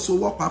fọwọ́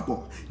sowọ́ papọ̀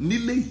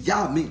nílé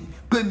ìyá mi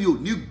pé mi ò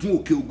ní gun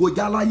òkè ògo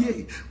já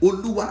láyé?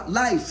 Olúwa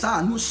láì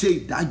ṣàánú ṣe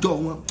ìdájọ́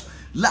wọn,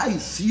 láì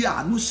sí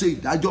àánú ṣe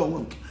ìdájọ́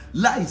wọn,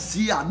 láì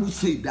sí àánú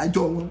ṣe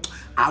ìdájọ́ wọn.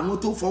 Àwọn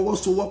tó fọwọ́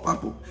sowọ́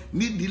papọ̀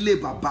nídìílé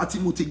bàbá tí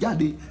mo ti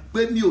jáde pé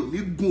mi ò ní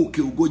gun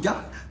òkè ògo já,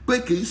 pé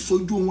kì í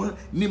ṣojú wọn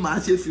ni màá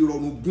ṣe fi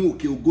rọrùn gun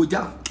òkè ògo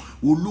já.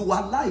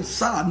 Olúwa láì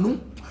ṣàánú,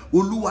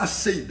 Olúwa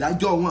ṣe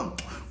ìdájọ́ wọn,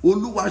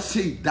 Olúwa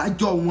ṣe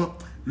ìdájọ́ wọn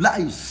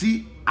láì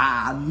sí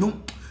àánú,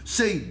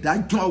 ṣe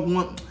ìdájọ́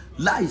wọn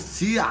láì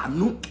sí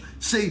àánú,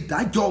 ṣe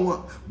ìdájọ́ wọn.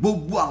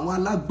 Gbogbo àwọn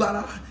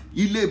alágbára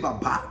ilé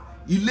bàbá,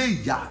 ilé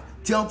ìyá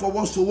tí wọ́n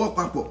fọwọ́ sowọ́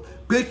papọ̀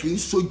pé kì í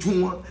ṣojú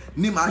wọn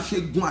ni màá ṣe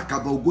gun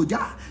àkàbà ògo já,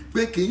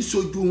 pé kì í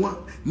ṣojú wọn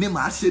ni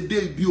màá ṣe dé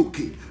ibi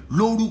òkè.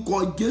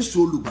 Lórúkọ Jésù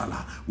olùgbàlà.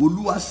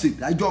 Olúwa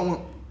ṣèdájọ́ wọn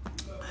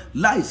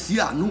láì sí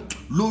àánú.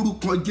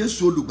 Lórúkọ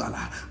Jésù olùgbàlà.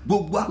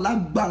 Gbogbo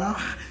alágbára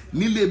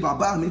nílé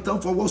bàbá mi tán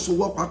fọwọ́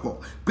sowọ́ papọ̀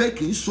pé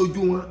kì í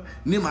ṣojú wọn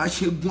ni màá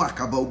ṣe gun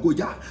àkàbà ògo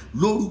já.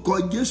 Lórúkọ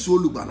Jésù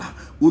olùgbàlà.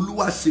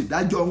 Olúwa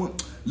ṣèdájọ́ wọn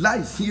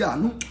láì sí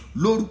àánú.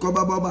 Lórúkọ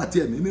Bàbá Ọmọ àti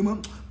Ẹ̀mí Mímọ́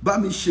bá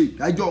mi ṣe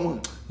ìdájọ́ wọn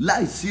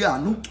láì sí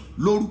àánú.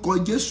 Lórúkọ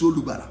Jésù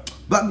olùgbàlà.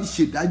 Bá mi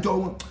ṣe ìdájọ́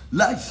wọn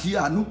láì sí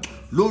àánú.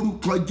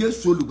 Lórúkọ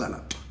Jésù olùgbàlà.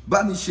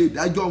 Bá mi ṣe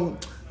ìdájọ́ wọn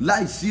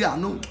láì sí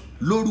àánú.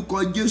 Lórúkọ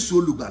Jésù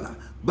olùgbàlà.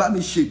 Bá mi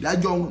ṣe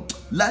ìdájọ́ wọn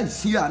láì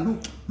sí àánú.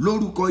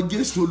 Lórúkọ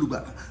Jésù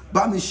olùgbàlà.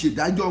 Bá mi ṣe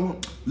ìdájọ́ wọn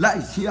láì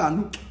sí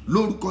àánú.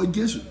 Lórúkọ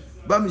Jésù.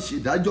 Bá mi ṣe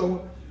ìdájọ́ wọn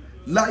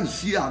láì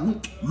sí àánú.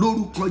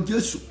 Lórúkọ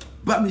Jésù.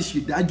 Bá mi ṣe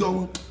ìdájọ́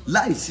wọn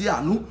láì sí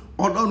àánú.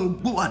 Ọlọ́run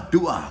gbọ́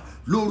àdúrà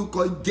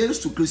lórúkọ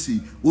Jésù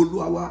Kristi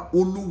Olúwa wa.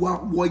 Olúwa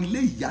wọ ilé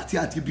ìyá tí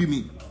a ti bí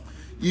mi,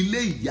 ilé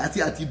ìyá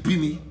tí a ti bí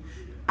mi.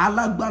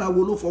 Alágbára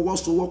wo ló fọwọ́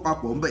sowọ́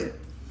papọ̀ ńbẹ̀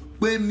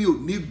pé mi ò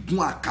ní gun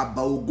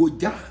àkàbà ògo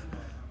já,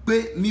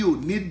 pé mi ò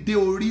ní dé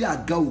orí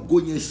àga ògo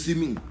yẹn sí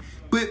mi,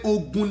 pé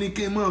ogun ni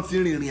kí n máa fi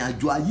rìnrìn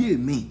àjò ayé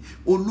mi?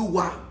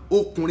 Olúwa,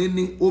 ọkùnrin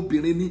ni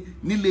obìnrin ni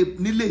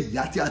nílé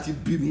ìyá tí a ti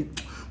bí mi.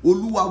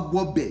 Olúwa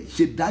wọbẹ̀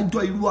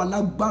ṣèdájọ́ irú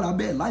alágbára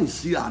bẹ́ẹ̀ láì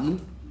sí àánú.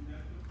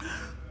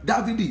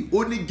 Dávidi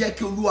ó ní jẹ́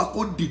kí Olúwa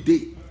kó dìde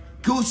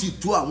kí ó sì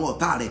tú àwọn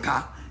ọ̀tá rẹ̀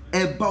ká.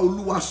 Ẹ bá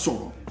Olúwa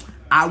sọ̀rọ̀.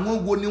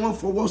 Àwọn wo ni wọ́n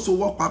fọwọ́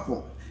sowọ́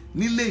papọ̀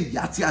nílé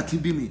ìyá tí a ti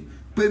bí mi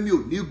pé mi ò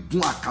ní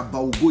gun àkàbà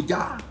ògo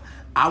já?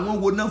 àwọn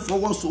wo náà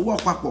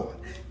fọwọ́sowọ́ papọ̀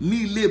ní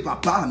ilé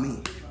bàbá mi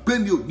pé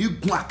mi ò ní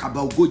gun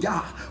àkàbà ògo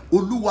já.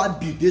 Olúwa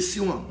dìde sí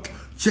wọn,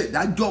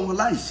 ṣèdájọ́ wọn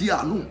láìsí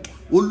àánú.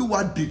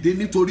 Olúwa dìde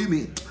nítorí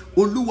mi,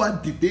 Olúwa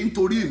dìde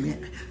nítorí mi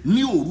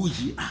ní òru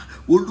yìí.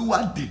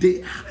 Olúwa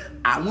dìde.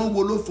 Àwọn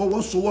wo ló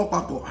fọwọ́sowọ́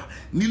papọ̀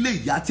nílé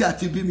ìyá tí a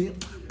ti bí mi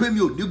pé mi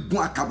ò ní gun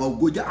àkàbà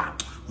ògo já.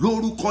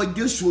 Lórúkọ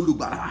Jésù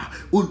olùgbàlà,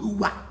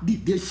 Olúwa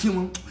dìde sí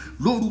wọn.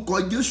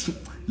 Lórúkọ Jésù,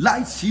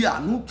 láìsí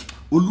àánú,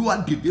 Olúwa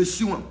dìde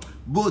sí wọn.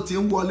 Bó ti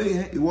ń wọlé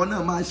yẹn, ìwọ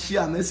náà máa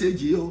share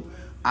message yìí o.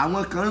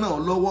 Àwọn kan ràn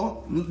ọ́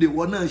lọ́wọ́,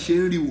 ìwọ náà ṣe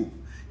ń rí wò.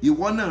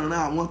 Ìwọ náà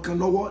ràn àwọn kan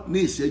lọ́wọ́ ní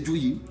ìṣẹ́jú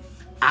yìí.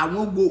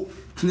 Àwọn wo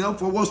kí wọ́n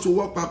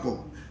fọwọ́sowọ́ papọ̀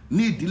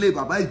ní ìdílé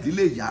bàbá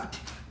ìdílé ìyá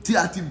tí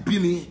a ti bí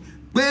mi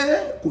pé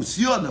kò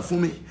sí ọ̀nà fún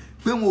mi,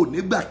 pé wọn ò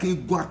ní gbà kí n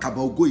gun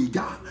àkàbà ògo yìí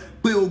já,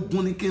 pé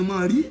ogun ni kí n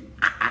máa rí.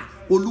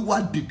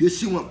 Olúwa dìde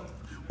sí wọn,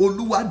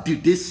 Olúwa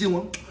dìde sí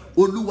wọn,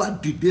 Olúwa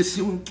dìde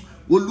sí wọn,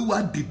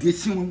 Olúwa dìde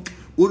sí wọn,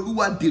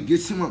 Olúwa dìde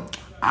sí wọn.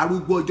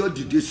 Arúgbó ọjọ́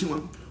dìde sí wọn,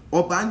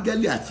 ọba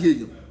áńgẹ́lì àti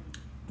èèyàn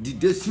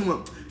dìde sí wọn,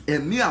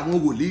 ẹ̀mí àwọn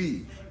wòlíì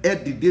ẹ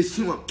dìde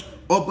sí wọn,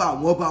 ọba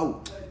àwọn ọba ò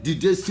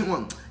dìde sí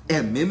wọn,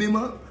 ẹ̀mí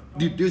mímọ́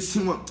dìde sí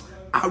wọn,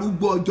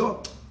 arúgbó ọjọ́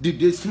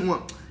dìde sí wọn,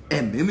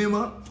 ẹ̀mí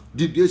mímọ́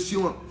dìde sí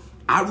wọn,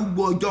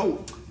 arúgbó ọjọ́ ò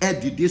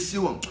ẹ dìde sí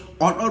wọn.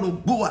 Ọlọ́run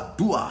gbọ́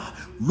àdúrà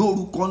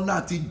lórúkọ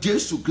ńlá ti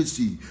Jésù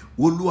Kristi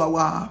Olúwa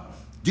wa.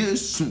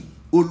 Jésù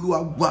Olúwa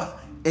wa,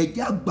 ẹ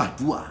jẹ́ á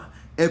gbàdúrà,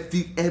 ẹ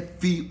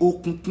fi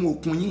okun kún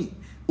okun yín.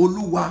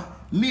 Olúwa,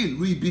 ní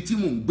ìlú ibi tí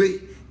mò ń gbé,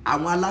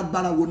 àwọn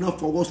alágbára wo náà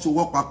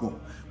fọwọ́sowọ́ papọ̀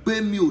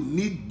pé mi ò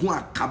ní gun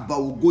àkàbà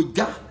ògo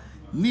já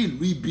ní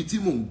ìlú ibi tí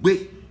mò ń gbé.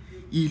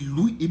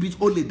 Ìlú ibi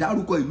ó lè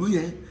dárúkọ ìlú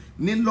yẹn,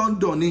 ní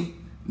London ni,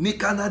 ní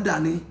Canada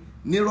ni,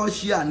 ní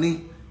Russia ni,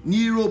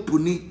 ní Europe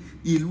ni,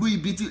 ìlú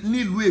ibi tí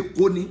nílùú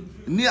Èkó ni,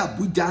 ní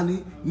Àbújá ni,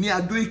 ní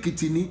Adó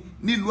Èkìtì ni,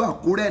 nílùú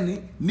Àkúrẹ́ ni,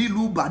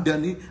 nílùú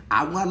Ìbàdàn ni.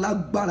 Àwọn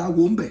alágbára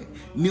wo ń bẹ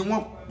ni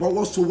wọ́n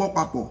fọwọ́sowọ́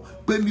papọ̀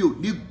pé mi ò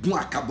ní gun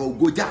àkàbà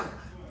ògo já,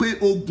 pé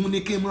ogun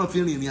ni kí n máa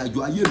fi rìnrìn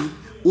àjò ayé mi.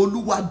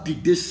 Olúwa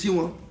dìde sí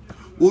wọn,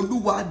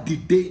 Olúwa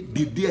dìde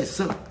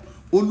ẹ̀san,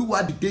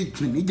 Olúwa dìde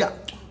ìpèníjà,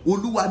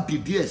 Olúwa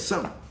dìde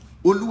ẹ̀san,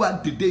 Olúwa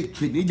dìde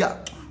ìpèníjà,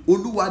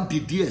 Olúwa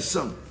dìde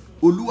ẹ̀san,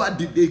 Olúwa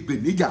dìde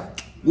ìpèníjà,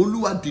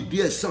 Olúwa dìde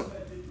ẹ̀san.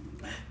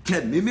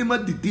 Kẹ̀mí mímọ́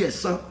dìde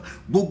ẹ̀san.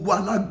 Gbogbo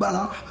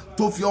alágbára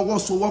tó fi ọwọ́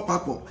sowọ́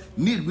papọ̀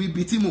ní ìlú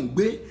ibi tí mò ń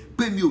gbé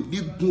pé mi ò ní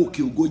gun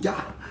òkè ògo já,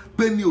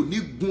 pé mi ò ní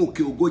gun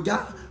òkè ògo já,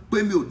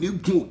 pé mi ò ní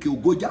gun òkè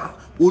ògo já.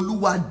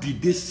 Olúwa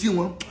dìde sí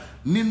wọn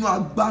nínú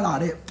agbára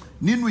rẹ,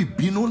 nínú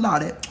ìbínú ńlá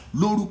rẹ,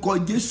 lórúkọ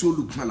Jésù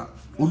olùgbàlà.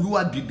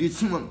 Olúwa dìde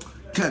sí wọn,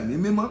 kẹ̀mí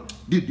mímọ́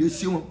dìde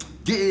sí wọn,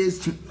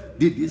 Jésù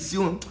dìde sí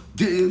wọn,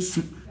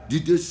 Jésù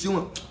dìde sí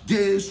wọn,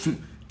 Jésù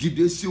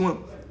dìde sí wọn,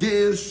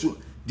 Jésù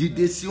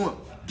dìde sí wọn,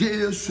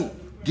 Jésù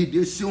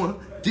dìde sí wọn,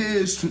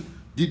 Jésù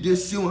dìde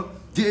sí wọn,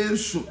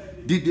 Jésù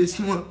dìde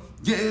sí wọn,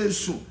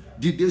 Jésù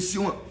dìde sí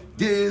wọn,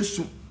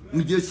 Jésù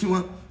dìde sí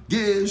wọn,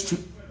 Jésù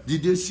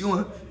dìde sí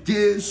wọn,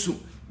 Jésù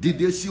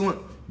dìde sí wọn,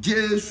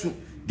 Jésù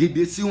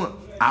dìde sí wọn.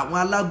 Àwọn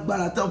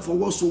alágbára tán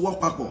fọwọ́sowọ́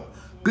papọ̀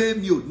pé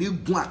mi ò ní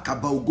gun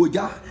àkàbà ògo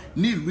já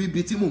ní ìlú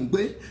ibi tí mò ń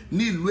gbé,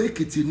 ní ìlú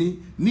Èkìtì ni,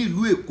 ní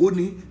ìlú Èkó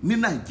ni, ní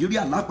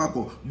Nàìjíríà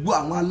lápapọ̀. Gbọ́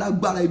àwọn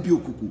alágbára ibi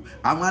òkùnkùn,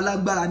 àwọn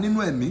alágbára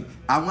nínú ẹ̀mí,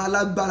 àwọn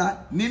alágbára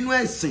nínú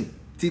ẹ̀sìn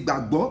ti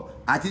gbàgbọ́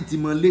àti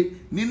tìmọ̀lé,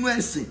 nínú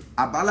ẹ̀sìn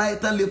àbáláyé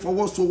tán lè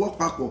fọwọ́sowọ́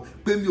papọ̀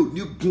pé mi ò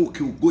ní gun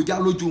òkè ògo já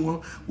lójú wọn.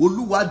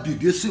 Olúwa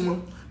dìde sí wọn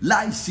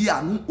láìsí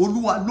àánú.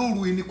 Olúwa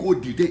lóru yìí ni kò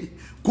dìde,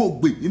 kò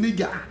gbè yín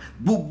níjà.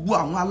 Gbogbo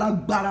àwọn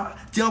alágbára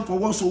tí wọ́n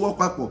fọwọ́sowọ́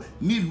papọ̀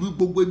nílùú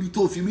gbogbo ibi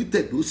tó fi mí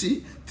tẹ̀dó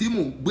sí tí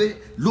mò ń gbé,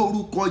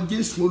 lórúkọ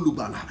Jésù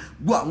olùgbàlà.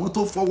 Gbọ́ àwọn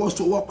tó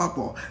fọwọ́sowọ́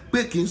papọ̀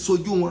pé kì í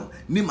sojú wọn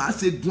ni màá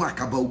ṣe gun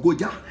àkàbà ògo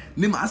já,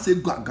 ni màá ṣe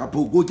gun àkàbà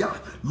ògo já,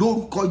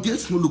 lórúkọ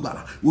Jésù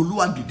olùgbàlà.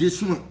 Olúwa dìde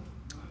sí wọn,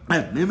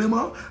 ẹ̀mí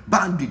mímọ́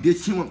bá ń dìde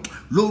sí wọn,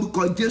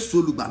 lórúkọ Jésù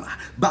olùgbàlà.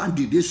 Bá ń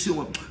dìde sí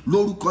wọn,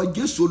 lórúkọ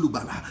Jésù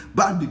olùgbàlà.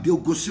 Bá ń dìde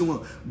ogun sí wọn.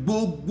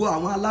 Gbogbo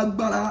àwọn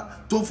alágbára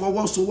tó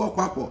fọwọ́sowọ́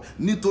papọ̀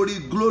nítorí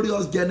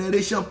Glorious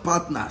Generation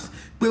Partners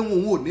pé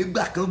wọn ò ní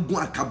gbà kan gun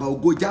àkàbà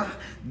ògo já.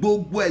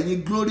 Gbogbo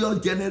ẹ̀yin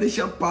Glorious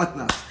Generation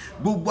Partners,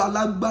 gbogbo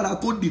alágbára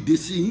tó dìde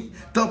sí yín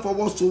tán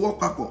fọwọ́sowọ́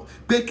papọ̀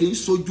pé kì í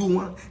sojú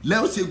wọn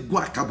lẹ́yìn ṣe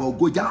gun àkàbà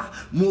ògo já,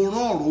 mo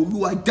rán ọ̀rọ̀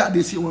Olúwa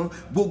jáde sí wọn.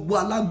 Gbogbo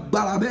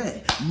alágbára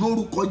bẹ́ẹ̀,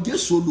 lórúkọ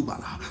Jésù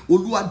olùgbàlà.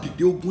 Olúwa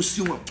dìde ogun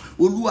sí wọn,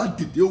 Olúwa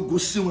dìde ogun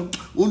sí wọn,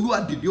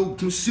 Olúwa dìde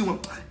ogun sí wọn,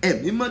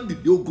 ẹ̀mí mọ́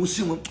dìde ogun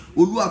sí wọn.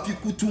 Olúwa fi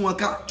kú tú wọn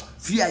ká,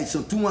 fi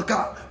àìsàn tú wọn ká.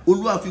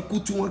 Olúwa fi kú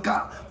tú wọn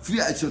ká, fi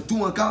àìsàn tú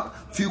wọn ká,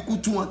 fi kú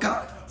tú wọn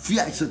ká, fi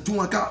àìsàn tú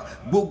wọn ká.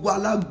 Gbogbo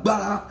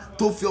alágbára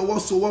tó fi ọwọ́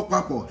sowọ́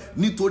papọ̀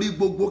nítorí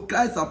gbogbo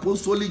Christ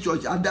Apostolic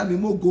Church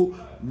Adámimógo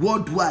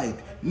worldwide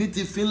ní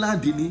ti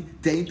Finland ni,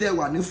 tẹ̀yin tẹ́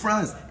wà ní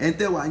France, ẹ̀yin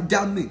tẹ́ wà ní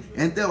Germany,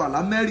 ẹ̀yin tẹ́ wà ní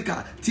America,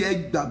 tí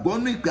ẹ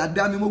gbàgbọ́ ní ìpè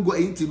adámímógo,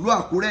 ẹ̀yin ti ìlú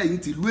Àkúrẹ́, ẹ̀yin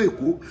ti ìlú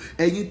Èkó,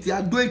 ẹ̀yin ti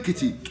Adó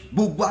Èkìtì,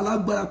 gbogbo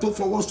alágbára tó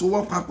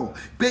fọwọ́sowọ́ papọ̀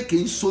pé kì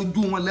í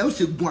sojú wọn lẹ́ ó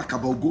ṣe gun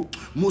àkàbà ògo.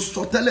 Mo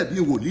sọ tẹ́lẹ̀ bí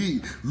wòlíì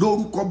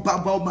lórúkọ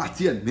Bàbá, Ọmọ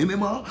àti Ẹ̀mí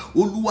Mímọ́,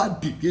 Olúwa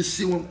dìde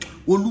sí wọn,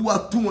 Olúwa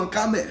tú wọn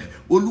kámẹ̀,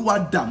 Olúwa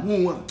dààmú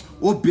wọn,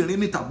 obìnrin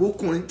ní tàbí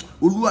ọkùnrin,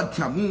 Olúwa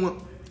dààmú wọn,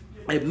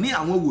 ẹ̀mí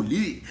àwọn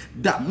wòlíì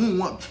dààmú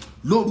wọn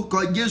lórúkọ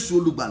Jésù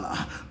olùgbàlà,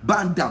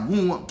 bá ń dààmú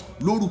wọn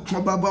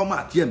lórúkọ Bàbá, Ọmọ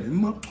àti Ẹ̀mí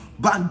Mímọ́,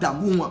 bá ń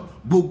dààmú wọn,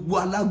 gbogbo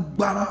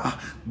alágbára,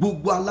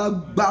 gbogbo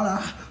alágbára,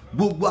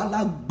 gbogbo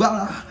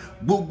alágbára,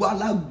 gbogbo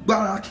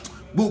alágbára,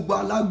 gbogbo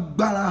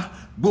alágbára,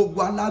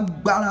 gbogbo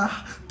alágbára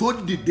tó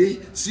dìde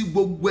sí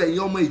gbogbo ẹ̀yin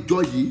ọmọ ìjọ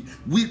yìí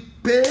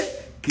wípé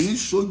kì í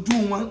ṣojú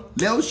wọn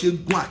lẹ́ ó ṣe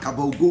gun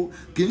àkàbà ògo,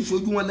 kì í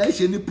ṣojú wọn lẹ́ ó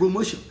ṣe ní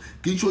promotion,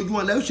 kì í ṣojú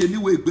wọn lẹ́ ó ṣe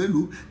níwèé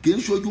ìgbélú, kì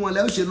í ṣojú wọn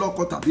lẹ́ ó ṣe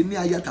lọ́kọ tàbí ní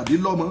aya tàbí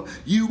lọ́mọ.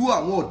 Irú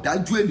àwọn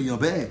ọ̀dájú ènìyàn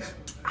bẹ́ẹ̀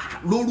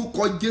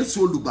lórúkọ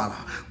Jésù olùgbàlà,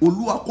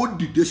 Olúwa kó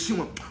dìde sí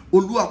wọn,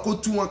 Olúwa kó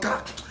tú wọn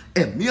ká,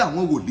 ẹ̀mí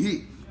àwọn wòlíì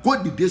kó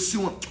dìde sí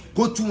wọn,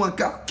 kó tú wọn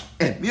ká,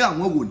 ẹ̀mí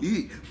àwọn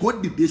wòlíì kó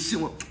dìde sí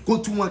wọn, kó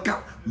tú wọn ká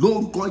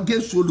lórúkọ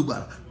Jésù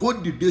olùgbàlà, kó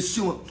dìde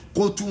sí wọn,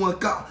 kó tú wọn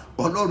ká.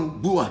 Ọlọ́run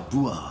gbọ́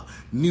àdúrà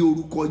ní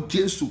orúkọ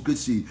Jésù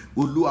Kristi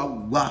Olúwa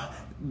wa.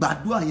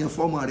 Gbàdúrà yẹn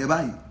fọ́mọ rẹ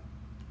báyìí,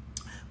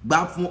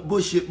 gbà fún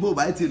bó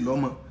bá ti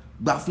lọ́mọ,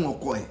 gbà fún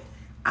ọkọ ẹ̀.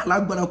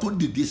 Alágbára tó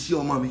dìde sí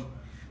ọmọ mi,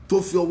 tó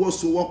fi ọwọ́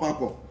sowọ́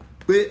papọ̀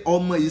pé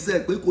ọmọ yìí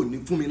sẹ́ pé kò ní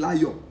fún mi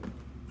láyọ̀,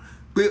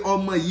 pé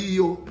ọmọ yìí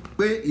o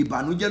pé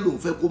ìbànújẹ́ lòun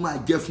fẹ́ kó máa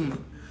jẹ́ fún mi,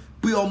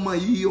 pé ọmọ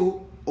yìí o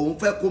òun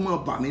fẹ́ kó máa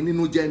bà mí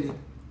nínú jẹ́ ni.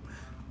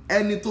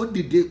 Ẹni tó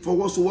dìde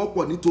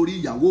fọwọ́sowọ́pọ̀ nítorí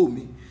ìyàwó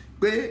mi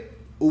pé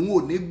òun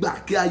ò ní gbà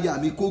kí aya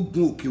mi kó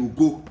gun òkè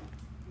ògo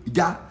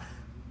já.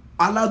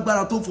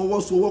 Alágbára tó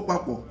fọwọ́sowọ́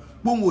papọ̀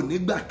pé òun ò ní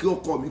gbà kí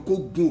ọkọ mi kó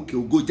gun òkè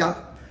ògo já.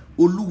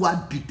 Olúwa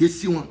dìde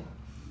sí wọn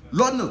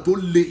lọ́nà tó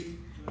le.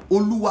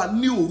 Olúwa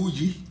ní òru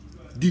yìí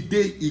dìde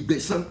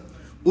ìgbẹ̀san,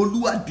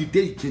 Olúwa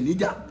dìde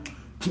ìjìníjà,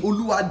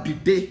 Olúwa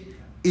dìde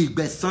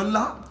ìgbẹ̀san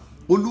ńlá,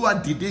 Olúwa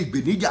dìde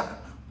ìgbèníjà,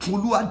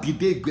 Olúwa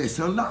dìde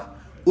ìgbẹ̀san ńlá,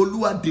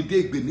 Olúwa dìde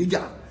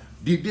ìgbèníjà,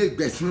 dìde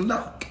ìgbẹ̀san ńlá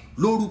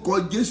lórúkọ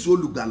Jésù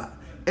olùgbàlà.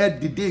 Ẹ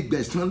dìde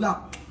ìgbẹ̀san ńlá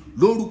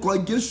lórúkọ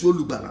Jésù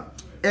olùgbàlà.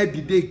 Ẹ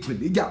dìde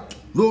ìgbèníjà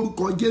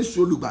lórúkọ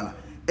Jésù olùgbàlà.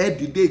 Ẹ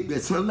dìde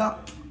ìgbẹ̀san ńlá,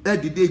 ẹ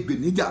dìde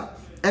ìgbèníjà,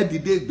 ẹ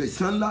dìde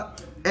ìgbẹ̀san ńlá,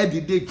 ẹ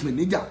dìde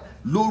ìgbèníjà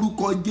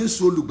lórúkọ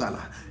Jésù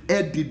olùgbàlà.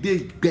 Ẹ dìde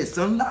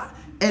ìgbẹ̀san ńlá,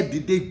 ẹ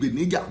dìde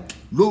ìgbèníjà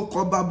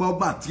lórúkọ Bàbá,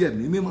 Ọmọ àti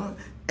Ẹ̀mí Mímọ́.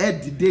 Ẹ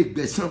dìde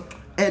ìgbẹ̀san,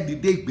 ẹ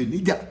dìde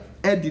ìgbèníjà,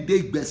 ẹ dìde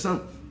ìgbẹ̀san,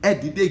 ẹ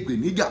dìde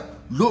ìgbèníjà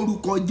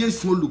lórúkọ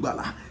Jésù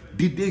olùgbàlà.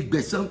 Dìde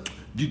ìgbẹ̀san,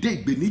 dìde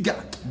ìgbèníjà,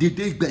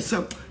 dìde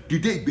ìgbẹ̀san,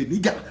 dìde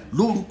ìgbèníjà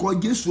lórúkọ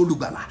Jésù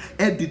olùgbàlà.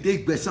 Ẹ dìde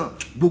ìgbẹ̀san.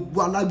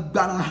 Gbogbo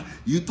alágbára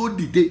yìí tó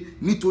dìde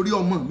nítorí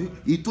ọmọ mi,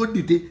 yìí tó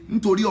dìde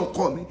nítorí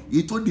ọkọ mi,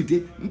 yìí tó dìde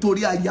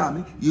nítorí aya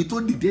mi, yìí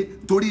tó dìde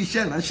nítorí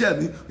iṣẹ́ ìránṣẹ́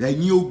mi,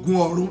 ẹ̀yin ogun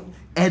ọ̀run,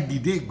 ẹ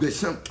dìde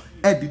ìgbẹ̀san,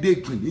 ẹ dìde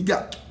ìgbèníjà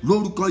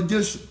lórúkọ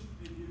Jésù.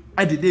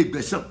 Ẹ dìde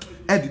ìgbẹ̀san,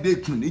 ẹ dìde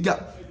ìgbèníjà,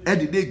 ẹ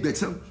dìde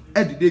ìgbẹ̀san,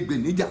 ẹ dìde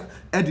ìgbèníjà,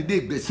 ẹ dìde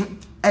ìgbẹ̀san,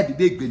 ẹ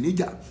dìde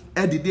ìgbèníjà,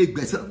 ẹ dìde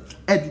ìgbẹ̀san,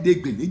 ẹ dìde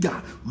ìgbèníjà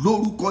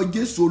lórúkọ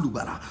Jésù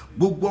olùgbàlà.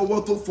 Gbogbo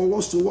ọwọ́ tó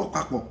fọwọ́sowọ́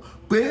papọ̀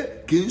pé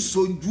kì í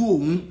sojú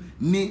òun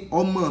ní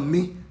ọmọ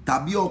mi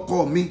tàbí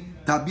ọkọ mi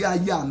tàbí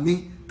aya mi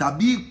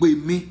tàbí ìpè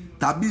mi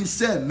tàbí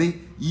iṣẹ́ mi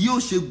yóò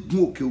ṣe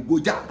gun òkè ògo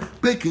já,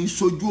 pé kì í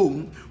sojú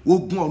òun.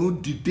 Ogun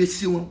ọ̀run dìde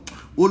sí wọn,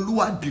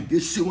 Olúwa dìde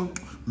sí wọn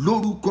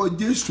lórúkọ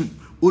Jésù.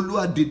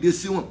 Olúwa dìde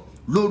sí wọn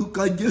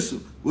lórúkọ Jésù.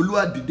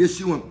 Olúwa dìde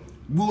sí wọn.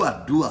 Gbọ́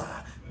àdúrà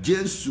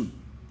Jésù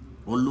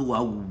Olúwa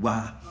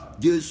wa,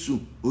 Jésù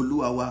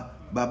Olúwa wa.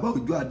 Bàbá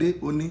Òjó Adé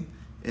ó ní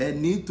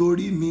ẹni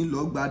torí mi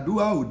lọ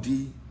gbàdúrà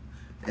òdì,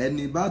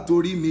 ẹni bá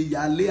torí mi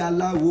yálé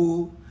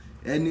aláwo,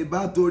 ẹni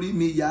bá torí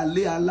mi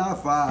yálé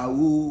aláfàá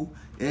o,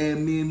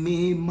 ẹ̀mí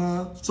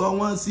mímọ́ sọ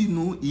wọ́n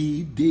sínú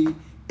ìdè.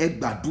 Ẹ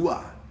gbàdúrà.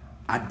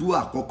 Àdúrà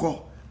àkọ́kọ́,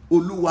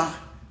 Olúwa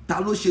ta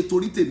ló ṣe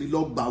torí tèmi lọ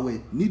gbàwẹ̀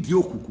nídìí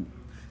òkùnkùn,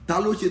 ta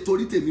ló ṣe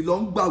torí tèmi lọ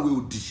ń gbàwẹ̀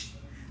òdì,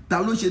 ta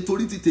ló ṣe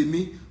torí ti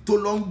tèmi tó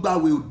lọ ń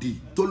gbàwẹ̀ òdì,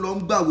 tó lọ ń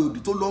gbàwẹ̀ òdì,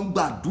 tó lọ ń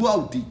gbàdúrà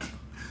òdì,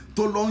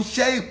 tó lọ ń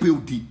ṣẹ́ ìpè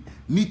òdì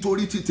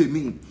nítorí ti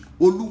tèmi.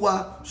 Olúwa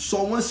sọ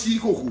wọ́n sí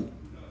ìhòhò,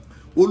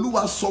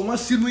 Olúwa sọ wọ́n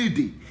sínú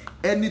ìdè.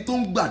 Ẹni tó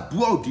ń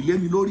gbàdúrà òdì lé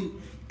mi lórí,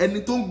 ẹni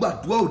tó ń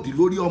gbàdúrà òdì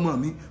lórí ọmọ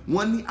mi,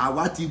 wọ́n ní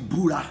àwa ti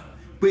búra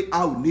pé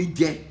a ò ní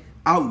jẹ,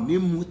 a ò ní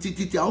mu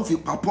títí tí a ó fi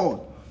pa Paul,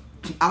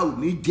 a ò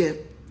ní jẹ,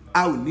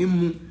 a ò ní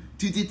mu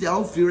títí tí a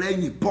ó fi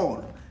rẹ́yìn Paul.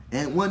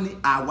 Wọ́n ní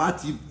àwa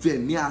ti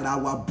fẹ̀mí ara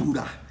wa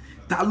búra.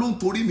 Ta ló ń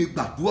torí mi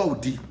gbàdúrà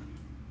òdì?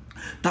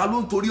 Ta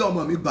ló ń torí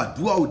ọmọ mi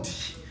gbàdúrà òdì?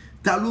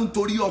 Ta ló ń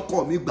torí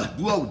ọkọ mi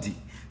gbàdúrà òdì?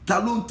 Ta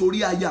ló ń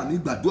torí aya mi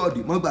gbàdúrà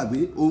òdì? Mọ́ gbàgbé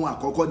ohun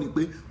àkọ́kọ́ ni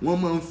pé wọ́n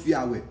máa ń fi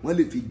àwẹ̀, wọ́n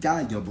lè fi já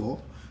àyàn bọ́.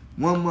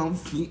 Wọ́n máa ń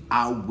fi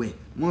àwẹ̀,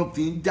 wọ́n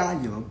fi ń já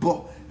àyàn bọ́.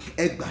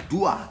 Ẹ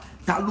gbàdúrà.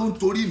 Ta ló ń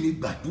torí mi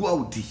gbàdúrà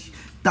òdì?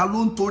 Ta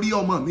ló ń torí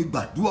ọmọ mi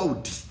gbàdúrà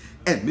òdì?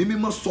 ẹ̀mí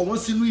mímọ́ sọ wọ́n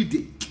sínú ìdè,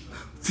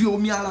 fi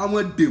omi ara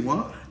wọn dè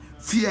wọ́n,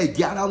 fi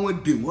ẹ̀jẹ̀ ara wọn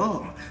dè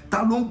wọ́n.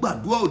 Ta ló ń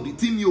gbàdúrà òdì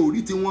tí mi ò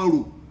rí tí wọ́n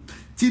rò,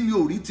 tí mi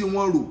ò rí tí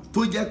wọ́n rò,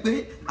 tó jẹ́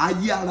pé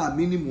ayé ara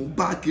mi ni mò ń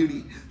bá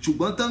kiri,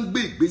 ṣùgbọ́n tán ń gbé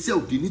ìgbésẹ̀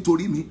òdì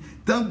nítorí mi,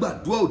 tán ń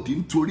gbàdúrà òdì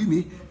nítorí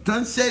mi,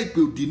 tán ń ṣẹ́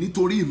ìpè òdì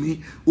nítorí mi.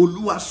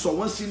 Olúwa sọ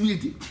wọ́n sínú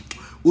ìdè,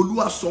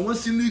 Olúwa sọ wọ́n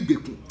sínú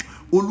ìgbèkùn,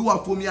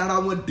 Olúwa fomi ara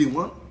wọn dè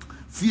wọ́n,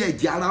 fi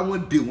ẹ̀jẹ̀ ara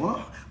wọn dè wọ́n.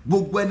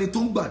 Gbogbo ẹni tó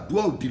ń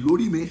gbàdúrà òdì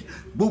lórí mi,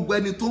 gbogbo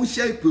ẹni tó ń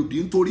ṣẹ́ ìpè òdì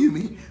nítorí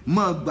mi,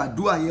 máa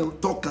gbàdúrà yẹn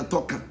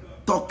tọkàntọkàn,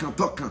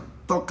 tọkàntọkàn,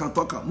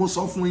 tọkàntọkàn. Mo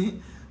sọ fún yín,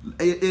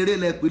 eré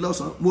lẹ pé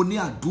lọ́sàn-án, mo ní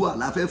àdúrà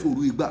la fẹ́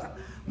fòru ìgbà.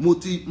 Mo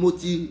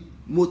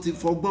ti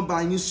fọgbọ́n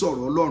bá yín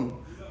sọ̀rọ̀ Ọlọ́run,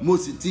 mo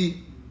sì ti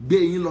gbé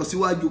yín lọ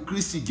síwájú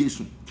Kristi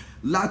Jésù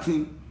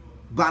láti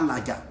bá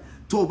làjà.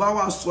 Tó o bá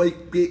wá sọ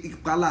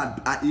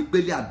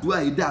ìpele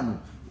àdúrà yìí dànù,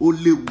 ó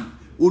léwu.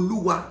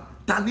 Olúwa,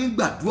 ta ní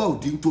gbàdúrà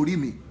òdì nítorí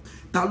mi?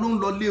 Ta ló ń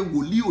lọ lé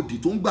wòlíì òdì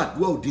tó ń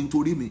gbàdúrà òdì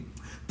nítorí mi?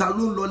 Ta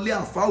ló ń lọ lé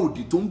àfáà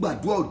òdì tó ń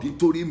gbàdúrà òdì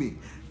nítorí mi?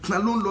 Ta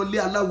ló ń lọ lé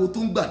aláwo tó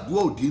ń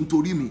gbàdúrà òdì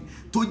nítorí mi,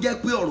 tó jẹ́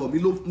pé ọ̀rọ̀ mi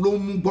ló ń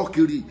mú gbọ́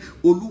kiri?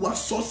 Olúwa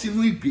sọ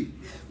sínú ìdè,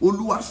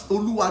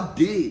 Olúwa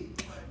dé,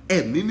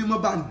 ẹ̀mí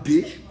mímọ́ bá ń dé,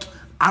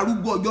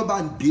 arúgbó ọjọ́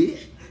bá ń dé,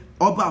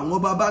 ọba àwọn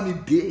ọba bá mi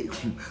dé,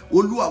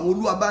 Olúwa àwọn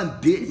olúwa bá ń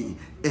dé,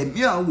 ẹ̀mí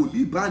àwọn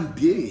wòlíì bá ń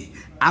dé,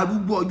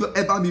 arúgbó ọjọ́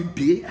ẹ bá mi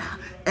dé.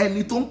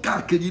 Ẹni tó ń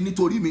káàkiri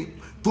nítorí mi,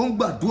 tó ń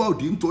gbàdúrà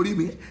òdì nítorí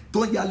mi,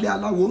 tó ń yálé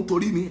aláwo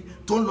nítorí mi,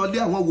 tó ń lọlé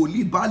àwọn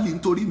wòlíì Báálì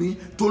nítorí mi,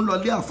 tó ń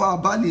lọlé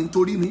àfáà Báálì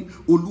nítorí mi,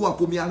 Olúwa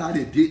fomi ara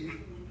rẹ̀ dé,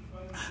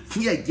 fi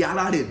ẹ̀jẹ̀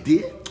ara rẹ̀ dé,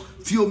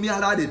 fi omi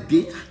ara rẹ̀ dé,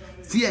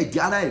 fi ẹ̀jẹ̀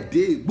ara rẹ̀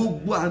dé.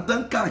 Gbogbo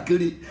àtàn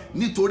káàkiri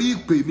nítorí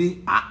ìpè mi,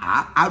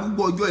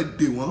 arúgbó ọjọ́ ẹ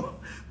dè wọ́n,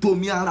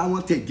 tomi ara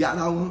wọn tẹ̀jẹ̀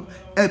ara wọn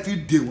ẹ fi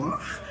dè wọ́n.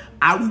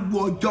 Arúgbó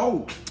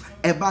ọjọ́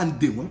ẹ bá ń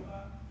dè wọ́n,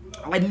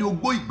 ẹni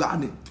ogbó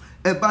ìgbàanì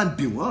ẹ bá ń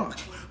dè wọ́n.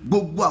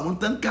 Gbogbo àwọn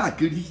tán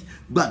káàkiri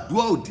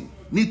gbàdúrà òdì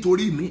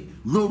nítorí mi,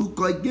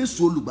 lórúkọ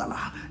Jésù olùgbàlà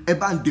ẹ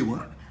bá ń dè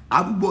wọ́n.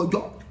 Arúgbó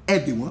ọjọ́ ẹ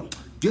dè wọ́n,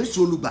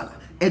 Jésù olùgbàlà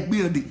ẹ gbé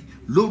wọn dè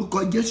lórúkọ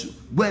Jésù.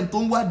 Gbẹ̀n tó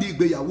ń wádìí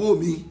ìgbéyàwó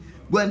mi,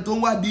 gbẹ̀n tó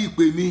ń wádìí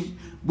ìpè mi,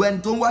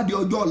 gbẹ̀n tó ń wádìí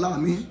ọjọ́ ọ̀la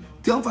mi,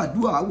 tí wọ́n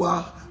fàdúrà wa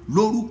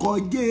lórúkọ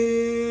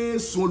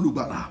Jésù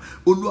olùgbàlà,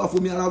 Olúwa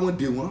fomi ara wọn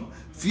dè wọ́n,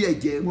 fi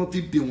ẹ̀jẹ̀ wọn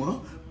fi dè wọ́n,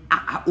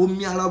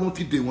 omi ara wọn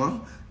fi dè wọ́n,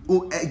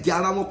 ẹ̀jẹ̀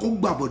ara wọn kó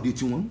gbàbọ̀dè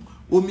tiwọn,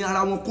 omi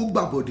ara wọn kó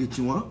gbàbọ̀dè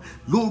tiwọn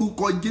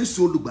lórúkọ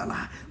Jésù olùgbàlà.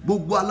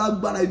 Gbogbo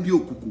alágbára ibi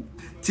òkùnkùn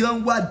tí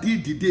wọ́n wádìí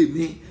ìdìde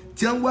mi,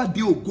 tí wọ́n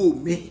wádìí ògo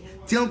mi,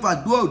 tí wọ́n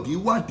fàdúrà òdì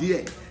wádìí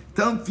ẹ̀,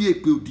 tí wọ́n fi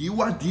èpè òdì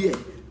wádìí ẹ̀,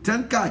 tí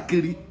wọ́n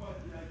káàkiri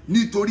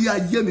nítorí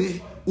ayé mi,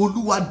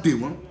 Olúwa dè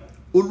wọ́n,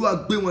 Olúwa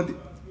gbé wọn dè,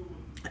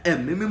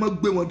 ẹ̀mí mímọ́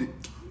gbé wọn dè,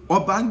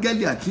 ọba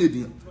áńgẹ́lì àti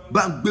ènìyàn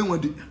bá ń gbé wọn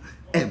dè,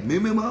 ẹ̀mí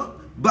mímọ́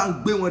bá ń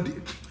gbé wọn dè,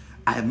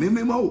 ẹ̀mí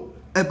mímọ́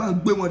ẹ bá ń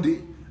gbé wọn dè,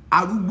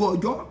 arúgbó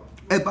ọjọ́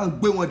ẹ bá ń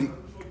gbé wọn dè,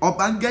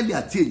 ọba áńgẹ́lì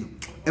àti èèyàn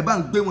ẹ bá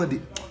ń gbé wọn dè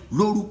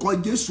lórúkọ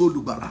Jésù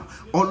olùgbàlà.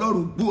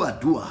 Ọlọ́run gbọ́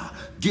àdúrà,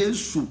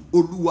 Jésù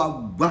Olúwa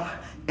gbà,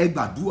 ẹ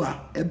gbàdúrà,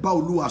 ẹ bá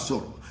Olúwa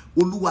sọ̀rọ̀,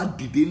 Olúwa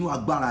dìde inú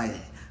agbára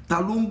ẹ̀. Ta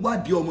ló ń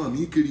wádìí ọmọ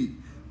mi kiri?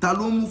 Ta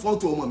ló ń mú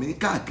fọ́tò ọmọ mi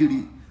káàkiri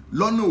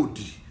lọ́nà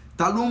òdì?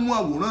 Ta ló ń mú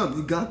àwòrán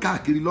mi gan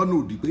káàkiri lọ́nà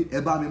òdì pé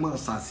ẹ bá mi máa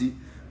sàsí?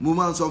 Mo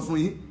máa ń sọ fún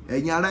yín,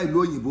 ẹ̀yin ará ìlú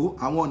òyìnbó,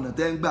 àwọn ọ̀nà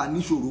tẹ́ ń gbà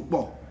níṣòro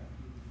pọ̀,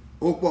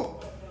 ó pọ̀.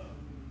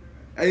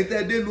 Ẹ̀yin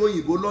tẹ́ dé ìlú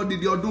òyìnbó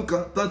lọ́dídí ọdún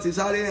kan tán ti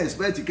sáré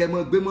expect kẹ́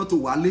mọ́ gbé mọ́tò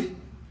wálé.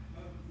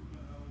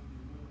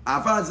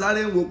 Àfáà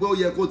sáré ń wo pé ó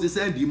yẹ kó ti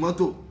sẹ́ǹdì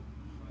mọ́tò,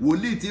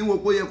 wòlíì tí ń wo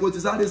pé ó yẹ kó ti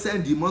sáré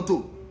sẹ́ǹdì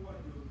mọ́tò,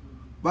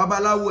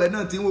 babaláwo ẹ̀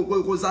náà tí ń wo pé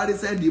kó sáré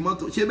sẹ́ǹdì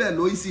mọ́tò. Ṣé bẹ́ẹ̀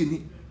ló sì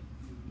ni?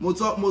 Mo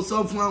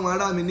sọ fún àwọn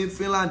ará mi ní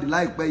Finland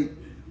láìpẹ́ yìí,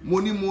 mo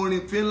ní mo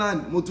rin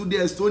Finland, mo tún dé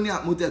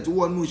Estonia, mo tẹ̀ tún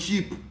wọnú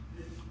ship.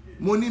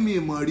 Mo ní mi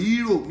ìmọ̀ rí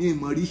hírò, mi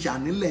ìmọ̀ rí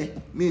ṣànílẹ̀,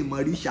 mi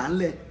ìmọ̀ rí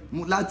ṣàńlẹ̀,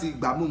 láti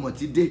ìgbà mo mọ̀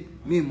ti dé,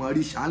 mi ìmọ̀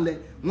rí ṣàńlẹ̀.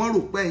 Wọ́n rò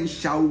pé ń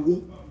ṣa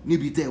owó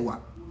níbi tẹ́ wà,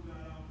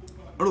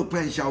 wọ́n rò pé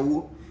ń ṣa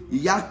owó.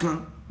 Ìyá kan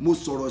mo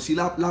sọ̀rọ̀ sí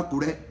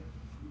lákùrẹ́,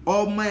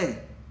 ọmọ ẹ̀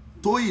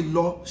tó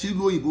ìlọ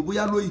sílùú òyìnbó,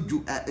 bóyá ló ìjù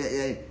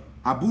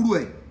àbúrò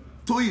ẹ̀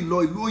tó ìlọ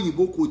ìlú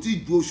òyìnbó kò tí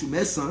ì ju oṣù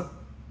 9.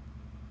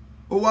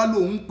 Ó wá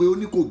lóhun pé ó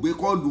ní kò gbé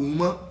kọ́ọ̀lù òun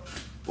mọ́,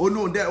 ó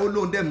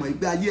lóhun dẹ̀ mọ̀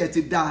ìgbé ayé ẹ̀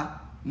ti dáa.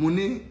 Mo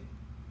ní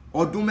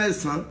ọdún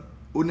 9,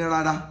 ó ní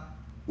rárá,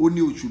 ó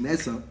ní oṣù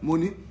 9. Mo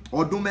ní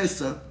ọdún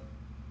 9,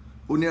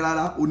 ó ní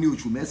rárá, ó ní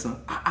oṣù 9.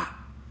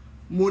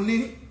 Mo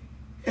ní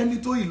ẹni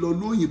tó ìlọ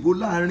lóyìnbó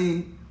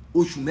láàrin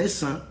oṣù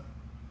 9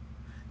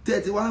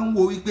 tẹ́ ti wá ń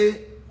wo wípé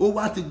ó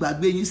wá ti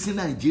gbàgbé yín sí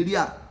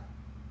Nàìjíríà.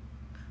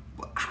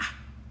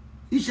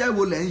 Iṣẹ́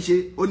wo lẹ̀ ń ṣe?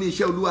 Ó ní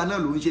iṣẹ́ Olúwa náà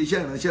ló ń ṣe,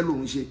 iṣẹ́ ìránṣẹ́ ló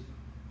ń ṣe.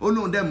 Ó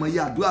lóun dẹ̀ mọ̀ iye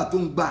àdúrà tó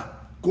ń gbà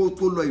kó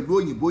tó lọ ìlú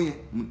òyìnbó yẹn.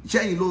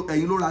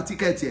 Ẹ̀yin ló ra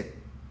tíkẹ́ẹ̀tì ẹ̀?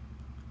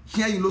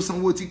 Ṣé ẹ̀yin ló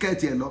sanwó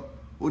tíkẹ́ẹ̀tì ẹ̀ lọ?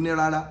 Ó ní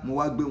rárá. Mo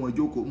wá gbé wọn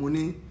jókòó, mo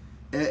ní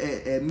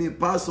ẹ̀mí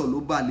pásọ̀ ló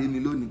bà lé mi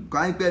lónìí,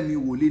 káyípẹ́ mi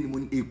wòlé ni mo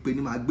ní èpè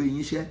ni màá gbé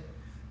yín ṣẹ́.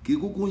 Kì í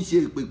kúkú ń ṣe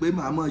èpè pé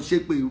màá mọ̀ ṣe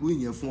pé irú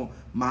ìyẹn fún ọ,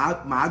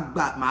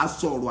 màá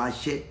sọ̀rọ̀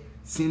àṣẹ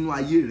sínú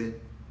ayé rẹ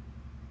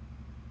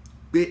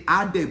pé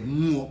á dẹ̀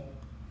mú ọ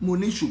mo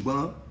ní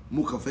ṣùgbọ́n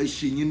mo kàn fẹ́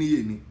ṣe yín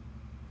níyè ni,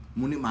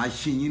 mo ní màá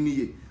ṣe yín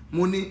níyè.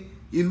 Mo ní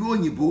ìlú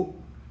òyìnbó,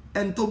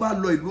 ẹni tó bá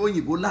lọ ìlú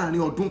òyìnbó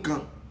láàrin ọdún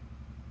kan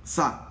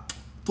sà,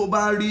 tó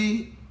bá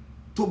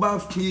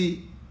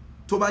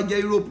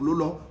jẹ́ Europe ló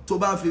lọ, tó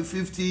bá fi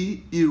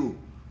 50 euro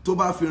tó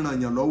bá fi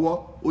ràn yàn lọ́wọ́,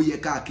 ó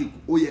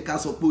yẹ ká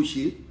sọ pé ó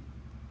ṣe.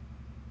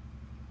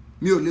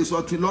 Mi ò lè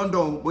sọ ti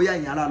London bóyá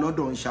ìyẹn ará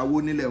London ń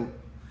ṣàwó nílẹ̀ o.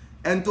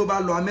 Ẹni tó bá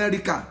lọ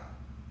Amẹ́ríkà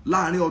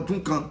láàrin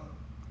ọdún kan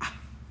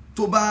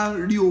tó bá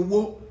rí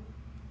owó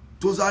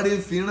tó sáré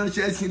fi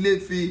ránṣẹ́ sílé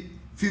fi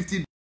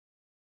 50,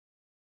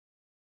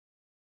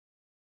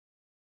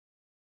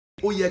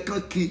 ó yẹ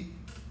kán kí,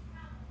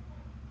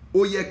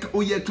 ó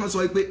yẹ kán sọ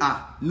pé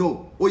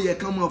no, ó yẹ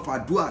kán mọ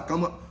fàdúà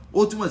kán mọ,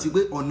 ó túmọ̀ sí pé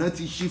ọ̀nà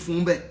ti ṣí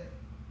fún bẹ́ẹ̀.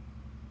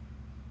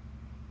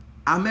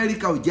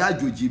 Amẹ́ríkà ò jẹ́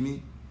àjòjì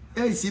mi,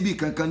 síbi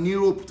kankan ní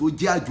Europe tó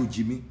jẹ́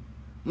àjòjì mi,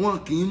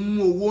 wọn kì í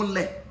mú owó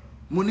ńlẹ̀.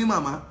 Mo ní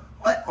màmá,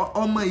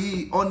 ọmọ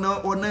yìí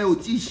ọ̀nà ò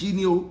tí ì ṣí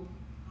ni o.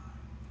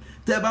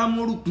 Tẹ bá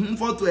múrùkún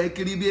fọ́tò ẹ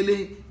kiri bílé,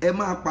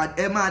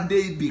 ẹ máa dé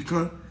ibì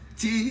kan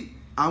tí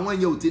àwọn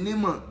yẹn ò ti ní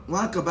mọ̀, wọn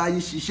á kàn bá yín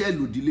ṣiṣẹ́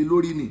ìlòdìlé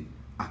lórí ni.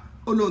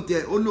 Ó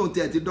lóun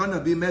tẹ ti dọ́nà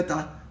bíi mẹ́ta,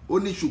 ó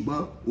ní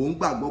ṣùgbọ́n òun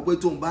gbàgbọ́ pé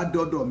tóun bá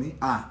dọ́dọ̀ mi,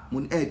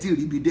 ẹ tí ì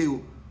rí ibi dé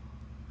o.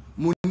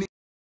 Mo ní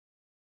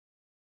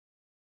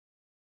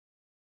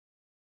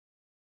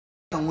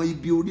àwọn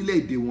ibi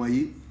orílẹ̀-èdè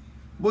wọ̀nyí,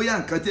 bóyá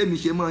nǹkan tẹ́mi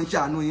ṣe máa ń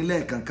ṣàánú yín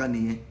lẹ́ẹ̀kankan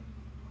nìyẹn,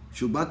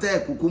 ṣùgbọ́n tẹ́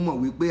ẹ̀ kúkú mọ̀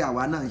wípé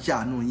àwa náà ń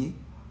ṣàánú yín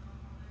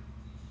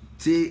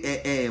tí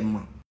ẹ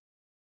mọ̀.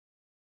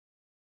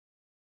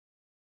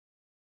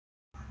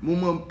 Mo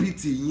mọ̀ ń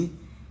pìtì yín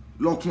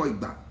lọ́kàn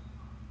ìgbà,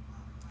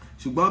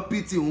 ṣùgbọ́n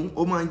pìtì òun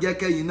ó máa ń jẹ́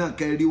kẹ́yìn náà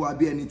kẹ́ rí wa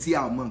bí ẹni tí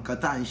a mọ̀ nǹkan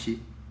tá à ń ṣe.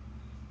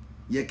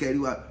 Yẹ kẹ́ rí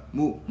wa.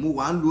 Mo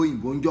wà ń lo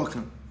òyìnbó ńjọ́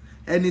kan,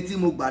 ẹni tí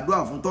mo gbàdúrà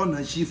fún tọ́nà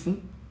ṣí fún,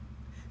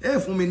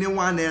 fún mi ní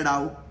 1 naira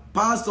o.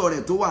 Pásítọ̀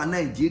rẹ̀ tó wà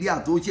Nàìjíríà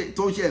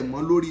tó ṣẹ̀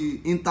mọ́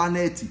lórí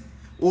íńtánẹ́ẹ̀tì,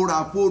 ó ra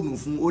fóònù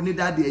fún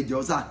onídàdí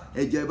ẹjọ́ sà,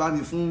 ẹjọ́ ẹ bá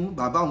mi fún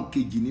bàbá òun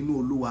kejì nínú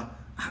Olúwa.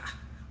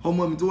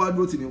 Ọmọ mi tó wá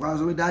dúró tì mí wá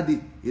sọ pé dáàdì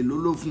èló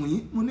ló fún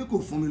yín? Mo ní kò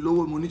fún mi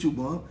lówó, mo ní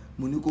ṣùgbọ́n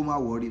mo ní kó má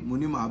wọrí, mo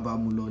ní màá bá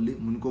mu lọlé,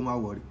 mo ní kó má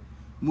wọrí.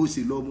 Mo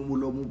sì lọ mu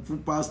fún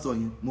pásítọ̀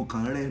yẹn, mo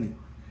kàn rẹ́rìn.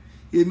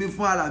 Èmi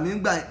fún ara mi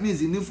gbà mí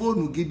sì ní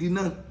fóònù gidi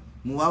náà,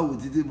 mo wá wò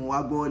títí mo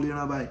wá gbọ́ lé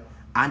rán báyìí.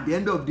 At the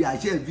end of the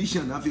àṣẹ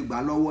vision náà fi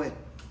gbà lọ́wọ́ ẹ̀.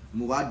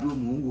 Mo wá dúró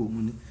mo ń wò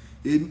mo ní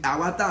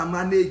àwa tá a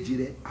manage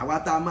rẹ̀, àwa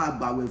tá a máa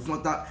gbàwẹ̀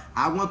fún ta,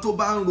 àwọn tó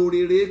bá ń ro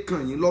rere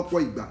kàn yín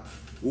lọ́pọ̀ ìgbà,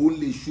 òun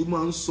lè ṣú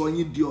máa ń sọ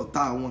yín di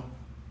ọ̀tá wọn.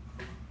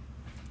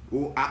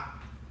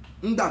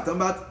 Ńgbà tán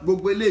bá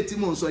gbogbo eléyìí tí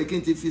mò ń sọ yìí kí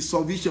n ti fi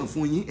sọ vision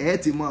fún yín, ẹ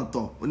ti mọ̀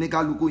tọ̀,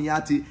 oníkálukú yín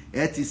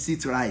ẹ ti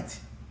sit right,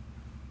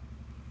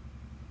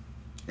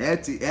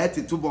 ẹ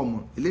ti túbọ̀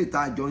mọ̀ eléyìí tá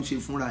a jọ ń ṣe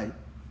fúnra ẹ.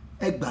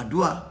 Ẹ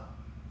gbàdúrà,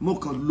 mo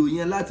kàn lò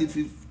yẹn láti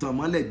fi tàn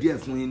mọ́lẹ̀ díẹ̀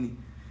fún yín ni.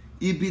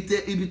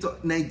 Ibi tó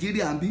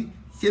Nàìjíríà ń bí,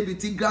 ṣébi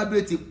tí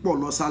graduate pọ̀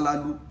lọ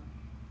sálálú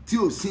tí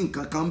ò sí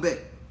nǹkan kan bẹ́ẹ̀.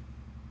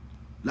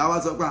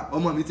 Láwa sọ pé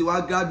ọmọ mi ti wá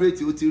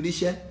graduate, ó ti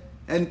ríṣẹ́.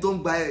 Ẹni tó ń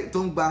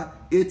gba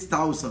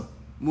 8,000,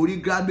 mo rí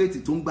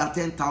graduate tó ń gba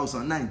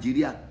 10,000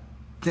 Nàìjíríà,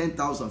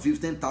 10,000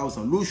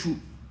 15,000 lóṣù.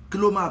 Kí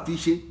ló máa fi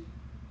ṣe?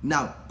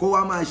 Now kó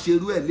wá máa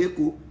ṣerú ẹ̀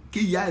lẹ́kọ̀ọ́, kí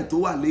ìyá ẹ̀ tó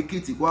wà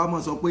lẹ́kìtì kó wá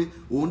máa sọ pé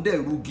òun dẹ̀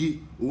rugi,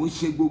 òun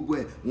ṣe gbogbo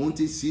ẹ̀, òun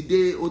ti sì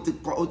dé, ó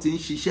ti ń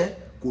ṣiṣẹ́,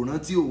 kò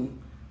rántí òun.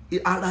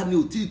 Ara ni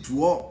ò tí ì tú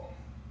ọ́.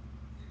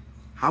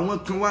 Àwọn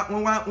kan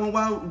wọ́n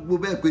wá gbọ́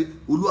bẹ́ẹ̀ pé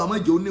Olúwa má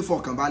jẹ́ ó ní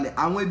fọkànbalẹ̀.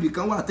 Àwọn ibì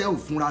kan wà tẹ́ ò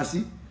fúnra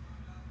sí.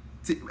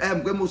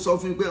 Pé mo sọ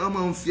fún yín pé wọ́n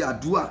máa ń fi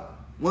àdúrà,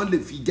 wọ́n lè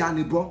fi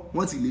jáni bọ́,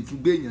 wọ́n sì lè fi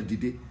gbé èèyàn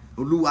dìde.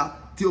 Olúwa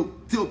tí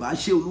ò bá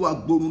ṣe, Olúwa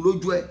gbórun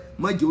lójú ẹ̀,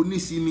 má jẹ́ ó ní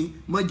sinmi,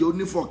 má jẹ́ ó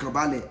ní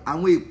fọkànbalẹ̀.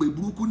 Àwọn èpè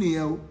burúkú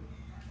nìyẹn o.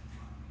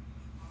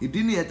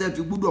 Ìdí nìyẹn tẹ́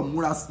fi gbọ́dọ̀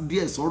múra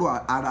díẹ̀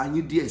sọ̀rọ̀ ara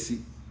yín díẹ̀ sí.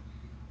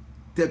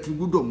 Tẹ́ fi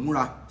gbọ́dọ̀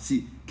múra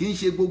sí. Kì í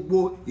ṣe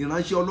gbogbo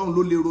ìránṣẹ́ Ọlọ́run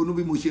ló lè ronú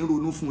bí mo ṣe ń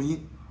ronú fún yín.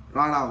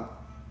 Rárá o.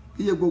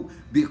 Kì í ṣe gbogbo,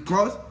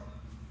 because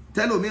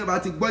tẹ́lòmíràn bá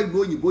ti gbọ́ ìlú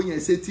òyìnbó yẹn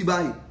ṣe tí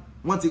báyìí,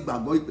 wọ́n ti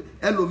gbàgbọ́ pé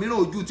ẹlòmíràn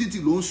ojú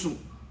títì ló ń sùn,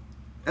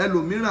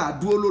 ẹlòmíràn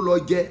àdúró ló lọ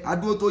jẹ,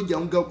 àdúró tó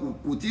jẹun gan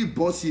kò tí ì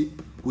bọ́ sí,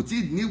 kò tí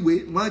ì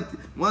níwèé,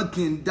 wọ́n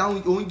kì í dá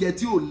oúnjẹ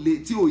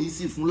tí ò yí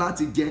sí fún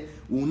láti jẹ,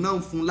 òun náà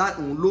ń fún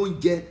òun ló ń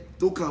jẹ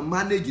tó kàn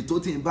manage tó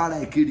ti ń bára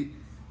ẹ̀ kiri.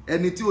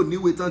 Ẹni tí ò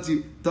níwèé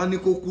tán ní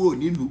kó kúrò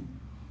nílùú,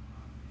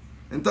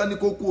 ntọ́ ní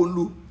kó kúrò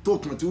nílùú tó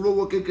kàn tí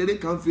rówó kékeré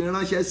kan fi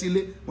ránṣẹ́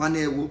sílé, wọn ni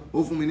ẹ wo,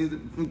 ó fún mi ní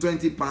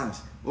 20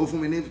 pounds, ó fún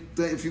mi ní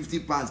 50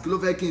 pounds, kí ló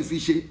fẹ́ kí n fi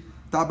ṣe?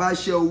 Tá bá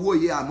ṣe owó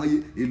yìí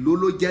àmọye èló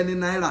ló jẹ́ ní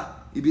náírà,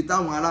 ibi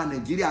táwọn ará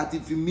Nàìjíríà ti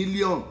fi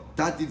mílíọ̀nù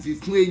tá ti fi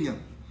fún èèyàn.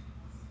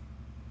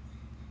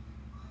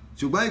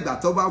 Ṣùgbọ́n ìgbà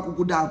tó bá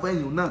kúkú dáa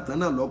fẹ́yìn náà tán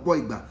náà lọ́pọ̀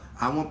ìgbà,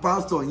 àwọn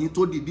pásítọ̀ yín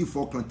tó dìdí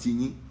fọkàn tì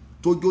yín,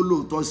 tó jó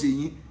lóòótọ́ sí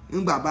yín,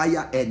 ńgbà bá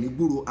yá ẹ̀ ní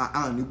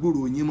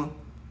gbúrò yín mọ́,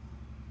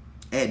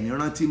 ẹ̀ ní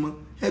rántí mọ́.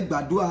 Ẹ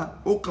gbàdúrà,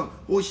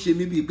 ó ṣe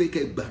mí bíi pé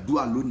kẹ́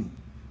gbàdúrà lónìí.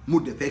 Mo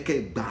dẹ̀ fẹ́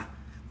kẹ́ gbà.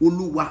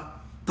 Olúwa,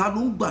 ta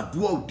ló ń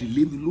gbàdúrà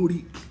òdìlé mi lórí?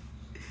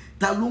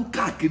 Ta ló ń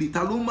káàkiri?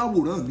 Ta ló ń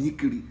máwòrán mi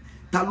kiri?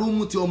 Ta ló ń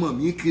mú ti ọmọ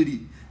mi kiri?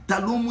 ta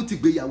ló mú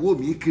tìgbéyàwó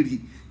mi kiri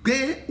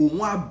pé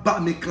òun á bá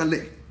mi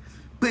kanlẹ̀,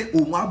 pé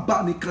òun á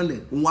bá mi kanlẹ̀,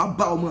 òun á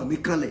bá ọmọ mi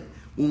kanlẹ̀,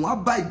 òun á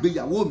bá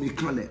ìgbéyàwó mi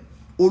kanlẹ̀.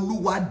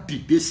 Olúwa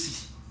dìde sí,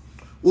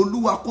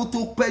 Olúwa kó tó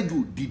pẹ́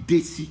jù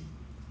dìde sí,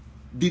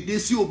 dìde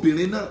sí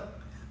obìnrin náà,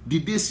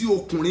 dìde sí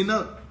ọkùnrin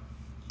náà,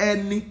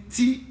 ẹni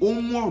tí ó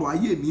mú ọ̀rọ̀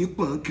ayé mi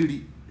pọ̀n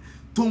kiri,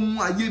 tó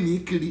mú ayé mi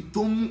kiri,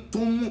 tó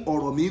mú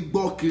ọ̀rọ̀ mi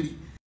gbọ́ kiri.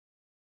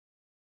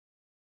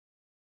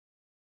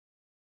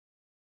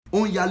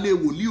 Ó ń yalé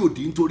wòlíì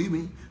òdì nítorí mi,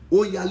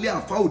 ó ń yalé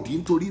àfá òdì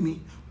nítorí mi,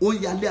 ó ń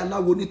yalé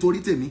aláwo nítorí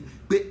tèmi,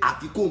 pé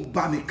àfi kó ń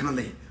bá mi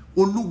kanlẹ̀.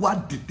 Olúwa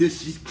dìde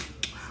sí,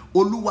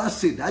 Olúwa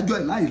ṣèdájọ́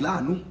ẹ̀ láì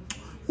láàánú,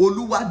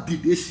 Olúwa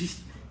dìde sí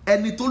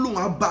ẹni tó lóun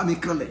á bá mi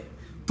kanlẹ̀,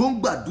 tó ń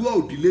gbàdúrà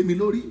òdì lé mi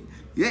lórí,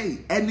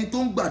 ẹni tó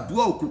ń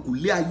gbàdúrà òkùnkùn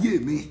lé ayé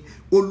mi.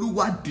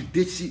 Olúwa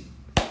dìde sí,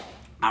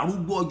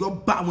 arúgbó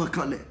ọjọ́ bá wọn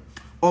kanlẹ̀,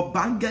 ọba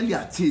áńgẹ́lì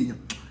àti èèyàn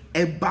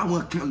ẹ bá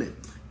wọn kanlẹ̀,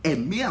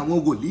 ẹ̀mí àwọn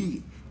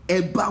wòlíì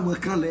ẹ bá wọn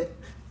kanlẹ̀,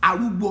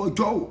 arúgbó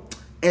ọjọ́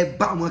ẹ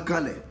bá wọn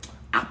kanlẹ̀,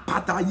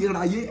 àpáta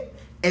ayérayé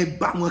ẹ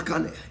bá wọn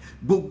kanlẹ̀,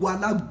 gbogbo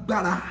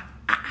alágbára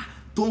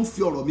tó ń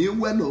fi ọ̀rọ̀ mi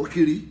wẹ́lọ̀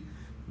kiri.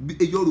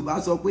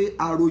 Yorùbá sọ pé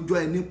àròjọ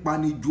ẹni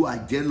pani ju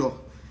àjẹ́ lọ.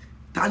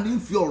 Ta ni ń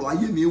fi ọ̀rọ̀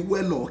ayé mi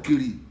wẹ́lọ̀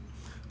kiri?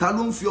 Ta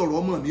ló ń fi ọ̀rọ̀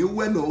ọmọ mi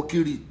wẹ́lọ̀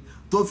kiri,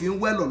 tó fi ń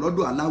wẹ́lọ̀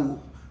lọ́dọ̀ aláwo,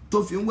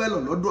 tó fi ń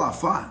wẹ́lọ̀ lọ́dọ̀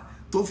àfáà,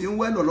 tó fi ń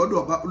wẹ́lọ̀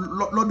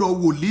lọ́dọ̀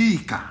wòlíì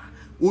ìkà?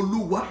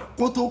 Olúwa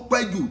kó tó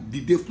pẹ́ jù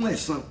dìde fún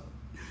ẹ̀san,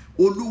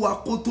 Olúwa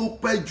kó tó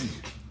pẹ́ jù,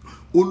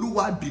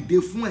 Olúwa dìde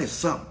fún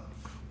ẹ̀san,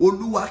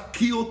 Olúwa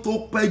kí ó tó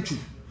pẹ́ jù,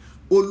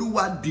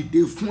 Olúwa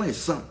dìde fún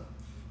ẹ̀san,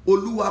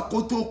 Olúwa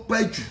kó tó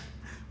pẹ́ jù,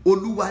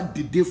 Olúwa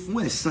dìde fún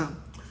ẹ̀san,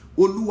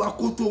 Olúwa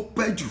kó tó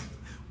pẹ́ jù,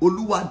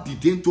 Olúwa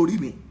dìde nítorí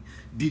mi,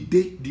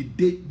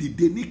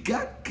 dìde ní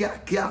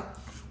kíákíá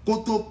kó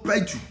tó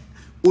pẹ́ jù.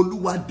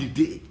 Olúwa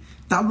dìde.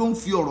 Ta ló ń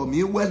fi ọ̀rọ̀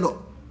mi wẹ́lọ̀?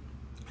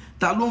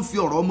 Ta ló ń fi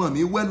ọ̀rọ̀ ọmọ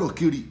mi wẹ́lọ̀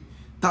kiri?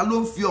 Ta ló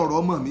ń fi ọ̀rọ̀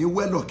ọmọ mi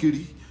wẹ́lọ̀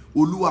kiri?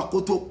 Olúwa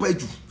kó tó pẹ́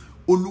jù,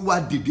 Olúwa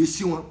dìde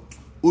sí wọn,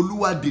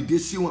 Olúwa dìde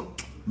sí wọn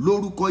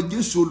lórúkọ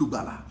Jésù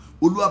olùgbàlà.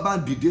 Olúwa bá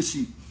ń dìde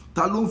sí.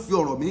 Ta ló ń fi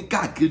ọ̀rọ̀ mi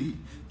káàkiri?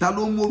 Ta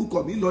ló ń mú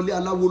orúkọ mi lọlé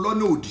aláwo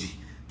lọ́nà òdì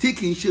tí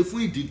kì í ṣe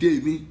fún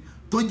ìdìde mi,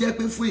 tó jẹ́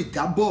pé fún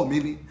ìjábọ̀ mi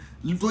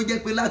ni, tó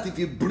jẹ́ pé láti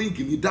fi bring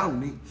mi down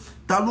ni?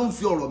 Ta ló ń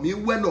fi ọ̀rọ̀ mi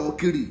wẹ́lọ̀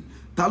kiri?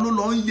 Ta ló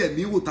lọ ń yẹ̀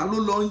mí wò? Ta ló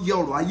lọ ń yẹ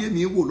ọ̀rọ̀ ayé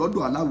mi wò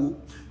lọ́dọ̀ aláwo?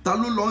 Ta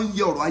ló lọ ń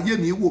yẹ ọ̀rọ̀ ayé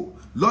mi wò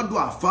lọ́dọ̀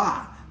àfáà?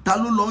 Ta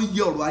ló lọ ń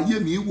yẹ ọ̀rọ̀ ayé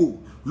mi wò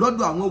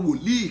lọ́dọ̀ àwọn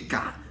wòlíì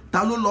ìkà?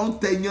 Ta ló lọ ń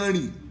tẹyan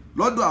rìn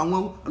lọ́dọ̀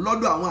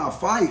àwọn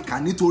àfáà ìkà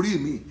nítorí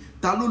mi?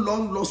 Ta ló lọ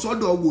ń lọ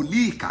sọ́dọ̀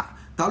wòlíì ìkà?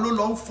 Ta ló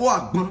lọ ń fọ́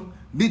àgbọn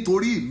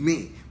nítorí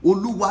mi?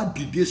 Olúwa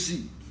dìde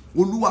sí,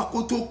 Olúwa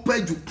kó tó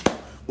pẹ́ jù,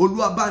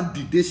 Olúwa bá ń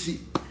dìde sí,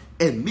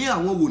 ẹ̀mí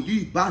àwọn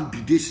wòlíì bá ń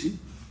dìde sí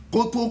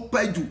kó tó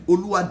pẹ́ jù.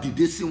 Olúwa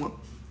dìde sí wọn,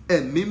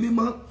 ẹ̀mí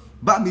mímọ́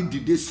bá mi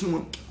dìde sí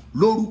wọn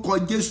lórúkọ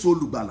Jésù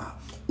olùgbàlà.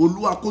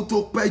 Olúwa kó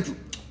tó pẹ́ jù,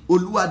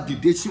 Olúwa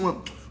dìde sí wọn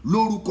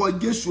lórúkọ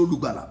Jésù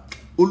olùgbàlà.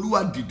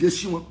 Olúwa dìde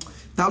sí wọn.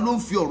 Ta ló ń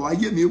fi ọ̀rọ̀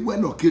ayé mi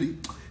wẹ́lọ̀ kiri?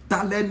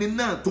 Ta lẹni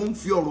náà tó ń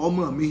fi ọ̀rọ̀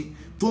ọmọ mi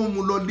tó ń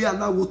mú lọlé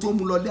aláwo, tó ń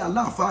mú lọlé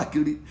aláàfáà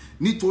kiri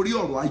nítorí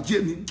ọ̀rọ̀ ayé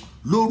mi?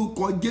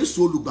 Lórúkọ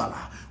Jésù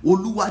olùgbàlà.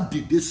 Olúwa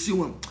dìde sí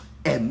wọn,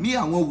 ẹ̀mí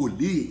àwọn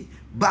wòlíì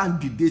bá ń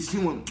dìde sí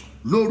wọn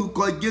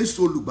lórúkọ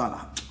Jésù olùgbàlà.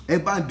 Ẹ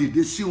bá ń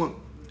dìde sí wọn,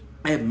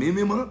 ẹ̀mí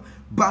mímọ́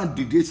bá ń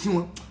dìde sí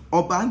wọn,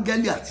 ọba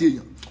áńgẹ́lì àti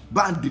èèyàn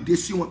bá ń dìde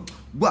sí wọn.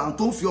 Gbọ́ àwọn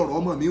tó ń fi ọ̀rọ̀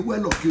ọmọ mi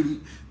wẹ́lọ̀ kiri,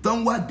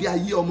 tán wá di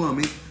ayé ọmọ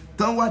mi,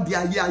 tán wá di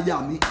ayé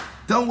aya mi,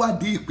 tán wá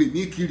di ìpè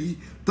mi kiri,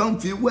 tán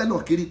fi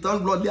wẹ́lọ̀ kiri, tán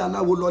lọlé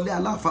aláwo lọlé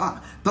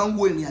aláfáà, tán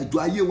wo ìrìn àjò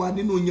ayé wa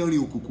nínú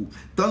yanrìn òkùnkùn,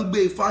 tán gbé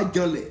ifá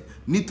janlẹ̀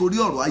nítorí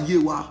ọ̀rọ̀ ayé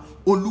wa.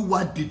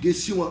 Olúwa dìde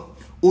sí wọn,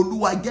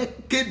 Olúwa jẹ́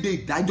kéde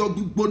ìdájọ́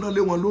gbígbóná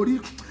lé wọn lórí,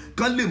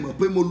 kán lè mọ̀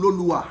pé mo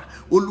lólúwa.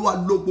 Olúwa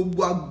lo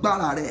gbogbo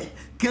agbára rẹ̀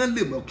kí wọ́n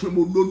lè mọ̀ pé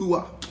mo lólúwa.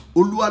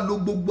 Olúwa lo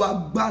gbogbo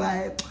agbára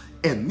ẹ̀,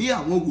 ẹ̀mí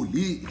àwọn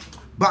wòlíì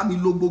bá mi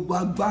lo gbogbo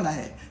agbára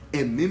ẹ̀,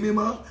 ẹ̀mí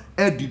mímọ́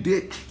ẹ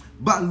dìde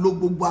bá ń lo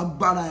gbogbo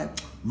agbára ẹ̀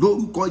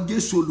lórúkọ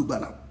Jésù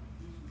olùgbàlà.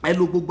 Ẹ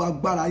lo gbogbo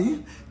agbára yín,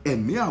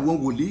 ẹ̀mí àwọn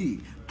wòlíì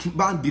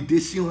bá ń dìde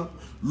sí wọn,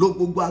 lo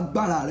gbogbo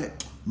agbára rẹ̀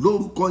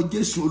lórúkọ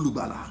Jésù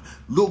olùgbàlà.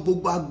 Lo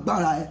gbogbo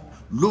agbára ẹ̀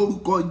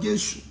lórúkọ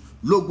Jésù,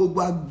 lo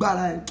gbogbo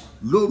agbára ẹ̀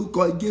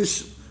lórúkọ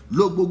Jésù,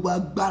 lo gbogbo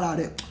agbára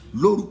rẹ̀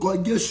lórúkọ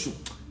Jésù,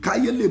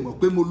 káyé lè mọ̀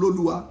pé mo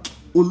lólúwa.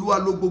 Olúwa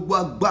lo gbogbo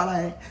agbára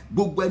ẹ̀,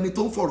 gbogbo ẹni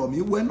tó ń fọ̀rọ̀ mi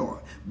wẹ́lọ̀,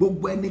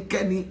 gbogbo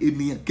ẹnikẹ́ni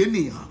ènìyàn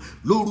kénìyàn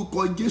lórúkọ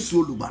Jésù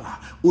olùgbàlà.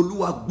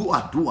 Olúwa gbọ́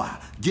àdúrà,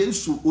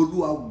 Jésù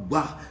Olúwa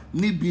gbà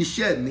níbi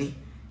iṣẹ́ mi.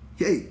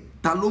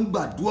 Ta ló ń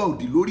gbàdúrà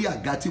òdì lórí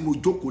àga tí mo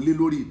jókòó lé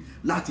lórí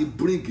láti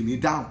bring me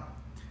down?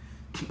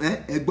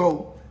 Ẹ gbọ́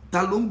o,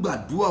 ta ló ń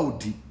gbàdúrà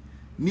òdì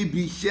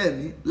níbi iṣẹ́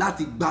mi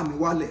láti gbá mi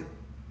wálẹ̀?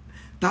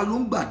 Ta ló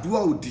ń gbàdúrà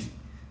òdì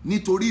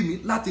nítorí mi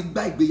láti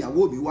gbá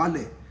ìgbéyàwó mi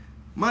wálẹ̀?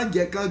 Má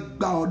jẹ́ kán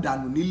gbá ọ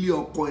dànù nílé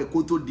ọkọ ẹ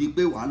kó tó di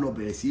pé wàá lọ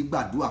bẹ̀rẹ̀ sí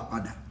gbàdúrà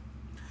padà.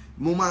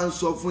 Mo máa ń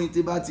sọ fún yín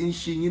tí bá ti ń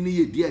ṣe yín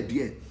níyè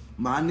díẹ̀díẹ̀,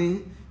 màá ní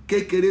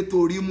kékeré tó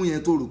rí mú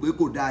yẹn tó rò pé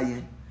kò dáa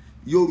yẹn.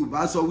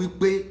 Yorùbá sọ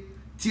wípé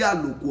tí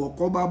àlòkù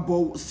ọkọ bá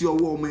bọ́ sí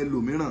ọwọ́ ọmọ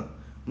ẹlòmíràn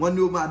wọ́n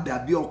ní ó máa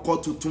dàbí ọkọ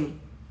tuntun.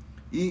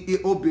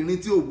 Obìnrin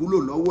tí ò wúlò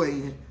lọ́wọ́ ẹ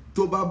yẹn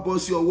tó bá bọ́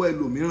sí ọwọ́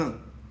ẹlòmíràn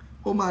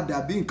ó máa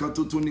dàbí nǹkan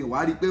tuntun ni.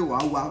 Wàá rí pé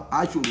wàá wá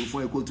aṣòro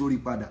fún ẹ kó tó rí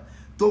padà.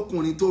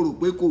 Tókùnrin tó rò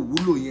pé kò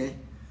wúlò yẹn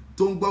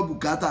tó ń gbọ́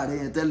bùkátà rẹ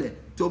yẹn tẹ́lẹ̀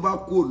tó bá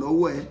kú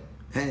lọ́wọ́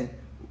ẹ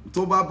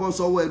tó bá bọ́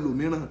sọ́wọ́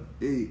ẹlòmíràn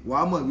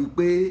wàá mọ̀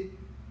wípé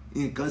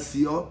nǹkan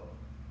sí ọ.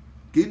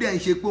 Kì í dẹ̀ ń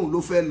ṣe pé òun ló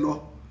fẹ́ lọ,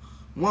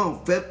 wọ́n ò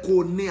fẹ́ kó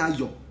ní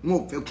ayọ̀, wọ́n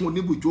ò fẹ́ kó ní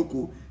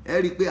ibùjókòó.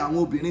 Ẹ rí i pé àwọn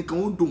obìnrin kan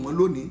ń dùn wọ́n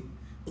lónìí,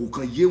 kò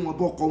kàn yé wọn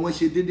bọ́kọ wọn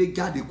ṣe déédéé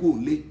jáde kó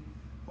lé.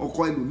 Ọkọ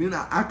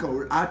ẹlòmíràn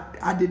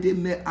á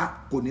déédéé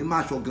kò ní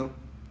máa ṣọ gan,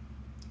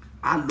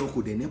 á lọ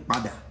kò dẹ̀ ní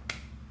padà,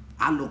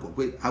 á lọ kò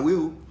pé àwé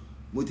o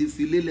mo ti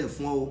fi lélẹ̀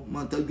fún ọ,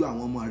 máa tọ́jú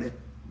àwọn ọmọ rẹ,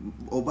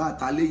 ọba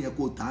àtàlẹ́ yẹn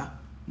kò ta,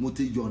 mo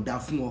ti yọ̀ǹda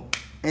fún ọ,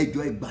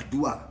 ẹjọ́ ẹ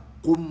gbàdúrà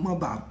kó má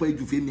bàa pẹ́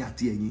ju fèmí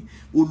àti ẹ̀yin.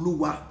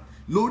 Olúwa,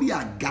 lórí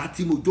àga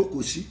tí mo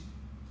jókòó sí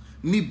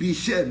níbi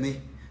iṣẹ́ mi,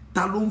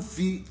 ta ló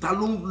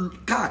ń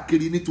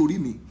káàkiri nítorí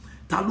mi,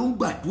 ta ló ń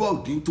gbàdúrà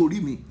òdì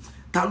nítorí mi,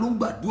 ta ló ń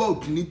gbàdúrà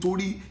òdì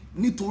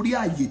nítorí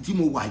ààyè tí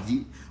mo wà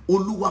yìí.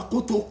 Olúwa,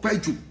 kó tó pẹ́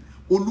jù,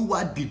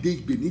 Olúwa dìde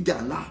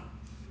ìgbèníjà ńlá,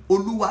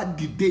 Olúwa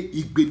dìde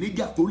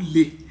ìgbèníjà tó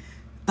le.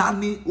 Ta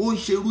ni ó ń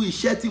ṣerú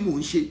iṣẹ́ tí mò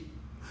ń ṣe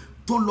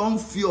tó lọ ń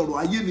fi ọ̀rọ̀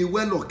ayé mi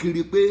wẹ́lọ̀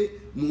kiri pé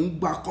mò ń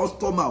gba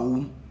kọ́sítọ́mà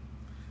òun,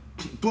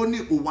 tó ní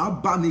òun á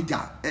bá mi jà.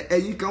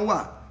 Ẹ̀yin kan wà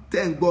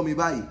tẹ́ ń gbọ́ mi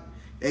báyìí,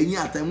 ẹ̀yin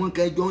àtẹ̀wọ́n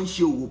kẹjọ ń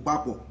ṣe òwò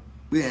papọ̀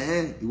pé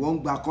ìwọ ń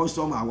gba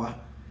kọ́sítọ́mà wa,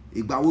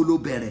 ìgbà wo ló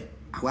bẹ̀rẹ̀,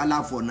 àwa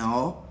láfọ̀nà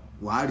ọ́,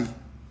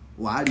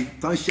 wàá rí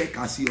tán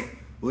ṣẹ̀ka sí ọ.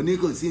 Òní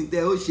kò sí ní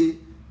tẹ́ ó ṣe,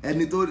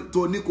 ẹni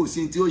tó ní kò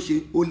sí ní tí ó ṣe,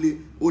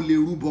 ó lè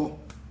rúbọ,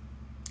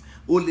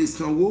 ó lè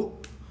sanwó,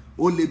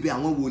 ó lè bẹ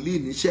àwọn wòlíì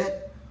níṣẹ́,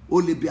 ó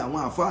lè bẹ àwọn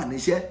àfáà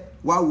níṣẹ́.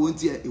 Wá wo ń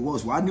tiẹ̀, ìwọ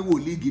wà ní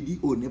wòlíì gidi,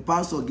 ò ní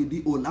pásọ̀ gidi,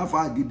 ò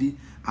láfáà gidi,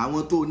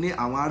 àwọn tó ní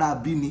àwọn ará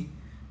bí ni.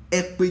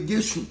 Ẹ pe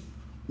Jésù.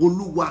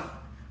 Olúwa,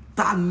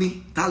 ta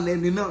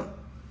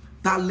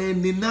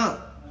lẹni náà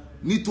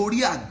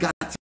nítorí àga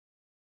tí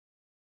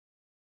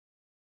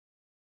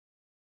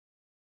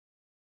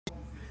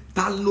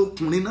ta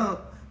lókùnrin náà,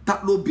 ta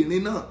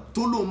lóbìnrin náà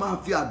tó ló máa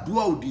fi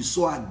àdúrà òdì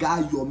sọ àga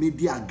ayọ̀ mi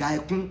di àga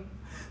ẹkún.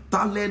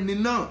 Ta lẹni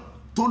náà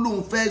tó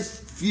lóun fẹ́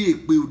fi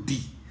èpè òdì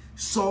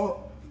sọ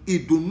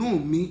ìdùnnú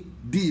mi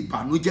di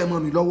ìbànújẹ́ mọ́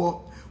mi lọ́wọ́.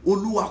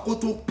 Olúwa, kó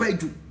tó pẹ́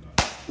jù,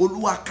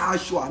 Olúwa ká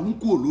aṣọ àánú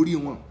kúrò lórí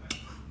wọn.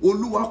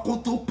 Olúwa, kó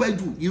tó pẹ́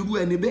jù, irú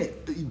ẹni bẹ́ẹ̀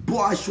bọ́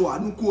aṣọ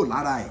àánú kúrò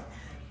lára ẹ̀,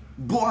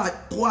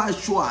 kó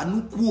aṣọ àánú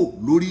kúrò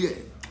lórí ẹ̀.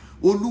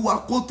 Olúwa,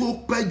 kó tó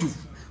pẹ́ jù,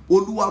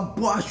 Olúwa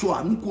bọ́ aṣọ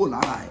àánú kúrò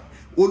lára ẹ̀.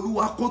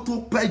 Olúwa, kó tó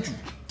pẹ́ jù,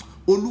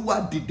 Olúwa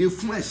dìde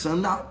fún ẹ̀san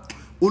ńlá.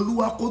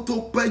 Olúwa, kó tó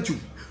pẹ́ jù,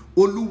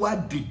 Olúwa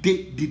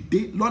dìde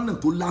lọ́nà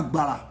tó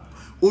lágbára.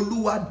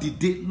 Olúwa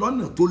dìde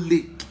lọ́nà tó le.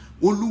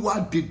 Olúwa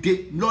dìde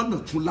lọ́nà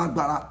tó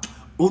lágbára.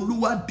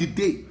 Olúwa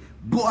dìde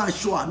bọ́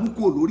aṣọ àánú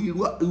kúrò lórí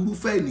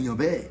irúfẹ́ ènìyàn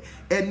bẹ́ẹ̀.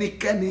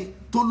 Ẹnikẹ́ni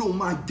tó lóun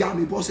máa já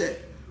mi bọ́sẹ̀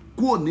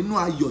kúrò nínú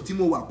ayọ̀ tí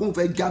mo wà, kó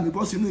fẹ́ já mi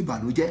bọ́ sínú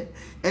ìbànújẹ́.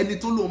 Ẹni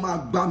tó lóun máa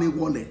gbá mi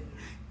wọlẹ̀,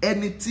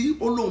 ẹni tí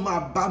ó lóun máa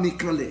bá mi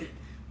kanlẹ̀,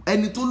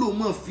 ẹni tó lóun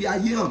máa fi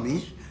ayé hàn mí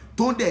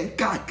tó dẹ̀ ń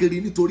káàkiri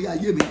nítorí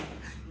ayé mi,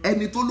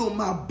 ẹni tó lóun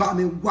máa bá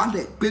mi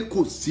wálẹ̀ pé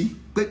kò sí,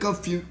 pé kàn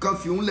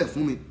fi òun lẹ̀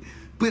fún mi,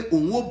 pé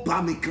òun ó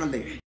bá mi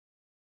kanlẹ̀.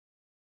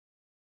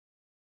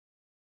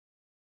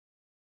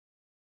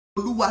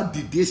 Olúwa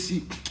dìde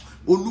sí.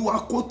 Olúwa,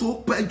 kó tó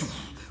pẹ́ jù,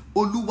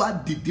 Olúwa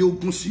dìde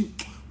ogun sí.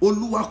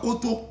 Olúwa, kó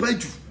tó pẹ́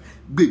jù,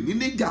 gbèmí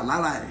níjà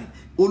lára ẹ̀.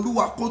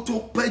 Olúwa, kó tó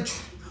pẹ́ jù,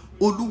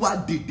 Olúwa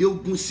dìde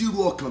ogun sírú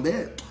ọkàn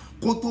bẹ́ẹ̀.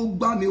 Kó tó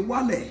gbá mi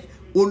wálẹ̀,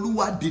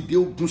 Olúwa dìde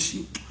ogun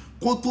sí.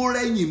 Kó tó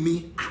rẹ́yìn mi,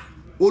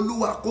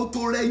 Olúwa, kó tó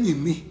rẹ́yìn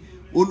mi,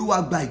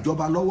 Olúwa gba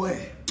ìjọba lọ́wọ́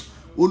ẹ̀.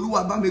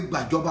 Olúwa bá mi gba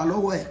ìjọba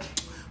lọ́wọ́ ẹ̀.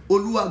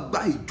 Olúwa gba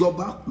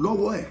ìjọba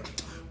lọ́wọ́ ẹ̀.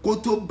 Kó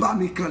tó bá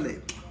mi kanlẹ̀,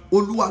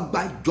 Olúwa gba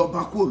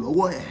ìjọba kúrò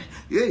lọ́wọ́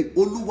ẹ̀.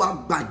 Olúwa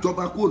gba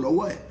ìjọba kúrò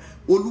lọ́wọ́ ẹ̀.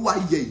 Olúwa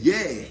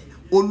yẹ̀yẹ́ ẹ̀.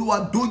 Olúwa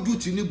dójú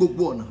tì ní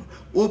gbogbo ọ̀nà.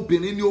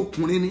 Obìnrin ni,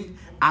 ọkùnrin ni,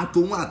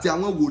 àtòun àti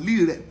àwọn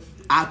wòlíì rẹ̀,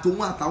 àtòun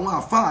àtàwọn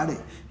àfáà rẹ̀,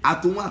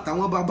 àtòun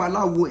àtàwọn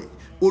babaláwo ẹ̀.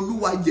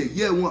 Olúwa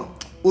yẹ̀yẹ́ wọn.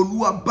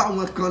 Olúwa bá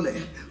wọn kanlẹ̀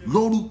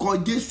lórúkọ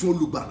Jésù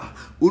olùgbàlà.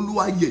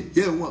 Olúwa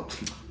yẹ̀yẹ́ wọn.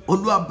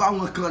 Olúwa bá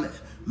wọn kanlẹ̀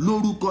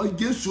lórúkọ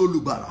Jésù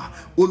olùgbàlà.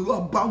 Olúwa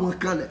bá wọn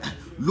kanlẹ̀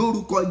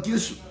lórúkọ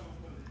Jésù.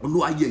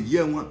 Olúwa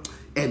yẹ̀yẹ́ wọn.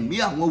 Ẹ̀mí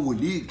àwọn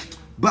wòlíì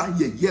bá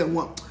yẹ̀yẹ́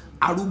wọn.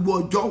 Arúgbó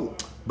ọjọ́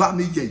bá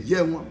mi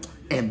yẹ̀yẹ́ wọn.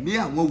 Ẹ̀mí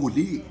àwọn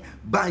wòlíì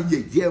bá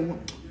yẹ̀yẹ́ wọn.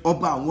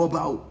 Ọba àwọn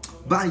ọba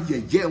bá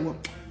yẹ̀yẹ́ wọn.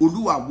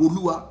 Olúwa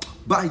Olúwa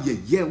bá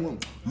yẹ̀yẹ́ wọn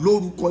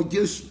lórúkọ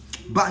Jésù.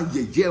 Bá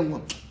yẹ̀yẹ́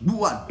wọn.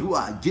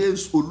 Gbúwàdúà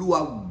Jésù. Olúwa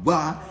wá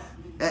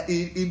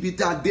ibi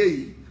tá a dé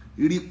yìí,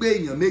 rí pé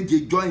èèyàn méje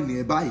join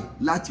ẹ báyìí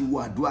láti wo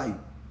àdúrà yìí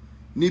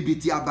níbi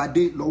tí a bá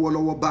dé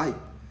lọ́wọ́lọ́wọ́ báyìí,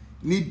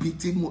 níbi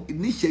tí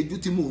níṣẹ́jú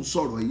tí mò ń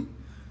sọ̀rọ̀ yìí.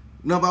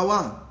 Number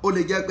one, ó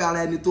lè jẹ́ pé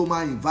ara ẹni tó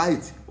máa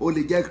invite, ó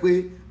lè jẹ́ pé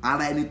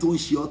ara ẹni tó ń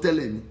ṣe ọ́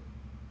tẹ́lẹ̀ ni.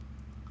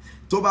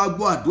 Tó bá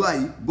gbọ́ àdúrà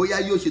yìí, bóyá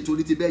yóò ṣe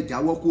torí ti bẹ́ẹ̀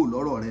jáwọ́ kúrò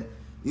lọ́rọ̀ rẹ,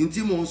 ní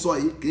tí mò ń sọ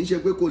yìí kì í ṣe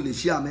pé kò lè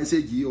share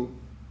message yìí o,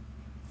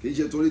 kì í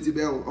ṣe torí ti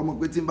bẹ́ẹ̀ o, ọmọ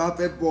pé tí n bá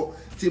fẹ́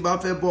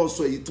bọ́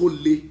sọ èyí tó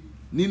le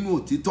nínú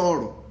òtítọ́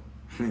ọ̀rọ̀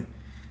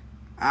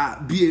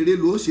bí eré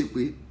ló ṣe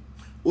pé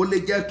ó lè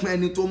jẹ́ pé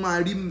ẹni tó máa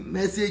rí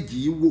mẹ́sẹ̀gì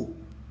yìí wò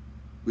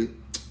pé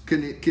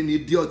kí ni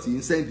idiot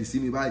ń sẹ́ndì sí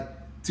mi báyìí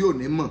tí ò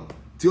ní mọ̀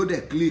tí ó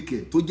dẹ̀ kílíkì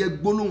ẹ̀ tó jẹ́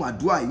gbólóhùn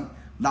àdúrà yìí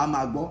la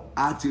máa gbọ́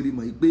á ti rí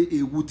mọ̀ pé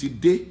ewu ti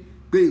dé,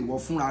 pé ìwọ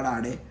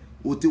fúnra rẹ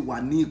o ti wà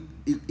ní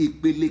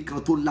ìpele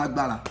kan tó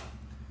lágbára.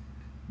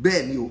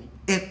 Bẹ́ẹ̀ ni o,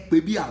 ẹ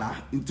pé bí àrá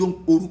nítorí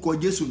orúkọ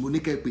Jésù mo ní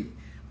kẹ́ pé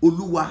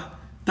Olúwa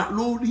ta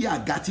ló rí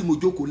àga tí mo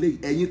jókòó lé,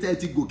 ẹ̀yin tẹ́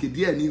ti gòkè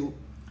díẹ̀ ni o,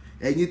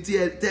 ẹ̀yin tí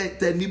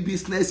tẹ́ ní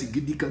bísínẹ́sì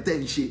gidi kan tẹ́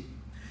ń ṣe,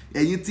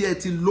 ẹ̀yin tí ẹ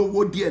ti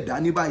lówó díẹ̀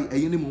dání báyìí,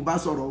 ẹ̀yin ni mò ń bá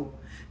sọ̀rọ̀ o,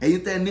 ẹ̀yin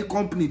tẹ́ ní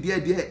kọ́mpìnì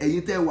díẹ̀díẹ̀,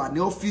 ẹ̀yin tẹ́ wà ní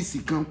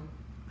ọ́fíìsì kan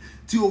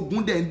tí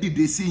ogun dẹ̀ ń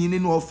dìde sí yín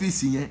nínú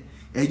ọ́fíìsì yẹn,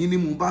 ẹ̀yin ni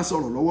mò ń bá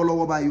sọ̀rọ̀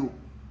lọ́wọ́lọ́wọ́ báyìí o.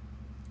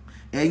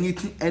 Ẹ̀yin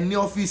tí ẹ ní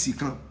ọ́fíìsì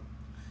kan,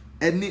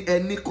 ẹ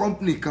ní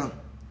kọ́mpìnì kan,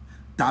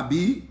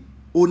 tàbí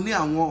o ní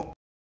àwọn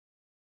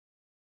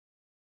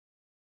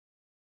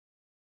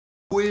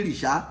kó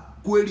èrìṣà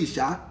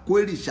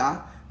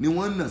ni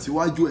wọ́n ń nà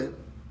síwájú ẹ.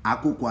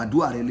 Àkókò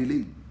àdúrà rẹ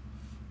lélẹ́yìí,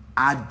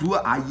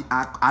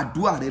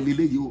 àdúrà rẹ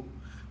lélẹ́yìí o.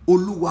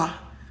 Olúwa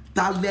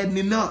ta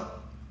lẹni náà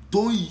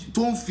tó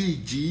ń fi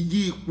ìjì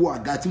yí ipò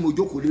àga tí mo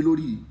jókòó lé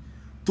lórí yìí,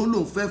 tó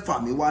lòun fẹ́ fà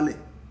mí wálẹ̀.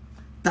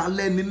 Ta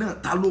lẹni náà,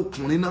 ta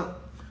lókùnrin náà,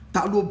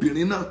 ta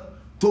lóbìnrin náà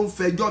tó ń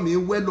fẹjọ́ mi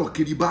wẹ́lọ̀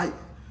kiri báyìí,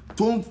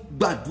 tó ń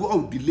gbàdúrà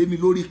òdì lé mi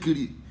lórí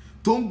kiri,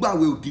 tó ń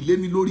gbàwẹ̀ òdì lé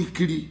mi lórí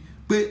kiri,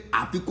 pé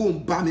àfi kó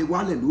ń bá mi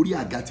wálẹ̀ lórí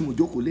àga tí mo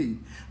jókòó lé yìí,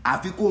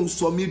 àfi kó ń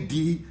sọ mí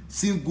di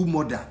single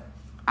mother,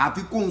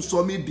 àfi kó ń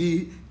sọ mí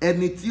di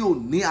ẹni tí ò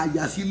ní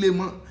aya sílé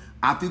mọ́,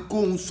 àfi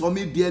kó ń sọ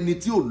mí di ẹni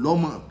tí ò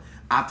lọ́mọ,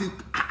 àfi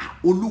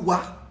Olúwa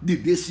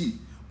dìde sí i.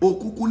 O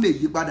kúkú lè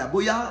yí padà,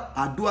 bóyá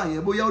àdúrà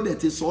yẹn bóyá ó dẹ̀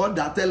ti sọ ọ́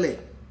dá tẹ́lẹ̀,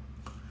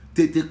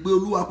 tètè pé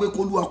Olúwa pé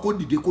k'Olúwa kó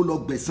dìde kó lọ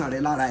gbẹ̀san rẹ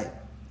lára ẹ̀.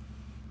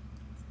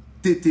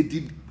 Tètè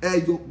di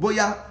ẹyọ,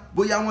 bóyá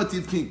wọ́n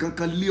ti fi nǹkan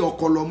kan lé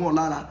ọkọ lọ mọ́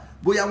lára,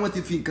 bóyá wọ́n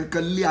ti fi nǹkan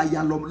kan lé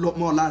aya lọ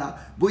mọ́ lára,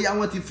 bóyá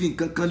wọ́n ti fi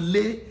nǹkan kan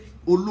lé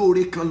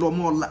olóore kan lọ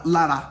mọ́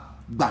lára.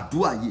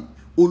 Gbàdúrà yìí,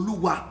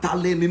 Olúwa ta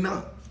lẹni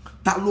náà,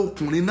 ta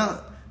lókùnrin náà,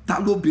 ta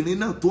lóbìnrin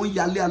náà tó ń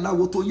yálé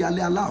aláwo, tó ń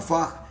yálé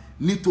aláàfáà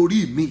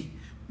nítorí mi,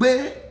 pé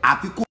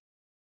àfikún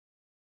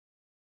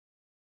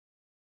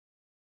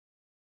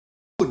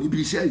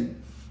níbi iṣẹ́ yìí,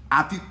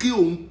 àfi kí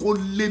òun kó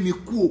lé mi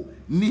kúò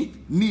ní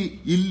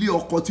ilé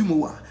ọkọ tí mo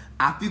wà,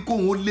 àfi kó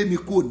òun lé mi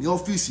kúò ní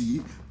ọ́fíìsì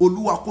yìí.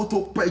 Olúwa kó tó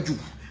pẹ́ jù,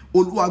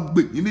 Olúwa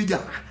gbè mí níjà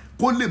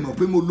kó lè mọ̀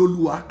pé mo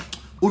lólúwa.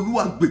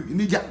 Olúwa gbè mí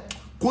níjà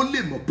kó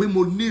lè mọ̀ pé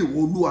mo ní ìwọ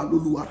Olúwa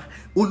lólúwa.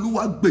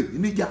 Olúwa gbè mí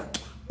níjà,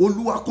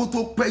 Olúwa kó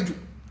tó pẹ́ jù,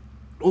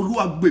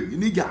 Olúwa gbè mí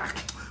níjà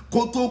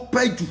kó tó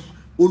pẹ́ jù,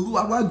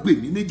 Olúwa wá gbè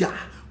mí níjà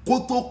kó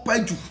tó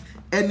pẹ́ jù.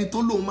 Ẹni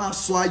tó lóun máa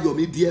sọ ayọ̀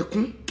mi di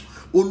ẹkún,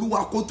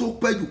 Olúwa kó tó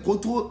pẹ́ jù, kó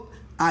tó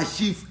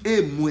achieve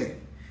aim ẹ̀,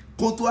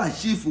 kó tó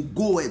achieve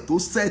goal ẹ̀ tó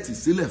set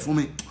sílẹ̀ fún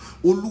mi.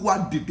 Olúwa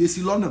dìde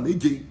sí lọ́nà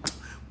méje.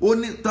 Ó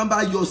ní tán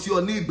bá yọ sí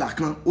ọ ní ìgbà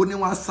kan, ó ní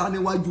wọ́n á sá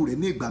níwájú rẹ̀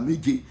ní ìgbà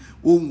méje.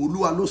 Ohun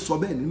Olúwa ló sọ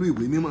bẹ́ẹ̀ nínú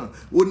ìwé mímọ́.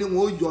 Ó ní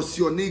wọ́n ó yọ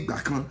sí ọ ní ìgbà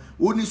kan,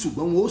 ó ní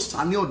ṣùgbọ́n wọ́n ó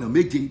sá ní ọ̀nà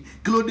méje.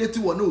 Kí ló dé tí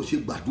wọn náà ò ṣe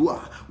gbàdúrà?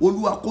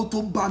 Olúwa kó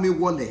tó bá mi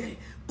wọlẹ̀,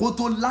 kó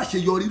tó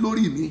láṣeyọrí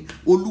lórí mi,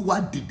 Olúwa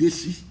dìde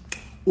sí,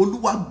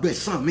 Olúwa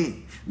gbẹ̀san mi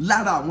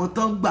lára àwọn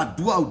tán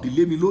gbàdúrà òdì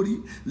lé mi lórí,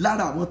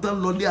 lára àwọn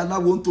tán lọlé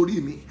aláwo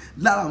nítorí mi,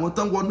 lára àwọn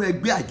tán wọnú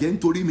ẹgbẹ́ àjẹ́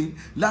nítorí mi,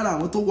 lára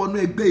àwọn tó wọnú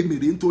ẹgbẹ́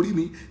ìmèrè nítorí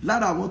mi,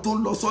 lára àwọn tó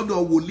ń lọ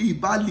sọ́dọ̀ wòlíì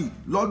Báálì,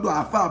 lọ́dọ̀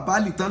àáfàá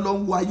Báálì, tán lọ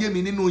ń wo ayé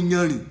mi nínú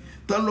yanrìn,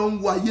 tán lọ ń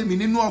wo ayé mi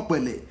nínú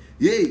ọ̀pẹ̀lẹ̀.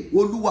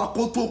 Olúwa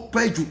kó tó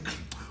pẹ́ jù,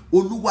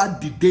 Olúwa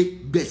dìde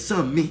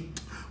gbẹ̀san mi,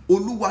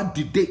 Olúwa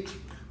dìde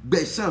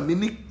gbẹ̀san mi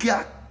ní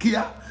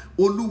kíákíá,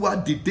 Olúwa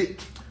dìde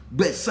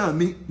gbẹ̀san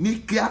mi ní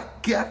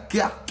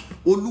kíákíá.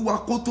 Olúwa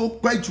kó tó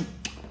pẹ́ jù,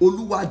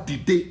 Olúwa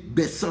dìde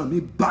gbẹ̀san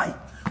mi báyìí.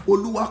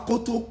 Olúwa kó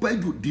tó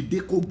pẹ́ jù, dìde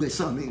kó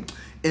gbẹ̀san mi.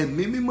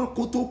 Ẹ̀mí mímọ́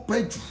kó tó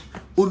pẹ́ jù,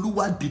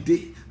 Olúwa dìde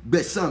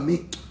gbẹ̀san mi.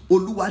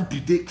 Olúwa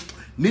dìde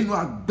nínú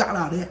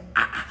agbára rẹ̀.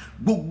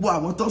 Gbogbo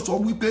àwọn tó sọ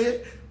wípé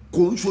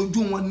kò ń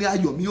ṣojú wọn ní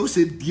ayọ̀ mi yóò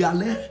ṣe di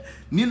alẹ́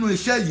nínú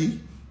iṣẹ́ yìí,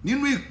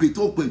 nínú ìpè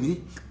tó pè mí,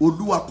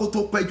 Olúwa kó tó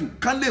pẹ́ jù,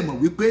 kán lè mọ̀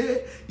wípé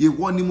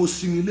ìwọ ni mo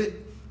sinmi lé,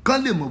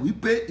 kán lè mọ̀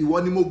wípé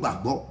ìwọ ni mo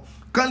gbàgbọ́,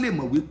 kán lè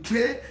mọ̀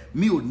wípé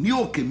mi ò ní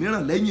òkè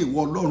mìíràn lẹ́yìn ìwọ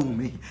Ọlọ́run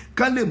mi,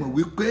 kán lè mọ̀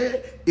wípé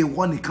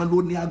ìwọ nìkan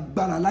ló ní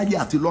agbára láyé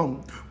àti lọ́run.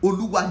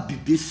 Olúwa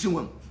dìde sí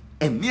wọn,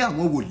 ẹ̀mí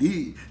àwọn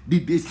wòlíì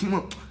dìde sí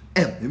wọn,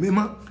 ẹ̀mí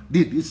mímọ́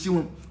dìde sí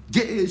wọn,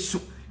 Jésù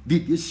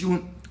dìde sí wọn,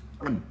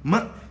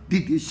 mọ́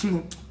dìde sí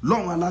wọn,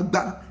 lọ́run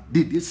alágbára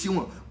dìde sí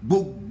wọn.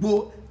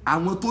 Gbogbo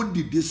àwọn tó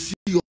dìde sí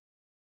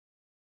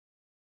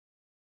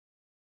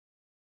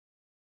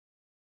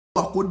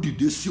kó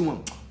dìde sí wọn.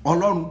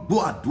 Ọlọ́run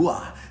gbọ́ àdúrà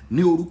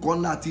ní orúkọ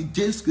ńlá ti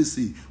Jésù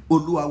Kristi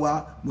Olúwa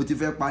wa. Mo ti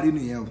fẹ́ parí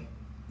nìyẹn o,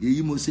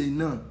 èyí mo ṣe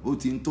náà ó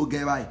ti ń tó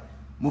gẹ́ báyìí.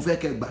 Mo fẹ́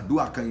kẹ́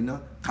gbàdúrà kan iná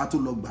ká tó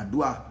lọ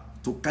gbàdúrà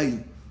tó kẹ́yìn.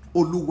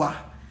 Olúwa,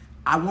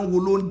 àwọn wo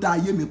ló ń dá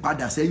ayé mi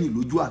padà sẹ́yìn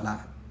lójú àlá?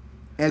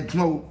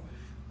 ẹ̀gbọ́n o,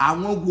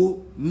 àwọn wo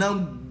náà ń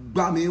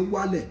gbá mi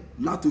wálẹ̀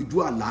látọjú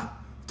àlá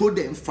tó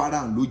dẹ̀ ń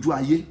farahàn lójú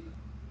ayé?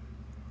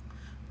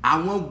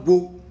 Àwọn wo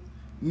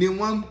ni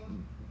wọ́n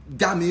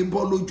já mi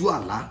bọ́ lójú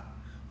àlá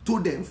tó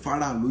dẹ̀ ń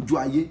farahàn lójú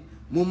ayé?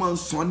 Mo máa ń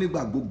sọ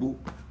nígbà gbogbo,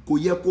 kò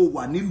yẹ kó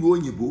wà nílùú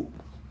òyìnbó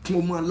kí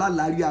o máa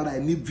lálàrí ara ẹ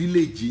ní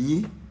fíléèjì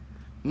yín.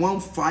 Wọ́n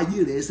ń fa ayé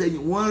rẹ̀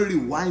sẹ́yìn, wọ́n ń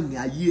rewind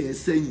ayé ẹ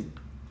sẹ́yìn.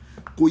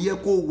 Kò yẹ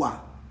kó wà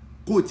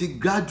kó ti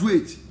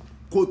graduate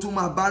kó tún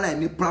máa bára ẹ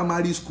ní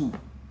primary school,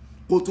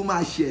 kó tún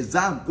máa ṣe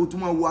exam, kó tún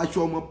máa wọ aṣọ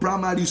ọmọ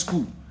primary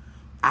school.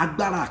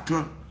 Agbára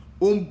kan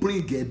ó ń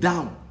bring it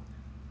down,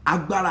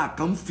 agbára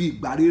kan ń fi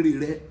ìgbà rere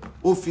rẹ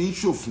ó fi ń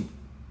ṣòfò.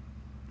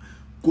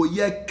 Kò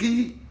yẹ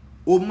kí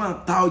o máa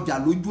ta ọjà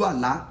lójú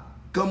àlá,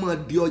 kán máa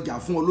di ọjà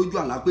fún ọ lójú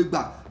àlá pé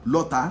gbà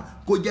lọ́ta,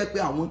 kó jẹ́ pé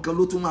àwọn kan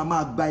ló tún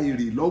máa gba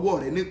èrè lọ́wọ́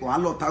rẹ nípa wàá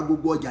lọ́ta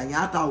gbogbo ọjà yẹn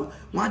á ta o,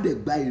 wọ́n á dẹ̀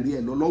gba èrè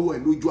ẹ̀ lọ́wọ́ ẹ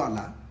lójú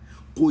àlá.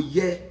 Kò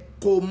yẹ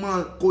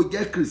kó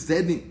jẹ́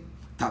kìrìsìtẹ́nì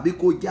tàbí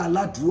kó jẹ́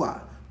aládùúà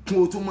kí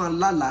o tún máa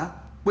lálàá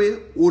pé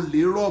o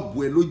lè rọ́ọ̀bù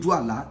ẹ lójú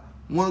àlá,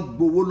 wọ́n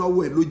gbowó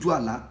lọ́wọ́ ẹ lójú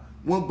àlá,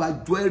 wọ́n gba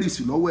jewelries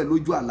lọ́wọ́ ẹ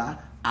lójú àlá.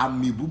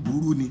 Àmì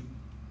búburú ni,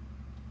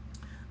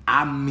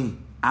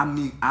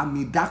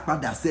 àmì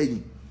dápadà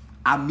sẹ́yìn,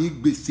 àmì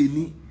gbèsè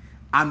ni,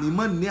 àmì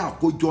mọ́ ní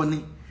àkójọ ni,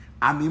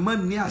 àmì mọ́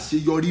ní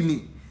àṣeyọrí ni.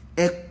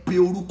 Ẹ pe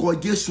orúkọ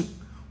Jésù.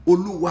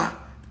 Olúwa,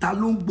 ta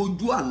ló ń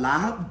gbójú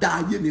àlá dá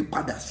ayé mi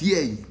padà sí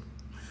ẹ̀yìn?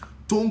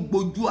 Tó ń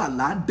gbójú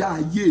àlá dá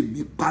ayé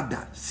mi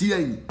padà sí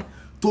ẹ̀yìn,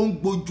 tó ń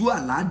gbójú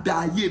àlá dá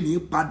ayé mi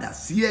padà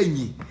sí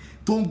ẹ̀yìn,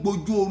 tó ń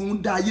gbójú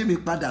oorun dá ayé mi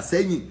padà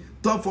sẹ́yìn,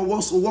 tó ń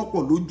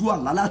fọwọ́sowọ́pọ̀ lójú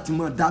àlá láti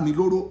máa dá mi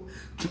lóró.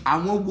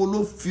 Àwọn wo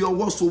ló fi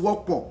ọwọ́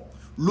sowọ́pọ̀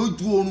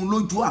lójú oorun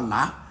lójú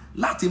àlá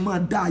láti máa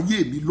dá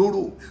ayé mi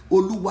lóró?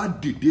 Olúwa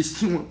dìde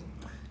sí wọn.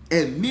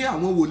 Ẹ̀mí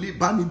àwọn wòlíì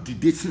bá mi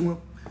dìde sí wọn.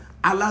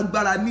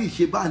 Alágbára ní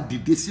ìṣe bá ń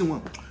dìde sí wọn.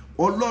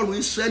 Ọlọ́run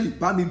Ísírẹ́lì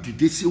bá mi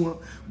dìde sí wọn.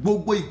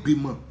 Gbogbo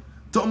ìgbìmọ̀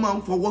tó máa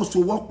ń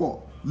fọwọ́sowọ́pọ̀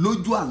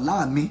lójú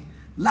àlá mi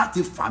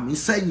láti fà mí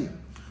sẹ́yìn,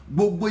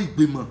 gbogbo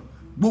ìgbìmọ̀,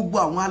 gbogbo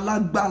àwọn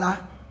alágbára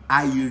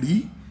àìrí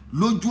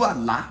lójú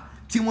àlá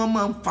tí wọ́n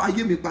máa ń fa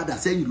ayé mi padà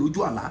sẹ́yìn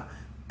lójú àlá.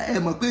 Ẹ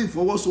mọ̀ pé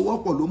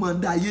ìfọwọ́sowọ́pọ̀ ló máa ń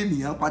dá ayé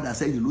ènìyàn padà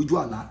sẹ́yìn lójú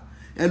àlá.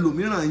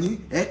 Ẹlòmíràn yín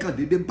ẹ kàn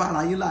déédé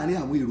bára yín láàrin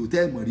àwọn èrò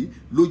tẹ́ ẹ mọ̀ rí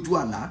lójú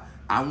àlá.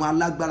 Àwọn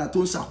alágbára tó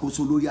ń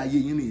ṣàkóso lórí ayé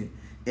yín nìyẹn.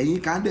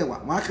 Ẹ̀yin kan dẹ̀ wà,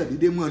 wọ́n á kàn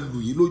déédé máa lù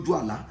yín lójú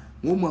àlá,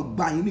 wọ́n máa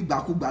gbá yín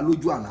nígbàkúgbà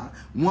lójú àlá,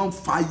 wọ́n ń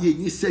fa ayé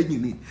yín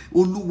sẹ́yìn ni.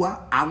 Olúwa,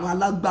 àwọn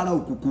alágbára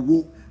òkùnkùn wo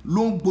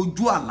ló ń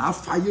gbójú àlá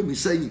fa ayé mi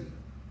sẹ́yìn?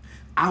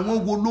 Àwọn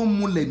wo ló ń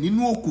múlẹ̀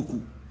nínú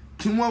òkùnkùn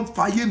kí wọ́n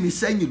fa ayé mi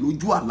sẹ́yìn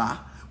lójú àlá?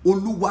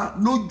 Olúwa,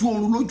 lójú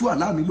oorun lójú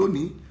àlá mi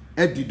lónìí,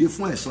 ẹ dìde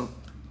fún ẹ̀san,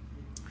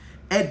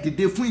 ẹ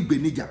dìde fún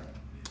ìgbéníjà,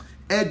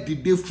 ẹ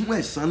dìde fún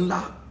ẹ̀san ńlá,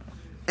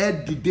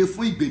 ẹ dìde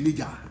fún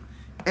ìgbéníjà,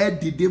 ẹ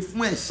dìde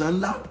fún ẹ̀san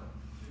ńlá,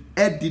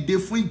 ẹ dìde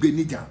fún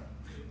ìgbéníjà,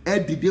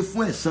 ẹ dìde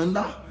fún ẹ̀san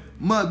ńlá.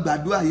 Máa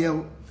gbàdúrà yẹn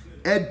o.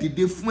 Ẹ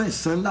dìde fún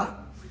ẹ̀san ńlá,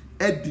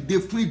 ẹ dìde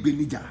fún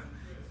ìgbéníjà,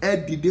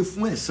 ẹ dìde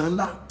fún ẹ̀san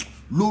ńlá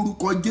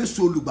lórúkọ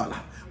Jésù olùgbàlà.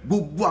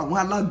 Gbogbo àwọn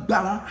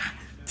alágbára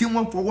tí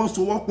wọ́n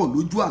fọwọ́sowọ́pọ̀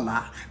lójú àlá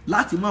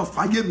láti máa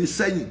fàyè mi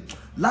sẹ́yìn,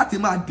 láti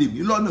máa dè mí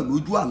lọ́nà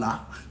lójú àlá,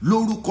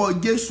 lórúkọ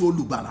Jésù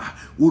olùgbàlà,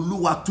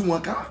 Olúwa tú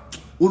wọn ká.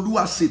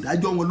 Olúwa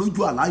ṣèdájọ́ wọn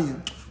lójú àlá yẹn.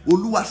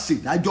 Olúwa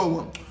ṣèdájọ́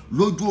wọn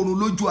lójú oorun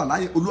lójú àlá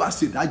yẹn. Olúwa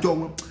ṣèdájọ́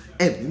wọn.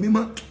 Ẹ̀mí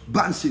mímọ́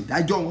bá ń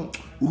ṣèdájọ́ wọn.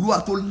 Olúwa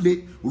tó le,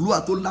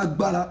 Olúwa tó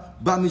lágbára,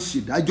 bá mi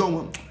ṣèdájọ́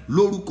wọn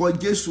lórúkọ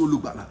Jésù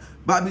olùgbàlà.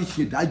 Bá mi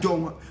ṣèdájọ́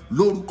wọn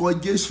lórúkọ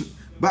Jésù.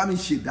 Bá mi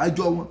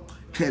ṣèdájọ́ wọn.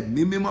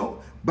 Ẹ̀mí mímọ́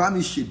bá mi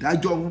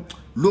ṣèdájọ́ wọn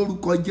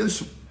lórúkọ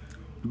Jésù.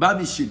 Bá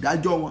mi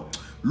ṣèdájọ́ wọn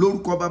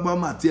lórúkọ Bàbá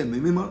ọmọ àti ẹ̀mí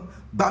mímọ́.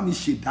 Bá mi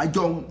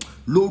ṣèdájọ́ wọn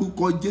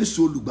lórúkọ Jésù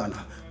olùgbàlà.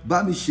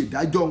 Bá mi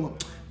ṣèdájọ́ wọn.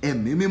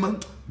 Ẹ̀mí mímọ́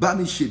bá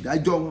mi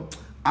ṣèdájọ́ wọn.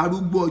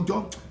 Arúgbó ọjọ́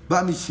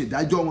bá mi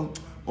ṣèdájọ́ wọn.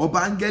 Ọba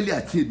áńgẹ́lì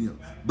àti ènìyàn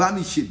bá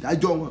mi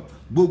ṣèdájọ́ wọn.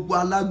 Gbogbo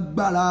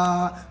alágbára,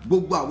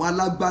 gbogbo àwọn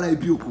alágbára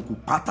ibi òkùnkùn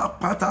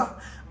pátápátá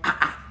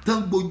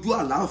tán gbójú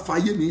àlá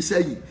fayé mi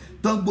sẹ́yìn,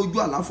 tán gbójú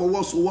àlá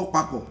fọwọ́sowọ́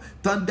papọ̀,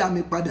 tán dá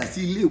mi padà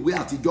sí ilé ìwé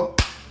àtijọ́,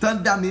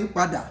 tán dá mi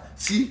padà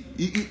sí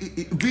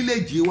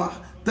fíléèjì wa,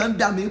 tán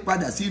dá mi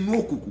padà sí inú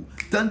òkùnkùn,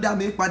 tán dá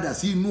mi padà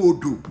sí inú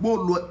odò.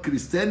 Bóòlù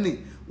kìrìsìtẹ́nì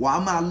wàá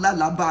máa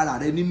lálàbára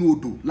rẹ nínú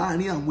odò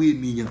láàrin àwọn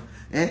ènìyàn.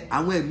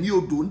 Àwọn ẹ̀mí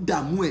odò ń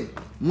dààmú ẹ̀,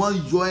 wọ́n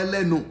yọ ẹ́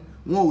lẹ́nu,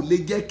 wọn ò lè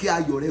jẹ́ kí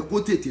ayọ̀ rẹ kó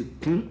tètè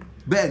kún.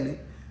 Bẹ́ẹ̀ ni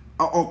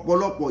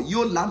ọ̀pọ̀lọpọ̀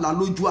yóò lálàá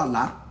lójú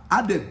àlá, á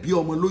dẹ̀ bí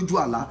ọmọ lójú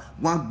àlá,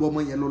 wọ́n á gbọ́ ọmọ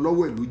yẹn lọ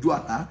lọ́wọ́ ẹ̀ lójú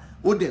àlá,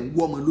 ó dẹ̀ ń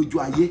wọ́ ọmọ lójú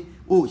ayé.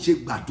 Ó ṣe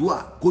gbàdúrà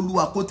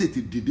kólúwa kó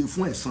tètè dìde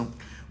fún ẹ̀san,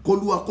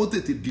 kólúwa kó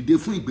tètè dìde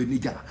fún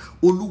ìgbéníjà.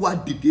 Olúwa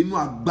dìde nínú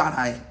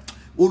agbára ẹ̀.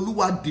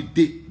 Olúwa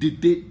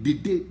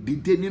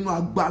dìde nínú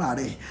agbára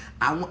rẹ̀.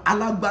 Àwọn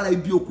alágbára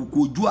ibi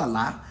òkùnkùn ojú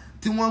àlá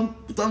tí wọ́n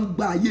ń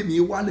gba ayé mi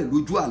wálẹ̀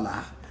lójú àlá,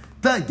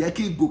 tán jẹ́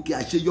kí n gòkè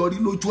àṣeyọrí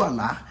lójú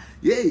àlá,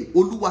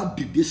 Olúwa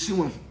dìde sí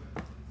wọn.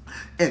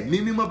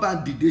 Ẹ̀mí mímọ́ bá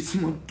ń dìde sí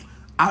wọn.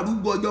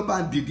 Arúgbó ọjọ́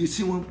bá ń dìde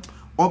sí wọn.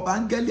 Ọba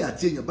áńgẹ́lì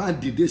àti èèyàn bá ń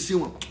dìde sí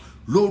wọn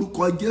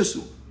lórúkọ Jésù.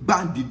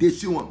 Bá ń dìde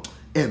sí wọn.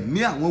 ẹ̀mí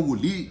àwọn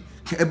wòlíì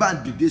ẹ bá ń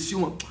dìde sí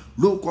wọn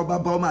lórúkọ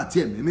bàbá ọmọ àti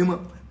ẹ̀mí mímọ́,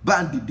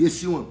 bá ń dìde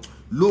sí wọn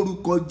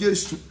lórúkọ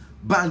Jésù,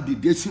 bá ń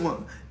dìde sí wọn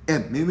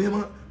ẹ̀mí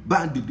mímọ́, bá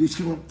ń dìde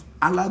sí wọn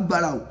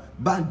alágbára o,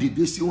 bá ń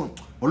dìde sí wọn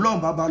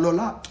Ọlọ́run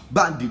Babalọ́lá,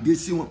 bá ń dìde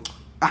sí wọn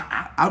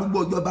arúgbó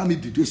ọjọ́, bá mi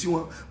dìde sí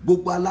wọn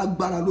gbogbo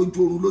alágbára lójú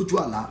oorun lójú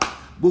àlá,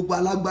 gbogbo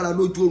alágbára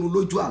lójú oorun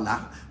lójú àlá,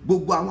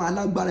 gbogbo àwọn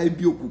alágbára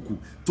ibi òkùnkùn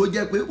tó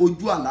jẹ́ pé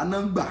ojú àlá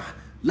náà ń gbà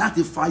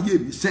láti fàyè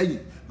mi sẹ́yìn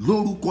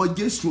lórúkọ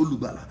Jésù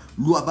olùgbàlà,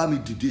 Olúwa bá mi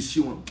dìde sí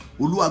wọn,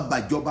 Olúwa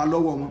gbàjọba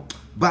lọ́wọ́ wọn,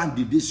 bá ń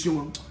dìde sí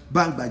wọn,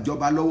 bá ń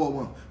gbàjọba lọ́wọ́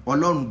wọn.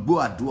 Ọlọ́run gbọ́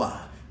àdúrà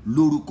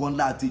lórúkọ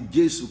ńlá àti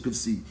Jésù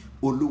Kristi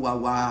Olúwa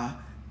wa.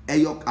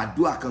 Ẹyọ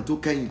àdúrà kan tó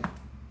kẹ́yìn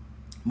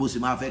mo sì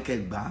máa fẹ́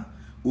kẹ́ gbà,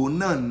 òun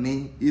náà ní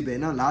ibẹ̀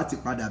náà láti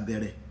padà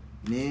bẹ̀rẹ̀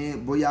ní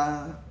bóyá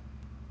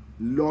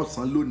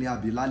lọ́sàn-án lónìí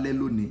àbí lálẹ́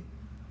lónìí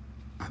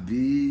àbí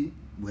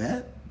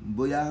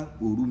bóyá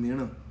òru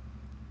mìíràn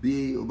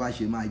bí ó bá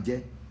ṣe máa jẹ́.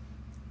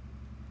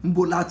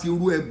 Ńbo láti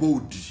rú ẹbọ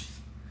òdì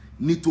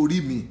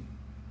nítorí mi,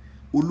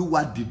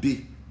 Olúwa dìde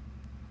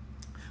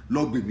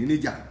lọ gbè mí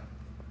níjà.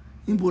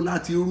 Ńbo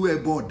láti rú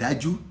ẹbọ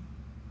ọ̀dájú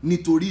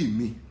nítorí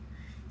mi,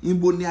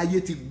 ńbo ni ayé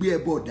ti gbé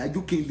ẹbọ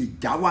ọ̀dájú kí n lè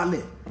já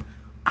wálẹ̀.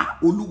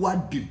 Olúwa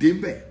dìde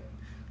ńbẹ̀,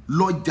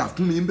 lọ jà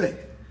fún mi ńbẹ̀,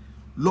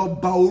 lọ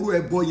bà orú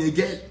ẹbọ yẹn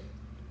jẹ́,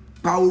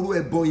 pa orú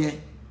ẹbọ yẹn,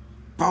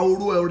 pa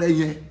orú ọrẹ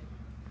yẹn.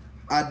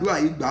 Àdúrà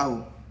yìí gbà o,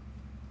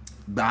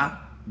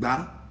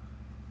 gbà.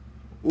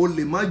 O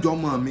lè má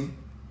jọmọ mi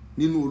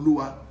nínú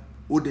Olúwa,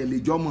 o dẹ̀ lè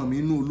jọmọ mi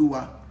nínú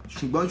Olúwa,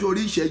 ṣùgbọ́n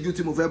sórí ìṣẹ́jú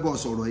tí mo fẹ́ bọ̀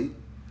sọ̀rọ̀ yìí,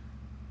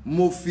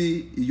 mo fi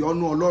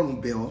ìyọ́nú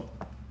Ọlọ́run bẹ̀ ọ́.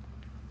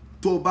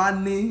 Tó bá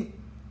ní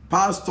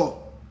pásítọ̀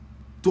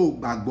tó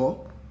gbàgbọ́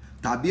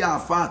tàbí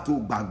àáfàá tó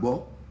gbàgbọ́,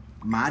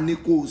 màá ní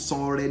kó o san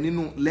ọrẹ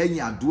nínú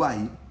lẹ́yìn àdúrà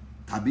yìí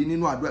tàbí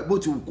nínú àdúrà bó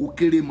ti wù kó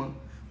kéré mọ́.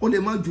 Ó lè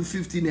má ju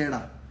 50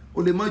 naira,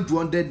 ó lè má ju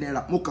 100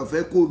 naira. Mo kàn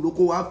fẹ́ kó o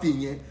lóko wá fi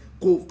yẹn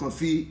kó o kàn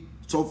fi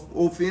sọ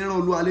òfin rán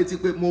Olúwa létí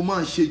pé mo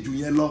máa ṣe jù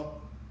yẹn lọ.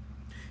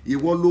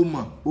 Ìwọ ló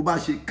mọ̀ bó bá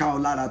ṣe ká ọ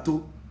lára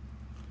tó,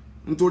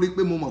 nítorí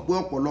pé mo mọ̀ pé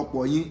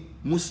ọ̀pọ̀lọpọ̀ yín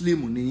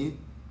Muslim ni yín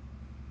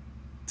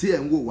tí ẹ̀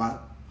ń wò wá.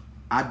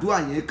 Àdúrà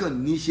yẹn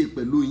kàn ní í ṣe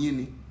pẹ̀lú yín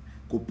ni.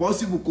 Kò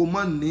possible kó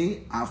má ní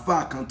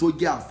àáfàá kan tó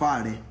jẹ́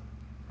àáfàá rẹ̀,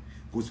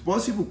 kò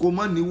possible kó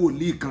má ní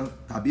wòlíì kan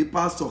tàbí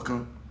pásítọ̀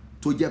kan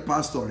tó jẹ́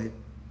pásítọ̀ rẹ̀.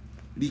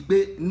 Rí i pé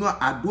inú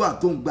àdúrà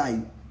tó ń gbà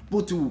yìí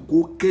bó ti wù kó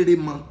kéré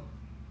mọ́,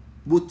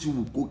 bó ti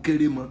wù kó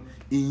kéré mọ́,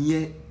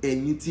 ìyẹn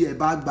ẹ̀yin tí ẹ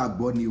bá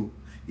gbàgbọ́ ni o.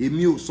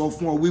 Èmi ò sọ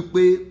fún ọ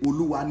wípé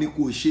Olúwa ní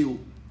kó ṣe o,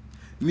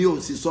 mi ò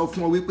sì sọ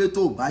fún ọ wípé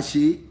tó bá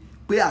ṣe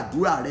pé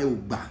àdúrà rẹ ò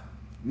gbà,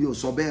 mi ò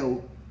sọ bẹ́ẹ̀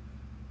o.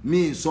 Mi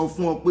ì sọ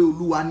fún ọ pé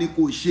Olúwa ní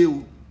kó ṣe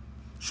o,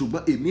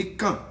 ṣùgbọ́n èmi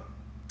kàn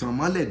tàn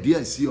mọ́lẹ̀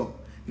díẹ̀ sí ọ.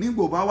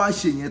 Nígbò bá wá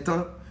ṣe yẹn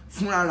tán,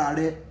 fúnra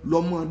rẹ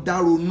lọ́mọ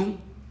dáronú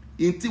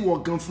in tí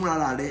wọ́n gan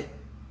fúnra rẹ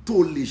tó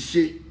lè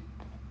ṣe,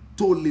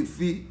 tó lè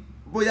fi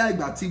bóyá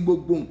ìgbà tí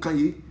gbogbo nǹkan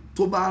yìí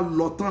tó bá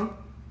lọ tán,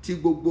 tí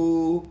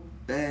gbogbo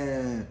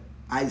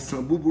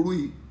àìsàn búburú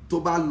yìí tó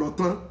bá lọ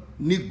tán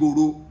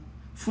nígboro,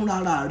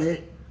 fúnra rẹ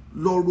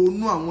lọ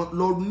ronú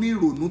lọ ní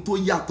ìrònú tó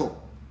yàtọ̀,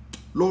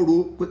 lọ rò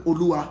pé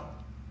Olúwa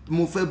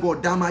mo fẹ́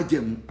bọ́ dá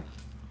májẹ̀mú,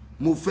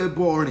 mo fẹ́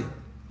bọ́ rìn,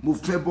 mo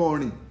fẹ́ bọ́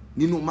rìn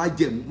nínú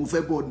májẹ̀mú,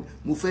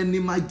 mo fẹ́ ní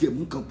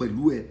májẹ̀mú kan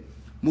pẹ̀lú ẹ,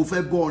 mo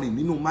fẹ́ bọ́ rìn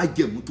nínú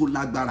májẹ̀mú tó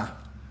lágbára.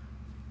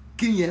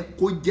 Kí yẹn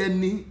kó jẹ́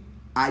ní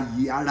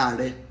ààyè ara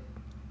rẹ,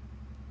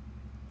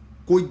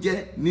 kó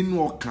jẹ́ nínú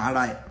ọkàn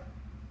ara ẹ.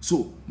 So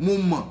mo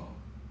mọ̀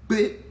pé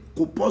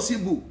kò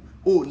possible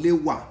ó lè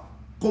wà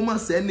kó má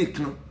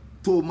sẹ́nìkan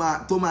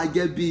tó máa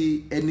jẹ́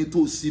bí ẹni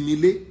tó sinmi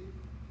lé.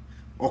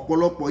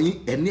 Ọ̀pọ̀lọpọ̀ yín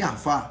ẹ̀ ní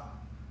àáfàá,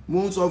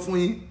 mo ń sọ fún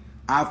yín,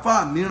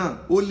 àáfàá mìíràn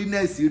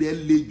holiness rẹ̀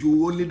le ju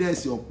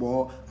holiness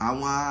ọ̀pọ̀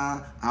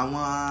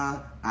àwọn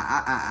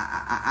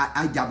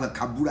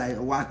ajàbàkàbúrà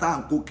wa tá à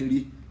ń kó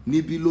kiri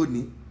níbí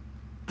lónìí,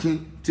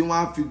 tí wọ́n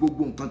á fi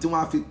gbogbo nǹkan tí wọ́n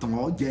á fi tàn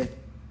ọ́ jẹ.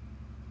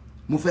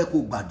 Mo fẹ́ kó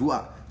gbàdúrà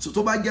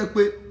tó bá jẹ́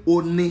pé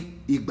o ní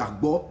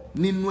ìgbàgbọ́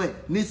nínú ẹ̀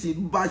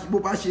nísìnyí bó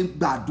bá ṣe ń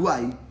gbàdúrà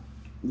yìí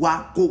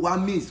wá kó wá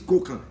miss kó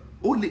kàn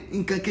ó lè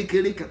nǹkan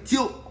kékeré kan tí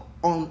ó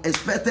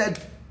unexpected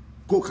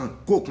kó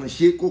kàn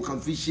ṣe, kó kàn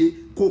fi ṣe,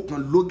 kó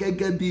kàn ló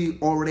gẹ́gẹ́ bí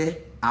ọrẹ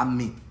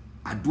àmì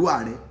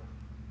àdúrà rẹ.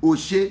 O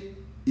ṣe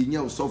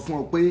ìyẹn ò sọ fún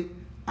ọ pé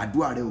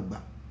àdúrà rẹ ò gbà,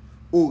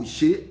 o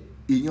ṣe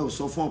ìyẹn ò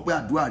sọ fún ọ pé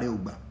àdúrà rẹ ò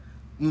gbà.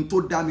 Ohun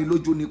tó dá mi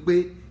lójú ni pé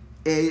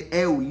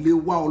ẹ ò lè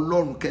wá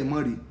Ọlọ́run kẹ́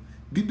mọ́ rí.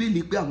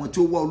 Bíbélì pé àwọn tí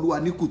ó wá Olúwa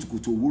ní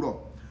kùtùkùtù òwúrọ̀,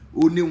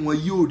 ó ní wọn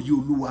yóò rí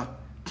Olúwa.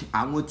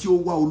 Àwọn tí ó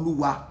wá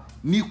Olúwa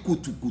ní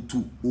kùtùkùtù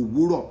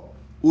òwúrọ̀,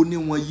 ó ní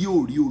wọn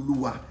yóò rí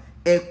Olúwa.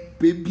 Ẹ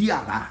pé bí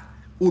àrá,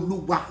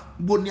 Olúwa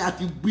bó ni a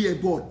ti gbé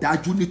ẹbọ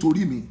ọ̀dájú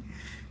nítorí mi,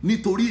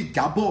 nítorí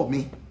ìjábọ̀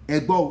mi, ẹ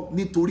gbọ́ o,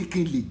 nítorí kí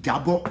n lè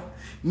jábọ́,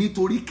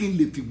 nítorí kí n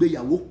lè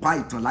fìgbéyàwó pa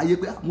ìtàn láyé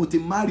pé mo ti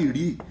márì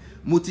rí,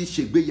 mo ti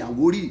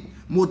ṣègbéyàwó rí,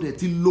 mo dẹ̀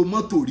ti lo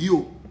mọ́tò rí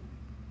o,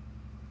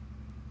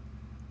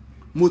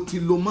 mo ti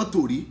lo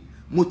mọ́tò rí,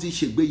 mo ti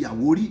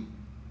ṣègbéyàwó rí.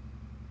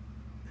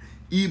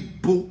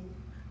 Ibo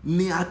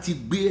ni a ti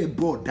gbé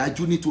ẹbọ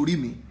ọ̀dájú nítorí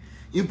mi?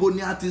 ibo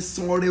ni a ti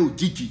san ọrẹ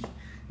òjijì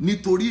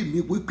nítorí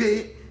mi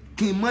wípé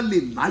kí n má lè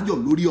láyọ̀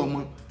lórí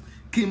ọmọ,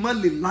 kí n má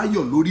lè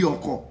láyọ̀ lórí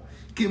ọkọ,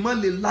 kí n má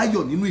lè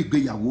láyọ̀ nínú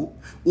ìgbéyàwó.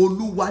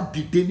 Olúwa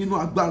dìde nínú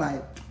agbára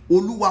ẹ,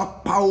 Olúwa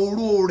pa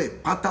oró rẹ̀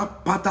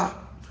pátápátá,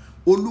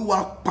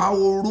 Olúwa pa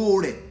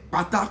oró rẹ̀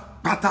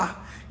pátápátá.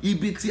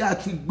 Ibi tí a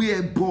ti gbé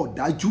ẹbọ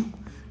ọ̀dájú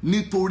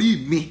nítorí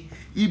mi,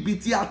 ibi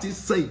tí a ti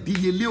san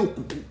ìdíyelé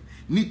òkùnkùn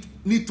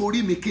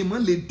nítorí mi, kí n má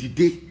lè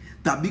dìde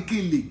tàbí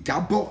kí n lè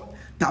jábọ́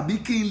tàbí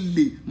kí n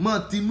lè má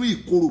tinú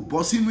ìkorò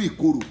bọ́ sínú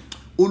ìkorò.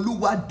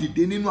 Olúwa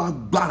dìde nínú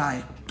agbára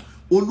ẹ,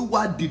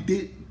 Olúwa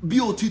dìde bí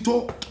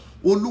òtítọ́,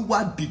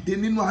 Olúwa dìde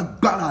nínú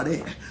agbára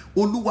rẹ.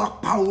 Olúwa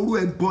pa oró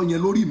ẹbọ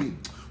yẹn lórí mi,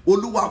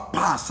 Olúwa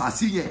pa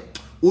àṣàsí yẹn,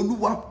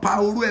 Olúwa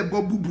pa oró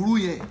ẹbọ búburú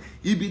yẹn.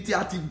 Ibi tí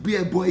a ti gbé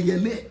ẹbọ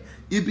ẹyẹlé,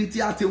 ibi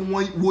tí a ti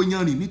wo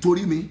yanrìn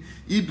nítorí mi,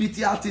 ibi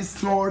tí a ti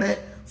san ọrẹ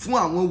fún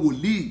àwọn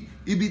wòlíì,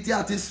 ibi tí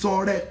a ti san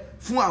ọrẹ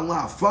fún àwọn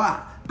àfáà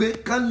pé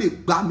kán lè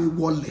gbá mi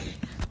wọlẹ̀.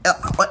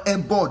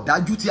 Ẹbọ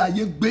ọ̀dájú tí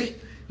ayé gbé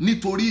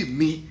nítorí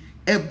mi,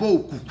 ẹbọ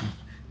òkùnkùn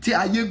tí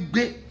ayé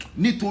gbé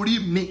nítorí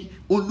mi,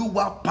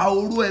 Olúwa pa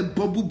oró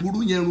ẹbọ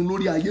búburú yẹn run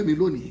lórí ayé mi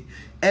lónìí.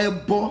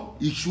 Ẹbọ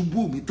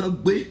ìṣubú mi tán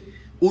gbé,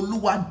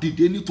 Olúwa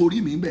dìde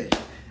nítorí mi bẹ́ẹ̀.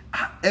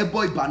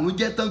 Ẹbọ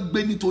ìbànújẹ́ tán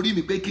gbé nítorí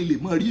mi pé kí n lè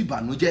má rí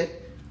ìbànújẹ́.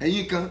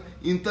 Ẹ̀yin kan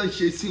ìtàn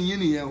ṣe sí yín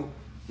nìyẹn o.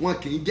 Wọn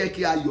kì í jẹ́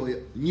kí ayọ̀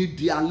yín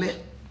di alẹ́,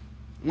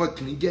 wọn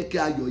kì í jẹ́ kí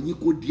ayọ̀ yín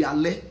kó di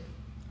alẹ́,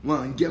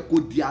 wọn ń jẹ́ kó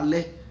di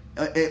alẹ́.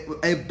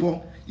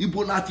 Ẹbọ,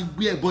 ibo láti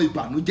gbé ẹbọ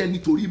ìbànújẹ́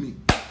nítorí mi.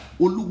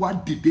 Olúwa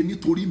dìde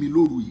nítorí mi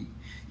lóru yìí.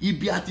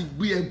 Ibi a ti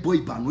gbé ẹbọ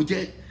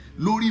ìbànújẹ́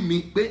lórí mi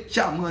pé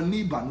ṣá máa ní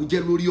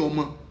ìbànújẹ́ lórí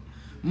ọmọ,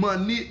 máa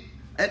ní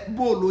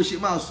bó ló ṣe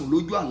máa sùn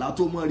lójú àlá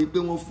tó máa rí pé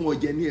wọ́n fún ọ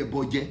jẹ ní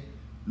ẹbọ jẹ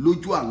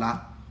lójú àlá,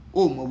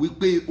 ó mọ̀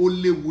wípé ó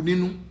léwu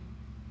nínú.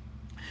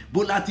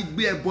 Bó láti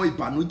gbé ẹbọ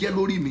ìbànújẹ́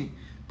lórí mi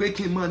pé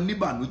kí n máa ní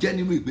ìbànújẹ́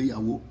nínú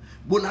ìgbéyàwó.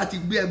 Bó láti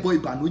gbé ẹbọ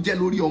ìbànújẹ́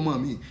lórí ọmọ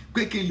mi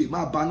pé kí n lè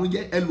máa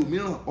bànújẹ́.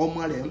 Ẹlòmíràn ọmọ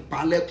rẹ̀ ń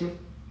pa lẹ́kún.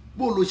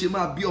 Bó ló ṣe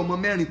máa bí ọmọ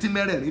mẹ́rin tí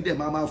mẹ́rẹ̀ẹ̀rin dẹ̀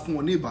máa fún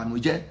ọ ní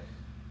ìbànújẹ́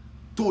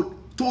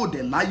tó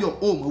dẹ̀ láyọ̀,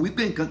 ó mọ̀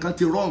wípé nǹkan kan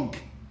ti wrong.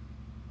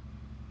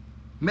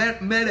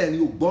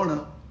 Mẹ́rẹ̀ẹ̀rin ò gbọ́ràn,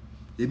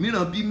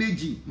 èmíràn bí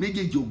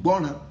méjèèjì ò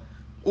gbọ́ràn.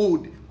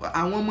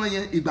 Àwọn ọmọ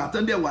yẹn ìgbà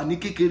tán dẹ̀ wà ní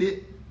kékeré,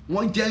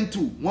 wọ́n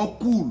gentle, wọ́n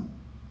cool.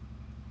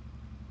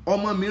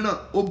 Ọmọ mìíràn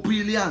ó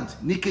brilliant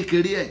ní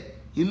kékeré ẹ̀,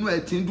 inú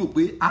ẹ̀ ti ń dùn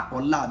pé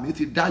ọ̀la mi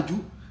ti dájú,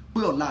 pé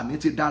ọ̀la mi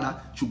ti dára.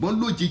 Ṣùgbọ́n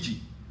lójijì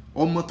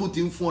ọmọ tó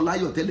ti ń fún ọ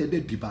láyọ̀ tẹ́lẹ̀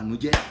dẹ̀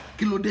dìbànújẹ́.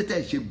 Kí ló dé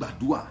tẹ́ ṣe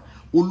gbàdúrà?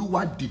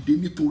 Olúwa dìde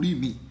nítorí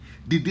mi,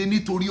 dìde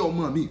nítorí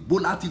ọmọ mi. Bó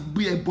láti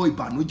gbé ẹbọ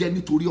ìbànújẹ́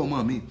nítorí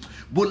ọmọ mi,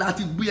 bó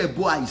láti gbé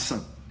ẹbọ àìsàn.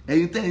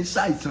 Ẹ̀yin tẹ́ ń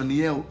ṣàìsàn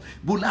nìyẹn o.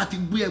 Bó láti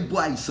gbé ẹbọ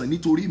àìsàn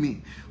nítorí mi.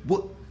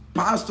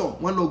 Pásítọ̀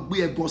wọ́n lọ gbé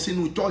ẹbọ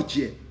sínú chọ́ọ̀chì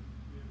ẹ̀,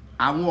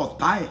 àwọn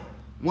ọ̀tá ẹ̀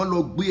wọ́n lọ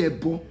gbé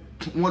ẹbọ,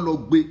 wọ́n lọ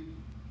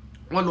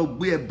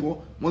gbé ẹbọ,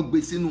 wọ́n gbé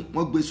sínú,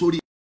 wọ́n gbé sórí.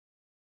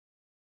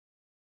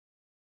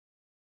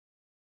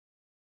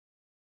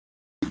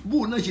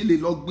 Bó náà ṣe lè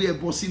lọ gbé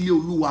ẹbọ sílé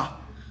Olúwa,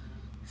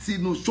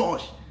 sínú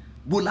church.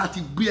 Bó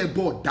láti gbé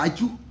ẹbọ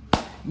ọ̀dájú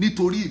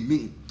nítorí mi,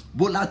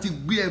 bó láti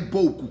gbé ẹbọ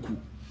òkùnkùn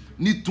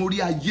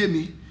nítorí ayé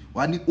mi.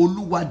 Wà ní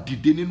Olúwa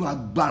dìde nínú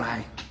agbára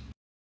ẹ̀.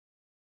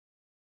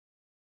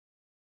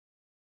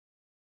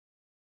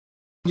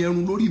 Yẹn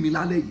run lórí mi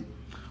lálẹ́ yìí,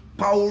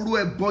 pa oró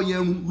ẹbọ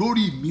yẹn run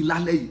lórí mi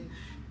lálẹ́ yìí.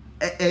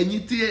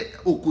 Ẹ̀yin tí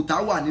òkúta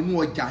wà nínú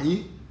ọjà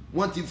yín,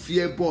 wọ́n ti fi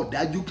ẹbọ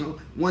ọ̀dájú kan,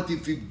 wọ́n ti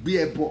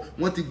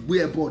gbé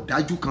ẹbọ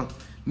ọ̀dájú kan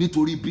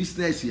nítorí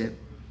bísínẹ́sì ẹ̀.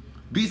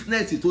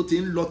 Bísínẹ́sì tó ti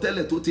ń lọ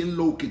tẹ́lẹ̀, tó ti ń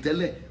lọ òkè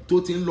tẹ́lẹ̀, tó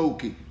ti ń lọ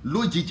òkè,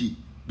 lójijì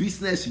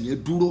bísínẹ́sì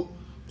yẹn dúró,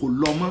 kò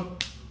lọ mọ́.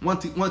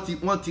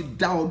 Wọ́n ti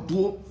dá ọ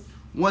dúró,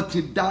 wọ́n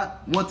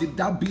ti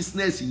dá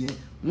bísínẹ́sì yẹn,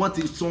 wọ́n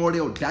ti san ọrẹ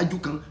ọ̀dájú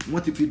kan,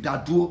 wọ́n ti fi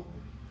dá dúró.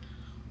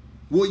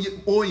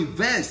 O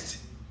invest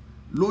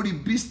lórí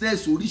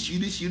bísínẹ́sì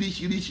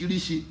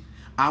oríṣiríṣiríṣiríṣi.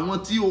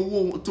 Àwọn tí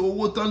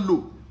owó tán lò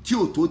tí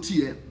ò tó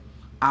tiẹ̀,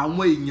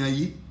 àwọn èèyàn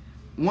yìí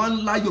wọ́n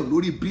ń láyọ̀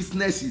lórí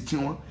bísínẹ́sì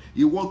tiwọn.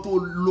 Ìwọ tó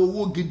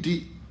lówó gidi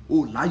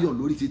ò láyọ̀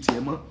lórí ti tiẹ̀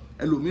mọ́.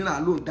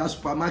 Ẹlòmíràn ló ń dá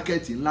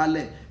supamákẹ́ẹ̀tì ńlá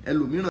lẹ̀,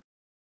 ẹlòmíràn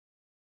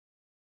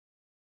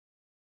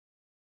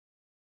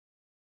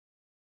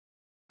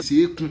ṣe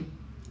é kún,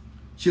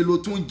 ṣe ló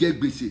tún jẹ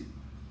gbèsè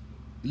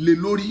lé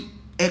lórí.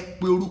 Ẹ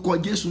pe orúkọ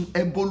Jésù,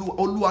 ẹ bọ́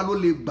Olúwa ló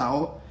lè gbà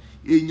ọ́,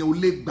 èèyàn ò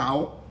lè gbà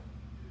ọ́.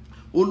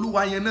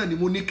 Olúwa yẹn náà ni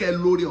mo ní kẹ́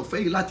lórí ọ̀fẹ́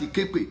yìí láti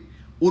képe.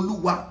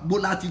 Olúwa, bó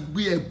láti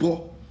gbé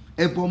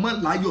ẹbọ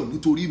mọ́ láyọ̀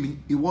nítorí mi.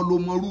 Ìwọ ló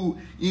mọ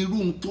irú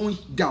tó ń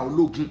jà ọ́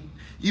lógun.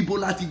 Ibo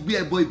láti gbé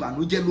ẹbọ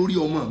ìbànújẹ́ lórí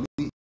ọmọ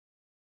mi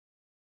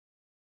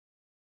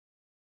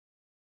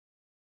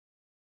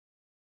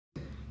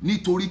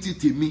nítorí ti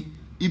tèmi.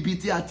 Ibi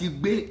tí a ti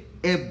gbé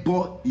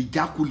ẹbọ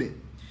ìjákulẹ̀,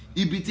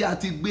 ibi tí a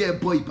ti gbé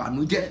ẹbọ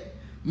ìbànújẹ́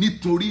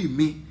nítorí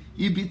mi,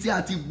 ibi tí a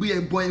ti gbé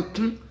ẹbọ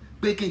ẹkún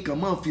pé kí n kàn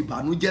máa fi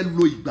ìbànújẹ́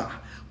lo ìgbà.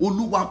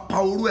 Olúwa pa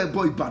oró ẹbọ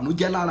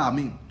ìbànújẹ́ lára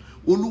mi.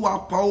 Olúwa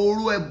pa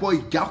oró ẹbọ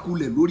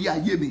ìjákulẹ̀ lórí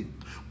ayé mi.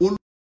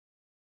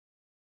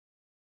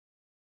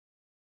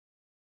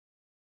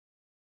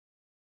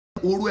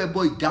 oró ẹbọ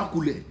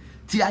ìjákulẹ̀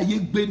tí ayé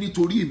gbé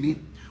nítorí mi,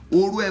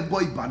 oró ẹbọ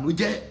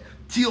ìbànújẹ́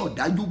tí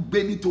ọ̀dájú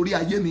gbé nítorí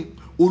ayé mi,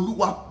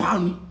 Olúwa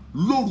parun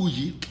lóru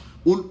yìí.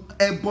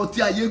 Ẹbọ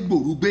tí ayé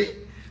gbòòrú gbé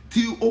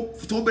tí ó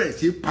tó bẹ̀rẹ̀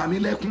sí pa mí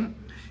lẹ́kún,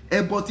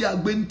 ẹbọ tí a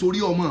gbé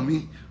nítorí ọmọ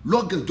mi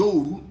lọ́gànjọ́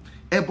òru,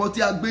 ẹbọ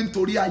tí a gbé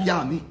nítorí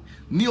aya mi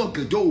ní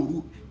ọ̀gànjọ́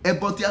òru,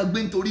 ẹbọ tí a gbé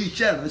nítorí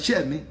iṣẹ́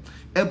ìránṣẹ́ mi,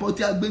 ẹbọ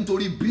tí a gbé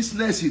nítorí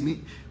bísínẹ́sì mi,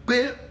 pé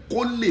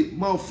kó lè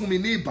máa fún mi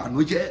ní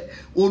ìbànújẹ́.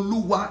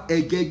 Olúwa,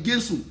 ẹ̀jẹ̀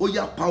Jésù ó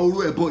yá pa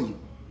oró ẹbọ yìí.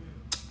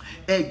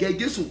 Ẹ̀jẹ̀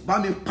Jésù bá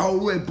mi pa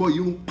oró ẹbọ yìí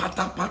run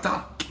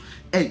pátápátá.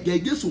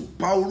 Ẹ̀jẹ̀ Jésù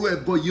pa oró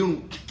ẹbọ yìí run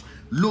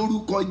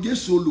lórúkọ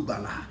Jésù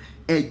olùgbàlà.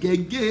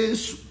 Ẹ̀jẹ̀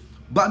Jésù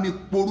bá mi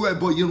poró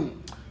ẹbọ yìí run.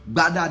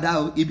 Gbá dáadáa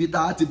o, ibi tá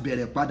a ti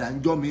bẹ̀rẹ̀ padà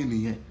níjọ́ mi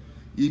nìyẹn.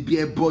 Ibi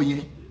ẹbọ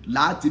yẹn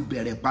láti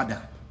bẹ̀rẹ̀ padà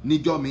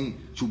níjọ́ mi.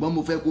 Ṣùgbọ́n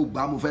mo fẹ́ kó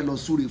gbà, mo fẹ́ lọ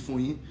súre fún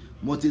yín.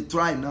 Mo ti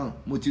try náà,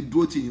 mo ti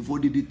dúró tì yín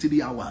fún dídí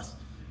 3 hours.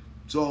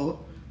 So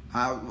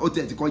ó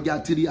tẹ̀ ti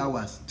kọjá 3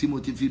 hours tí mo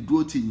ti fi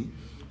dúró tì yín.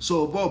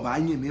 So bọ́ọ̀ bá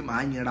yìn mí,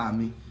 màá yinra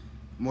mi.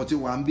 Mo ti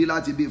wà ń bí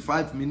láti bí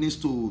 5 minutes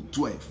to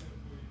 12.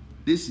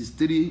 This is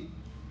 3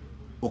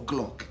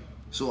 o'clock.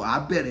 So a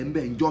bẹ̀rẹ̀ ń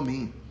bẹ̀ ń jọ́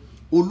mi.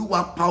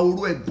 Olúwa pa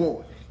oró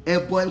ẹbọ,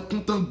 ẹbọ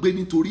ẹkún tán gbé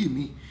nítorí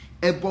mi,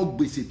 ẹbọ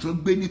gbèsè tán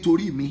gbé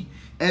nítorí mi,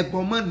 ẹbọ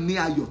mọ́ ní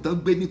ayọ̀ tán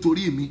gbé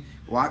nítorí mi.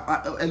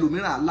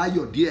 Ẹlòmíràn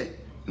aláyọ̀ díẹ̀,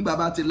 nígbà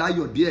bá ti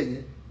láyọ̀ díẹ̀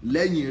yẹn,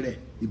 lẹ́yìn rẹ̀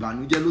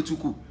ìbànújẹ́ ló tún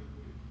kù.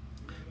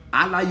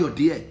 Aláyọ̀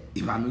díẹ̀,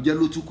 ìbànújẹ́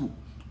ló tún kù.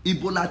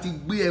 Ibo la ti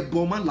gbé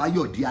ẹbọ mọ́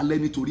láyọ̀ di alẹ́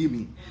nítorí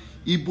mi?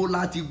 Ibo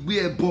la ti gbé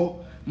ẹbọ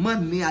mọ́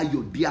ní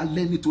ayọ̀ di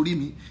alẹ́ nítorí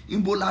mi?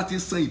 Ibo la ti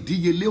san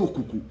ìdíyelé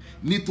òkùnkùn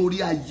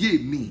nítorí ayé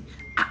mi?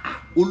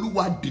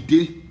 Olúwa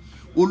dìde,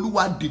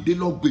 Olúwa dìde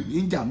lọ gbè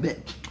mí jà ńbẹ̀.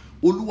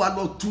 Olúwa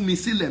lọ tú mi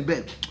sílẹ̀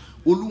ńbẹ̀.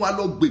 Olúwa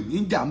lọ gbè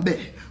mí jà ńbẹ̀.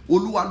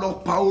 Olúwa lọ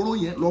pa oró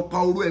yẹn, lọ pa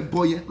oró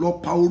ẹbọ yẹn, lọ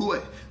pa oró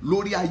ẹ̀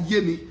lórí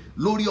ayé mi,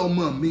 lórí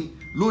ọmọ mi,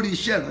 lórí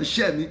iṣẹ́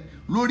ìránṣẹ́ mi,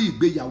 lórí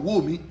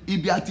ìgbéyàwó mi.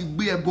 Ibi a ti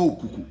gbé ẹbọ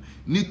òkùnkùn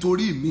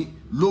nítorí mi,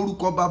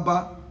 lórúkọ Bàbá,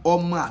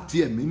 Ọmọ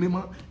àti Ẹ̀mí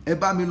Mímọ́, ẹ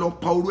bá mi lọ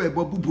pa oró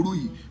ẹbọ búburú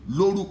yìí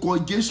lórúkọ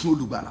Jésù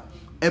olùgbàlà.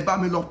 Ẹ bá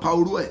mi lọ pa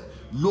oró ẹ̀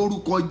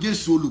lórúkọ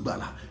Jésù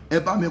olùgbàlà. Ẹ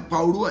bá mi pa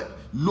oró ẹ̀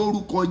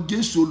lórúkọ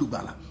Jésù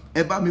olùgbàlà.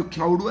 Ẹ bá mi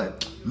pa oró ẹ̀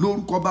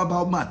lórúkọ Bàbá,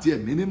 Ọmọ àti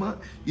Ẹ̀mí Mímọ́.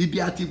 Ibi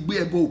a ti gbé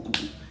ẹbọ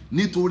òkùnkùn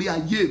nítorí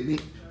ayé mi,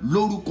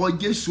 lórúkọ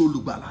Jésù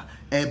olùgbàlà.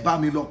 Ẹ bá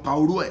mi lọ pa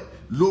oró ẹ̀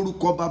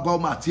lórúkọ Bàbá,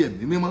 Ọmọ àti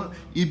Ẹ̀mí Mímọ́.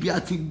 Ibi a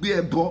ti gbé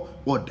ẹbọ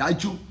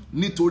ọ̀dájú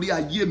nítorí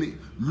ayé mi,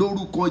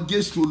 lórúkọ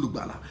Jésù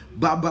olùgbàlà.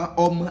 Bàbá,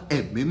 Ọmọ,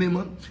 Ẹ̀mí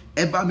Mímọ́,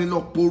 ẹ bá mi lọ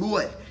poró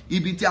ẹ̀.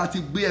 Ibi tí a ti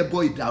gbé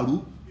ẹbọ ìdàrú,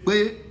 pé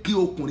kí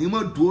ọkùnrin má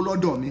dúró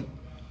lọ́dọ̀ mi,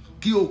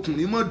 kí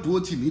ọkùnrin má dúró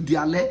tì mí di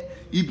alẹ́.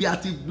 Ibi a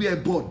ti gbé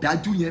ẹbọ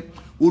ọ̀dájú yẹn,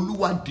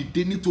 Olúwa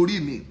dìde nítorí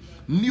mi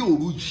ní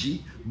òru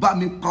yìí. Bá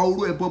mi pa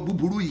oró ẹbọ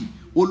búburú yìí.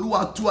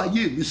 Olúwa tú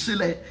ayé mi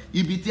sílẹ̀.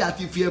 Ibi tí a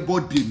ti fi ẹbọ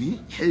dè mí,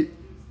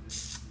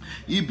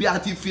 ibi a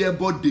ti fi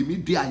ẹbọ dè mí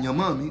di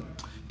àyànmọ́ mi,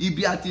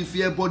 ibi a ti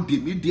fi ẹbọ dè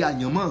mí di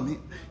àyànmọ́ mi,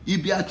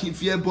 ibi a ti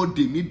fi ẹbọ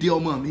dè mí di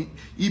ọmọ mi.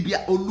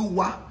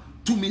 Olúwa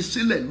tú mi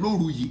sílẹ̀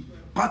lóru yìí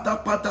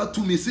pátápátá.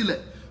 Tú mi sílẹ̀,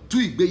 tú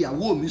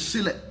ìgbéyàwó mi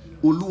sílẹ̀.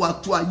 Olúwa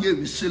tú ayé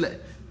mi sílẹ̀,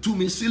 tú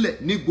mi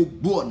sílẹ̀ ní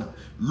gbogbo ọ̀nà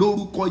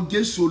lórúkọ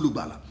Jésù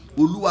olùgbàlà.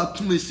 Olúwa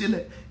tú mi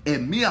sílẹ̀.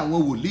 Ẹ̀mí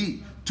àwọn wòlíì,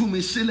 tú mi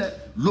sílẹ̀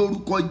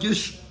lórúkọ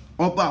Jésù.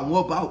 Ọba àwọn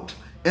ọba,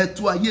 ẹ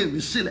tú ayé mi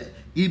sílẹ̀.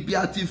 Ibi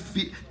a ti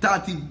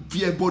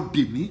fi ẹbọ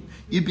dè mí,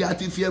 ibi a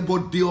ti fi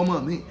ẹbọ dè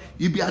ọmọ mi,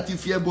 ibi a ti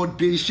fi ẹbọ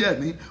dè iṣẹ́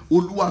mi.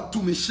 Olúwa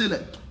tú mi sílẹ̀.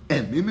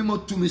 Ẹ̀mí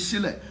mímọ́ tú mi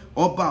sílẹ̀.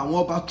 Ọba àwọn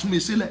ọba tú mi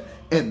sílẹ̀.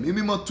 Ẹ̀mí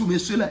mímọ́ tú mi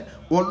sílẹ̀.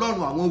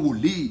 Ọlọ́run àwọn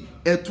wòlíì,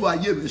 ẹ tú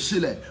ayé mi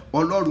sílẹ̀.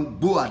 Ọlọ́run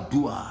gbọ́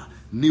àdúrà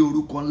ní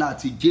orúkọ ńlá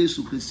ti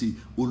Jésù Kristi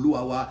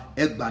Olúwa wa.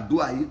 Ẹ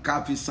gbàdúrà yìí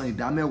ká fi san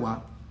ìdámẹ́wàá,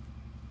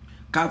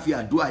 ká fi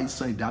àdúrà yìí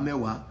san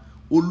ìdámẹ́wàá.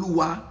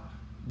 Olúwa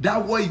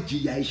dáwọ́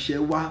ìjìyà ẹ̀ṣẹ̀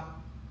wa.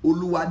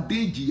 Olúwa dé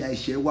ìjìyà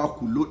ẹ̀ṣẹ̀ wa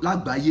kù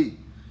lágbàáyé.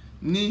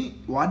 Ní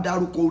wàá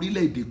dárúkọ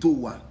orílẹ̀-èdè tó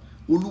wà.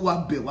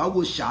 Olúwa bẹ̀ wá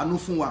wò, ṣàánú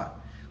fún wa.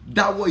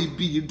 Dáwọ́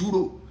ibi yìí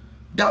dúró,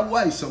 dáwọ́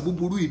àìsàn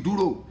búburú yìí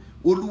dúró.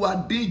 Olúwa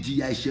dé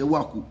ìjìyà ẹ̀ṣẹ̀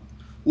wa kù.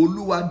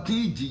 Olúwa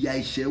dín ìjìyà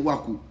ẹ̀ṣẹ̀ wa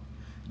kù.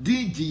 Dín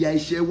ìjìyà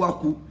ẹ̀ṣẹ̀ wa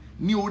kù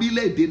ní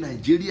orílẹ̀-èdè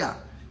Nàìjíríà.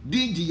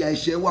 Dín ìjìyà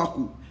ẹ̀ṣẹ̀ wa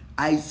kù.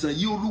 Àìsàn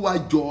yìí Olúwa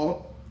jọ̀ọ́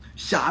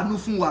ṣàánú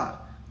fún wa.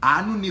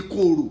 Àánú ni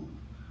kóró.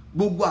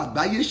 Gbogbo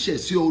àgbáyé ṣẹ̀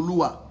sí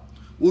Olúwa.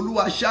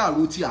 Olúwa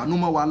ṣàárò ti àánú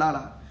mọ́ wa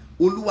lára.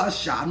 Olúwa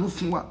ṣàánú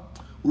fún wa.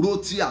 Ro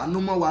ti àánú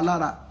mọ́ wa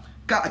lára.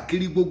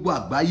 Káàkiri gbogbo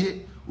àgbáyé,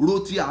 ro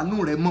ti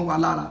àánú rẹ mọ́ wa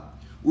lára.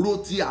 Ro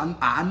ti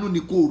àánú ni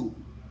kóró.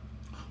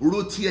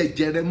 Ro ti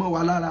ẹ̀jẹ̀ rẹ mọ́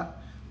wa lára.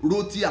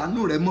 Ro ti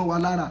àánú rẹ mọ́ wa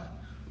lára.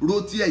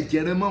 Ro ti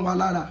ẹ̀jẹ̀ rẹ mọ́ wa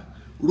lára.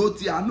 Ro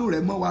ti àánú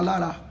rẹ mọ́ wa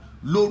lára.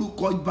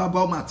 Lórúkọ Bàbá,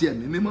 Ọmọ àti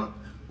Ẹ̀mí Mímọ́,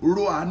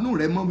 ro àánú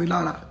rẹ mọ́ mi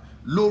lára.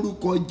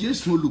 Lórúkọ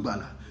Jésù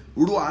olùgbàlà,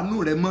 ro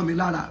àánú rẹ mọ́ mi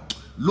lára.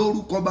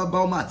 Lórúkọ Bàbá,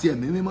 Ọmọ àti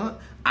Ẹ̀mí Mímọ́,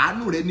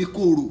 àánú rẹ ní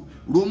kóró.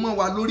 Ro mọ́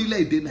wa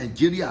lórílẹ̀-èdè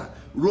Nàìjíríà.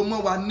 Ro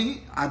mọ́ wa ní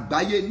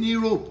àgbáyé, ní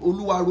Europe.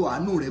 Olúwa ro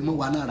àánú rẹ mọ́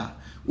wa lára.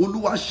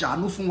 Olúwa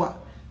ṣàánú fún wa.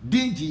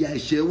 Dín ìjìyà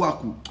ẹ̀ṣẹ̀ wa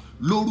kù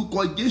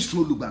lórúkọ Jésù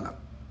olùgbàlà.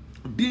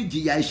 dín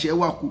ìjìyà ẹ̀ṣẹ̀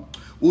wa kù.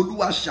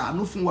 Olúwa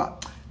ṣàánú fún wa,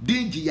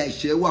 dín ìjìyà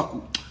ẹ̀ṣẹ̀ wa kù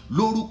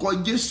lórúkọ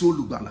Jésù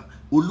olùgbàlà.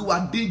 Olúwa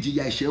dín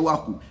ìjìyà ẹ̀ṣẹ̀ wa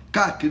kù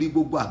káàkiri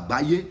gbogbo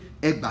àgbáyé.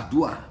 Ẹ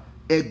gbàdúrà,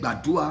 ẹ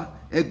gbàdúrà,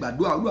 ẹ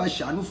gbàdúrà. Olúwa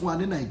ṣàánú fún wa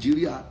ní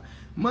Nàìjíríà.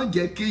 Má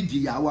jẹ́ kí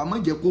ìjìyà wa má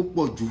jẹ́ kó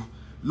pọ̀ jù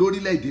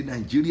lórílẹ̀‐èdè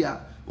Nàìjíríà.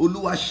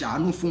 Olúwa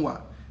ṣàánú fún wa,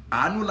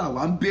 àánú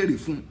làwa ń béèrè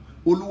fún.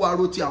 Olúwa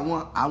rò ti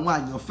àwọn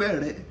àyànfẹ́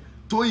rẹ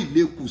tó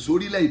ìlekù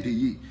sórílẹ̀‐èdè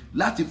yìí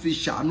láti fi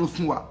ṣàánú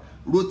fún wa.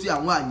 Rò ti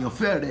àwọn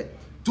àyànfẹ́ rẹ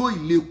tó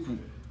ìlekù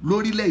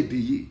lórílẹ̀‐èdè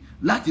yìí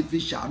láti fi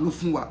ṣàánú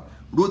fún wa.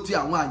 Rò ti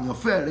àwọn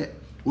àyànfẹ́ rẹ,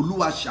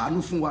 Olúwa ṣàánú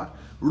fún wa.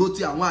 Rò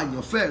ti àwọn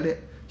àyànfẹ́ rẹ,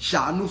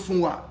 ṣàánú fún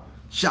wa,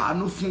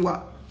 ṣàánú fún wa,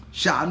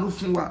 ṣàánú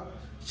fún wa,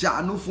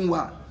 ṣàánú fún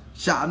wa,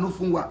 ṣàánú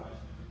fún wa,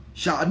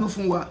 ṣàánú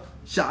fún wa,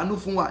 ṣàánú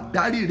fún wa.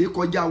 Dárí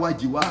ìrékọjá wa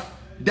jì wá,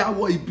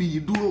 dáwọ́ ibi yìí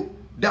dúró,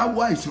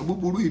 dáwọ́ àìsàn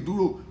búburú yìí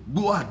dúró.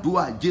 Gbọ́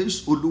àdúrà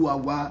Jésù Olúwa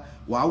wa,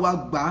 wàá wá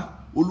gbà.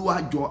 Olúwa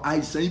jọ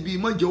àìsàn ibi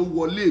má jẹ́ ó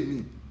wọlé mi,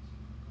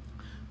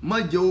 má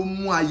jẹ́ ó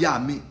mú aya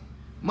mi,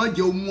 má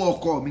jẹ́ ó mú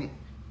ọkọ mi,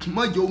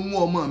 má jẹ́ ó mú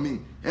ọmọ mi.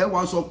 Ẹ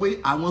wá sọ pé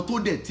àwọn tó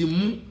dẹ̀ ti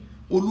mú,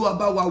 Olúwa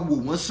bá wa wò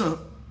wọ́n sàn.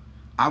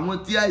 Àwọn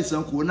tí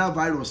àìsàn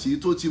coronavirus yìí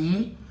tó ti mú,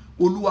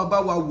 Olúwa bá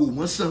wa wò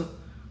wọ́n sàn.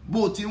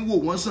 Bó ti ń wò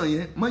wọ́n sàn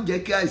yẹn, má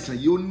jẹ́ kí àìsàn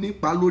yìí ó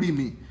nípa lórí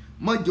mi,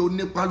 má jẹ́ ó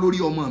nípa lórí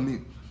ọmọ mi,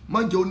 má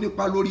jẹ́ ó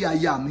nípa lórí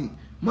aya mi,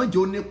 má jẹ́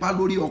ó nípa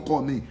lórí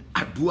ọkọ mi.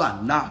 Àdúrà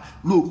ńlá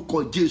lórúkọ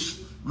Jésù,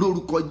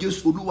 lórúkọ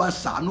Jésù. Olúwa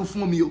ṣàánú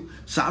fún mi o,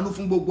 ṣàánú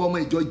fún gbogbo ọmọ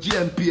ìjọ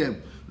GMPM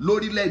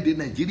lórílẹ̀‐èdè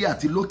Nàìjíríà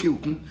àti lókè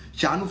òkun.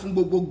 Ṣàánú fún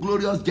gbogbo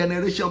Glorious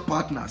Generation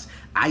Partners.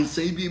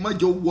 Àìsàn ibi má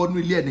jẹ́ ó wọnú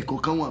ilé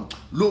ẹnìkankan wọn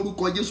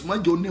lórúkọ Jésù. Má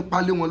jẹ́ ó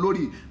nípa lé wọn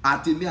lórí,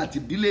 àtèmi àti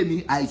ìdílé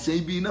mi. Àìsàn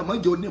ibi náà má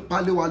jẹ́ ó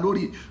nípa lé wa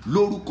lórí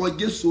lórúkọ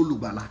Jésù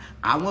olùgbàlà.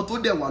 Àwọn tó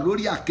dẹ̀ wà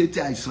lórí àkéte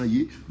àìsàn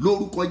yìí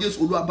lórúkọ Jésù,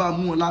 Olúwa bá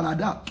mú wọn lára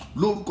dá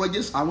lórúkọ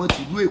Jésù. Àwọn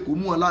tìlú Èkó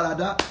mú wọn lára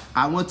dá,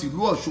 àwọn tìlú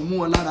Ọ̀ṣun mú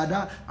wọn lára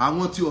dá,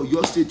 àwọn ti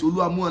Ọ̀yọ́ state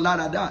Olúwa mú wọn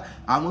lára dá.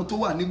 Àwọn tó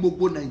wà ní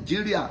gbogbo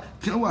Nàìjíríà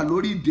tí wọ́n wà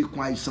lórí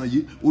ìdẹ̀kùn àìsàn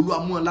yìí, Olúwa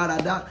mú wọn lára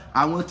dá.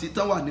 Àwọn tí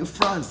tán wà ní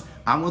France,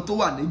 àwọn tó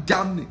wà ní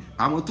Germany,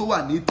 àwọn tó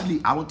wà ní Italy,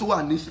 àwọn tó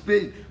wà ní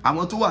Spain,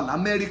 àwọn tó wà ní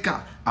America,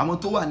 àwọn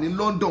tó wà ní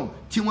London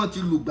tí wọ́n ti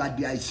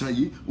lùgbàdì àìsàn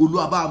yìí,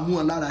 Olúwa bá mú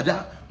wọn lára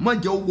dá. Má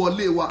jẹ́ ó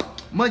wọlé wa,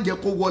 má jẹ́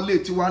kó wọlé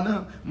tiwa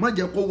náà, má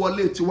jẹ́ kó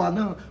wọlé tiwa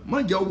náà,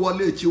 má jẹ́ ó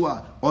wọlé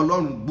tiwa.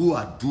 Ọlọ́run gbọ́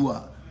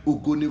àdúrà.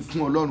 Ògo ni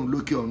fún Ọlọ́run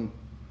lókè ọ̀run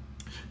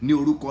ní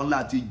orúkọ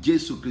ńlá ti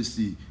Jésù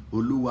Kristi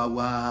Olúwa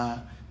wa.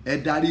 Ẹ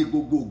darí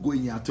gbogbo ògo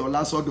ìyìn àti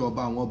ọlá sọ́dọ̀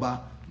ọba àwọn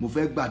ọba. Mo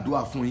fẹ́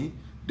gbàdúrà fún yín.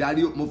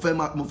 Darí, mo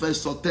fẹ́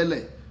sọ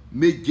tẹ́lẹ̀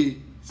méje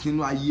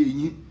sínú ayé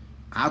yín.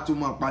 A tún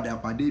máa padà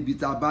pàdé ibi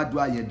tá a bá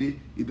dúà yẹn dé,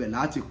 ibẹ̀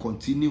láti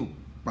continue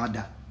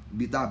padà.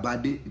 Ibi tá a bá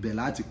dé, ibẹ̀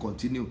láti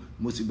continue.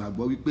 Mo sì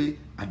gbàgbọ́ wípé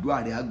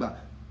àdúrà rẹ̀ á gbà.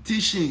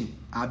 Teaching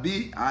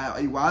àbí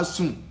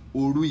ìwàásùn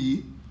òru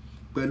yìí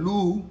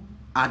pẹ̀lú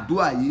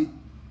àdúrà yìí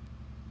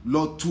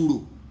lọ túrò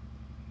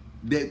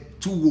dẹ̀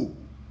túwò.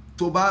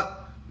 Tó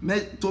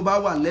bá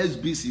wà less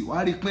busy,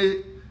 wàá rí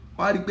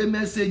pé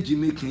mẹ́sẹ̀gì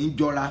mi kì í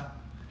jọra.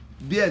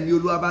 Bí ẹ̀mí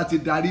Olúwa bá ti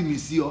darí mi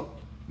sí ọ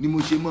ni mo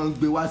ṣe máa ń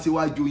gbé wá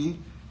síwájú yín.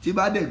 Tí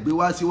bá dẹ̀ gbé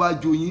wá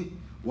síwájú yín,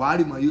 wàá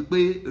rí mọ̀ yí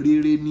pé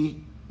rere ni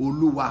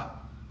Olúwa.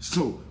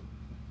 So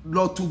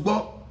lọ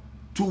túgbọ́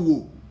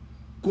túwò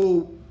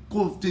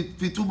kó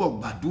fi túbọ̀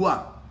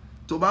gbàdúrà.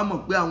 Tó bá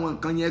mọ̀ pé àwọn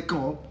nǹkan yẹn kàn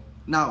ọ́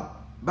now,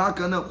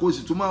 bákan náà kó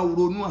sì tún máa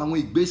ronú àwọn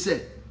ìgbésẹ̀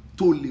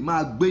tó lè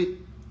máa gbé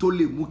tó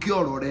lè mú kí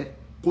ọ̀rọ̀ rẹ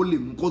kó lè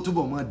mú kó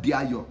túbọ̀ máa di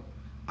ayọ̀.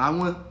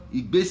 Àwọn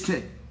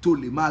ìgbésẹ̀ tó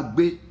lè máa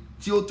gbé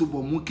tí ó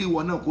túbọ̀ mú kí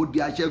ìwọ náà kó di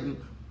aṣẹ́gun.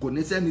 Kò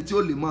ní sẹ́ni tí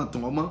ó lè máa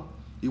tàn ọ́ mọ́.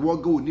 Ìwọ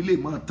gan ò ní lè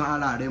máa tàn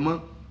ara rẹ mọ́,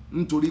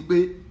 nítorí pé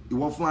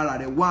ìwọ fún ara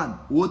rẹ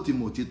ó ti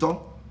mọ̀ òtítọ́.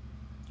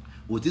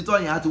 Òtítọ́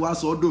yẹn á ti wá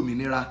sọ ọ́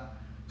dòmìnira.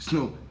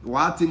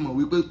 Wàá ti mọ̀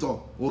wípé tọ̀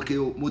òkè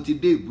o, mo ti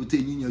dé èbúté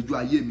yíyanjú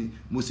ayé mi.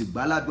 Mo sì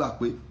gbàládùá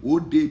pé ó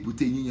dé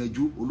èbúté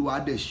yíyanjú. Olúwa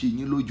dẹ̀ ṣe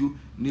yín lójú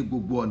ní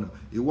gbogbo ọ̀nà.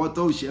 Ìwọ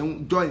tó ṣe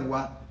ń join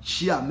wa,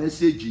 share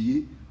message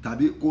yìí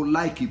tàbí kó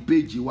like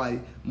page wa yìí.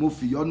 Mo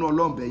fi ìyọ́nú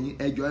Ọlọ́run bẹ̀ yín,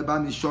 ẹ jọ̀ọ́ ẹ bá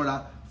mi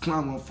ṣọ́ra fún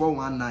àwọn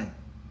 419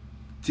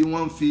 tí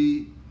wọ́n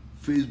fi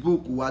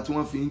Facebook wa tí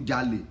wọ́n fi ń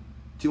jalè,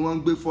 tí wọ́n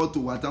ń gbé fọ́tò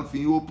wa tán fi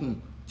ń open,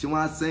 tí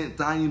wọ́n á send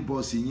time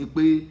boss yín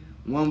pé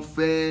wọ́n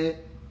fẹ́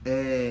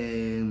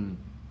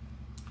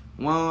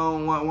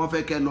wọ́n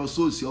fẹ́ kẹ́ lọ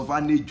sóòsì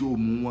orphanage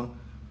home wọn.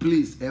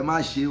 Please ẹ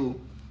má ṣe o.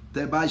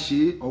 Tẹ́ bá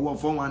ṣe ọwọ́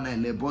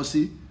 419 lẹ bọ́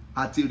sí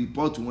àti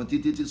report wọn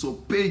títí. So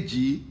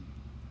page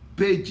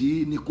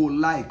yìí ni kó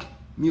like.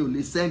 Mi ò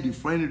lè send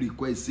friend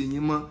request sí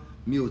yín mọ́.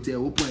 Mi ò tẹ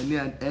open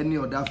any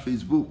other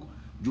Facebook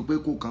ju pé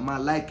kó kàn máa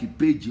like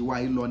page wa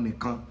yìí lọ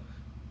nìkan.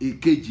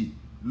 Èkejì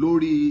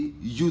lórí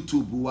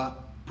YouTube wa,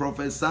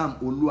 Prophet Sam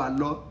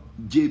Olúalọ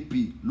JP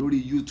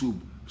lórí YouTube.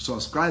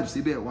 Subscribe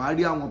síbẹ̀, wàá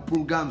rí àwọn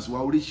programs wa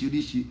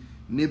oríṣiríṣi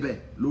níbẹ̀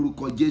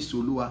lórúkọ Jésù.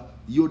 Olúwa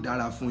yóò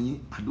dára fún yín.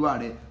 Àdúrà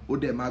rẹ ó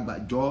dẹ̀ máa gbà.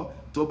 Jọ̀ọ́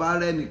tó bá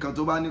rẹ́ nìkan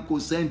tó bá ní kó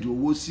send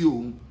owó sí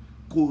òun,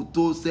 kó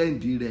tó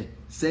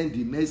send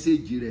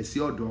message rẹ̀ sí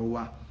ọ̀dọ̀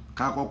wa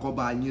ká kọ́kọ́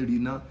bá yín rí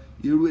ná.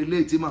 Irú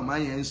eléyìí tí màmá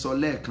yẹn ń sọ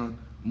lẹ́ẹ̀kan,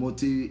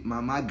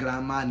 màmá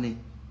grandma ni,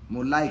 mo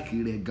like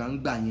rẹ̀ gan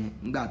gbà yẹn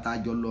nígbà tá a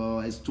jọ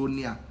lọ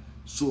Estonia.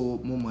 So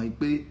mo mọ̀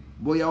pé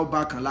bóyá ó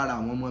bá kan lára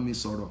àwọn ọmọ mi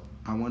sọ̀rọ̀,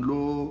 àwọn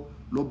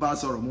ló bá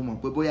sọ̀rọ̀. Mo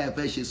mọ̀ pé bóyá ẹ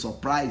fẹ́ ṣe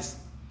surprise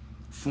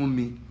fún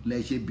mi lẹ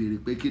ṣe béèrè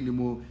pé kí ni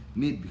mo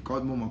need,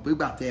 because mo mọ̀ pé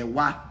gbà tẹ́ ẹ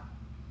wá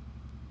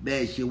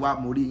bẹ́ẹ̀ ṣe wá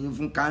mo rí yín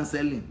fún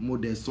counseling, mo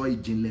dẹ̀ sọ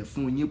ìjìnlẹ̀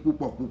fún yín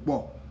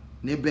púpọ̀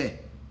níbẹ̀.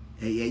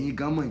 Ẹ̀yin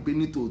gan mọ̀ pé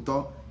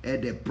nítòótọ́ ẹ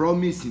dẹ̀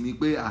promise mi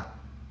pé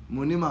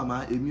mo ní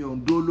màmá èmi ò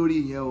ń dó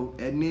lórí yẹn o,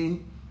 ẹ ní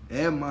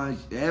ẹ mọ̀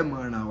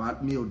ràn wá,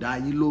 mi ò dá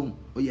yín lóhùn,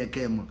 ó yẹ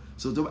kẹ́ ẹ mọ̀.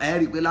 So tó ẹ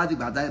rí i pé láti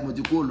ìgbà tá mo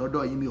ti kúrò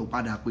lọ́dọ̀ yín mi ò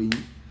padà pè yín,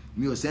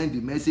 mi ò send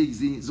message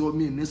sí yín. So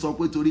mi ní sọ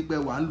pé torí pé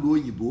wà ń lo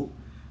òyìnbó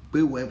pé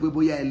wẹ̀ pé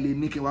bóyá ẹ lè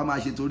ní kí wàá máa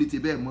ṣe torí ti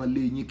bẹ́ẹ̀ mọ́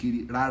lé yín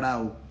kiri, rárá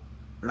o,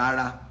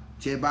 rárá.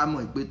 Tí ẹ bá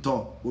mọ̀ pé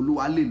tọ̀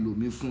Olúwa lè lò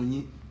mí fún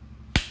yín,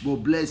 bó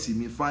bless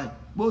mi fine,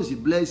 bó sì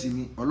bless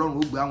mi Ọlọ́run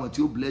ó gbé àwọn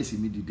tí ó bless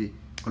mi dìde,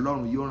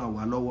 Ọlọ́run yóò ràn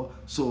wá lọ́wọ́.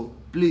 So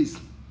please,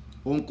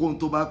 ohunkóhun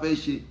tó bá fẹ́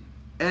ṣe,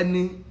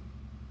 any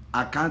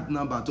account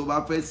number tó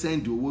bá fẹ́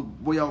send owó,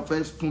 bóyá o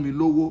fẹ́ fún mi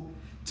lówó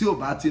tí ò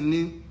bá ti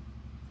ní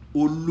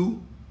Olú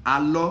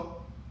Alọ́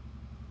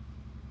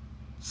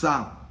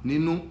Sam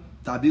nínú,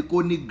 tàbí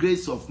kó ní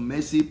Grace of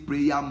Mercy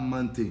Prayer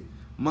Mountain,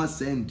 má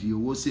send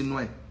owó sínú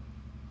ẹ̀.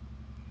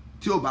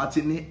 Tí ò bá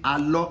ti ní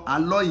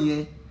alọ́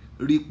yẹn,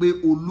 rí pé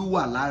Olú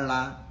wà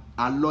lára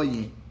alọ́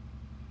yẹn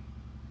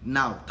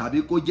now,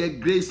 tàbí kó jẹ́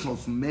Grace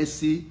of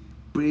Mercy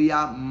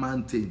Prayer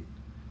Mountain.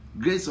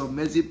 Grace of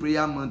Mercy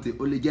Prayer Mountain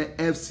ó lè jẹ́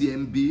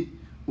FCMB,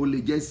 ó lè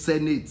jẹ́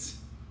Senate,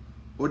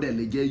 ó dẹ̀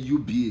lè jẹ́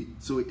UBA.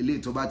 So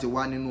eléyìí tó bá ti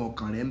wá nínú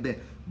ọkàn rẹ̀ ń bẹ̀,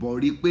 bọ̀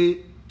rí pé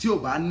tí ò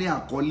bá ní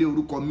àkọlé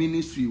orúkọ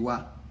ministry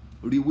wa,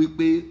 rí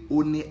wípé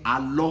ó ní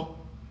alọ́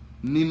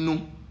nínú,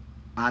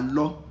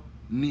 alọ́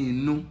ní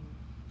inú.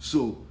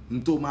 So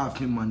n tó máa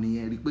fi mọ̀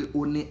nìyẹn, rí pé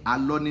ó ní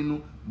alọ́ nínú.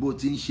 Bó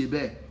ti ń ṣe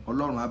bẹ́ẹ̀,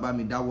 Ọlọ́run á bá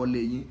mi dáwọ́lé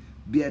yín.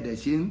 Bí ẹ dẹ̀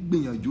ṣe ń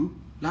gbìyànjú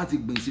láti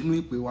gbìn sínú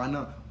ìpè wa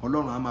náà,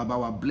 Ọlọ́run á máa bá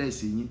wa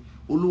bless yín.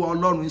 Olúwa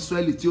Ọlọ́run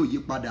Ísírẹ́lì tí ò yí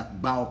padà,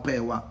 gba ọpẹ́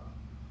wa.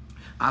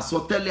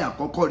 Àsọtẹ́lẹ̀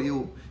àkọ́kọ́ rèé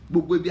o,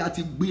 gbogbo ibi a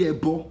ti gbé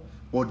ẹbọ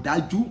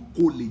ọ̀dájú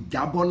kò lè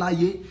jábọ́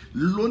láyé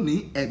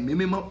lónìí, ẹ̀mí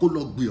mímọ́ kó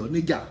lọ gbé ọ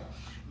níjà.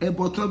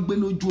 Ẹbọ tán gbé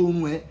lójú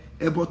oorun ẹ,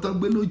 ẹbọ tán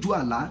gbé lójú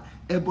àlá,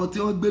 ẹbọ tí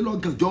wọ́n gbé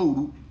lọ́gànjọ́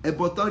òru,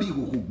 ẹbọ tán rí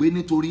ìkòkò gbé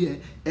nítorí ẹ,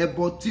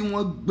 ẹbọ tí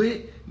wọ́n gbé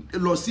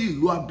lọ sí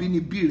ìlú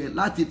abínibí rẹ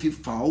láti fi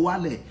fà ọ́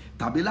wálẹ̀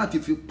tàbí láti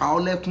fi pa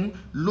ọ́ lẹ́kún,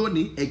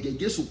 lónìí ẹ̀jẹ̀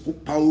Jésù kó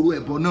pa oró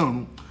ẹbọ náà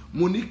run.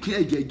 Mo ní kí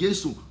ẹ̀jẹ̀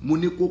Jésù, mo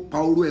ní kó pa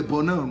oró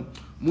ẹbọ náà run.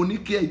 Mo ní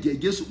kí ẹ̀jẹ̀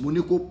Jésù, mo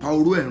ní kó pa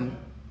oró ẹ̀ run.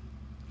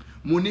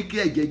 Mo ní kí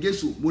ẹ̀jẹ̀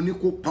Jésù, mo ní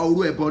kó pa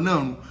oró ẹbọ náà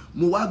run.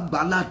 Mo wá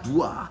gbà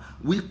ládùúà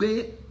wípé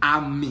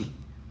àmì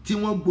tí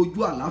wọ́n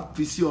gbójú àlá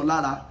fi sí ọ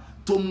lára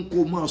tó mú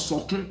kó máa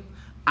sọkún,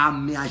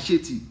 àmì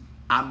àṣetì,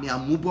 àmì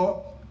àmúbọ́,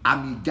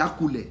 àmì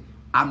ìjákulẹ̀,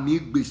 àmì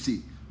gbèsè,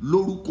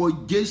 lórúkọ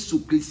Jésù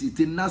Kristi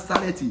ti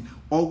Násárẹ́tì,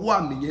 ọwọ́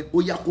àmì yẹn ó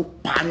yá kó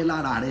parẹ́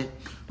lára rẹ.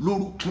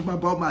 Lórúkọ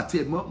Bàbá Ọmọ àti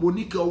Ẹ̀mọ́, mo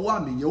ní kí ọwọ́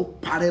àmì yẹn ó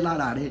parẹ́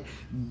lára rẹ.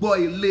 Gbọ́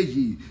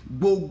eléyìí,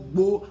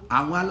 gbogbo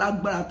àwọn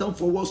alágbára tó ń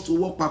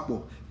fọwọ́sowọ́ papọ̀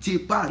tí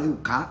ipá rẹ ò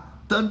ká,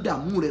 tó ń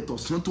dààmú rẹ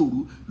tọ̀sán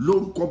tòru,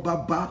 lórúkọ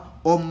Bàbá,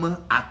 Ọmọ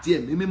àti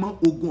Ẹ̀mí Mímọ́,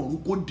 ogun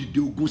ọ̀run kó dìde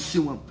ogun sí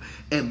wọn.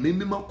 Ẹ̀mí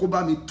Mímọ́ kó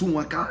bá mi tú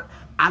wọn ká.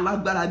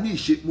 Alágbára ní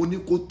ìṣe, mo ní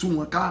kó tú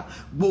wọn ká.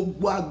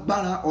 Gbogbo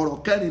agbára,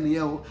 ọ̀rọ̀ kẹrin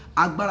nìyẹn o,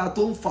 agbára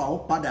tó ń fà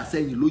ọ́ padà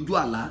sẹ́yìn lójú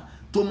àlá,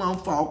 tó máa ń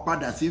fà ọ́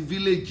padà sí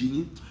village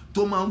yín,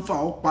 tó máa ń fà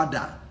ọ́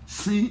padà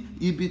sí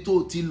ibi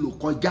tó ti lò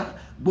kọjá.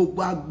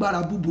 Gbogbo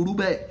agbára búburú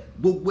bẹ́ẹ̀,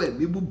 gbogbo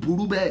ẹ̀mí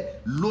búburú bẹ́ẹ̀,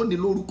 lónìí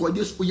lórúkọ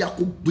Jésù ó yá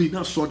kó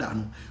gbiná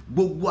sọdànù.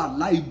 Gbogbo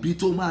àlá ibi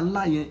tó máa ń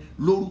lá yẹn,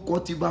 lórúkọ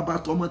ti Bàbá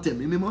tọmọ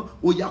tẹ̀mí mímọ́,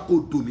 ó yá kó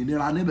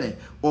dòmìnira níbẹ̀.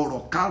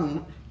 Ọ̀rọ̀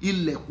karùn-ún,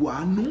 ilẹ̀kùn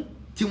àánú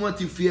tí wọ́n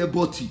ti fi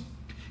ẹbọ tì,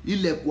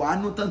 ilẹ̀kùn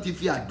àánú tán ti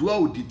fi àdúrà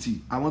òdì tì,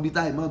 àwọn ibi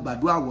táyì máa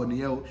gbàdúrà wọ̀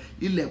nìyẹn o.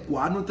 Ilẹ̀kùn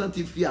àánú tán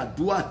ti fi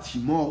àdúrà tì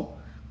mọ́ ọ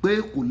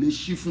pé kò lè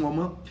ṣí fún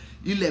ọmọ.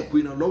 Ilẹ̀kùn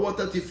ìrànlọ́wọ́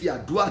tán ti fi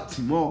àdúrà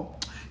tì mọ́ ọ.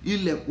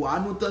 Ilẹ̀kùn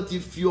àánú tán ti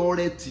fi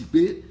ọrẹ tì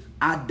pé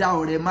a dá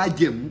ọrẹ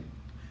májẹ̀mú,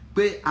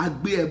 pé a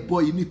gbé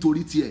ẹbọ yìí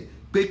nítorí tiẹ̀,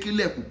 pé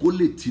kílẹ̀kùn kó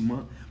lè tì mọ́.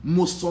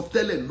 Mo sọ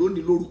tẹ́lẹ̀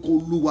lónìí lórúkọ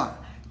Olúwa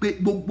pé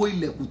gbogbo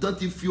ilẹ̀kùn tán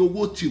ti fi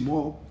owó tì mọ́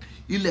ọ,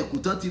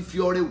 ilẹ̀kùn tán ti fi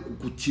ọrẹ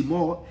òkùnkùn tì mọ́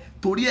ọ,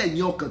 torí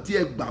ẹ̀yin ọkàn tí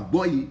ẹ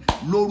gbàgbọ́ yìí,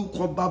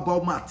 lórúkọ Bàbá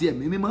Ọmọ àti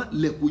Ẹ̀mí Mímọ́,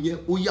 ilẹ̀kùn yẹn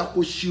ó yá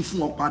kó ṣí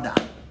fún ọ padà.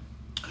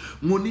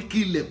 Mo ní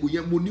kí ilẹ̀kùn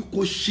yẹn, mo ní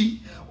kó ṣí.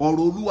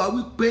 Ọ̀rọ̀ Olúwa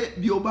wípé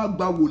bí o bá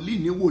gba wòlíì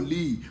ní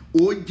wòlíì,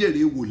 ó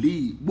jèrè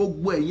wòlíì.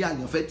 Gbogbo ẹ̀yin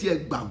àyànfẹ́ tí ẹ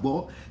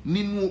gbàgbọ́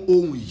nínú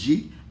ohun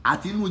yìí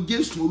àti inú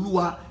Jésù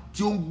Olúwa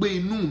tí ó ń gbé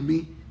inú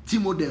mi, tí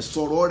mo dẹ̀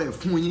sọ̀rọ̀ rẹ̀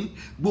fún yín,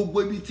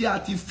 gbogbo ibi tí a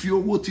ti fi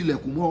owó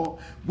tilẹ̀kùn mọ́,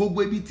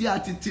 gbogbo ibi tí a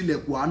ti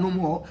tilẹ̀kùn àánú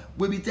mọ́,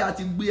 gbogbo ibi tí a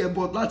ti gbé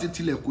ẹbọ láti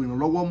tilẹ̀kùn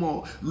ìrànlọ́wọ́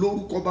mọ́,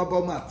 lórúkọ Bàbá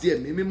Ọmọ àti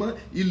Ẹ̀mí Mímọ́,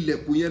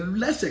 ilẹ̀kùn yẹn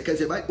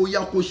lẹ́sẹ̀kẹsẹ̀ báyìí ó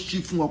yá kó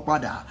ṣí fún ọ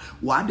padà.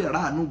 Wàá dẹ̀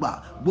ráàánú gbà.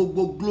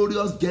 Gbogbo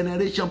Glorious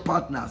Generation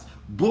Partners,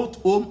 both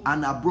home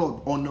and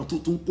abroad, ọ̀nà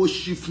tuntun kó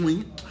ṣí fún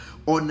yín,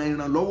 ọ̀nà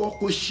ìrànlọ́wọ́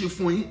kó ṣí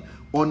fún yín,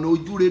 ọ̀nà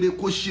ojú rere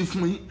kó ṣí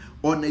fún yín,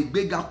 ọ̀nà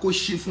ìgbéga kó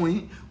ṣí fún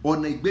yín,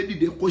 ọ̀nà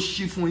ìgbédìde kó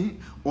ṣí fún yín,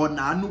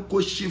 ọ̀nà àánú kó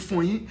ṣí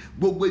fún yín.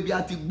 Gbogbo ibi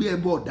a ti gbé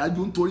ẹbọ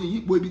ọ̀dájú nítorí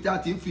yín, gbogbo ibi tí a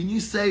ti ń fi yín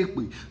sẹ́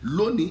èpè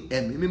lónìí,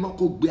 ẹ̀mí mímọ́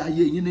kó gbé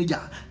ayé yín níjà,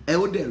 ẹ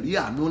ó dẹ̀ rí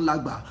àánú ńlá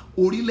gbà.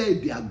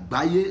 Orílẹ̀-èdè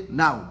àgbáyé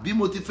now bí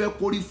mo ti fẹ́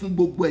kórí fún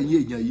gbogbo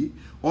ẹ̀yin èèyàn yìí,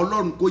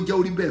 Ọlọ́run kó jẹ́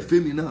orí bẹ́ẹ̀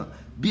fẹ́mi náà.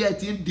 Bí ẹ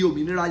ti ń di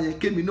òmìnira yẹn,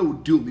 kémi náà ò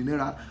di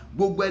òmìnira.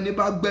 Gbogbo ẹni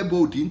bá gbẹ́bọ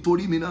òdì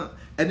nítorí mi náà,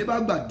 ẹni bá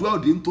gbàdúrà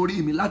òdì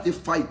nítorí mi láti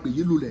fa ìpè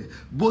yìí lulẹ̀,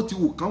 bó ti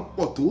wù kán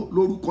pọ̀ tó,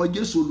 lórúkọ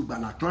Jésù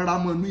olùgbàlà kan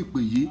rámọ́ inú ìpè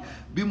yìí.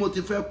 Bí mo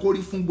ti fẹ́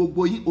kórí fún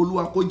gbogbo yín,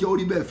 Olúwa kó jẹ́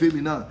orí bẹ́ẹ̀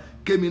fẹ́mi náà,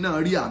 kémi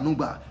náà rí àánú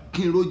gbà,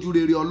 kí n rójú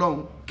rere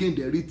Ọlọ́run, kí n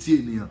dẹ̀ rí ti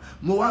ènìyàn.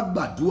 Mo wá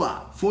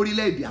gbàdúrà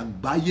fórílẹ̀-èdè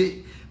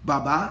àgbáyé.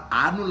 Bàbá,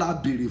 àánú la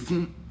béèrè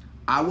fún.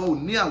 Àwa ò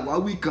ní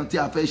àwáwí kan tí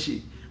a fẹ́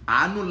ṣe,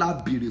 àánú la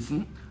béèrè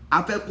fún.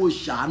 A fẹ́ kó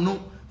ṣàánú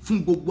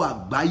fún gbogbo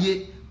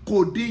àgbáyé,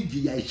 kó dín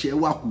ìjìyà ẹ̀ṣẹ̀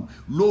wa kù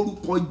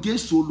lórúkọ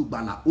Jésù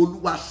olùgbàlà.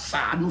 Olúwa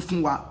ṣàánú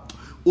fún wa,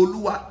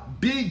 Olúwa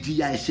dín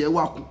ìjìyà ẹ̀ṣẹ̀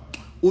wa kù,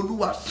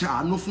 Olúwa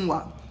ṣàánú fún wa,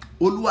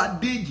 Olúwa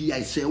dín ìjìyà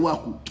ẹ̀ṣẹ̀ wa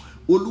kù,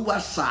 Olúwa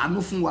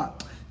ṣàánú fún wa,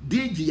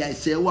 dín ìjìyà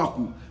ẹ̀ṣẹ̀ wa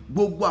kù.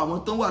 Gbogbo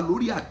àwọn tó wà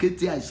lórí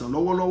àkéte àìsàn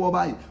lọ́wọ́lọ́wọ́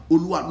báyìí,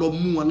 Olúwa lọ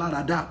mú wọn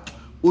lára dá,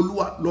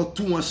 Olúwa lọ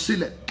tú wọn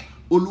sílẹ̀,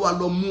 Olúwa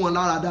lọ mú wọn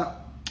lára dá,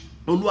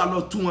 Olúwa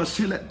lọ tú wọn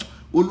sílẹ̀,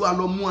 Olúwa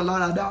lọ mú wọn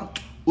lára dá,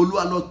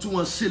 Olúwa lọ tú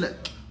wọn sílẹ̀,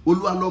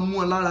 Olúwa lọ mú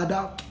wọn lára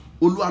dá,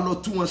 Olúwa lọ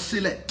tú wọn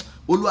sílẹ̀,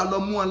 Olúwa lọ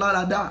mú wọn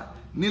lára dá.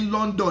 Ní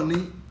London ni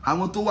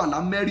àwọn tó wà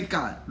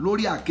l'Amẹ́ríkà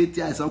lórí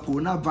àkéte àìsàn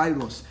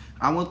coronavirus,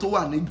 àwọn tó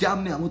wà ní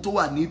Germany, àwọn tó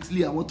wà ní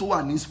Italy, àwọn tó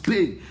wà ní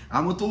Spain,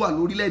 àwọn tó wà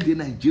lórílẹ̀‐èdè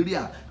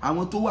Nàìjíríà,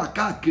 àwọn tó wà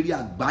káàkiri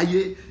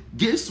àgbáyé.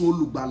 Jésù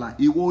olùgbàlà,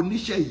 ìwọ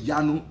oníṣẹ́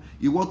ìyanu,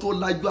 ìwọ tó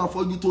lajú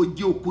afọ́jú tó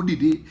jí òkú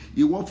dìde,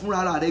 ìwọ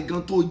fúnra rẹ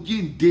gan tó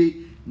jíǹde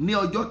ní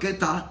ọjọ́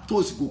kẹta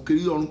tó sì gòkè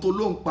ọ̀run tó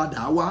lóun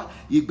padà wá.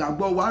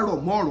 Ìgbàgbọ́ wa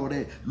rọ̀ mọ́ ọ̀rọ̀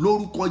rẹ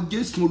lórúkọ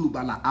Jésù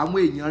olùgbàlà. Àwọn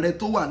èèyàn rẹ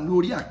tó wà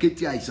lórí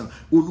àkéte àìsàn,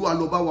 Olúwa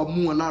lọ bá wa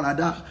mú wọn lára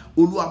dá,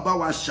 Olúwa bá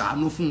wa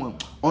ṣàánú fún wọn.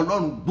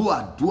 Ọlọ́run gbọ́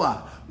àdúrà,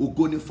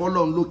 ògo ni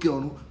fọ́lọ́run lókè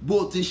ọ̀run. Bó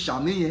o ti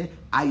ṣàmì yẹn,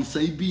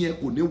 àìsàn ibi yẹn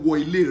kò ní wọ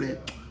ilé rẹ,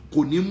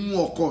 kò ní mú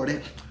ọkọ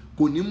rẹ,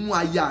 kò ní mú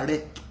aya rẹ,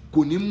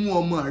 kò ní mú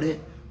ọmọ rẹ,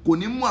 kò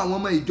ní mú àwọn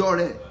ọmọ ìjọ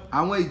rẹ.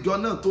 Àwọn ìjọ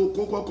náà tó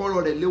kó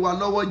kọ́kọ́rọ́ rẹ̀ lé wa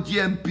lọ́wọ́,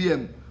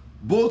 GMPM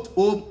both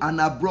home and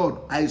abroad,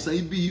 àìsàn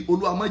ibi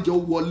Olúwa má jẹ́ ó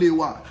wọlé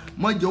wa,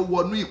 má jẹ́ ó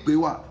wọnú ìpè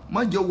wa,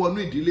 má jẹ́ ó wọnú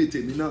ìdílé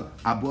tèmi náà.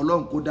 Ààbò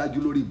Ọlọ́run kó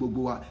dájú lórí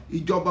gbogbo wa.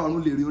 Ìjọba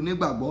ọ̀run lè rí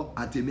onígbàgbọ́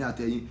àtèmi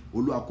àtẹ̀yin.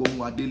 Olúwa kó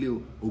mú wa délé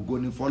o. Ògo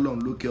ni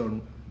fọ́lọ́run lókè ọ̀run.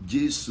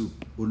 Jésù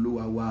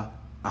Olúwa wa.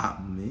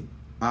 Àmín,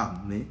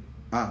 àmín,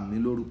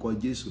 àmín lórúkọ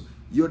Jésù.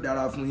 Yóò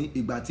dára fún yín.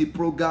 Ìgbà tí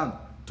program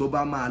tó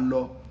bá máa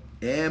lọ,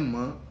 ẹ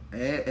mọ̀,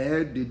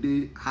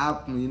 dédé á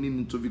fún yín ní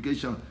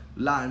notification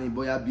láàrin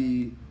bóyá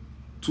bíi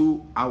 2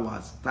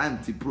 hours time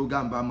tí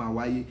program bá máa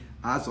wáyé,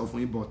 á sọ fún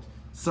yín. But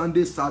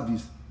Sunday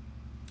service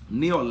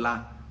ní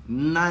ọ̀la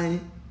 9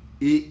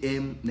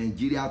 AM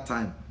Nigeria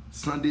time,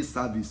 Sunday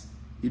service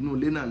inú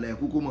ilé náà lẹ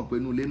kúkú mọ̀ pé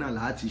inú ilé náà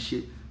là á ti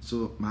ṣe,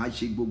 so màá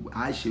ṣe gbogbo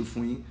á ṣe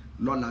fún yín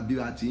lọ́la bí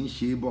a ti ń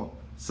ṣe bọ̀.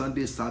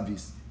 Sunday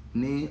service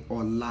ní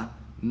ọ̀la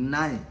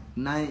 9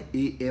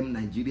 AM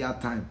Nigeria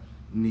time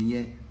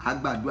nìyẹn.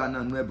 Àgbàdua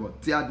náà nú ẹbọ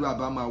tí àdúrà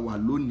bá máa wà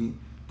lónìí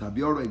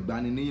tàbí ọ̀rọ̀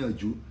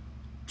ìgbaniníyànjú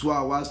 2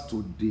 hours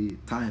to the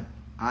time,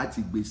 a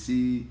ti gbé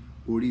sí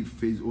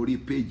orí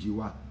page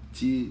wa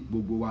tí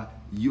gbogbo wa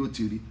yóò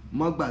ti rí.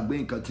 Mọ́ gbàgbé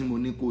nǹkan tí mo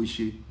ní kó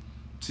ṣe,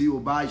 tí o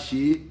bá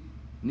ṣe é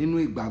nínú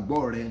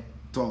ìgbàgbọ́ rẹ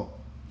tó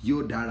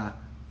yóò dára.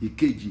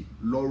 Ìkejì,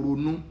 lọ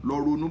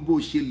ronú bó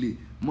ṣe lè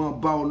mọ́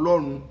bá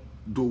Ọlọ́run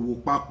dòwò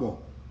papọ̀,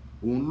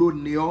 òun ló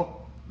ní ọ́.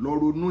 Lọ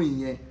ronú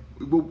ìyẹn.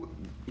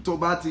 Tó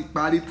bá ti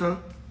parí tán,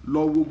 lọ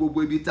wo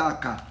gbogbo ibi tá a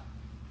kà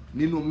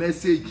nínú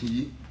mẹ́sẹ̀gì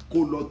yìí, kó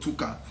lọ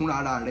túkà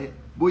fúnra rẹ,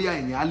 bóyá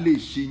ìyẹn á lè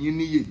ṣe yín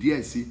níyè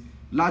díẹ̀ sí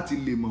láti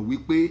lè mọ̀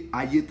wípé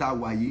ayé tá a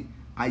wà yìí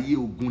ayé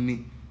ogun ni,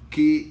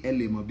 kí ẹ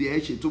lè mọ̀ bí ẹ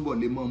ṣe túbọ̀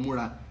lè mọ̀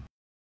múra.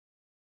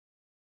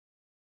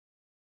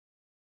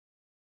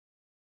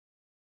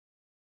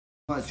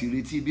 Wọ́n sì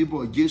retí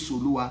bíbọ̀ Jésù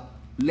Olúwa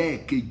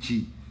lẹ́ẹ̀kejì,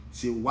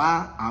 sì wá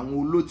àwọn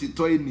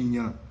olótìtọ́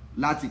ènìyàn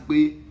láti pé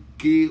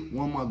kí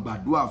wọ́n máa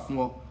gbàdúrà fún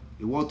ọ.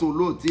 Ìwọ tó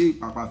lóòtí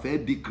pàpà fẹ́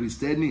di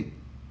Kristẹni,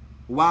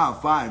 wá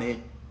àfáà rẹ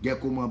jẹ́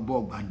kó máa bọ̀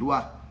gbàdúrà.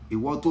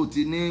 Ìwọ tó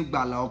ti ní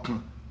gbàlà ọkàn,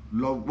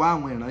 lọ wá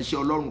àwọn ìránṣẹ́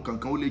Ọlọ́run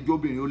kankan, ó lè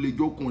jóbìnrin ó lè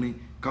jókùnrin,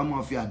 kán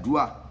máa fi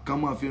àdúrà, kán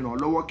máa fi ràn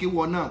lọ́wọ́, kí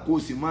wọn náà kó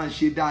sì máa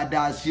ṣe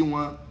dáadáa sí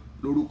wọn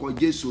lórúkọ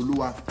Jésù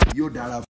Olúwa. Yóò dára.